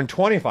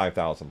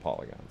 225,000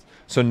 polygons.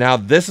 So now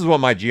this is what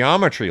my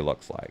geometry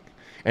looks like.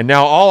 And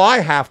now all I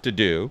have to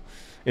do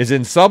is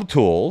in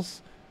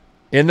subtools,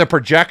 in the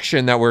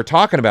projection that we're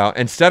talking about,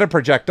 instead of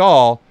project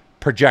all,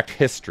 project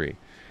history.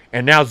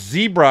 And now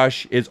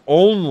ZBrush is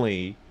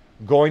only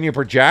going to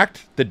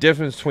project the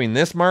difference between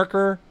this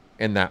marker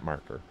and that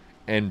marker.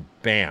 And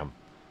bam,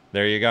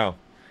 there you go.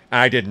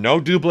 I did no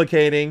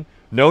duplicating,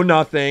 no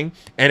nothing,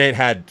 and it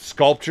had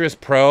Sculptress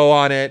Pro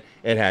on it.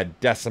 It had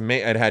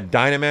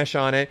Dynamesh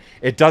on it.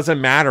 It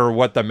doesn't matter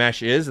what the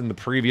mesh is in the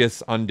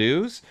previous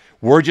undos.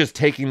 We're just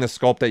taking the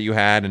sculpt that you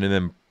had and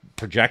then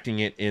projecting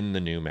it in the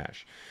new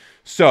mesh.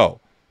 So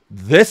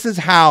this is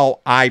how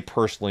I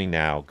personally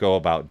now go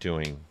about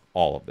doing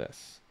all of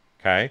this.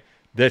 Okay,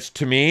 this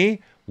to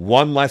me,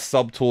 one less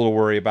subtool to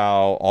worry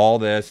about, all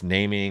this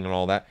naming and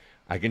all that.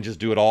 I can just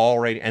do it all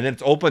right. And then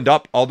it's opened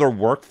up other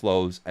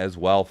workflows as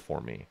well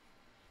for me.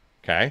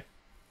 Okay.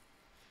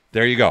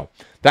 There you go.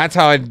 That's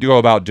how I go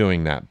about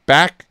doing that.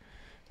 Back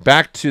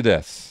to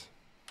this.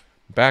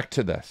 Back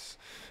to this.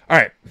 All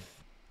right.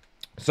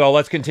 So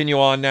let's continue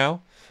on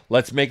now.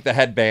 Let's make the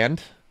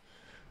headband.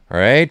 All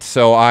right.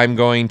 So I'm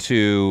going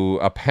to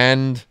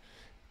append,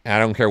 I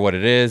don't care what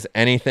it is,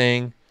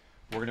 anything.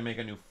 We're going to make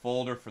a new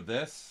folder for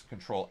this.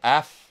 Control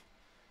F.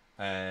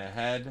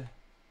 Head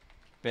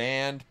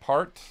band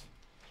part.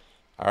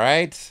 All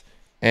right.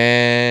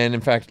 And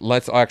in fact,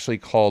 let's actually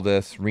call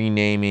this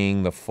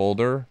renaming the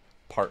folder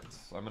parts.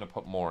 I'm going to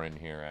put more in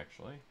here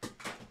actually.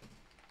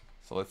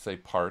 So let's say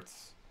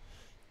parts.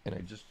 And I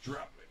just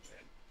drop it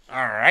in.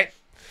 All right.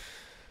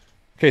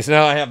 Okay, so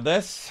now I have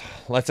this.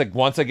 Let's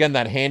once again,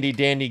 that handy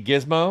dandy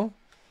gizmo.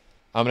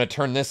 I'm going to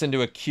turn this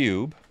into a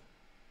cube.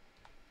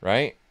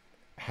 Right?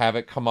 Have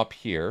it come up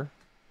here.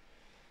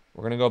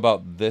 We're going to go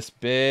about this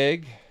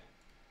big.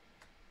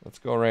 Let's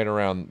go right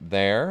around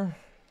there.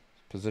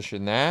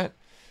 Position that.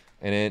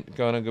 And it's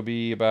going to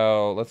be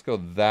about, let's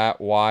go that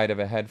wide of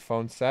a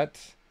headphone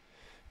set.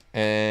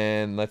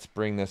 And let's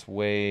bring this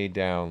way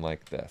down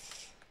like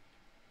this.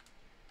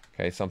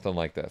 Okay, something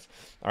like this.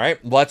 All right,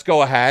 let's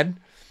go ahead.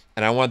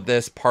 And I want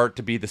this part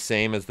to be the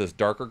same as this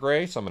darker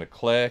gray. So I'm going to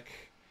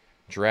click,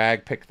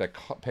 drag, pick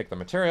the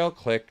material,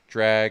 click,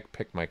 drag,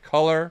 pick my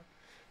color.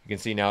 You can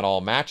see now it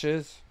all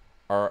matches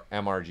our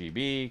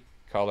MRGB,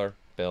 color,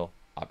 fill,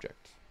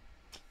 object.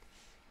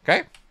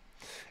 Okay?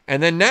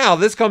 And then now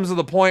this comes to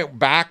the point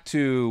back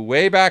to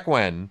way back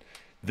when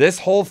this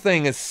whole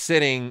thing is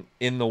sitting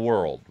in the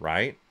world,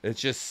 right?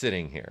 It's just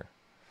sitting here.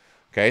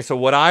 Okay, so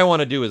what I want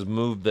to do is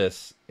move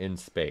this in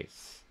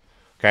space.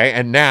 Okay,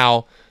 and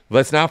now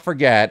let's not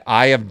forget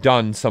I have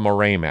done some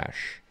array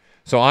mesh.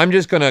 So I'm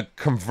just going to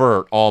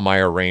convert all my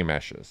array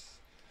meshes.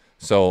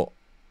 So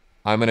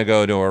I'm going to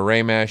go to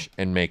array mesh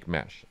and make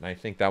mesh. And I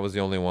think that was the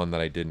only one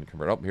that I didn't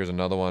convert. Oh, here's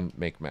another one,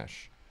 make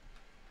mesh.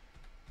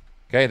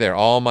 Okay, they're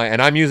all my,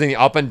 and I'm using the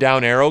up and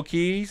down arrow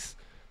keys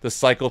to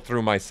cycle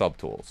through my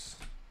subtools.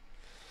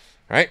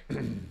 All right.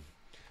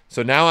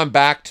 So now I'm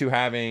back to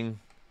having,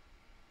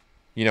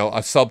 you know, a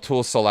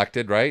subtool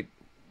selected, right?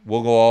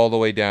 We'll go all the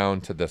way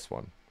down to this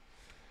one.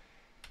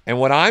 And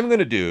what I'm going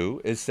to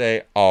do is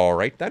say, all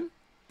right, then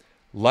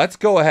let's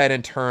go ahead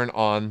and turn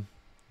on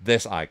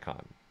this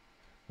icon,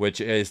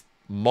 which is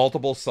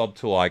multiple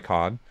subtool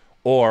icon,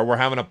 or we're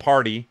having a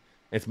party.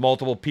 It's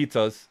multiple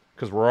pizzas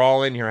because we're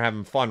all in here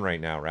having fun right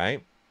now,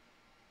 right?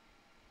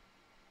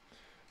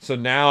 So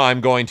now I'm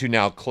going to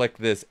now click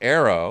this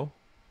arrow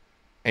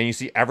and you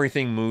see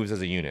everything moves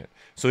as a unit.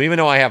 So even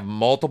though I have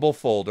multiple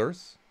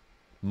folders,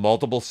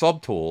 multiple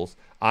subtools,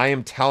 I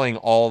am telling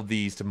all of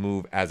these to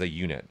move as a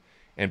unit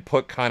and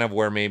put kind of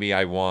where maybe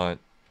I want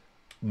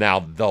now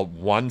the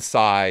one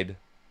side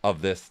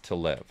of this to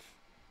live,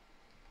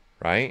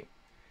 right?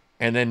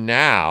 And then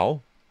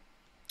now,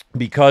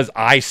 because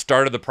I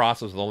started the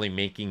process with only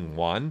making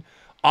one,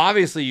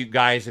 Obviously, you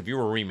guys, if you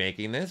were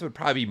remaking this, it would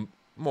probably be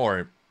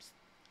more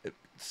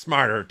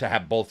smarter to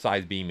have both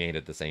sides being made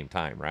at the same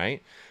time,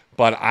 right?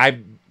 But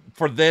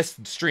for this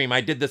stream,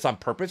 I did this on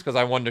purpose because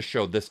I wanted to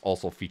show this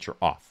also feature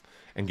off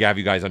and have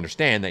you guys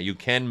understand that you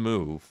can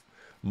move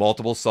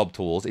multiple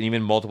subtools and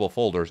even multiple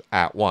folders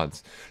at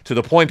once. To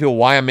the point, people,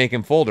 why I'm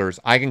making folders,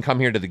 I can come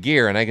here to the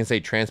gear and I can say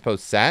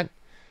transpose set.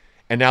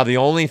 And now the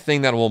only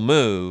thing that will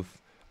move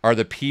are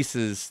the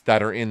pieces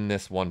that are in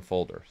this one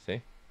folder.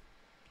 See?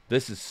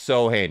 This is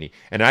so handy.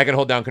 And I can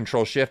hold down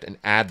Control Shift and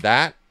add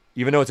that,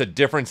 even though it's a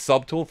different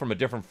subtool from a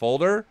different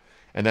folder,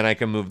 and then I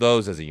can move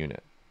those as a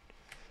unit.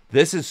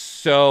 This is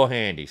so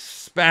handy,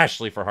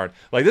 especially for hard.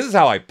 Like, this is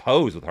how I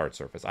pose with hard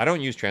surface. I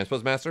don't use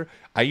Transpose Master.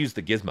 I use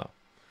the gizmo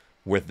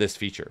with this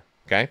feature,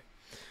 okay?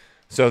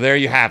 So there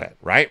you have it,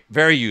 right?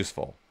 Very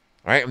useful,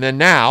 all right? And then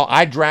now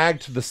I drag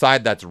to the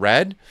side that's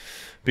red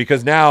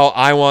because now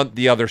I want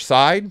the other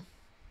side.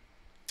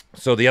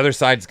 So the other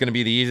side is going to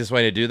be the easiest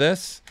way to do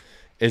this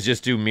is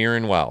just do mirror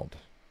and weld,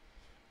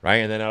 right?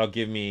 And then that'll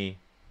give me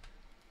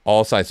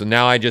all sides. So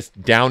now I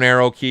just down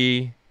arrow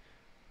key,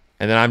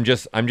 and then I'm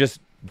just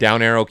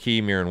down arrow key,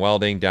 mirror and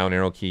welding, down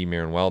arrow key,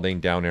 mirror and welding,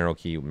 down arrow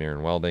key, mirror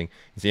and welding.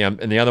 You see, and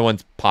the other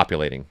one's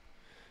populating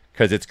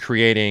because it's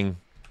creating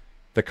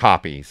the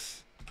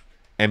copies.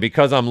 And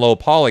because I'm low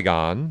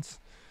polygons,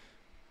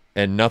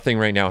 and nothing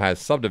right now has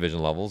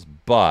subdivision levels,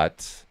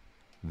 but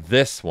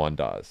this one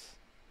does.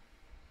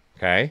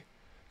 Okay?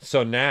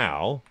 So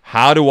now,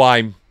 how do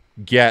I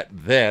get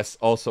this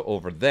also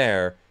over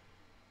there?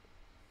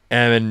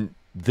 And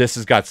this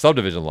has got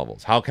subdivision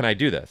levels. How can I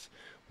do this?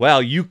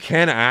 Well, you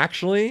can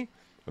actually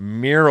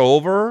mirror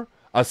over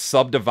a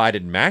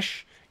subdivided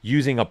mesh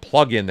using a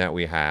plugin that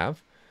we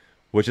have,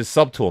 which is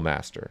Subtool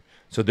Master.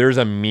 So there's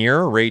a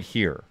mirror right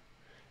here.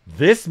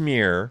 This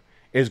mirror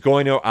is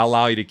going to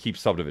allow you to keep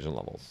subdivision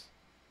levels.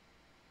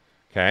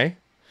 Okay?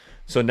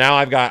 So now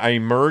I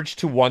merge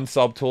to one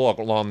subtool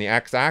along the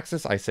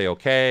x-axis. I say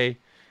okay.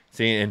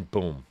 See, and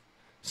boom.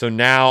 So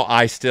now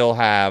I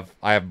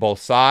have both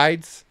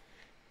sides,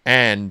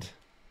 and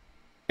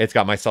it's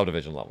got my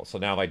subdivision level. So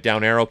now if I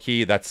down arrow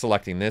key, that's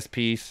selecting this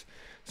piece.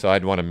 So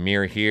I'd want to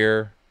mirror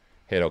here,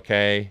 hit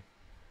OK,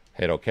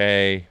 hit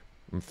OK.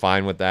 I'm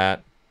fine with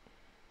that.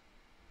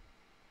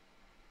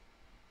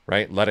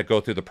 Right? Let it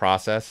go through the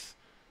process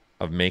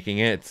of making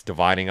it. It's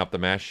dividing up the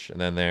mesh, and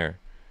then there.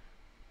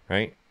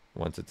 Right?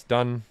 Once it's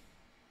done,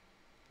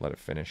 let it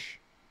finish.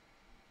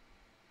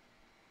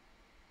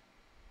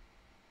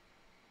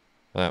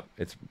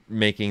 It's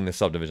making the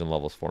subdivision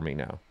levels for me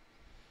now.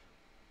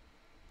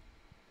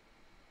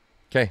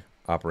 Okay,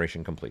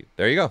 operation complete.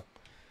 There you go.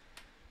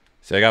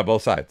 So I got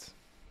both sides.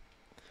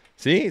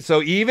 See?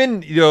 So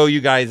even though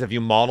you guys, if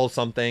you model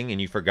something and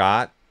you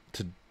forgot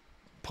to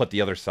put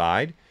the other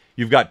side,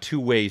 you've got two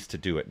ways to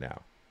do it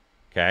now.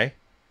 Okay?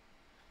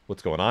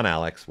 What's going on,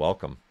 Alex?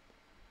 Welcome.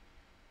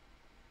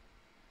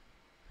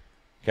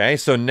 Okay,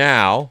 so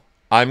now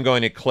I'm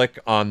going to click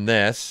on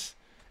this,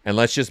 and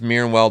let's just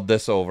mirror and weld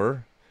this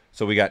over.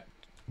 So we got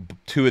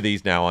two of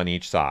these now on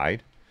each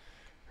side,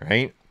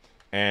 right?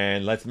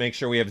 And let's make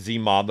sure we have Z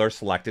Modeler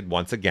selected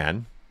once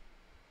again.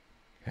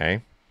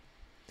 Okay.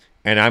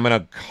 And I'm going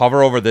to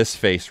hover over this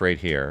face right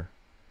here,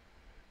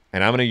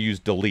 and I'm going to use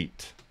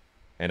delete.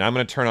 And I'm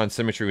going to turn on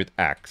symmetry with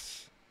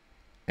X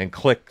and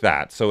click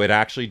that. So it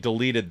actually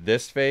deleted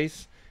this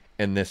face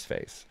and this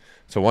face.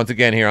 So once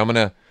again here, I'm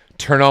going to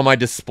turn on my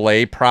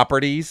display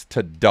properties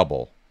to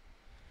double.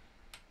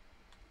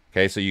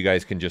 Okay, so you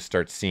guys can just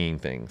start seeing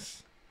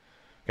things.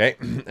 Okay,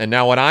 and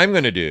now what I'm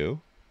going to do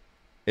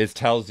is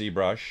tell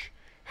ZBrush,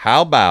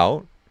 how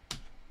about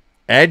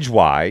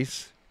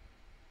edgewise,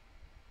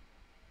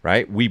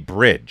 right, we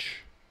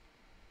bridge.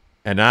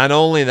 And not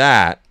only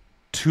that,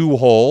 two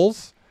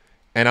holes,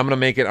 and I'm going to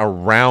make it a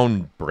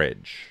round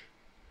bridge.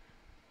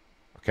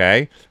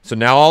 Okay, so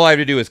now all I have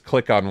to do is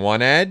click on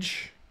one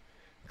edge,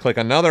 click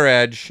another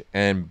edge,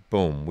 and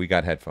boom, we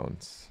got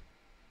headphones.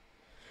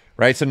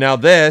 Right, so now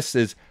this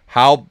is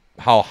how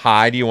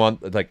high do you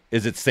want, like,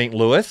 is it St.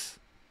 Louis?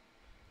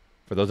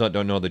 For those that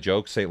don't know the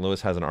joke, St.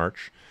 Louis has an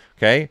arch.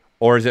 Okay,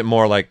 or is it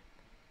more like,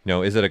 you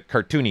know, is it a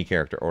cartoony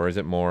character, or is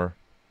it more,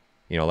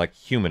 you know, like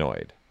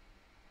humanoid?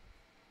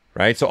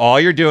 Right, so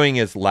all you're doing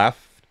is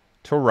left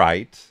to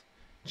right,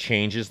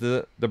 changes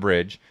the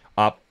bridge,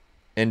 up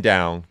and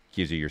down,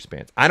 gives you your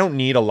spans. I don't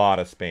need a lot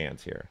of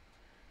spans here.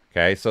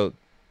 Okay, so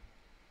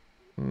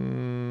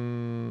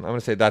I'm going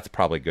to say that's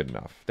probably good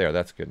enough. There,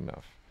 that's good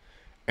enough.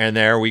 And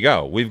there we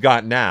go. We've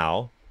got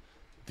now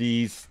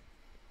these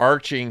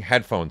arching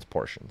headphones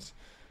portions.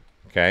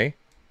 Okay,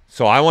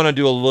 so I want to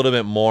do a little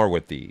bit more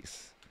with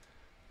these.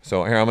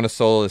 So here, I'm going to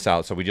solo this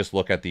out. So we just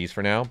look at these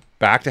for now.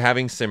 Back to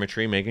having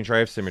symmetry, making sure I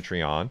have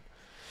symmetry on.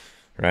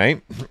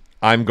 Right?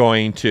 I'm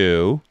going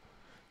to...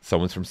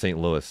 Someone's from St.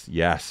 Louis.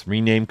 Yes.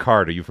 Rename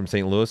card. Are you from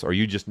St. Louis? Or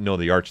you just know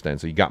the arch then?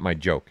 So you got my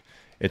joke.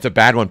 It's a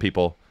bad one,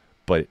 people.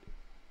 But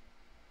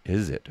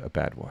is it a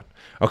bad one?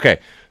 Okay.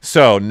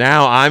 So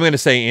now I'm going to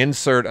say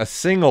insert a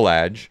single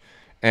edge.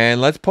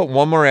 And let's put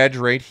one more edge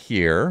right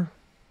here.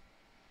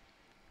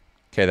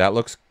 Okay, that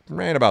looks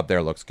right about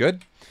there looks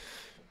good.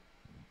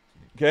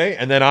 Okay,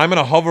 and then I'm going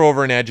to hover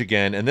over an edge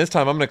again, and this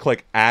time I'm going to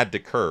click Add to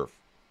Curve.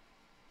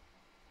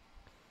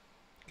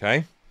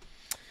 Okay,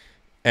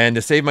 and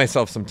to save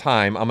myself some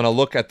time, I'm going to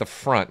look at the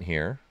front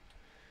here,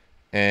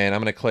 and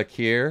I'm going to click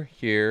here,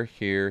 here,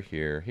 here,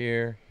 here,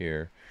 here,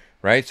 here,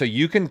 right? So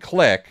you can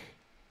click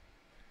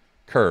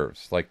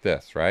curves like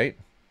this, right?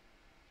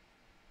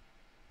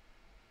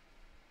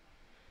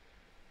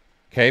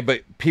 Okay,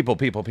 but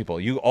people,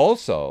 you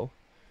also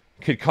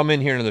could come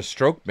in here into the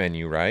stroke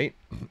menu, right?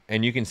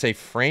 And you can say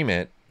frame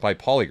it by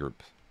polygroup.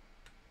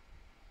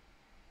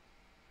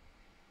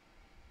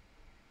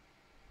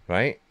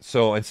 Right?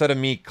 So instead of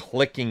me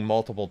clicking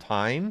multiple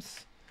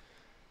times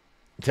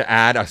to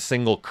add a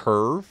single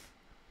curve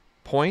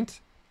point,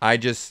 I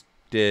just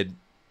did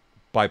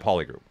by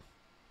polygroup.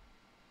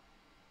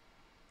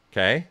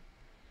 Okay?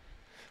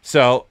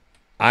 So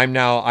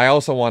I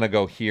also want to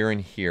go here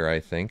and here, I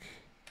think.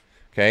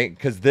 Okay?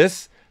 Because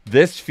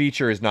this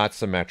feature is not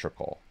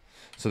symmetrical.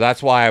 So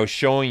that's why I was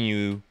showing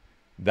you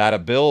that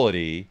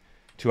ability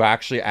to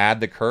actually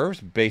add the curves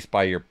based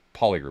by your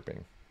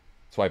polygrouping.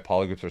 That's why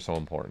polygroups are so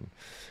important.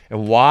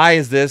 And why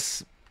is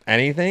this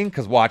anything?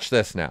 Because watch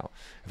this now.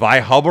 If I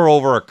hover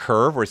over a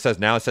curve where it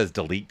says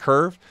delete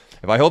curve,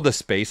 if I hold the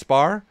space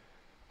bar,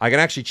 I can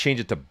actually change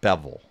it to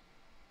bevel.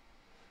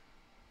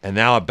 And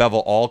now I bevel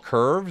all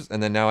curves,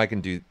 and then now I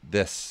can do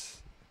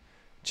this.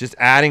 Just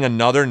adding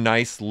another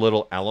nice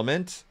little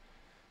element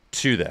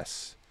to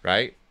this,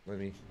 right? Let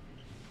me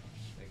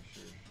make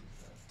sure.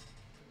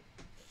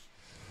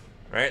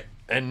 Right?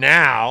 And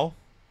now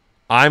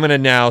I'm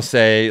going to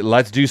say,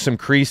 let's do some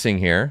creasing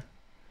here.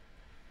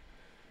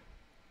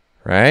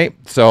 Right?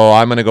 So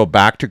I'm going to go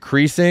back to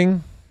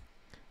creasing.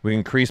 We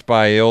can crease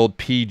by the old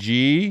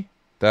PG.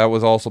 That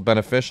was also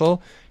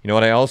beneficial. You know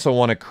what? I also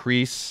want to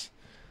crease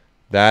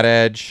that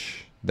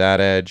edge,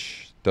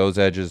 those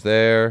edges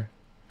there.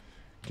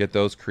 Get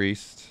those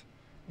creased.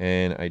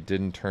 And I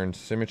didn't turn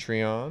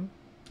symmetry on.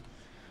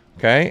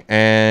 Okay,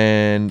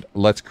 and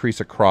let's crease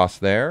across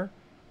there.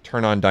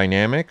 Turn on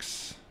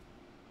dynamics.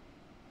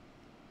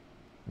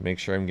 Make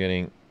sure I'm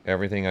getting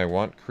everything I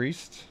want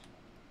creased.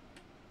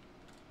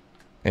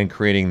 And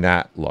creating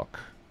that look.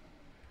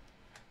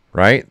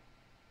 Right?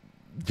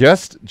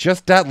 Just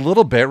that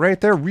little bit right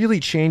there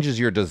really changes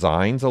your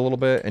designs a little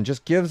bit and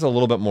just gives a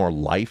little bit more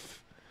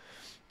life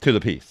to the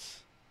piece.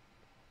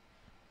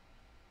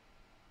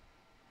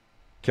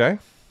 Okay,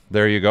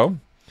 there you go.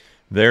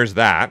 There's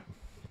that.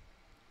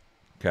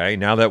 Okay,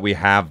 now that we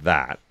have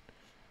that,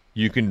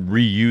 you can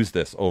reuse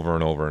this over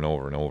and over and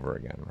over and over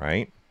again,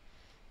 right?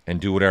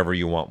 And do whatever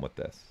you want with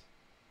this.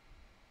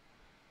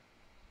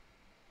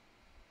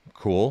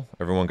 Cool.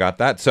 Everyone got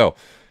that? So,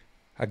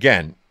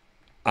 again,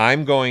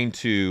 I'm going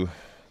to...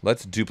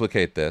 Let's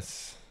duplicate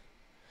this.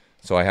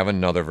 So I have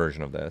another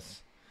version of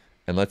this.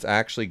 And let's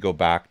actually go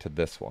back to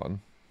this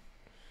one.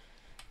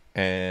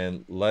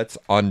 And let's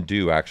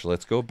undo, actually.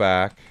 Let's go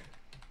back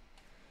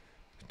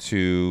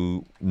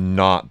to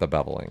not the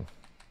beveling.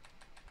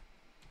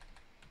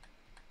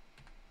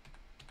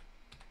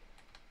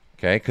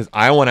 Okay, because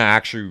I want to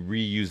actually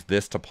reuse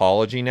this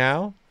topology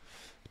now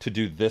to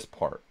do this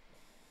part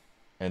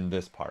and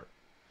this part.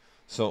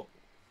 So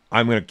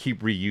I'm going to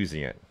keep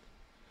reusing it.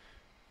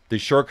 The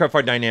shortcut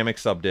for dynamic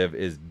subdiv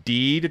is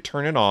D to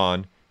turn it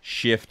on,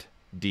 Shift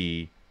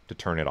D to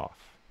turn it off.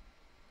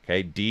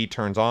 Okay, D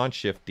turns on,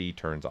 Shift D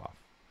turns off.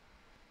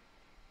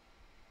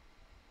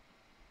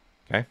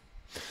 Okay.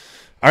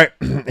 All right,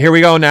 here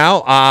we go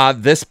now.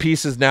 This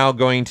piece is now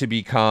going to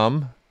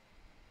become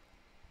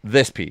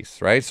this piece,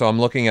 right? So I'm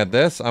looking at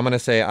this. I'm going to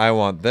say I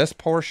want this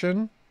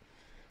portion,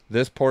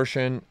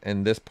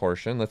 and this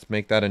portion. Let's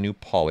make that a new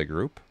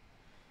polygroup.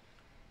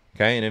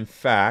 Okay, and in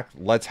fact,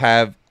 let's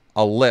have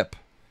a lip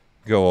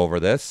go over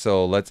this.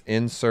 So let's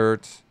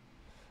insert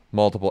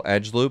multiple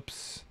edge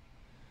loops.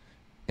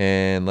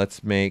 And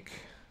let's make,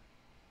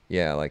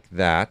 yeah, like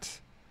that.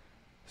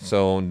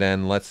 So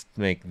then let's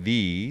make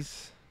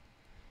these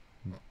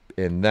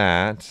and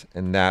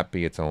that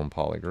be its own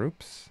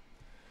polygroups.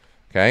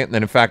 Okay, and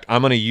then in fact,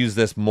 I'm going to use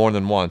this more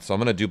than once. So I'm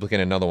going to duplicate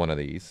another one of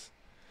these.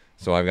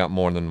 So I've got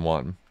more than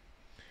one.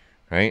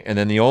 Right, and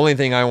then the only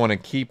thing I want to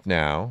keep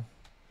now,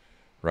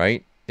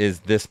 right,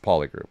 is this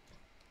polygroup.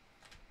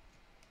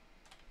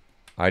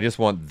 I just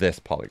want this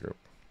polygroup.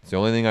 It's the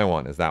only thing I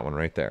want is that one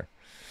right there.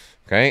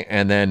 Okay,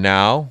 and then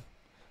now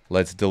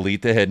let's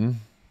delete the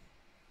hidden.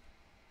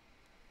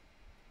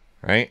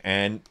 Right,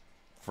 and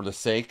for the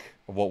sake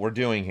of what we're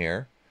doing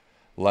here,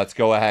 let's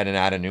go ahead and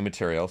add a new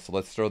material. So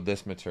let's throw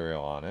this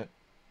material on it.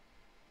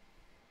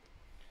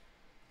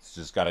 It's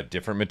just got a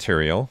different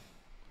material.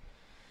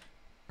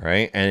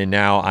 Right, and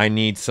now I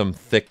need some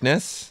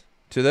thickness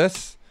to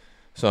this.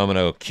 So I'm going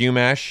to go Q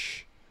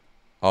mesh.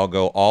 I'll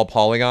go all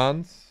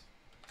polygons.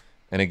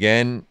 And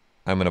again,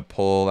 I'm going to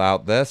pull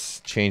out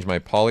this, change my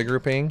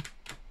polygrouping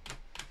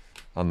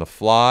on the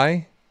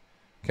fly.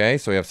 Okay,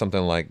 so we have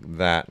something like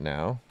that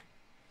now.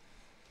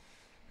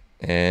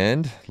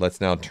 And let's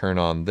now turn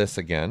on this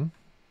again.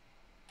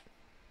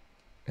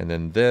 And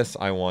then this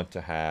I want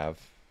to have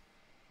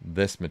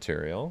this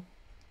material.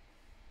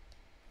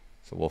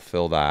 So we'll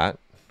fill that.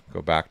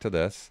 Go back to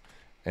this.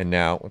 And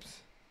now, whoops.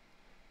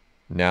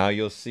 Now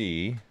you'll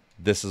see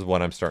this is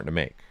what I'm starting to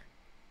make.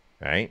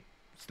 Right?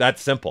 It's that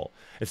simple.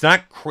 It's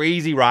not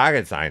crazy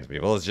rocket science,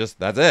 people. It's just,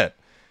 that's it.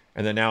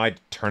 And then now I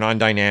turn on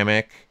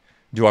dynamic.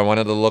 Do I want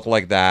it to look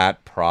like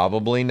that?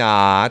 Probably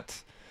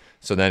not.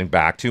 So then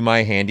back to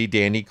my handy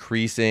dandy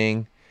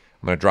creasing.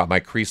 I'm going to drop my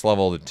crease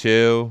level to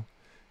 2.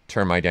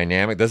 Turn my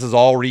dynamic. This is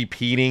all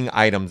repeating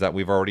items that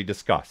we've already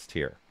discussed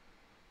here.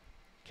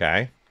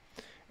 Okay?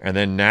 And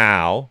then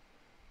now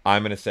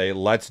I'm going to say,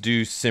 let's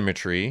do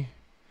symmetry.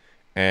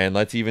 And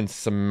let's even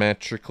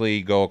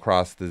symmetrically go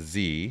across the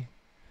Z.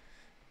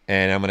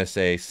 And I'm going to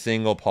say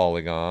single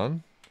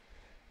polygon.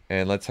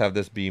 And let's have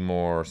this be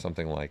more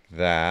something like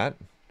that.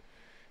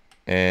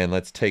 And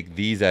let's take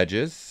these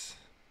edges.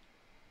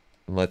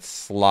 Let's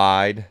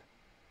slide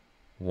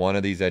one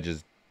of these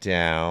edges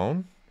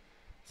down.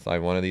 Slide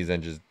one of these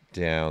edges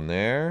down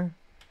there.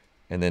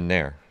 And then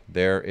there.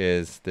 There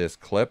is this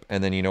clip.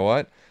 And then you know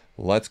what?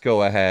 Let's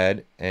go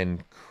ahead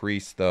and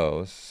crease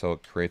those so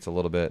it creates a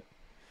little bit.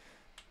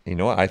 You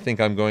know what? I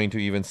think I'm going to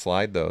even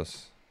slide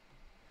those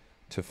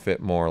to fit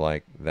more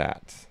like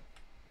that.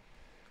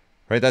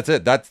 Right? That's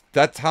it.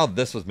 That's how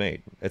this was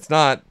made.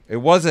 It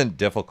wasn't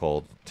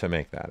difficult to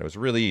make that. It was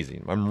really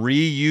easy. I'm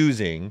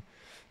reusing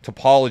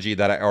topology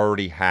that I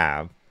already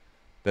have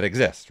that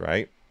exists,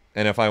 right?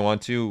 And if I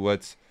want to,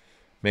 let's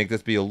make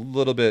this be a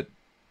little bit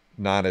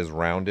not as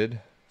rounded.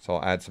 So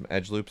I'll add some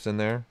edge loops in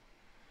there.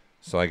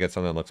 So I get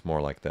something that looks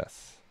more like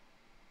this.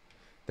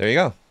 There you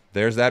go.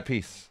 There's that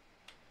piece.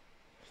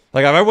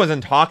 Like, if I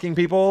wasn't talking,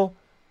 people,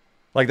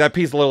 like, that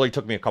piece literally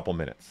took me a couple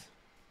minutes.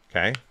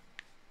 Okay?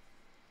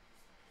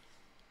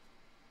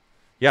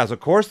 Yes,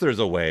 of course there's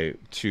a way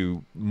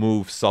to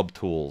move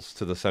subtools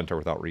to the center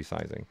without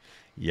resizing.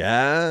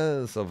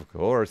 Yes, of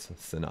course,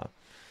 Sina.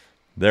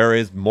 There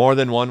is more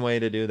than one way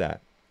to do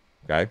that.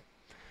 Okay?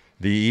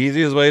 The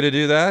easiest way to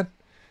do that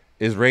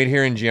is right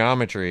here in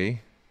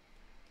geometry.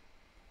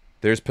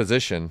 There's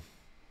position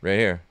right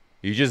here.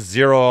 You just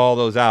zero all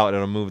those out and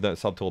it'll move that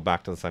subtool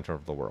back to the center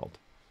of the world.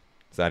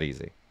 It's that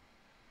easy.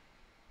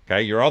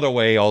 Okay, your other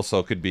way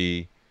also could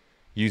be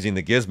using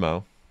the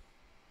gizmo.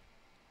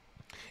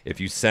 If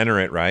you center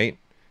it right,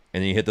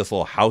 and then you hit this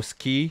little house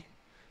key,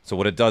 so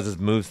what it does is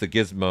moves the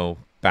gizmo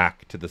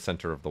back to the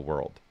center of the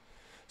world.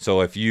 So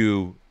if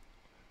you,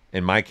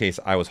 in my case,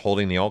 I was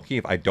holding the Alt key.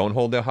 If I don't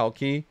hold the Alt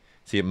key,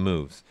 see, it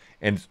moves.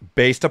 And it's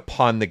based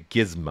upon the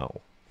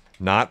gizmo,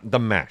 not the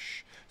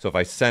mesh. So if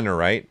I center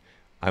right,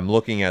 I'm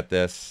looking at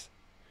this,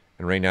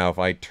 and right now if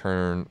I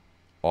turn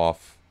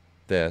off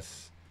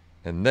this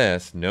and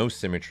this, no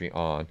symmetry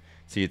on,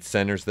 see, it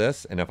centers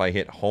this, and if I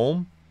hit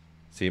home,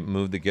 see, it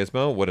moved the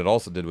gizmo. What it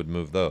also did would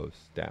move those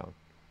down.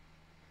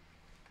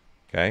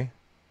 Okay?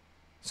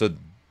 So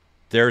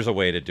there's a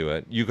way to do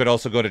it. You could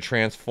also go to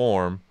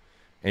transform,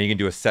 and you can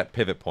do a set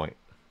pivot point.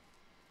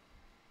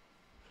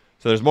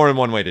 So there's more than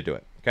one way to do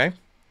it. Okay?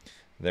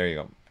 There you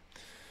go.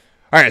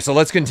 All right, so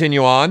let's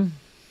continue on.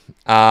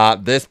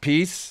 This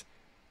piece,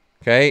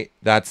 okay,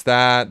 that's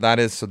that. That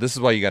is, so this is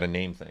why you got to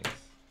name things.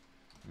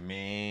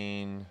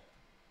 Main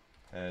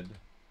head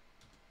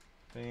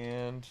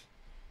band.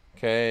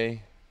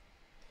 Okay.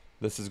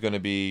 This is going to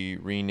be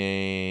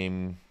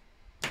rename.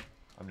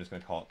 I'm just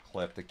going to call it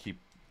clip to keep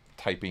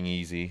typing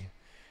easy.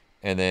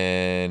 And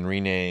then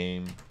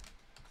rename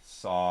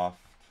soft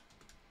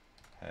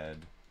head.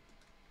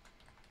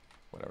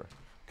 Whatever.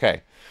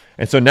 Okay.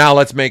 And so now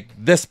let's make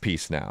this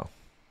piece now.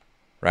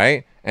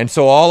 Right? And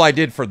so all I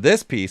did for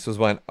this piece was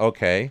went,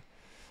 okay,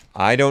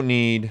 I don't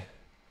need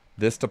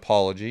this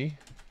topology.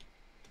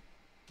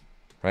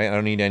 Right? I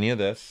don't need any of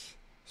this.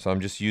 So I'm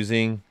just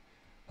using,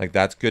 like,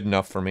 that's good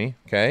enough for me.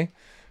 Okay?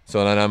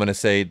 So then I'm going to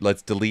say,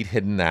 let's delete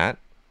hidden that.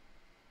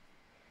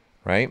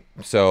 Right?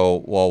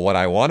 So, well, what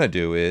I want to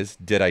do is,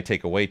 did I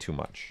take away too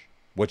much?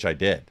 Which I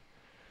did.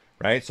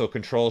 Right? So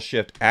Control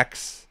Shift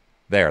X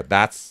there.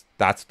 That's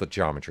the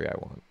geometry I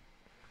want.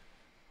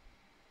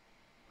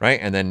 Right?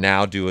 And then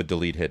now do a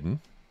delete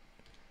hidden.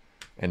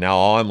 And now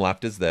all I'm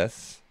left is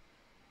this.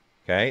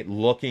 Okay?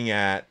 Looking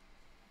at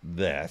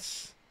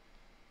this,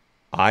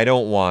 I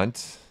don't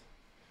want,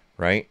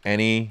 right,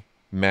 any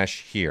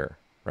mesh here.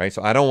 Right?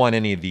 So I don't want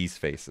any of these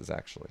faces,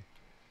 actually.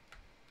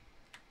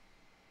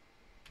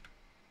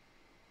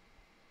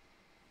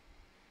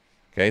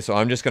 Okay, so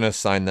I'm just going to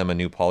assign them a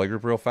new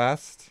polygroup real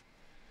fast.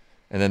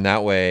 And then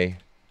that way,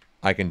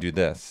 I can do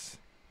this.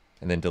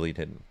 And then delete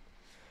hidden.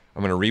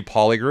 I'm going to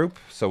re-polygroup.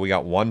 So we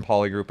got one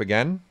polygroup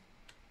again.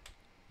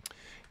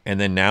 And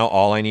then now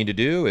all I need to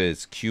do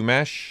is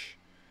QMesh.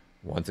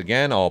 Once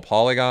again, all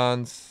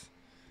polygons.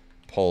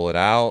 Pull it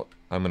out.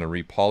 I'm going to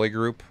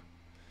re-polygroup.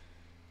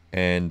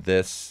 And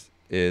this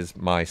is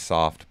my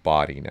soft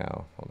body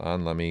now. Hold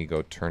on, let me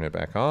go turn it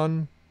back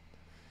on.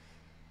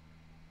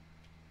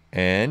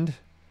 And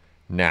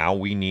now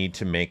we need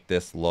to make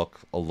this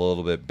look a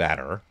little bit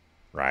better,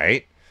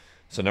 right?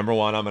 So number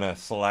one, I'm going to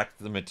select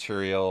the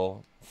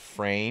material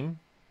frame,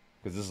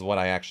 because this is what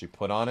I actually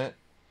put on it.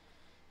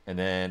 And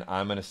then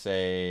I'm going to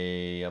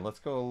say, let's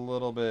go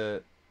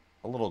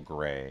a little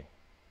gray.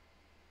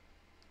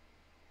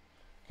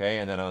 Okay,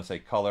 and then I'll say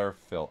color,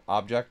 fill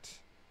object.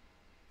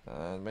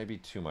 Maybe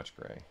too much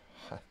gray.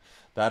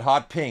 That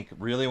hot pink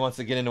really wants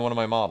to get into one of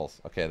my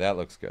models. Okay, that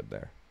looks good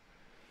there.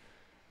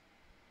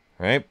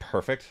 All right,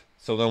 perfect.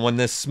 So then when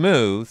this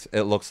smooths,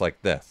 it looks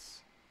like this.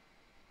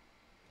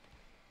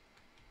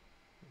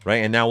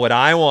 Right, and now what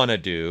I want to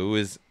do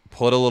is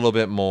put a little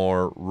bit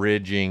more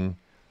ridging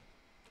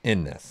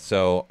in this.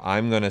 So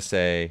I'm going to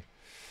say,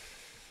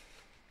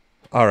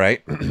 all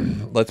right,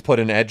 let's put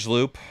an edge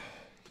loop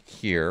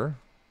here.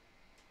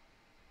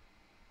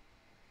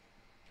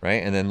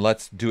 Right, and then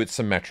let's do it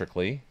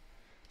symmetrically.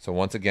 So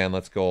once again,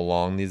 let's go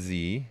along the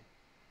Z.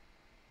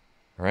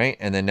 All right,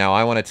 and then now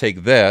I want to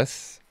take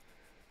this.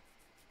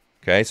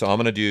 Okay, so I'm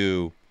going to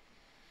do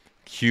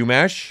Q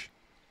mesh,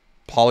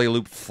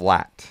 polyloop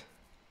flat,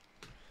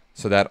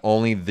 so that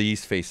only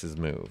these faces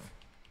move.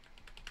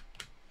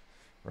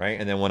 Right,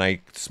 and then when I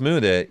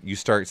smooth it, you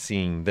start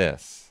seeing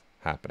this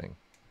happening.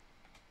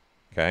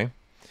 Okay,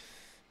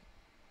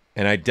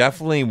 and I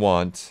definitely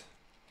want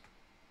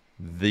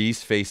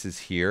these faces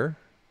here,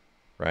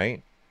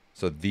 right?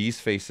 So these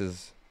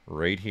faces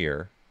right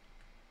here,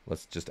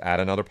 let's just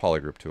add another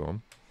polygroup to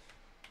them,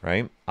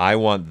 right? I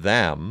want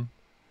them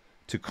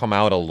to come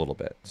out a little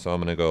bit. So I'm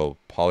going to go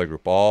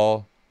polygroup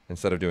all.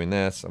 Instead of doing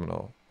this, I'm going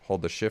to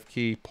hold the shift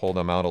key, pull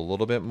them out a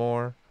little bit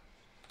more.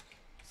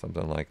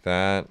 Something like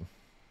that.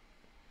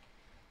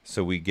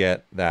 So we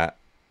get that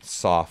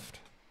soft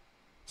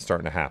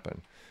starting to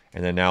happen.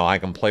 And then now I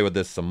can play with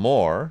this some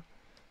more,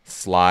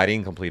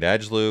 sliding complete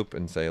edge loop,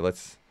 and say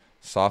let's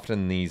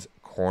soften these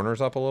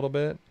corners up a little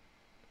bit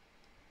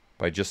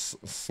by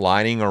just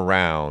sliding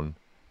around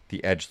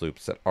the edge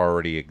loops that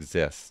already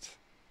exist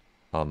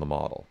on the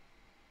model.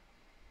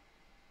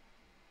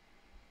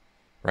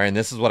 Right, and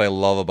this is what I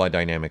love about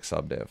dynamic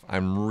subdiv.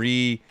 I'm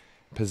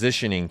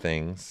repositioning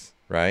things,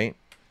 right?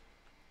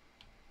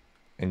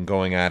 And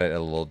going at it a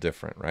little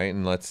different, right?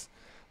 And let's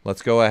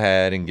go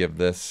ahead and give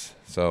this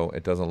so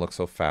it doesn't look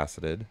so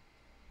faceted.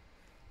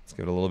 Let's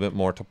give it a little bit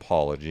more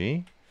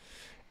topology.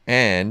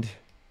 And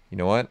you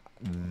know what?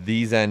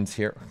 These ends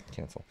here,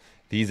 cancel.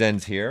 These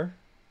ends here,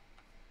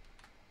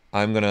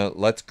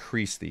 let's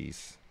crease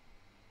these.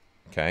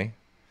 Okay?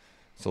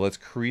 So let's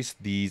crease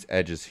these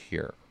edges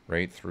here,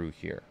 right through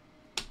here.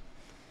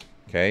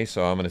 Okay,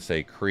 so I'm going to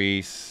say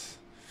crease,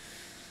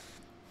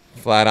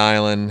 flat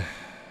island,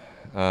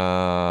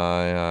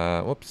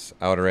 whoops,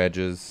 outer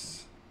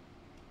edges,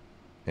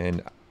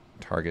 and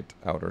target,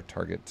 outer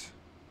target.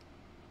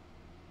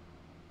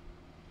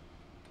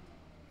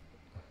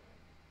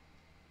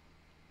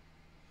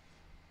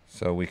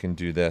 So we can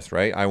do this,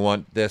 right? I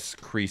want this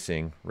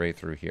creasing right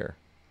through here.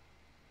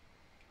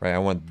 Right, I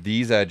want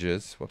these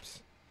edges, whoops,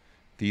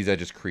 these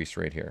edges crease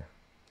right here.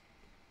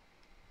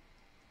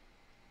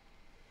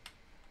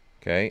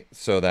 Okay,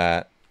 so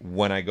that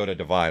when I go to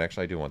divide,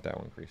 actually I do want that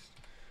one creased.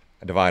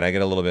 I divide, I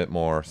get a little bit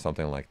more,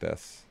 something like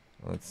this.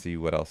 Let's see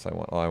what else I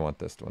want. Oh, I want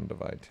this one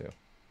divide too.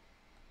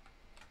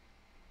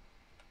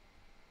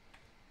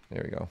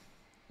 There we go.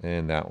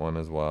 And that one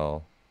as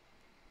well.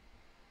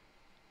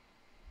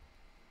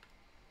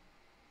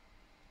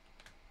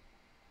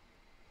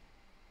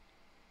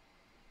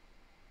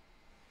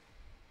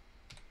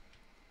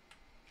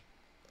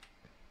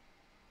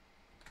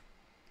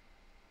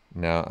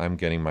 Now I'm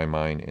getting my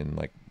mind in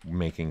like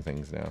making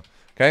things now.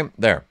 Okay,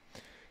 there.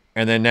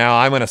 And then now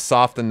I'm going to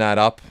soften that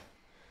up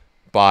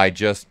by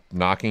just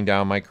knocking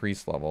down my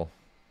crease level.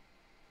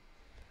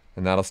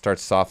 And that'll start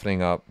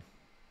softening up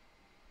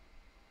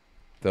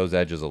those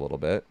edges a little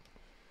bit.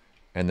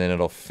 And then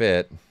it'll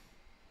fit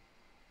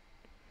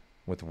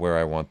with where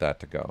I want that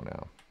to go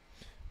now.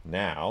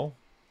 Now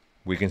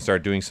we can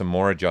start doing some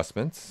more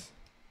adjustments.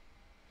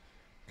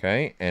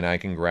 Okay, and I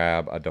can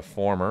grab a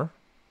deformer.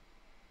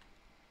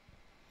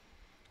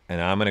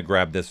 And I'm going to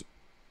grab this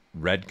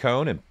red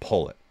cone and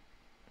pull it.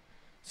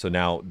 So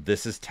now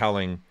this is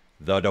telling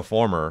the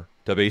deformer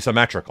to be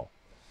symmetrical.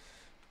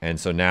 And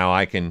so now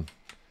I can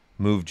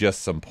move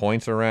just some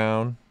points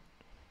around,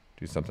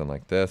 do something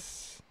like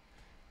this.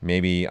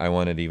 Maybe I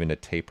want it even to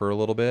taper a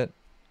little bit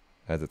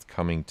as it's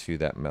coming to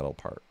that metal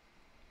part.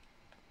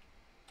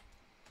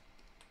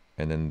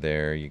 And then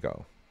there you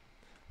go.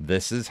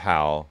 This is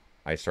how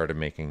I started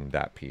making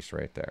that piece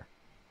right there.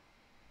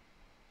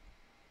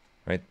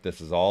 Right? This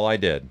is all I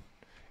did.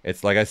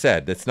 It's like I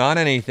said, it's not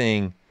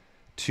anything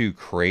too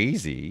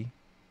crazy.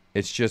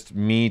 It's just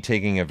me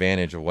taking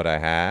advantage of what I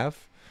have,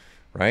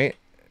 right?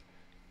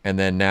 And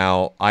then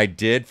now I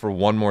did, for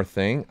one more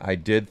thing, I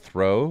did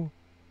throw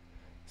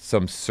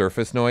some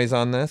surface noise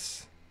on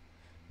this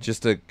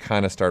just to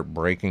kind of start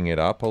breaking it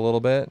up a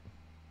little bit.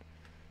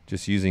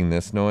 Just using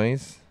this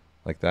noise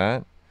like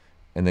that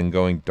and then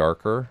going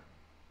darker.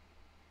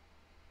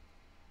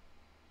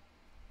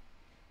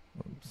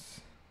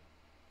 Oops.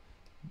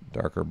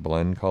 Darker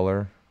blend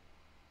color.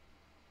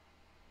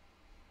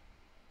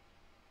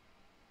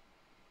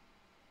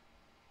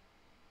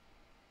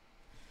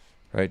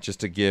 right? Just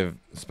to give,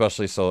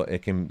 especially so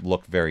it can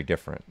look very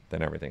different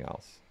than everything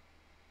else.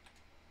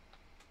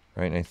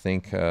 Right, and I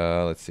think,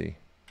 let's see.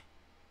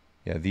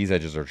 Yeah, these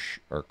edges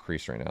are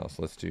creased right now,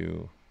 so let's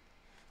do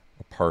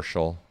a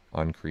partial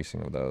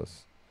uncreasing of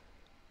those.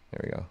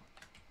 There we go.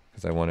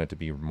 Because I want it to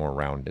be more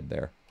rounded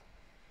there.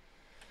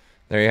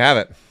 There you have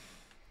it.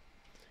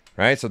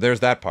 Right, so there's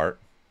that part.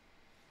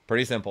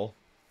 Pretty simple.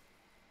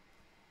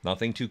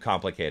 Nothing too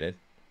complicated.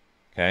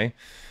 Okay,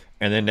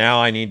 and then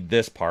now I need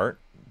this part.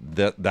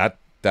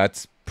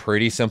 That's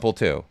pretty simple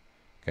too.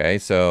 Okay,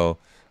 so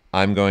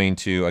I'm going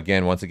to,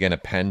 again, once again,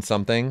 append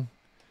something.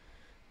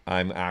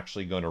 I'm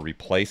actually going to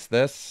replace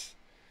this.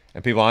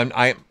 And people,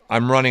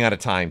 I'm running out of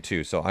time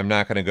too, so I'm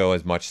not going to go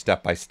as much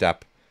step by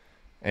step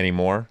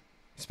anymore,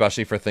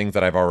 especially for things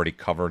that I've already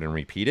covered and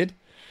repeated.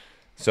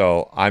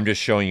 So I'm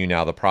just showing you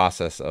now the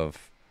process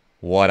of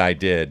what I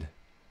did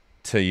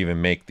to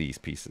even make these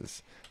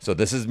pieces. So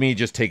this is me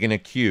just taking a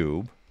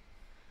cube,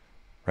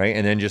 right,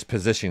 and then just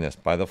positioning this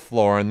by the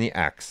floor on the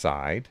X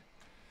side.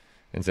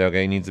 And say,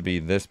 okay, it needs to be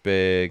this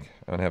big.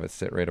 I'm going to have it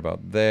sit right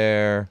about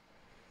there.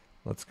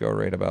 Let's go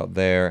right about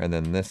there. And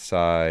then this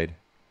side,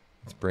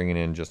 let's bring it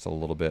in just a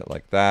little bit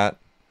like that.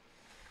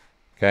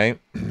 Okay.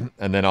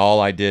 And then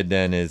all I did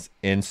then is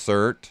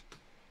insert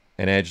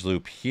an edge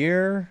loop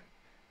here,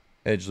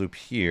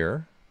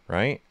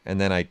 right?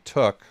 And then I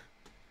took,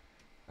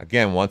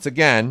 again, once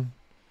again,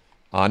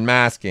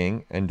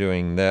 unmasking and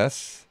doing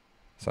this.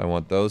 So I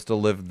want those to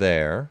live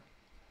there.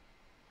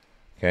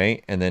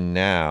 Okay. And then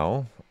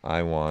now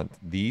I want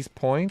these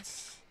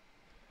points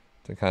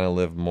to kind of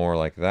live more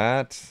like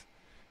that.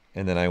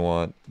 And then I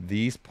want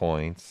these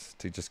points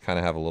to just kind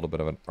of have a little bit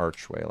of an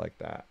archway like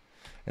that.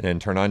 And then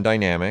turn on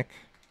dynamic.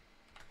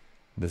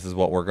 This is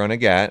what we're going to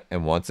get.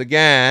 And once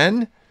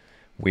again,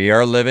 we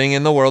are living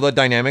in the world of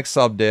dynamic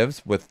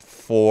subdivs with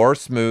 4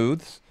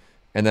 smooths.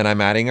 And then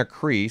I'm adding a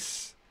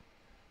crease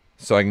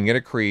so I can get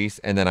a crease.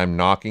 And then I'm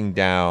knocking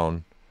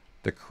down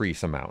the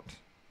crease amount.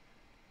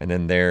 And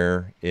then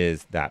there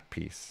is that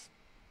piece.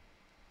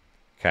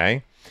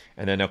 Okay.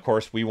 And then, of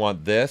course, we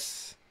want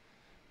this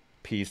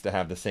piece to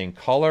have the same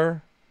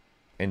color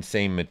and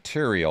same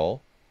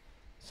material.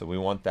 So we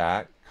want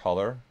that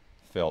color,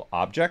 fill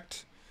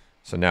object.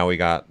 So now we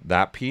got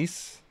that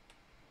piece.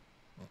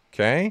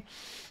 Okay.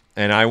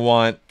 And I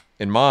want,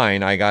 in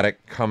mine, I got it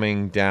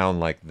coming down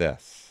like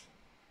this.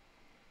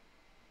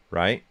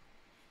 Right?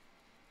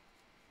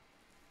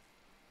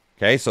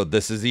 Okay. So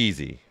this is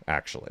easy,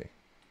 actually.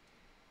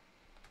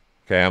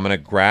 Okay. I'm going to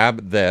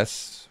grab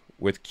this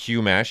with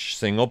QMesh,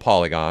 single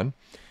polygon,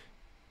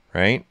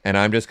 right? And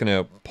I'm just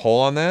going to pull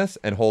on this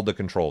and hold the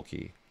control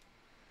key.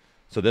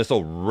 So this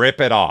will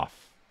rip it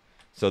off.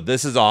 So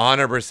this is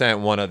 100%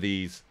 one of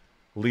these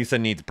Lisa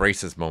needs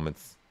braces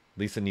moments.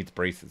 Lisa needs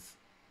braces.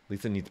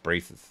 Lisa needs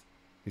braces.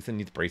 Lisa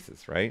needs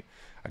braces, right?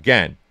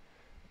 Again,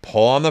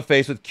 pull on the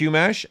face with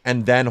QMesh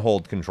and then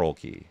hold control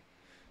key.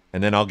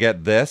 And then I'll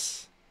get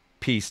this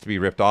piece to be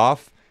ripped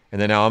off.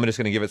 And then now I'm just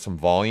going to give it some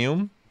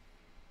volume.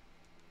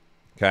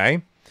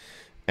 Okay.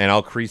 And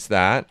I'll crease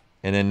that.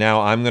 And then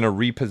now I'm going to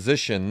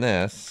reposition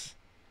this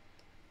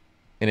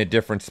in a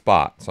different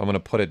spot. So I'm going to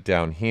put it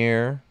down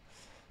here.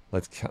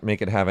 Let's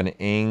make it have an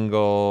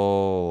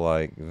angle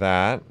like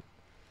that.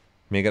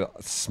 Make it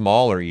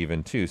smaller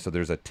even too. So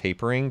there's a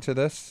tapering to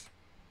this.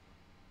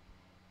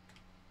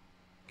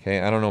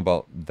 Okay, I don't know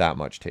about that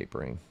much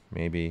tapering.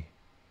 Maybe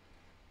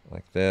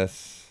like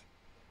this.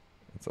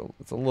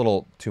 It's a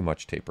little too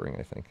much tapering,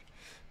 I think.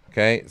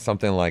 Okay,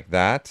 something like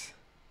that.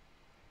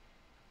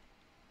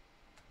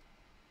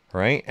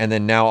 Right? And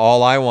then now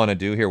all I want to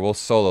do here, we'll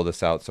solo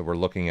this out so we're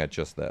looking at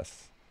just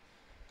this.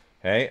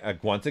 Okay,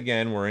 once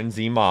again, we're in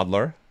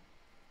ZModeler.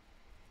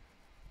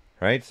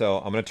 Right? So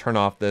I'm going to turn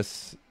off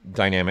this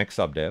dynamic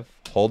subdiv.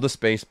 Hold the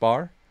space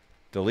bar.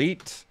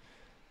 Delete.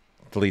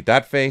 Delete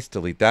that face.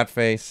 Delete that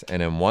face.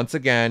 And then once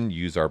again,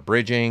 use our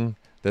bridging.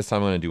 This time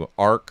I'm going to do an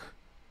arc.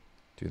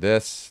 Do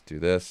this. Do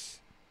this.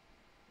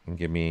 And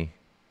give me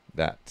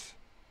that.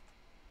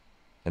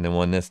 And then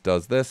when this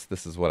does this,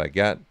 this is what I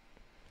get.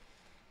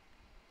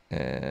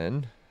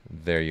 And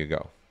there you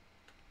go.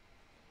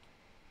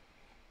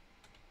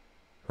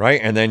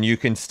 Right? And then you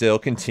can still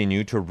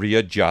continue to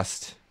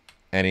readjust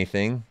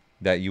anything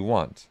that you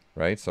want.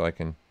 Right? So I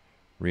can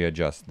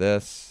readjust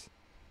this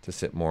to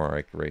sit more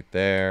like right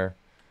there.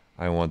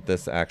 I want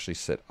this to actually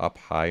sit up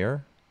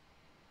higher.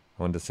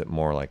 I want it to sit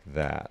more like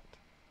that.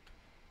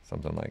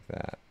 Something like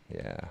that.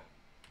 Yeah.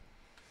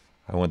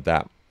 I want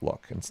that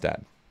look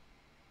instead.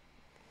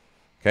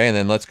 Okay, and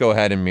then let's go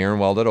ahead and mirror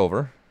and weld it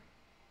over.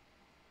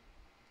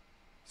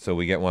 So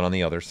we get one on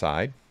the other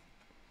side.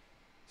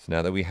 So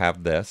now that we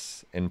have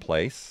this in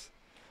place,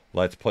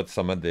 let's put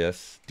some of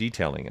this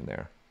detailing in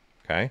there.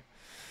 Okay.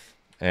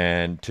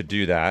 And to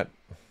do that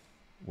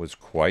was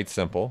quite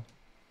simple.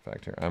 In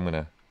fact, here, I'm going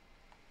to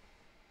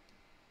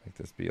make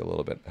this be a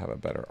little bit, have a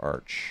better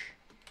arch.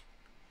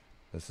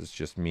 This is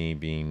just me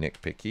being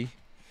nitpicky.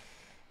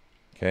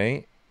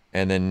 Okay.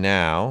 And then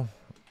now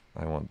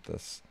I want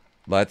this.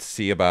 Let's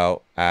see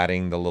about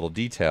adding the little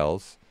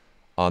details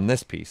on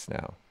this piece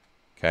now.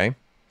 Okay.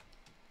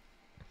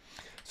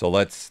 So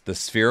the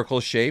spherical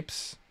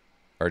shapes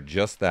are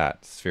just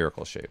that,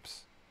 spherical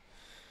shapes.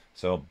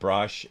 So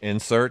brush,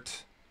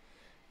 insert,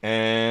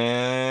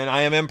 and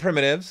I am in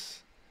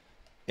primitives,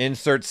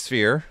 insert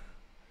sphere.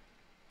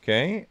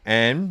 Okay,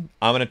 and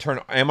I'm going to turn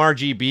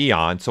MRGB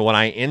on, so when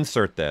I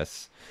insert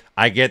this,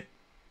 I get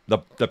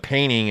the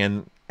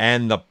painting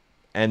and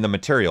the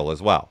material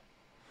as well.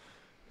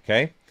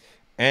 Okay,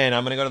 and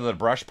I'm going to go to the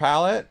brush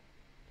palette,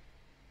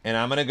 and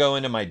I'm going to go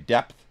into my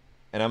depth,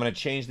 and I'm going to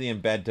change the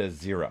embed to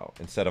 0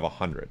 instead of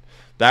 100.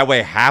 That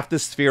way, half the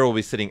sphere will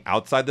be sitting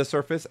outside the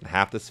surface, and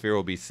half the sphere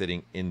will be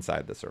sitting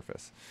inside the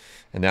surface.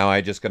 And now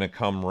I'm just going to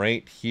come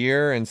right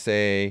here and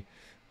say,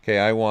 okay,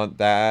 I want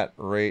that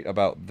right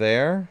about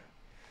there.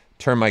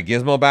 Turn my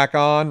gizmo back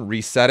on,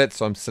 reset it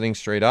so I'm sitting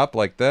straight up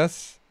like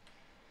this.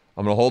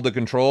 I'm going to hold the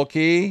control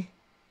key.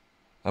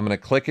 I'm going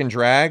to click and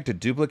drag to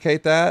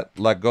duplicate that,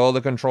 let go of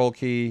the control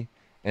key,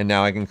 and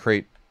now I can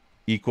create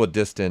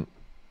equidistant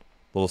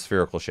little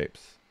spherical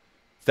shapes.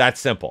 It's that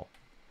simple,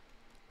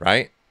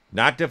 right?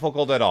 Not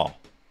difficult at all.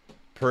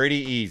 Pretty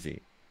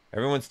easy.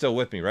 Everyone's still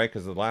with me, right?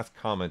 Because the last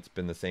comment's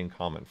been the same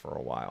comment for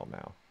a while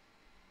now.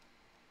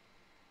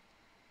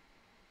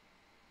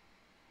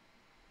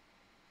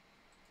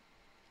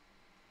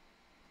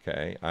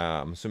 Okay,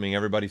 I'm assuming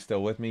everybody's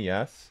still with me.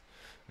 Yes,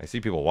 I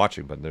see people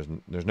watching, but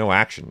there's no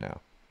action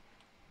now.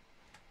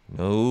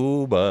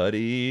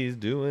 Nobody's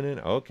doing it.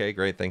 Okay,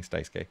 great. Thanks,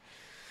 Daisuke.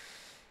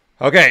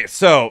 Okay,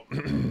 so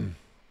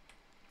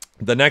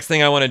the next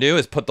thing I want to do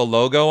is put the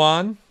logo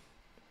on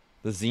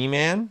the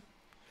Z-Man.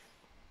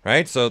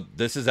 Right, so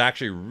this is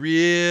actually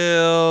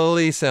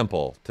really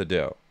simple to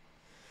do.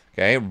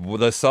 Okay,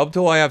 the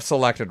subtool I have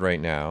selected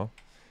right now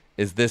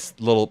is this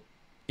little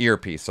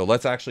earpiece. So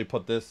let's actually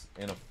put this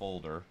in a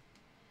folder.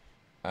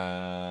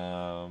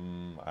 I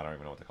don't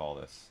even know what to call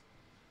this.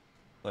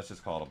 Let's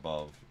just call it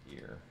above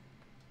ear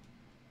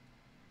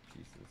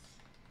pieces.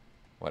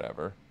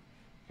 Whatever.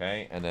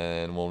 Okay, and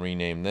then we'll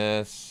rename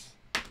this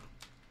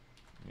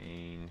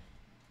main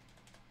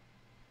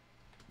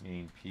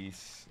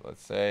piece,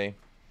 let's say.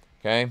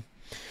 Okay,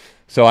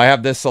 so I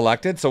have this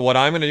selected. So what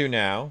I'm going to do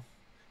now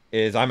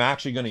is I'm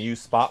actually going to use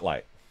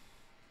Spotlight.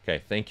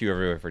 Okay, thank you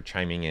everyone for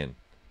chiming in.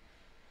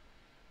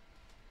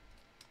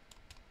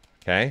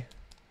 Okay.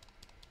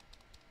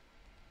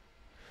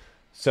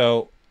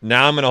 So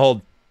now I'm going to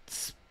hold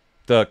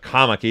the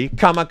comma key.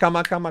 Comma.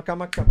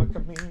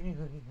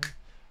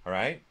 All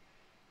right.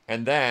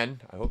 And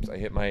then, oops, I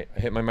hit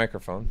my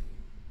microphone.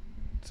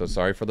 So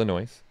sorry for the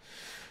noise.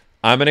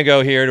 I'm going to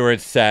go here to where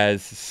it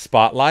says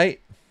Spotlight.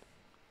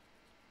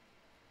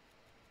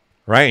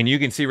 Right, and you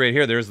can see right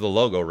here, there's the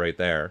logo right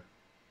there.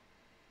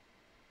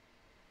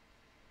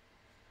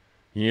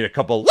 You need a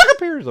couple look up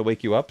here to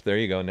wake you up. There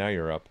you go, now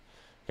you're up.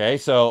 Okay,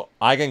 so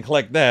I can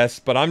click this,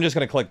 but I'm just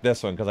going to click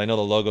this one because I know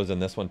the logo's in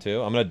this one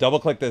too. I'm going to double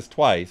click this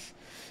twice.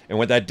 And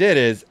what that did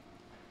is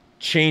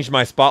change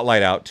my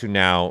spotlight out to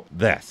now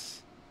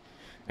this.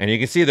 And you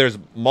can see there's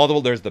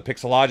multiple, there's the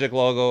Pixologic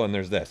logo and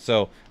there's this.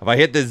 So if I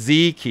hit the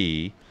Z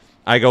key,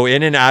 I go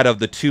in and out of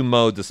the two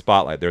modes of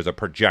spotlight. There's a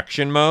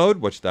projection mode,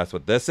 which that's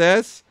what this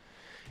is.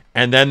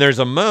 And then there's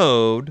a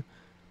mode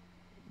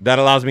that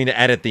allows me to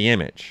edit the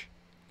image.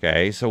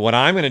 Okay, so what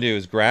I'm going to do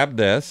is grab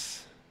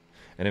this.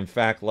 And in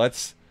fact,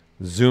 let's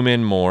zoom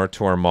in more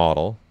to our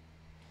model.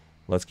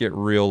 Let's get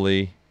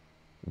really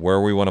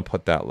where we want to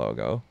put that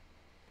logo.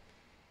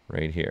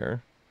 Right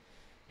here.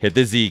 Hit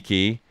the Z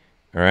key.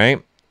 All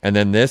right. And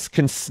then this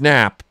can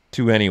snap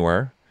to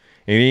anywhere.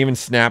 It can even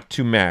snap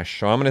to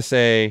mesh. So I'm going to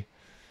say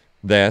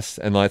this,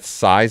 and let's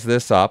size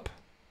this up.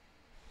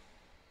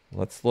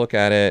 Let's look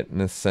at it in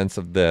the sense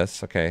of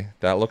this. Okay,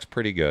 that looks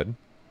pretty good.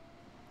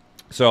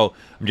 So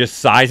I'm just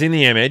sizing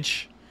the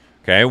image,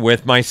 okay,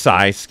 with my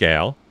size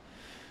scale,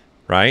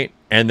 right?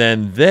 And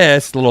then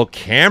this little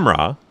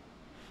camera,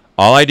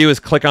 all I do is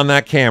click on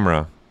that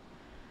camera,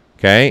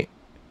 okay?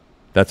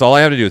 That's all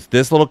I have to do is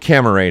this little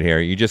camera right here.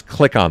 You just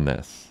click on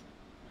this.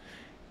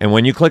 And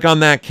when you click on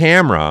that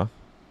camera,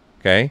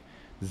 okay,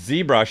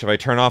 ZBrush, if I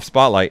turn off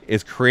Spotlight,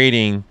 is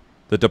creating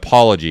the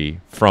topology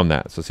from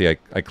that. So see,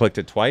 I clicked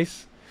it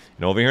twice.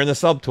 And over here in the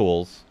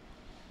subtools,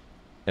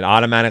 it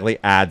automatically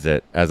adds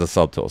it as a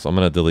subtool. So I'm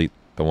going to delete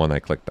the one I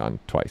clicked on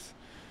twice.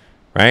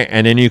 Right?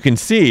 And then you can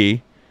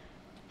see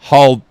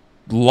how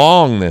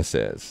long this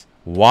is.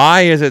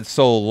 Why is it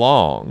so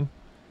long?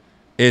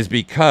 Is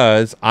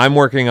because I'm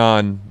working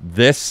on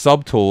this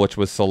subtool, which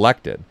was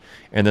selected.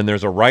 And then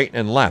there's a right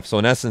and left. So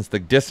in essence, the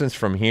distance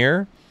from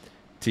here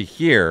to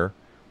here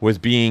was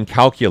being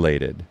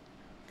calculated.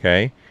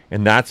 Okay?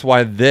 And that's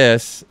why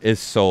this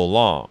is so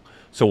long.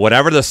 So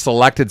whatever the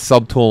selected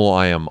subtool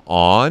I am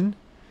on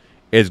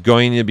is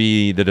going to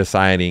be the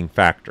deciding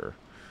factor.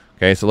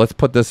 Okay, so let's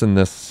put this in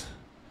this,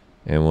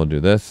 and we'll do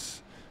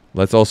this.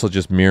 Let's also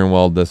just mirror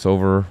weld this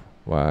over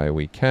while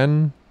we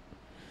can.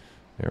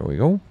 There we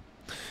go.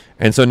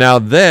 And so now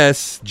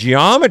this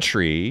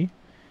geometry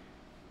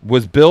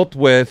was built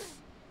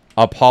with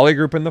a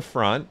polygroup in the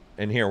front.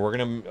 And here, we're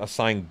going to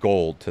assign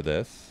gold to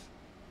this.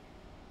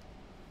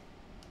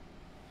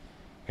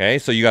 Okay,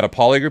 so you got a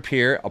polygroup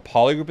here, a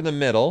polygroup in the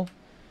middle,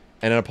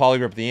 and then a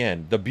polygroup at the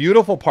end. The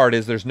beautiful part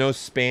is there's no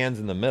spans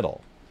in the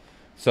middle.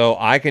 So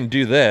I can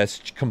do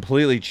this,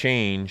 completely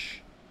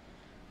change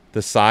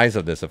the size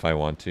of this if I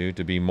want to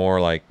be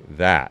more like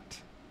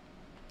that.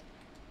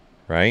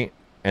 Right?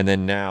 And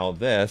then now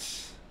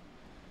this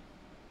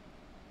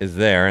is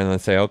there, and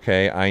let's say,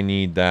 okay, I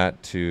need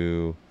that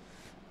to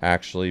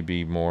actually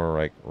be more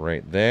like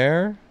right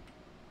there.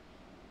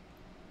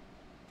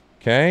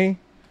 Okay?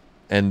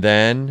 And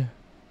then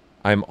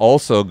I'm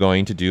also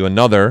going to do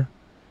another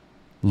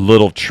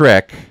little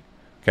trick.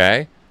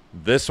 Okay?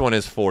 This one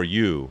is for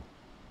you.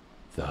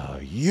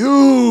 The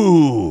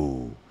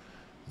users.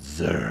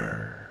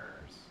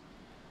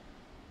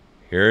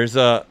 Here's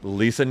a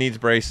Lisa needs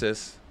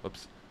braces.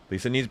 Whoops.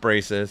 Lisa needs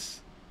braces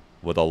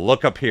with a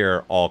look up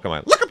here all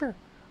combined. Look up here.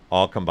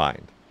 All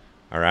combined.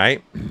 All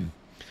right?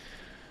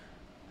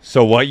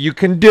 So what you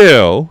can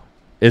do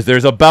is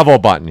there's a bevel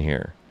button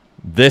here.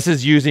 This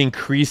is using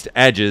creased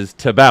edges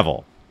to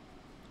bevel.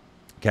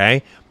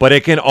 Okay? But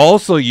it can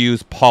also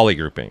use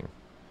polygrouping.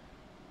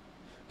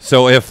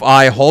 So if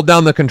I hold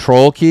down the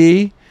control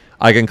key,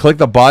 I can click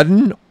the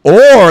button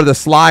or the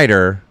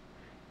slider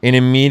and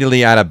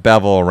immediately add a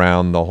bevel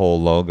around the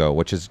whole logo,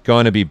 which is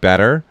going to be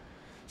better,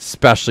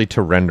 especially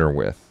to render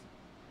with.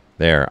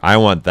 There, I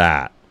want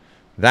that.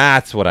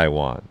 That's what I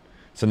want.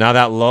 So now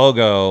that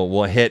logo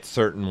will hit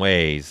certain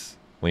ways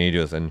when you do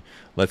this. And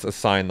let's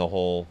assign the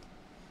whole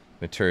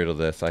material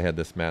to this. I had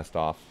this masked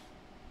off.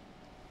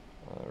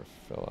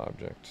 Fill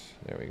object.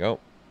 There we go.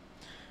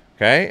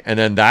 Okay, and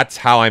then that's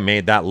how I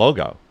made that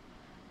logo.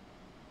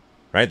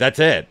 Right, that's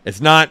it.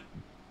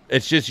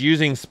 It's just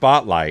using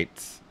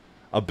Spotlight's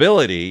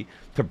ability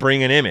to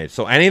bring an image.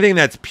 So anything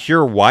that's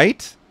pure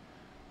white,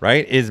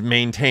 right, is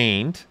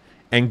maintained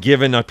and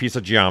given a piece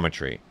of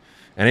geometry.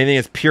 Anything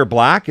that's pure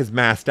black is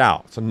masked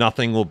out, so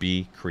nothing will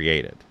be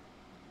created.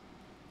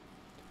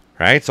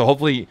 Right, so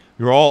hopefully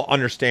you all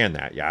understand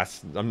that.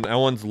 Yes, no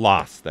one's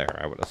lost there,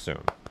 I would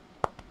assume.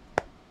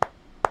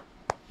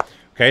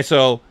 Okay,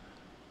 so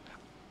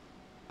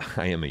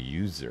I am a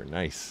user.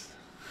 Nice.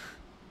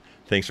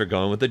 Thanks for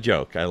going with the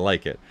joke. I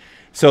like it.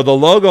 So the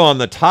logo on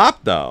the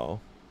top, though,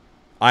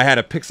 I had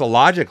a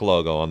Pixologic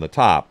logo on the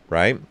top,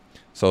 right?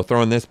 So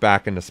throwing this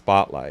back into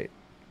Spotlight.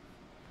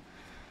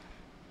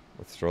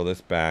 Let's throw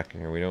this back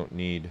here. We don't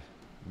need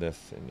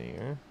this in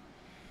here.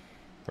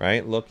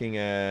 Right? Looking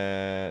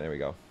at... There we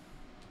go.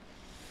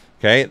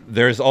 Okay.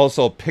 There's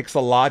also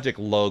Pixologic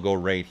logo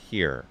right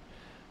here.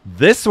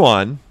 This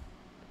one,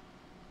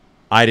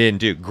 I didn't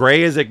do.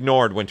 Gray is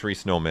ignored, Wintry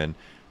Snowman.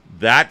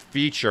 That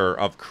feature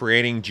of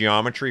creating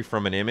geometry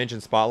from an image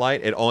in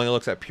Spotlight, it only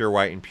looks at pure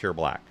white and pure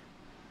black.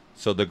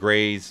 So the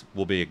grays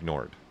will be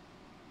ignored.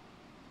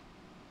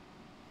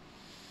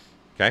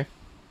 Okay?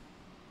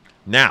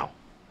 Now,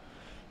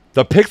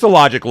 the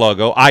Pixologic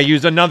logo, I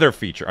use another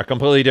feature, a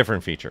completely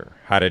different feature,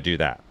 how to do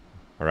that.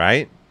 All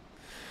right?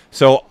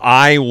 So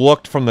I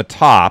looked from the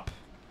top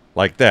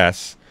like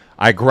this.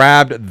 I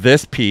grabbed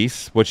this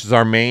piece, which is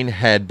our main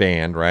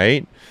headband,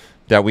 right,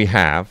 that we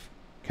have.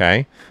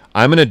 Okay?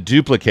 I'm going to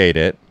duplicate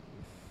it,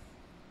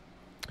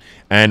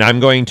 and I'm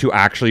going to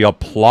actually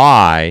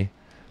apply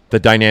the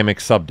dynamic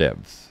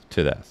subdivs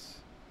to this.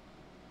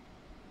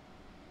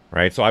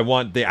 Right? So I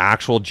want the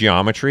actual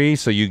geometry,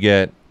 so you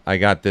get, I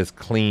got this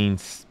clean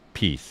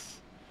piece.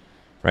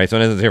 Right? So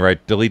in essence here,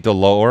 right, delete the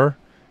lower,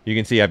 you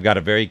can see I've got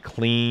a very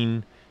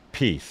clean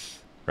piece,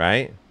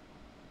 right?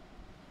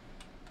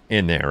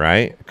 In there,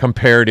 right?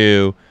 Compared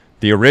to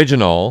the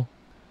original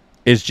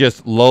is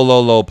just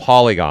low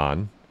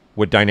polygon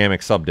with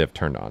dynamic subdiv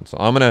turned on. So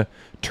I'm going to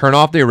turn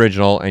off the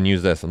original and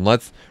use this. And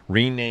let's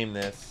rename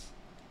this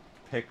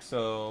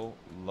Pixo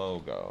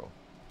logo.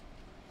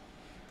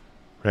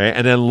 Right?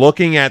 And then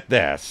looking at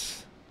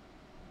this,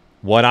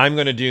 what I'm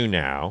going to do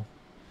now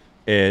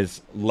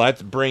is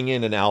let's bring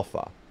in an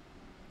alpha.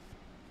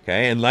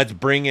 Okay? And let's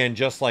bring in,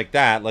 just like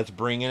that, let's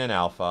bring in an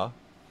alpha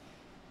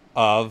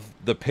of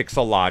the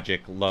Pixologic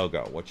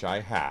logo, which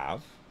I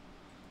have.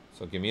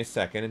 So give me a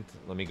second.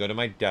 Let me go to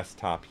my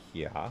desktop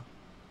here.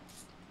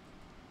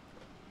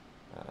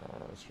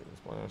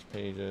 Splash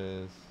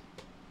pages.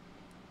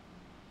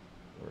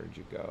 Where'd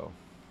you go?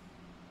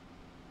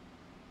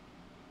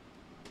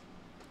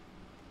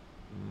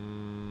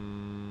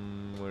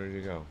 Where did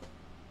you go?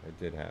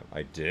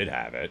 I did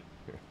have it.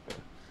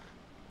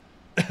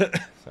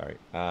 Sorry.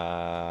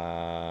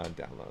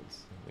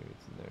 Downloads. Maybe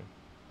it's in there.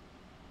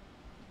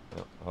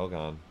 Oh, hold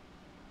on.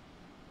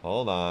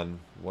 Hold on.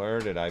 Where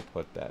did I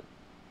put that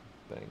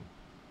thing?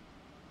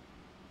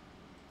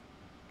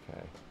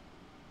 Okay.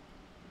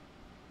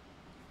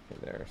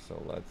 There, so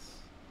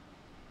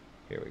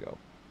here we go.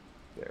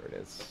 There it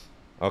is.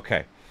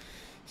 Okay,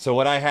 so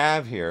what I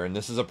have here, and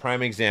this is a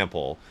prime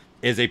example,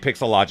 is a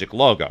Pixologic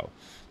logo.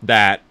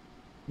 That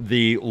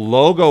the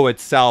logo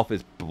itself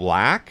is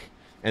black,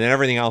 and then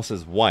everything else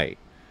is white.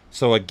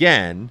 So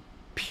again,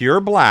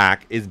 pure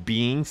black is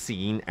being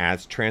seen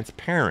as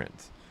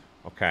transparent,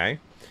 okay?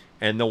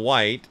 And the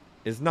white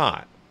is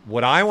not.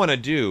 What I want to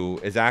do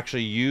is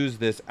actually use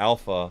this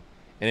alpha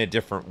in a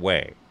different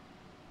way.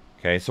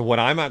 Okay, so what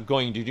I'm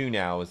going to do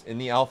now is in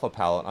the alpha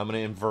palette, I'm going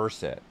to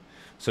inverse it.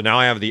 So now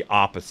I have the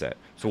opposite.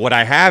 So what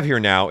I have here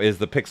now is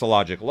the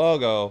Pixologic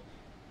logo,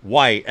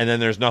 white, and then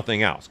there's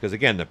nothing else. Because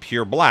again, the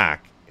pure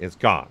black is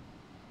gone.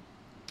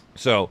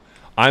 So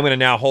I'm going to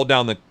now hold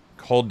down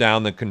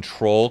the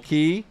control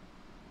key,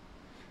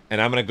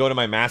 and I'm going to go to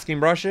my masking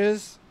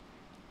brushes,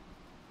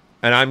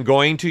 and I'm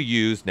going to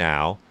use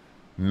now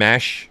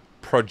Mesh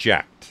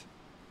Project.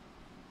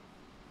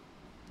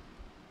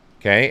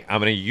 Okay, I'm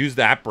going to use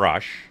that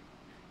brush,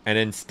 and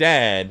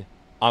instead,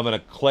 I'm going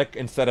to click,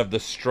 instead of the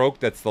stroke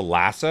that's the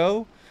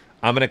lasso,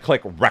 I'm going to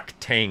click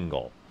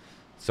rectangle.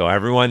 So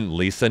everyone,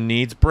 Lisa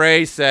needs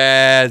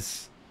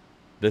braces.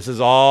 This is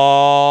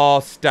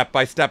all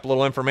step-by-step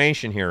little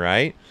information here,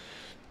 right?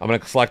 I'm going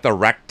to select the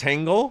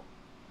rectangle.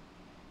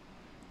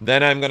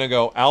 Then I'm going to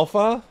go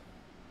alpha,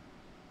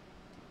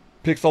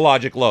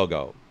 Pixologic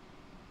logo.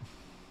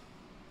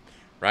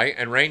 Right?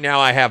 And right now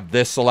I have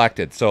this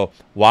selected. So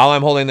while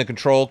I'm holding the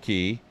control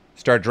key,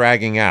 start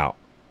dragging out.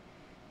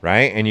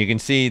 Right? And you can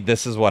see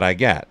this is what I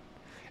get.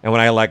 And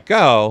when I let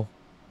go,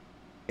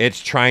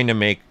 it's trying to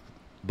make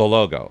the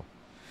logo.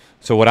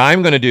 So what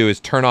I'm going to do is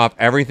turn off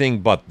everything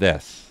but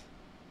this.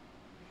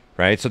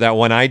 Right? So that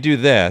when I do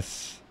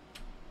this,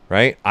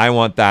 right, I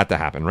want that to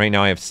happen. Right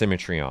now I have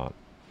symmetry on.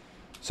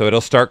 So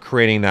it'll start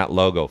creating that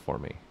logo for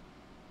me.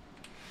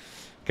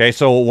 Okay,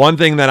 so one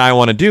thing that I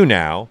want to do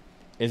now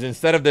is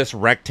instead of this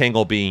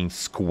rectangle being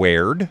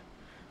squared,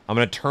 I'm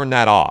going to turn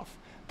that off.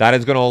 That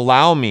is going to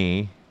allow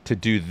me to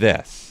do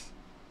this.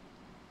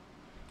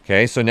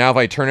 Okay, so now if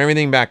I turn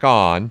everything back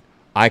on,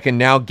 I can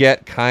now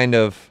get kind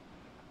of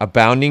a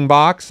bounding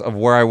box of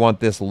where I want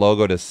this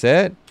logo to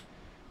sit,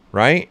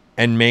 right?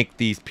 And make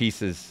these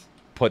pieces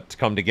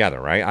come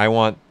together, right? I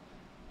want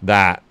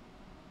that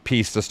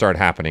piece to start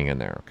happening in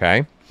there,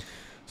 okay?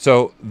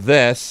 So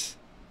this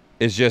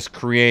is just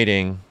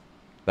creating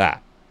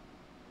that.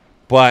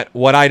 But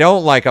what I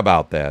don't like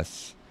about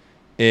this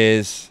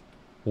is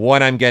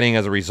what I'm getting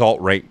as a result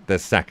right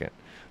this second.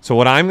 So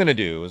what I'm going to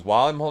do is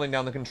while I'm holding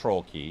down the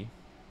control key,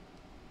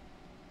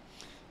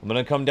 I'm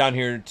going to come down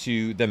here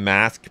to the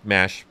mask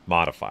mesh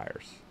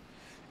modifiers.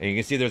 And you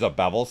can see there's a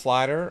bevel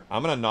slider.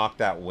 I'm going to knock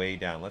that way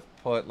down.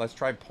 Let's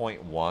try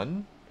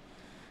 0.1.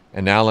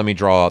 And now let me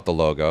draw out the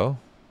logo.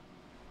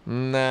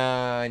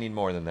 Nah, I need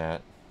more than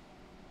that.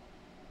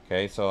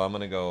 Okay, so I'm going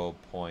to go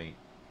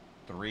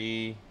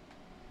 0.3.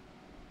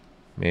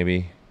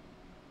 Maybe.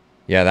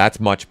 Yeah, that's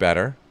much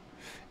better.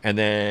 And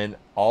then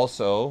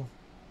also,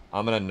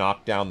 I'm going to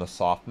knock down the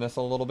softness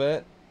a little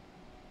bit.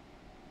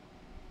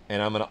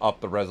 And I'm going to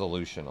up the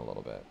resolution a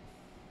little bit.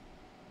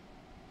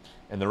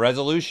 And the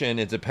resolution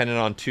is dependent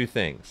on two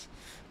things.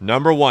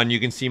 Number one, you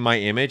can see my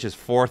image is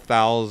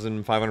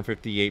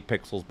 4,558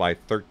 pixels by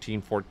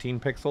 1314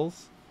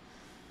 pixels.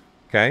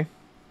 Okay?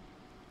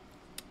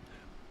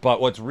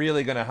 But what's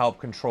really going to help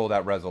control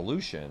that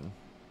resolution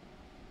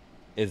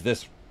is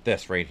this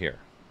right here.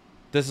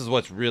 This is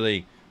what's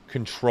really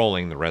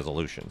controlling the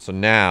resolution. So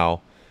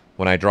now,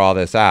 when I draw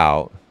this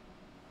out,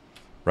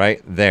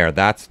 right there,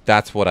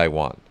 that's what I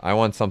want. I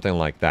want something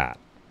like that,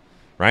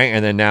 right?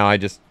 And then now I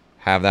just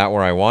have that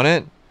where I want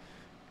it,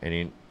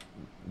 and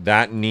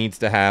that needs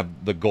to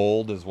have the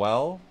gold as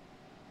well.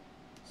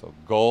 So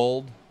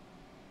gold,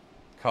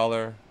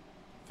 color,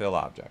 fill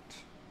object.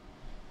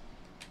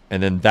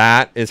 And then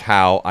that is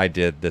how I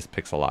did this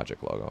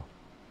Pixologic logo.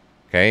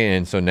 Okay,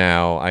 and so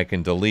now I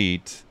can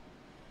delete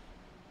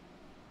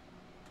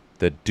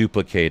the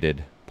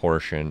duplicated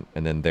portion,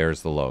 and then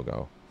there's the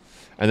logo.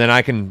 And then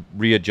I can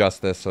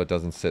readjust this so it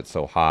doesn't sit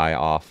so high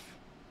off,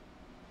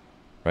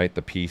 right?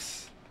 The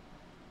piece,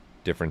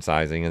 different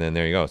sizing, and then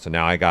there you go. So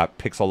now I got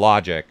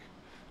Pixologic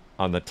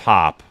on the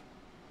top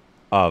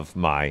of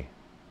my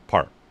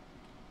part.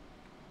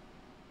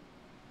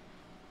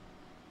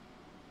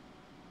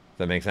 Does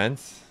that make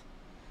sense?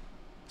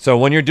 So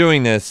when you're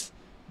doing this,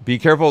 be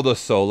careful of the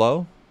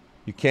solo.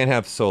 You can't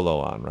have solo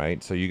on,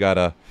 right? So you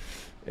gotta,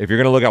 if you're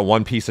gonna look at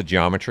one piece of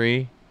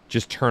geometry,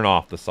 just turn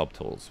off the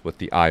subtools with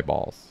the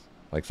eyeballs,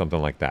 like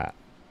something like that.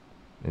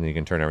 And then you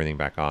can turn everything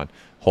back on.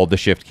 Hold the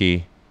shift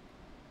key,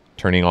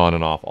 turning on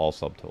and off all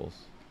subtools.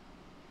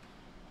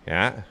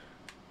 Yeah.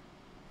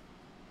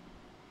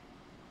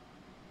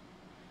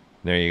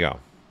 There you go.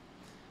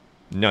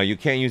 No, you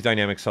can't use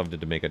dynamic subdiv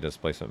to make a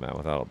displacement map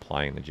without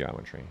applying the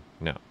geometry.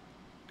 No.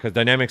 Because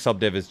dynamic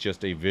subdiv is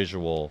just a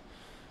visual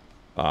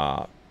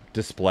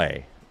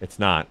display. It's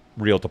not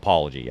real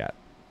topology yet.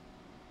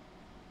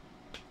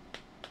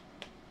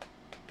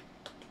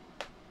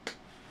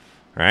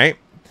 All right.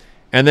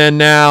 And then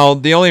now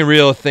the only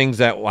real things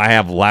that I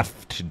have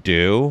left to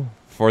do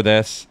for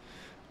this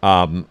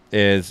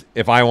is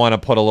if I want to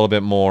put a little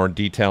bit more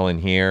detail in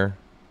here,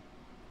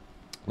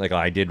 like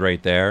I did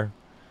right there.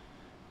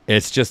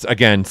 It's just,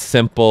 again,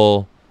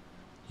 simple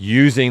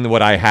using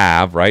what I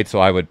have, right? So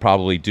I would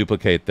probably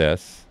duplicate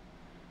this,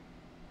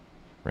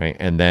 right?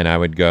 And then I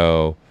would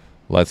go,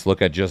 let's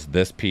look at just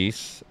this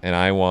piece. And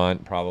I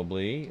want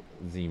probably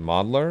the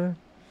modeler.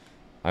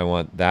 I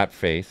want that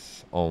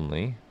face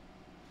only.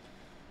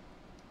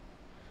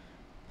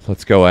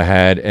 Let's go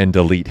ahead and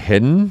delete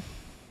hidden.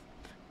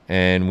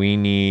 And we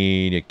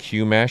need a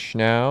Q mesh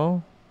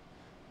now.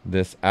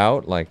 This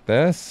out like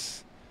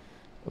this.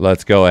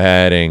 Let's go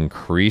ahead and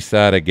increase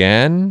that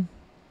again.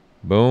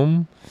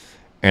 Boom.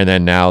 And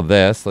then now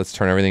this. Let's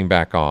turn everything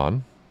back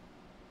on.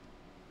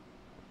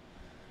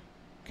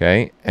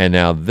 Okay. And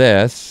now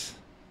this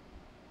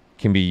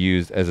can be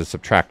used as a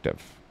subtractive.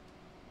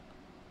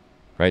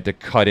 Right? To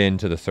cut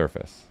into the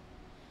surface.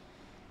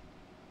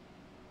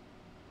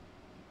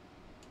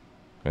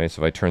 Right?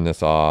 So if I turn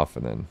this off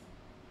and then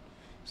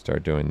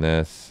start doing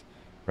this.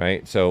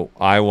 Right? So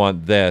I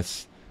want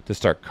this to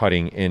start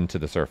cutting into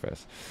the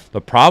surface.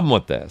 The problem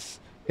with this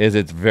is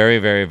it's very,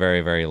 very,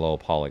 very, very low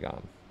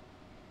polygon.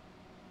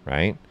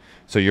 Right?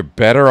 So you're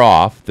better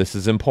off, this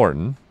is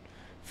important,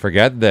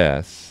 forget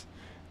this,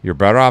 you're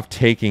better off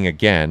taking,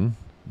 again,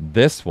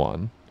 this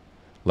one,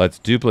 let's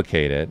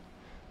duplicate it,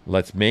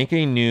 let's make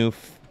a new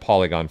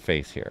polygon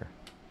face here,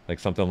 like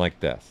something like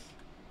this.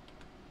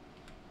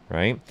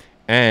 Right?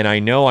 And I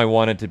know I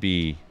want it to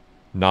be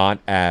not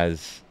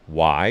as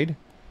wide,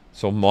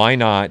 so why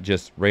not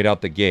just right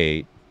out the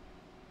gate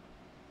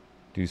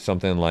do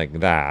something like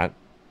that,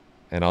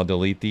 and I'll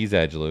delete these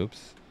edge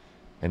loops,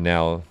 and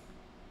now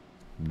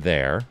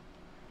there,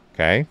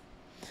 okay?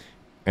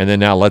 And then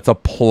now let's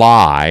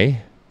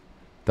apply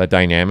the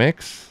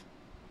dynamics,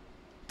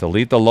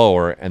 delete the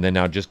lower, and then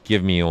now just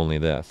give me only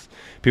this.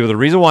 People, the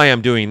reason why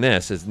I'm doing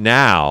this is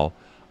now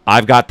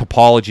I've got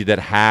topology that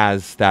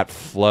has that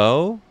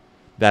flow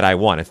that I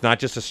want. It's not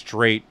just a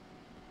straight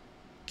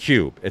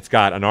cube. It's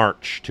got an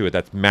arch to it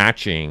that's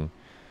matching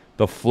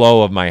the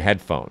flow of my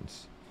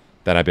headphones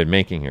that I've been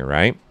making here,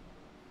 right?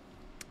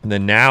 And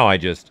then now I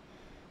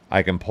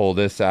can pull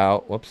this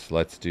out. Whoops,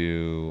 let's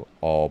do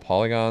all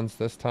polygons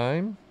this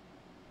time.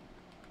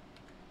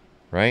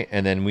 Right?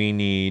 And then we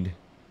need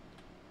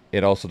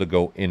it also to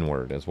go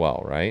inward as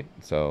well, right?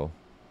 So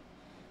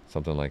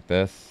something like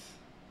this.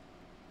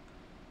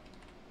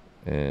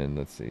 And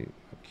let's see,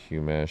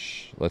 Q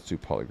mesh. Let's do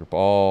polygroup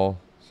all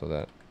so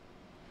that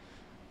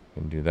I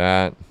can do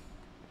that.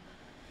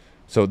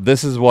 So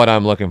this is what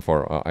I'm looking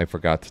for. I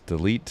forgot to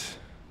delete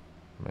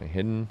my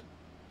hidden.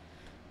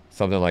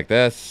 Something like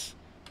this.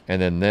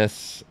 And then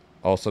this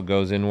also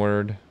goes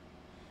inward.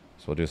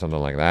 So we'll do something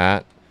like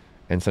that.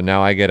 And so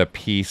now I get a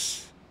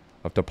piece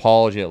of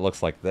topology that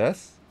looks like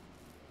this.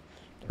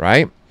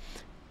 Right?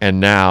 And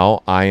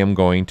now I am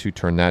going to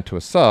turn that to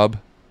a sub.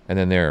 And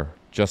then there,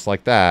 just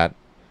like that,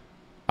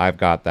 I've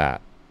got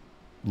that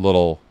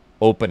little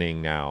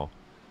opening now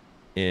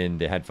in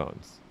the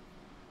headphones.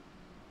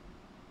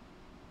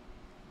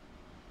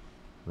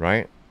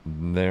 Right?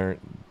 They're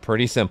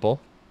pretty simple.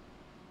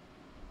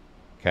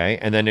 Okay,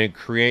 and then to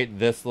create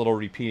this little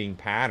repeating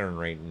pattern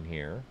right in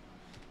here.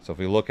 So if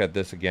we look at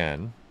this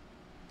again,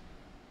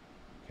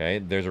 okay,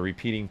 there's a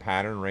repeating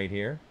pattern right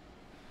here.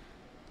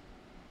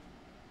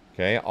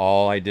 Okay,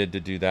 all I did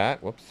to do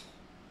that, whoops,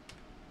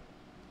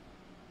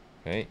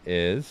 okay,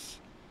 is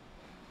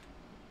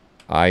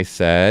I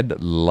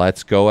said,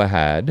 let's go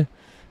ahead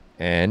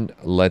and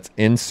let's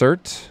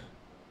insert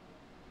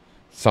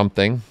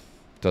something,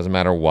 doesn't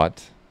matter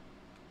what,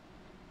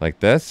 like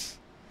this.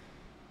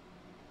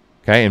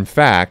 Okay, in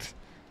fact,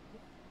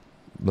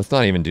 let's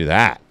not even do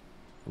that.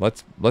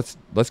 Let's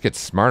get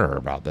smarter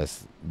about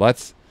this.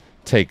 Let's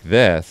take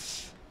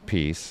this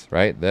piece,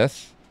 right?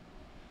 This.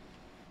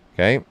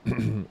 Okay?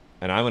 And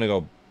I'm going to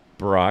go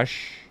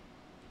brush,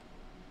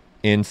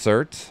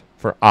 insert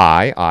for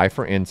I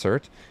for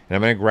insert, and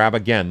I'm going to grab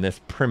again this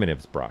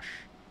primitives brush.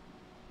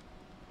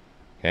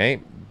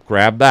 Okay?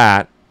 Grab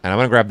that, and I'm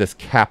going to grab this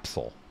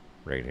capsule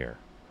right here.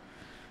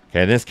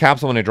 Okay, and this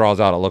capsule, when it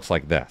draws out, it looks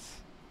like this.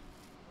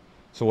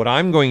 So what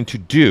I'm going to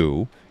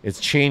do is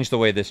change the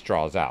way this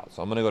draws out.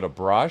 So I'm going to go to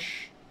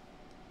brush,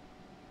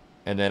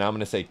 and then I'm going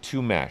to say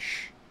to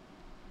mesh,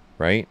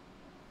 right?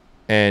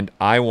 And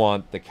I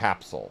want the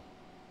capsule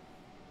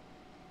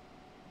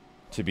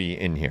to be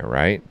in here,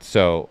 right?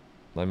 So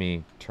let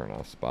me turn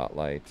off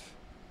spotlight.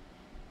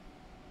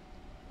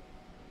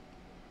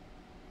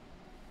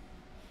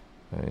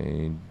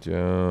 I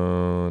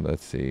don't,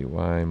 let's see,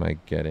 why am I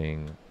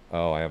getting,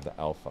 oh, I have the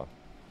alpha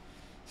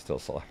still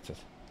selected.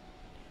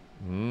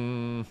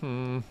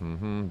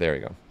 There we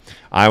go.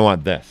 I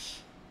want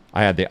this.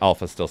 I had the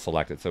alpha still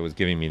selected, so it was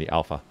giving me the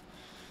alpha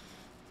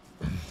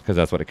because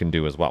that's what it can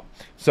do as well.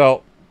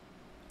 So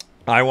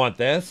I want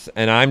this,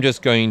 and I'm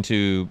just going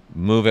to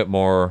move it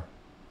more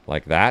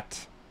like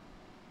that.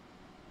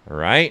 All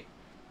right.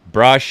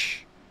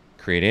 Brush,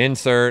 create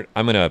insert.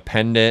 I'm going to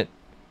append it.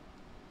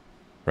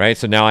 Right.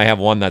 So now I have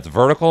one that's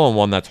vertical and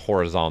one that's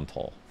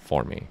horizontal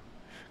for me.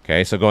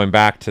 Okay. So going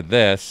back to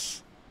this.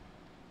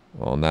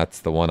 Well, and that's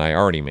the one I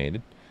already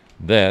made.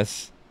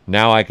 This.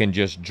 Now I can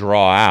just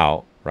draw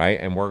out, right?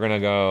 And we're going to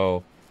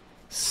go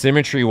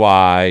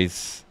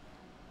symmetry-wise.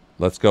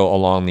 Let's go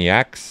along the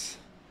X.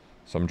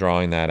 So I'm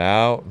drawing that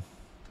out.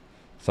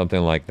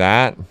 Something like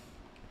that.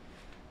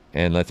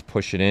 And let's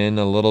push it in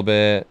a little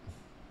bit.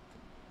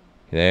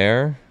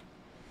 There.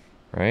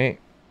 Right?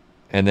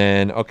 And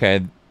then,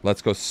 okay,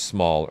 let's go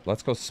smaller.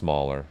 Let's go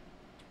smaller.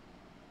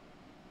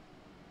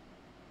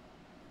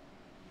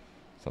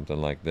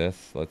 Something like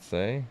this, let's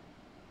say.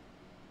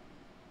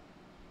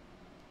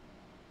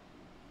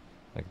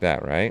 Like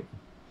that, right?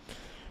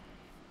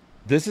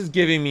 This is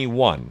giving me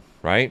one,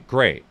 right?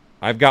 Great.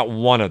 I've got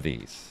one of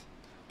these.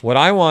 What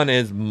I want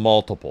is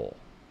multiple.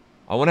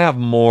 I want to have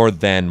more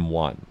than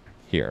one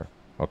here,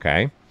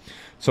 okay?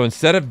 So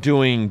instead of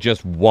doing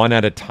just one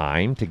at a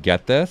time to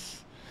get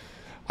this,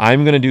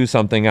 I'm going to do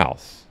something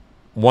else.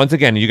 Once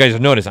again, you guys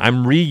have noticed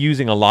I'm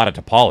reusing a lot of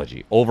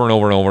topology over and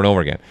over and over and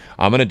over again.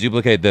 I'm going to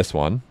duplicate this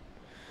one.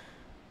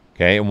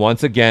 Okay, and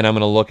once again, I'm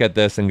going to look at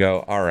this and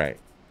go, all right,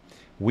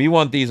 we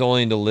want these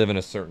only to live in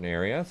a certain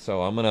area.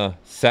 So I'm going to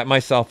set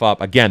myself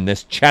up. Again,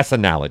 this chess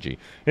analogy.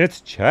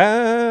 It's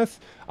chess.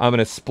 I'm going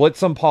to split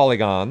some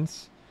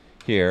polygons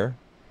here.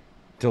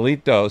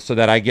 Delete those so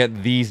that I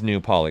get these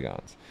new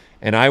polygons.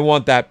 And I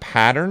want that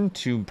pattern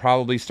to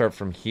probably start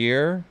from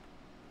here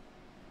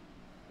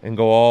and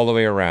go all the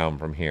way around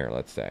from here,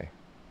 let's say.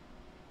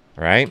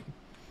 All right?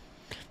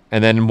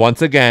 And then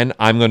once again,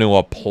 I'm going to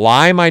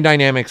apply my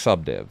dynamic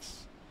subdivs.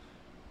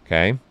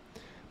 Okay?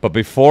 But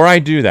before I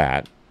do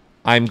that,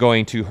 I'm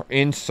going to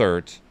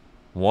insert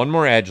one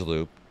more edge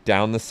loop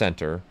down the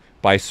center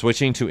by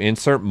switching to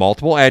insert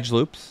multiple edge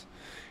loops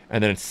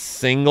and then a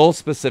single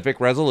specific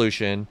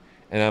resolution,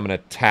 and I'm going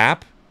to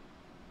tap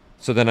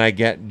so then I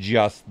get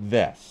just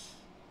this.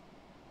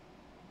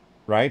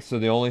 Right? So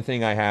the only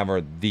thing I have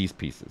are these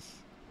pieces.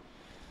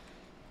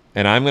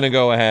 And I'm going to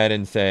go ahead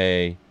and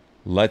say,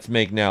 let's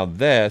make now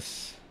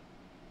this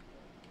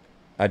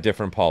a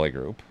different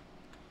polygroup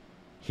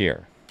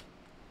here.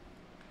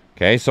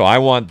 Okay, so I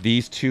want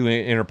these two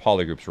inner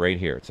polygroups right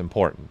here. It's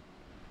important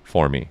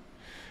for me.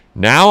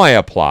 Now I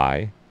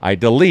apply, I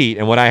delete,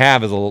 and what I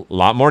have is a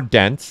lot more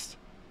dense,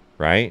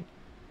 right,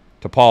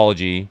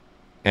 topology,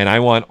 and I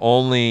want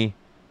only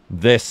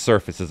this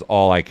surface is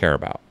all I care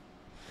about.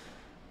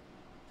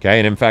 Okay,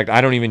 and in fact,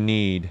 I don't even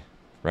need,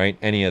 right,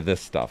 any of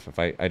this stuff if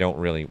I don't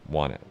really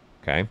want it,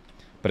 okay?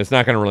 But it's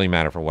not going to really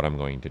matter for what I'm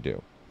going to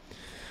do.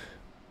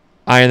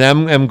 I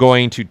then am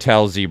going to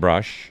tell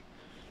ZBrush,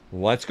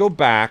 let's go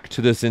back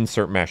to this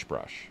insert mesh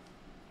brush.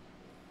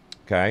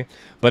 Okay?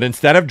 But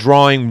instead of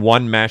drawing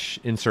one mesh,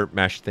 insert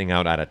mesh thing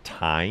out at a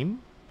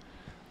time,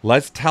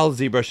 let's tell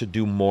ZBrush to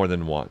do more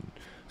than one.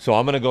 So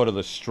I'm going to go to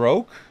the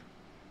stroke,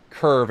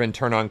 curve, and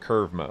turn on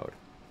curve mode.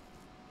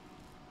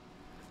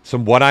 So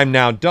what I'm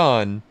now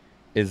done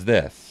is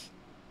this.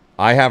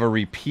 I have a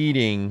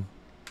repeating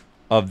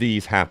of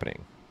these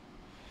happening.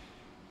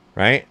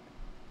 Right?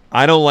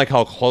 I don't like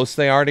how close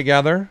they are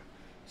together.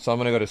 So I'm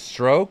going to go to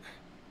stroke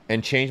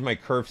and change my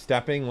curve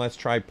stepping. Let's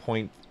try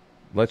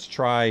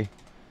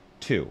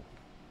 2.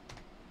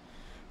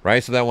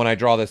 Right? So that when I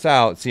draw this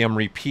out, see I'm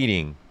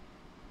repeating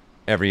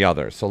every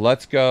other. So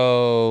let's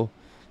go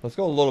a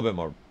little bit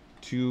more.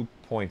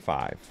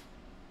 2.5.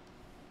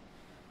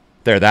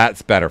 There,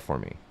 that's better for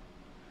me.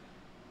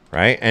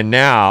 Right? And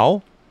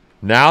now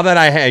that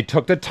I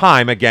took the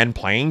time, again,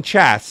 playing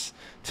chess,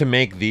 to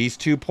make these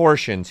two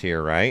portions here,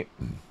 right?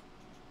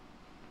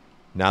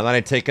 Now that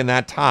I've taken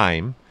that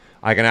time,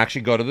 I can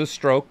actually go to the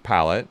stroke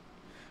palette,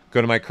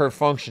 go to my curve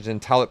functions,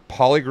 and tell it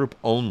polygroup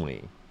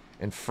only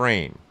and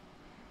frame,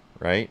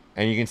 right?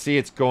 And you can see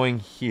it's going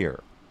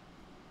here.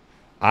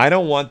 I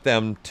don't want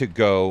them to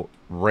go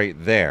right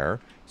there.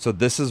 So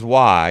this is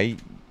why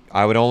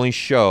I would only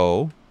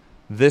show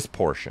this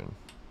portion.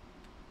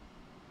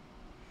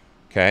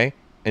 Okay?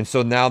 And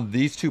so now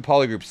these two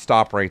polygroups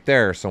stop right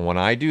there. So when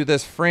I do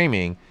this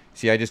framing,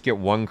 see, I just get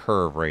one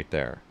curve right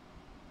there.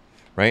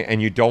 Right?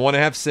 And you don't want to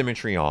have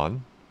symmetry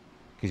on,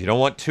 because you don't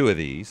want two of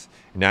these.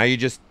 Now you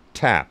just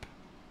tap.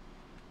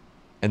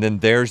 And then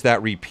there's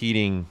that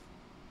repeating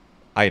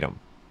item.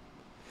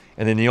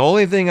 And then the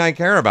only thing I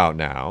care about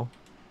now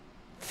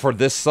for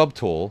this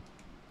subtool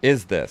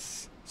is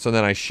this. So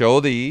then I show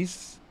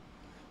these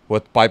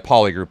by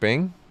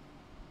polygrouping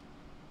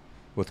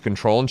with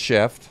Control and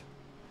Shift.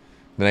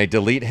 Then I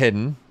delete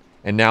hidden.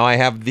 And now I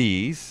have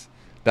these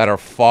that are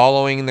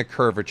following the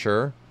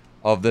curvature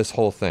of this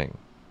whole thing.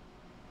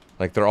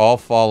 Like they're all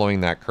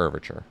following that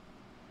curvature.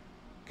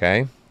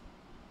 Okay?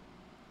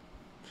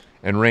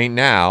 And right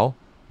now,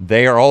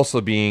 they are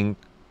also being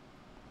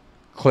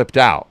clipped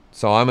out.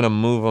 So I'm going to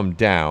move them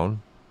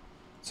down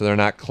so they're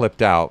not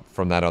clipped out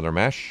from that other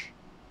mesh.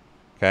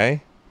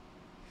 Okay?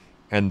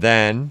 And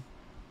then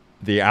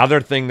the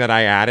other thing that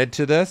I added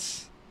to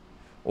this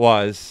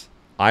was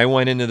I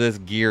went into this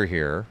gear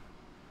here.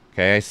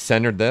 Okay, I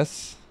centered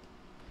this.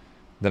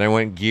 Then I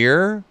went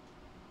gear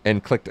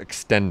and clicked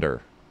extender.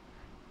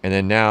 And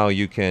then now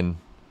you can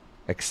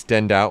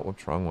extend out.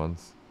 Whoops, wrong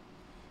ones.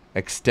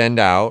 Extend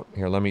out.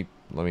 Here, let me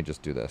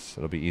just do this.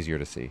 It'll be easier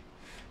to see.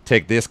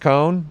 Take this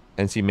cone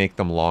and see, make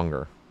them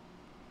longer.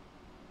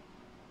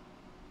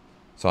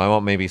 So I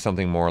want maybe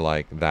something more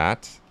like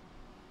that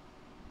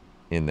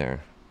in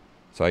there.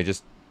 So I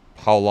just,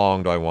 how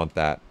long do I want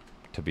that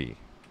to be?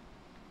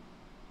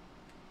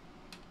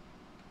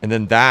 And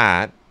then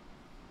that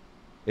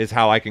is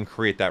how I can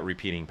create that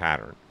repeating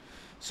pattern.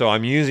 So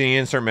I'm using the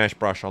insert mesh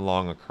brush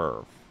along a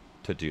curve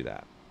to do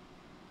that.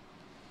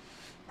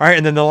 All right,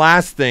 and then the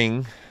last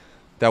thing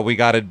that we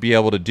got to be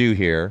able to do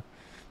here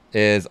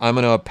is I'm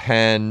going to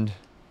append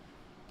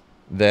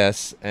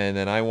this, and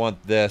then I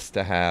want this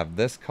to have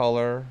this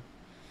color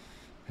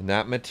and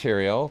that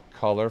material,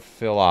 color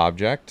fill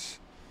object.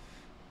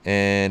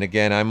 And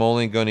again, I'm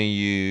only going to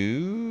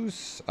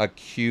use a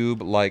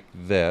cube like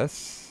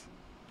this.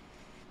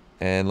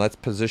 And let's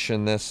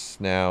position this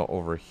now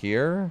over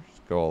here.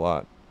 Let's go a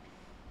lot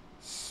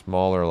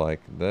smaller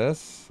like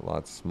this, a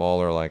lot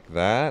smaller like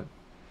that.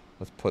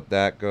 Let's put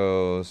that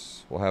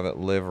goes, we'll have it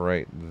live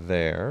right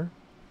there.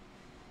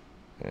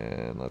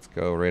 And let's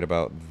go right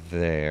about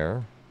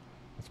there.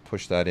 Let's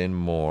push that in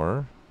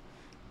more.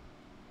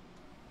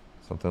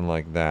 Something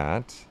like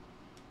that.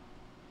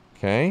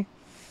 Okay.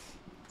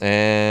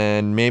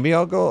 And maybe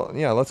I'll go,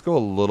 yeah, let's go a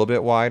little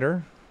bit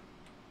wider.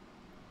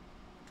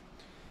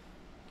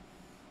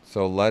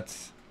 So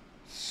let's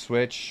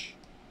switch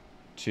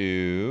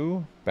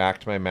to back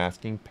to my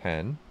masking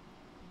pen.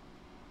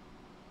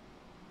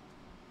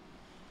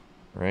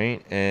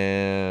 Right,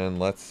 and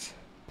let's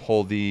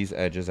pull these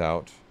edges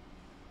out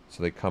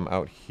so they come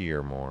out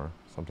here more.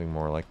 Something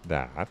more like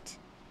that.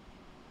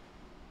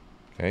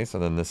 Okay, so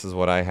then this is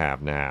what I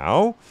have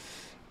now.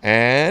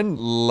 And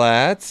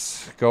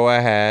let's go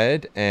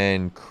ahead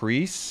and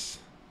crease.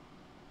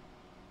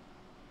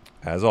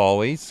 As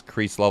always,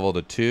 crease level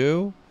to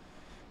 2.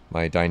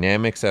 My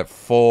dynamics at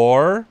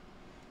 4.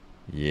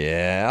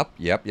 Yep.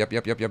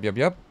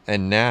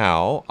 And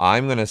now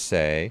I'm going to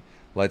say,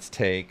 let's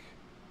take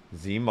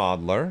Z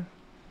modeler.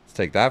 Let's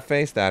take that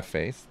face, that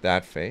face,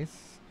 that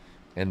face,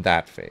 and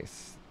that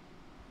face.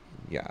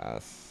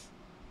 Yes.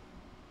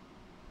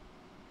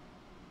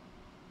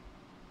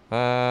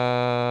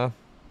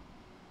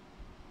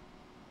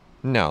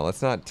 No,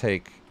 let's not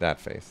take that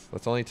face.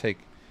 Let's only take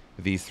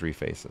these 3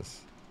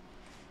 faces.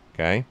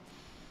 Okay?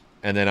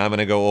 And then I'm going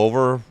to go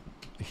over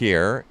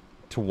here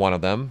to one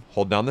of them,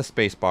 hold down the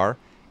space bar,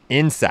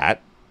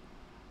 inset.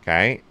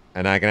 Okay?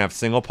 And I can have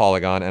single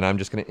polygon, and I'm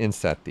just going to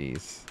inset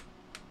these.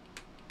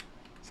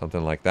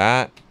 Something like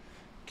that.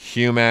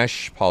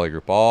 QMesh,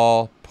 polygroup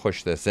all,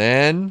 push this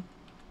in.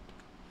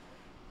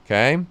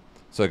 Okay?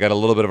 So I got a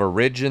little bit of a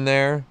ridge in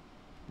there.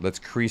 Let's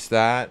crease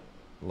that.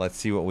 Let's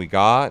see what we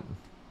got.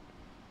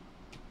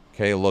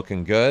 Okay,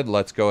 looking good.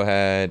 Let's go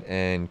ahead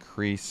and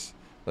crease.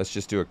 Let's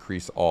just do a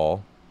crease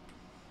all.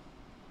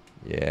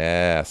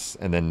 Yes.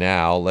 And then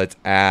now let's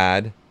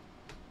add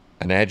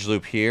an edge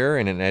loop here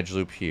and an edge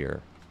loop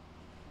here.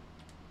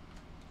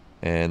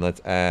 And let's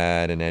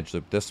add an edge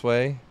loop this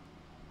way.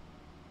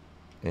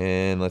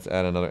 And let's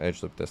add another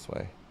edge loop this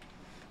way.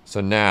 So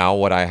now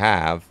what I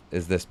have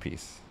is this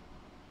piece.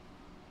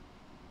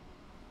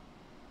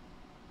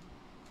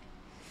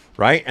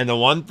 Right? And the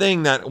one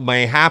thing that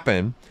may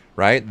happen,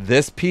 right?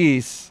 This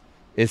piece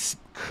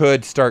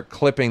could start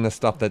clipping the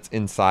stuff that's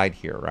inside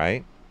here,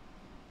 right?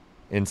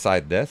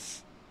 Inside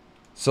this.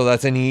 So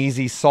that's an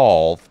easy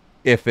solve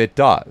if it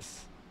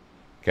does.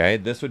 Okay,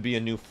 this would be a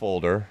new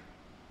folder.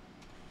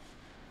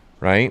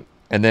 Right?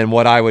 And then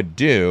what I would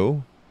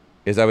do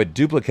is I would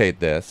duplicate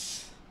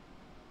this.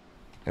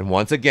 And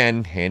once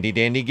again, handy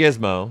dandy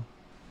gizmo,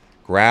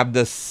 grab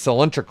the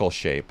cylindrical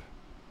shape.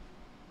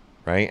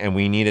 Right? And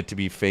we need it to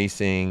be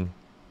facing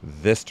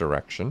this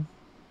direction.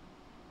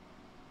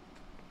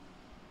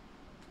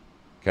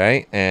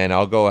 Okay, and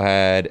I'll go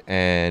ahead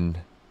and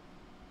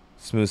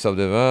smooth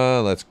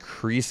subdivision. Let's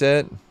crease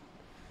it.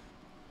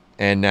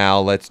 And now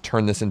let's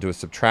turn this into a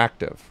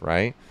subtractive,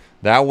 right?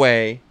 That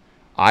way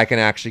I can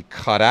actually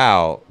cut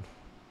out,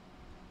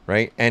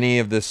 right, any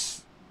of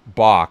this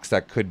box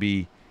that could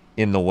be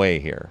in the way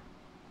here.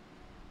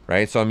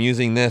 Right? So I'm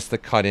using this to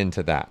cut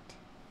into that.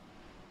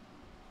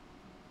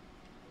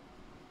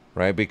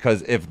 Right?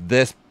 Because if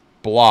this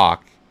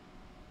block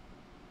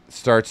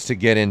starts to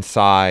get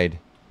inside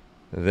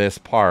this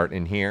part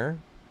in here,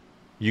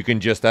 you can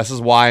just, this is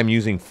why I'm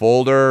using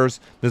folders.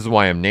 This is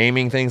why I'm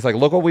naming things. Like,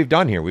 look what we've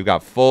done here. We've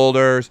got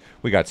folders.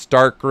 We got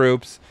start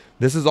groups.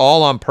 This is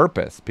all on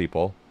purpose,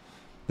 people.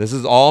 This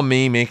is all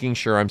me making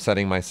sure I'm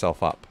setting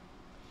myself up.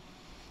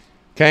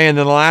 Okay, and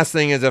then the last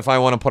thing is if I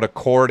want to put a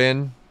chord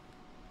in,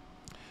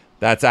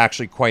 that's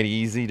actually quite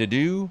easy to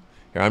do.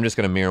 Here, I'm just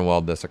going to mirror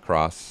weld this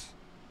across.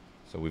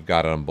 So we've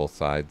got it on both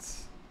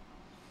sides.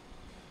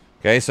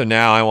 Okay, so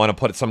now I want to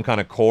put some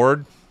kind of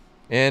chord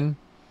in.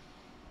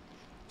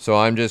 So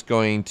I'm just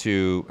going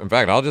to, in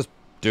fact, I'll just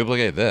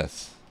duplicate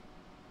this.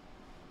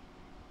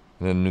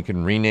 And then we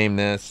can rename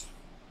this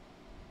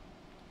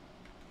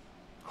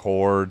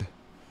chord,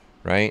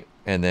 right?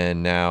 And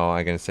then now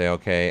I'm going to say,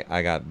 okay,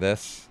 I got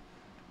this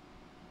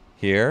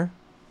here.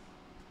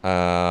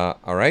 All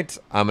right,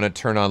 I'm going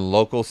to turn on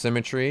local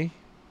symmetry,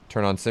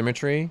 turn on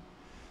symmetry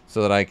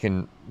so that I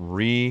can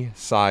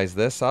resize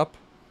this up.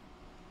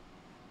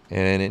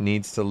 And it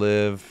needs to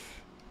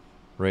live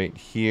right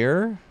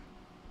here.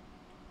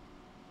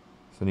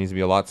 So it needs to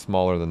be a lot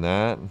smaller than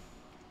that.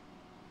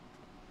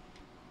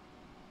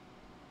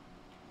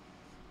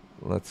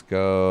 Let's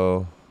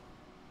go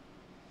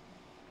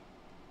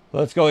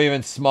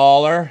even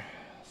smaller.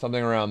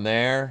 Something around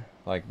there,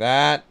 like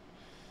that.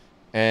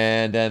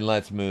 And then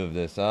let's move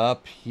this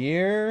up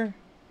here.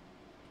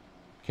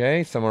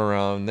 Okay, somewhere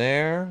around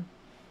there.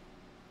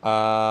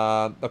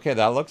 Okay,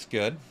 that looks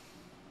good.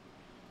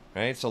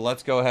 All right, so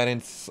let's go ahead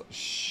and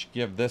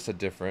give this a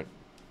different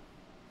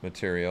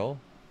material.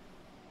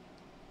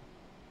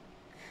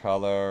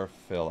 Color,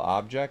 fill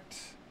object.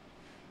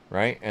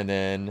 Right, and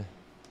then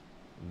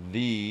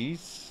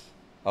these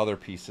other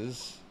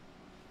pieces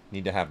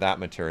need to have that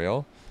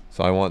material.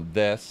 So I want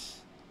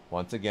this,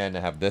 once again, to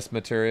have this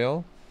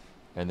material,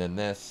 and then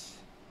this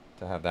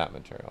to have that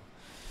material.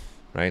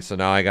 Right, so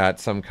now I got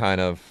some kind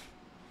of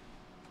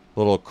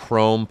little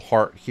chrome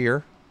part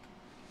here.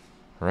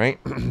 Right.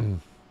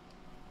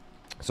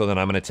 So then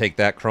I'm going to take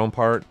that chrome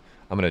part,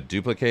 I'm going to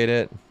duplicate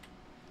it. I'm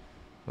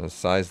going to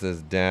size this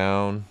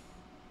down.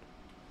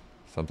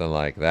 Something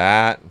like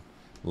that.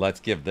 Let's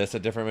give this a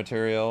different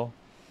material.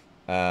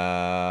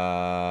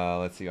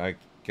 Let's see. I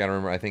gotta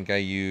remember. I think I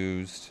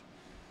used.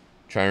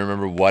 Trying to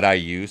remember what I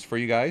used for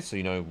you guys, so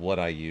you know what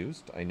I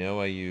used. I know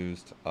I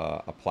used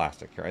a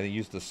plastic here. I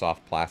used the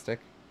soft plastic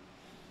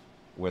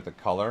with a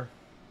color.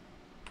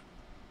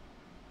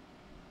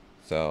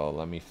 So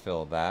let me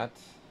fill that.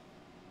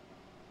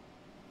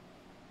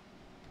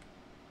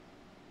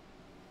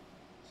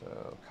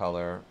 So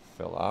color,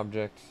 fill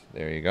object.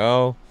 There you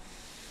go.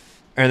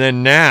 And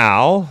then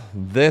now,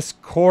 this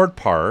chord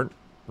part,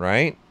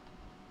 right?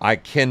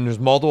 There's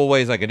multiple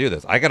ways I can do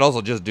this. I could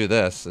also just do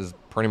this, is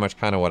pretty much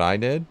kind of what I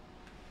did.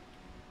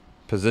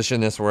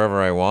 Position this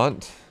wherever I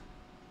want.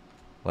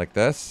 Like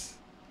this.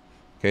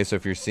 Okay, so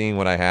if you're seeing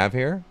what I have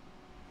here.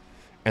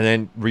 And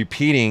then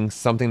repeating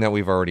something that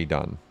we've already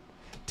done.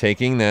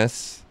 Taking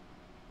this,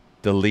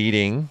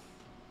 deleting.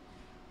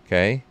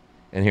 Okay,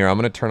 and here I'm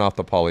going to turn off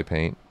the poly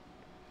paint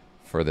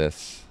for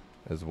this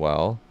as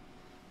well.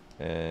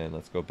 And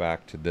let's go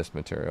back to this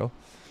material.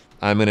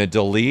 I'm going to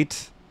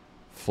delete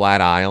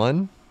flat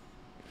island.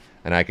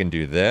 And I can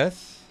do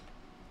this.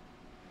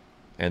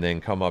 And then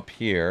come up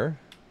here.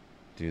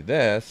 Do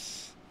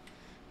this.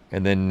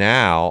 And then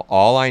now,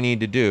 all I need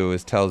to do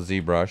is tell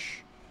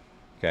ZBrush,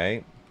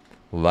 okay,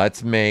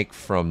 let's make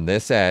from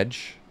this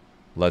edge.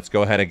 Let's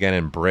go ahead again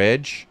and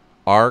bridge,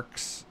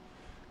 arcs.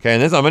 Okay,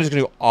 and this, I'm just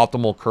going to do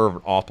optimal curve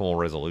and optimal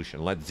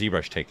resolution. Let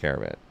ZBrush take care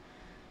of it.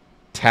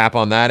 Tap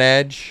on that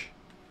edge.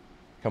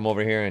 Come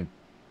over here and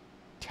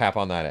tap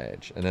on that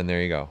edge. And then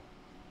there you go.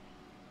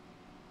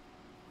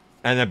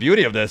 And the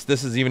beauty of this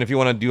is even if you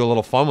want to do a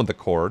little fun with the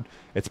chord,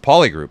 it's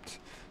polygrouped.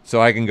 So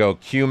I can go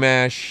Q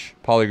mesh,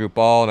 polygroup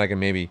all, and I can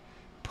maybe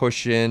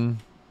push in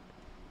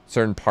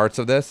certain parts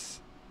of this,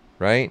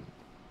 right?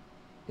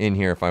 In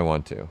here if I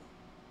want to.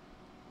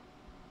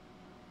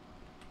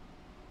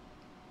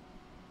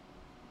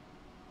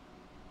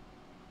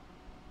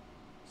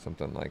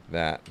 Something like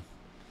that.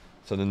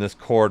 So then this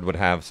chord would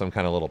have some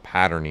kind of little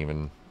pattern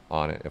even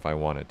on it if I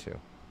wanted to.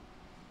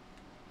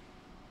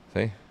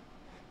 See?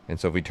 And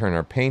so if we turn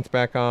our paints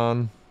back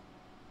on,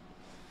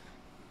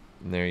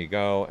 and there you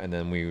go, and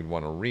then we would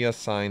want to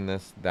reassign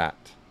this,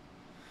 that.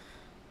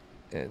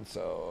 And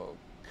so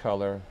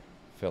color,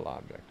 fill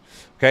object.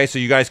 Okay, so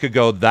you guys could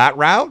go that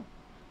route,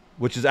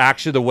 which is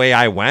actually the way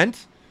I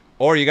went,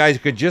 or you guys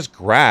could just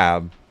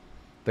grab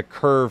the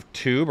curved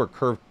tube or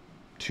curved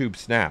tube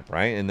snap,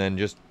 right? And then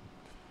just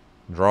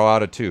draw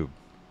out a tube.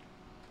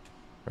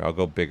 Or I'll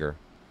go bigger.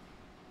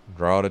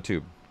 Draw out a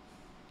tube.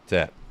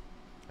 That's it.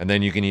 And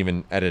then you can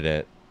even edit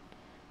it.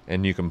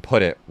 And you can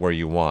put it where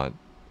you want.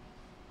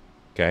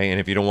 Okay? And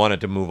if you don't want it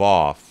to move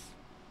off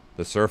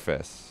the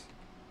surface.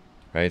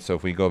 Right? So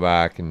if we go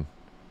back and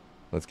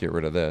let's get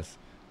rid of this.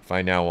 If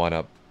I now want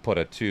to put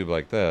a tube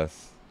like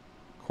this.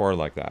 Chord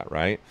like that,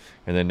 right?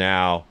 And then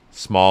now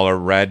smaller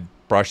red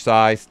brush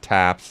size.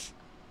 Taps.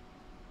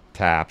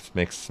 Taps.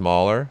 Makes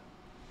smaller.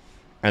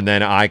 And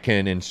then I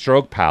can, in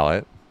stroke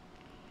palette,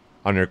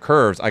 under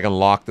curves, I can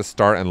lock the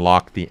start and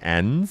lock the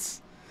ends.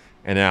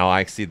 And now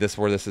I see this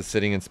where this is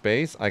sitting in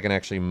space. I can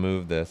actually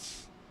move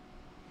this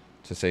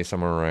to say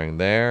somewhere around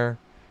there.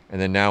 And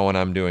then now when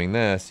I'm doing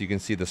this, you can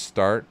see the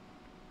start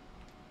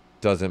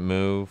doesn't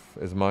move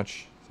as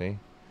much. See?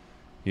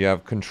 You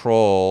have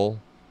control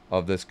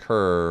of this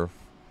curve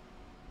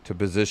to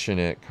position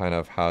it kind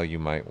of how you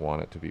might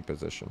want it to be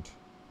positioned.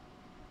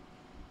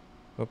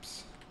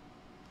 Oops.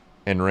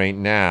 And right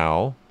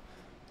now,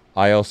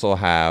 I also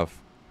have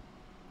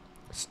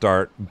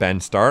start,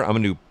 bend, start. I'm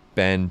going to do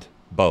bend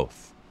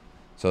both.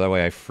 So that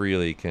way I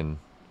freely can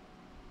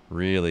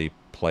really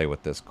play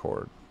with this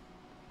chord.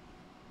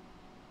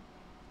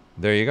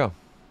 There you go.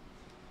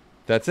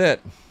 That's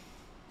it.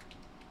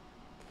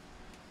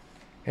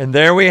 And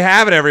there we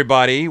have it,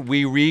 everybody.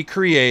 We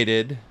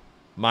recreated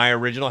my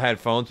original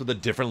headphones with a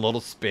different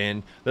little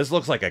spin. This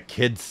looks like a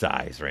kid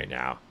size right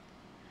now.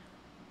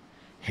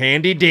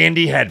 Handy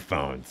dandy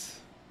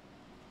headphones.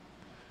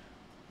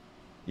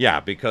 Yeah,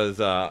 because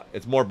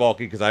it's more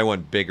bulky because I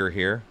went bigger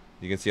here.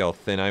 You can see how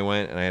thin I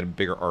went, and I had a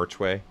bigger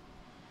archway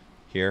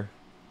here.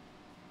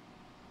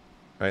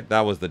 Right?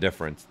 That was the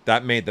difference.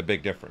 That made the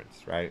big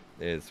difference, right?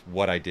 Is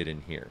what I did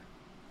in here.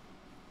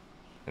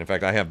 And in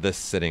fact, I have this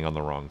sitting on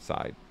the wrong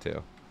side,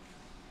 too.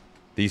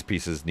 These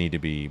pieces need to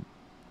be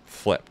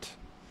flipped.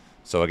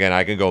 So again,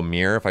 I can go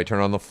mirror. If I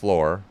turn on the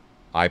floor,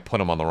 I put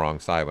them on the wrong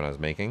side when I was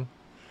making,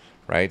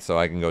 right? So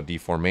I can go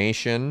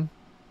deformation,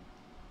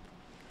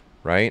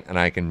 right? And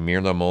I can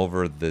mirror them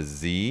over the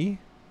Z,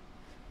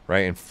 right?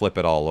 And flip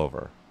it all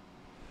over.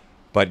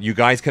 But you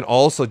guys can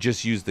also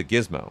just use the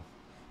gizmo.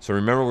 So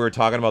remember we were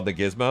talking about the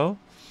gizmo?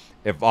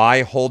 If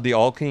I hold the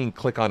Alt key and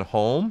click on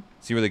home,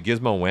 see where the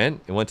gizmo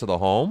went? It went to the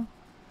home.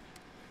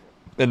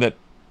 And then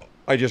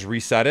I just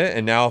reset it.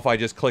 And now if I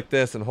just click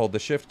this and hold the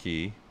shift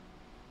key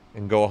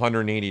and go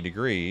 180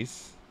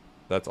 degrees,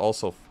 that's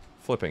also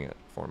flipping it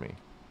for me.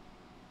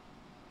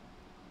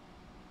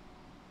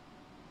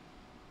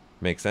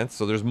 Makes sense?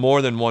 So there's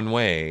more than one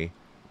way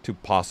to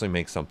possibly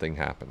make something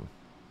happen.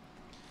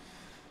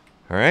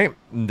 All right,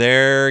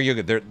 there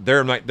you go.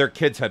 They're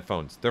kids'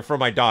 headphones. They're for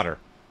my daughter.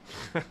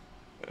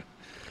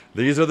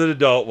 These are the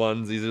adult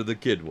ones. These are the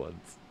kid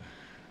ones.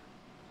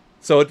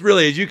 So it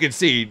really, as you can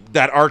see,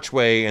 that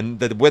archway and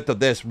the width of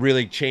this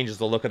really changes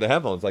the look of the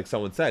headphones. Like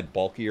someone said,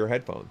 bulkier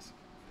headphones.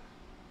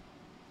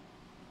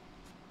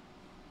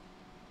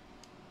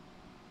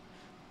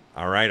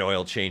 All right,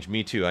 oil change.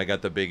 Me too. I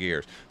got the big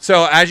ears.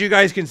 So as you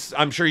guys can,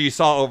 I'm sure you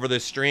saw over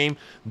this stream,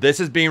 this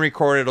is being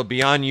recorded. It'll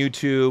be on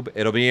YouTube.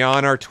 It'll be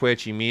on our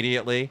Twitch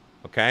immediately.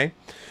 Okay.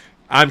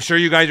 I'm sure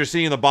you guys are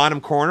seeing in the bottom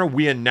corner,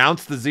 we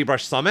announced the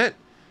ZBrush Summit.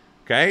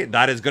 Okay.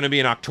 That is going to be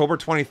in October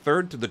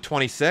 23rd to the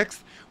 26th.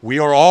 We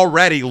are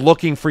already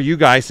looking for you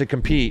guys to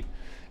compete.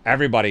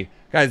 Everybody.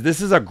 Guys, this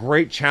is a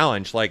great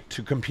challenge, like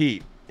to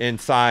compete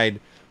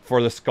inside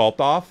for the Sculpt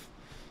Off.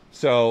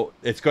 So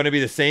it's going to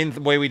be the same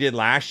way we did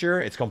last year.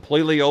 It's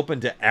completely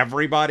open to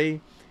everybody.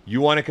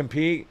 You want to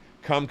compete?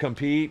 Come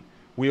compete.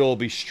 We will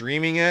be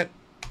streaming it.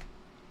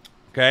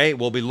 Okay.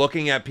 We'll be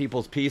looking at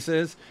people's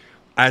pieces.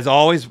 As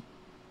always,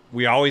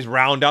 we always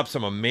round up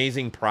some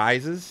amazing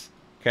prizes.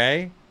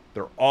 Okay.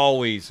 They're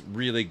always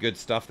really good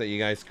stuff that you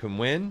guys can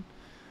win.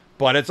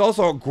 But it's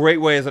also a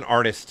great way as an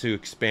artist to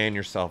expand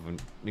yourself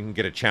and you can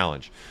get a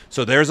challenge.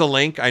 So there's a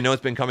link. I know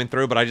it's been coming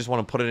through, but I just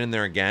want to put it in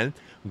there again.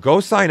 Go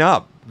sign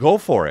up. Go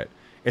for it.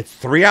 It's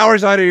 3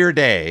 hours out of your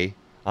day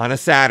on a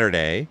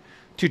Saturday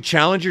to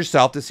challenge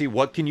yourself to see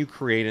what can you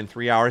create in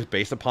 3 hours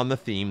based upon the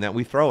theme that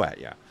we throw at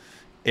you.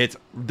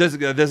 This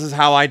is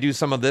how I do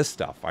some of this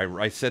stuff.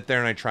 I sit there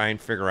and I try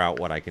and figure out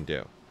what I can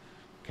do.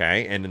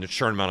 Okay? And in a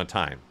short amount of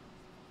time.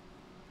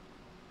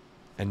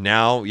 And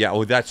now, yeah,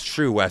 oh, that's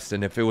true,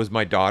 Weston. If it was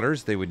my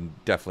daughters, they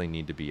would definitely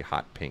need to be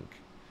hot pink.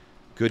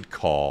 Good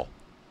call.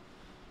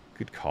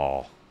 Good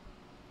call.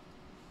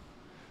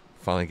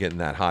 Finally getting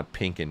that hot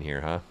pink in here,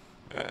 huh?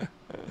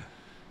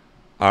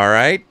 All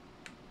right.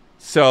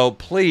 So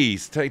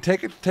please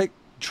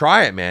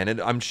try it, man.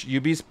 And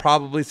you'd be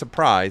probably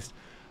surprised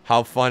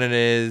how fun it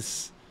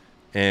is,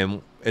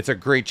 and it's a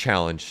great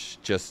challenge,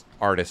 just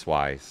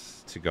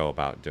artist-wise, to go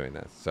about doing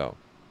this. So,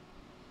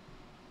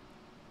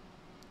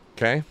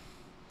 okay.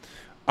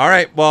 All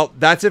right. Well,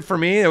 that's it for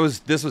me.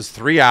 This was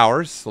 3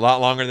 hours, a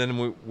lot longer than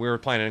we were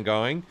planning on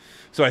going.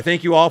 So I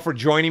thank you all for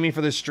joining me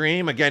for this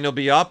stream. Again, it'll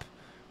be up.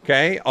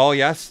 Okay. Oh,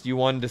 yes. You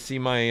wanted to see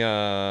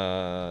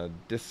my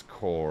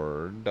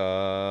Discord.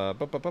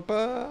 Hold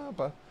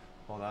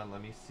on.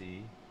 Let me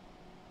see.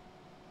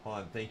 Hold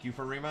on. Thank you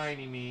for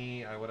reminding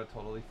me. I would have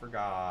totally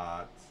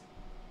forgot.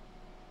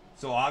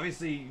 So,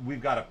 obviously,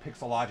 we've got a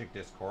Pixologic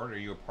Discord. Are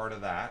you a part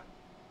of that?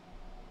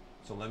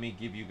 So, let me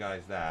give you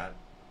guys that.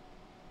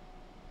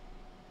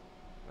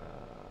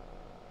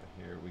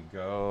 Here we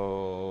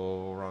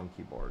go. Wrong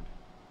keyboard.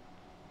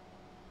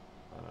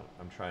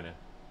 I'm trying to...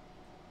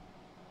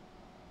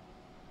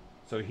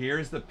 So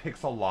here's the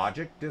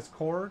Pixologic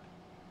Discord.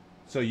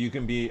 So you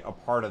can be a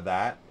part of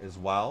that as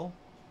well.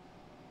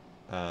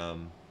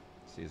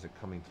 See, is it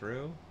coming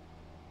through?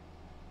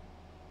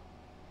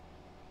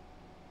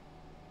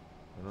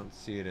 I don't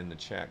see it in the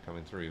chat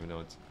coming through, even though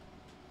it's...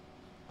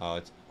 Oh,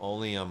 it's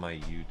only on my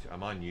YouTube.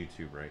 I'm on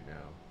YouTube right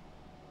now.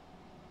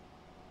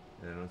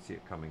 And I don't see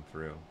it coming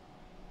through.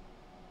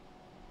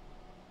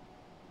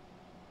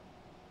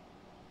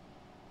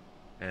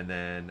 And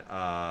then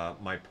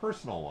my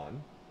personal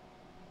one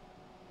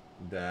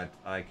that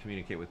I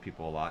communicate with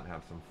people a lot and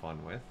have some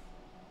fun with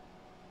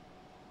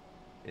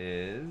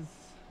is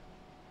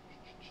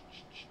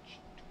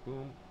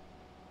boom.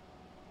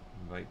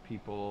 Invite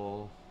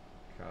people.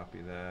 Copy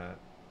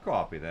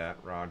that,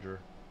 Roger.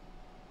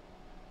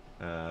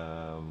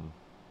 Are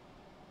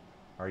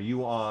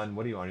you on,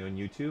 what are you on? Are you on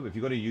YouTube? If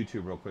you go to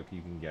YouTube real quick,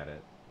 you can get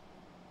it.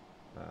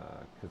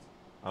 Because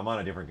I'm on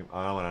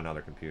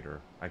another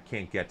computer. I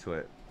can't get to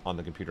it on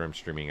the computer I'm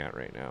streaming at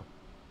right now.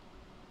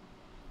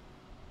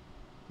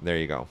 There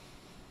you go.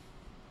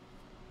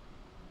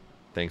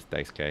 Thanks,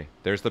 Kay.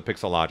 There's the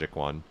Pixologic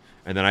one.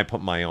 And then I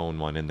put my own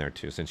one in there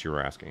too, since you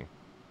were asking.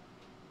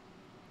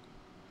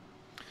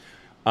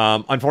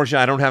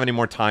 Unfortunately, I don't have any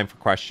more time for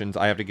questions.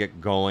 I have to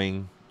get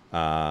going.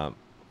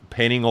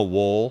 Painting a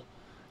wool,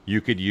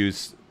 you could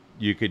use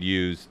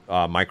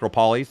micro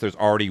polys. There's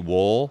already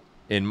wool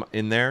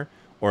in there,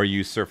 or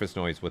use surface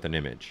noise with an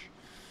image.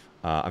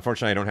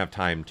 Unfortunately, I don't have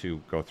time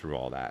to go through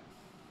all that.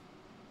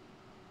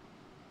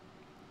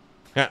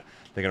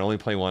 They can only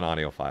play one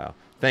audio file.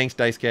 Thanks,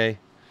 Daisuke.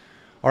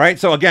 All right,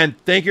 so again,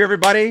 thank you,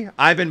 everybody.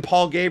 I've been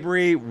Paul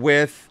Gaboury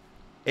with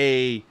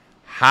a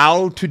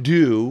how to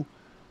do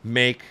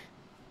make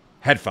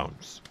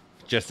headphones,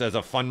 just as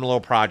a fun little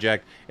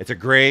project. It's a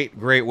great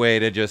way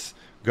to just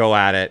go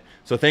at it.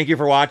 So thank you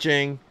for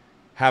watching.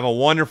 Have a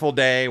wonderful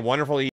day, wonderful evening.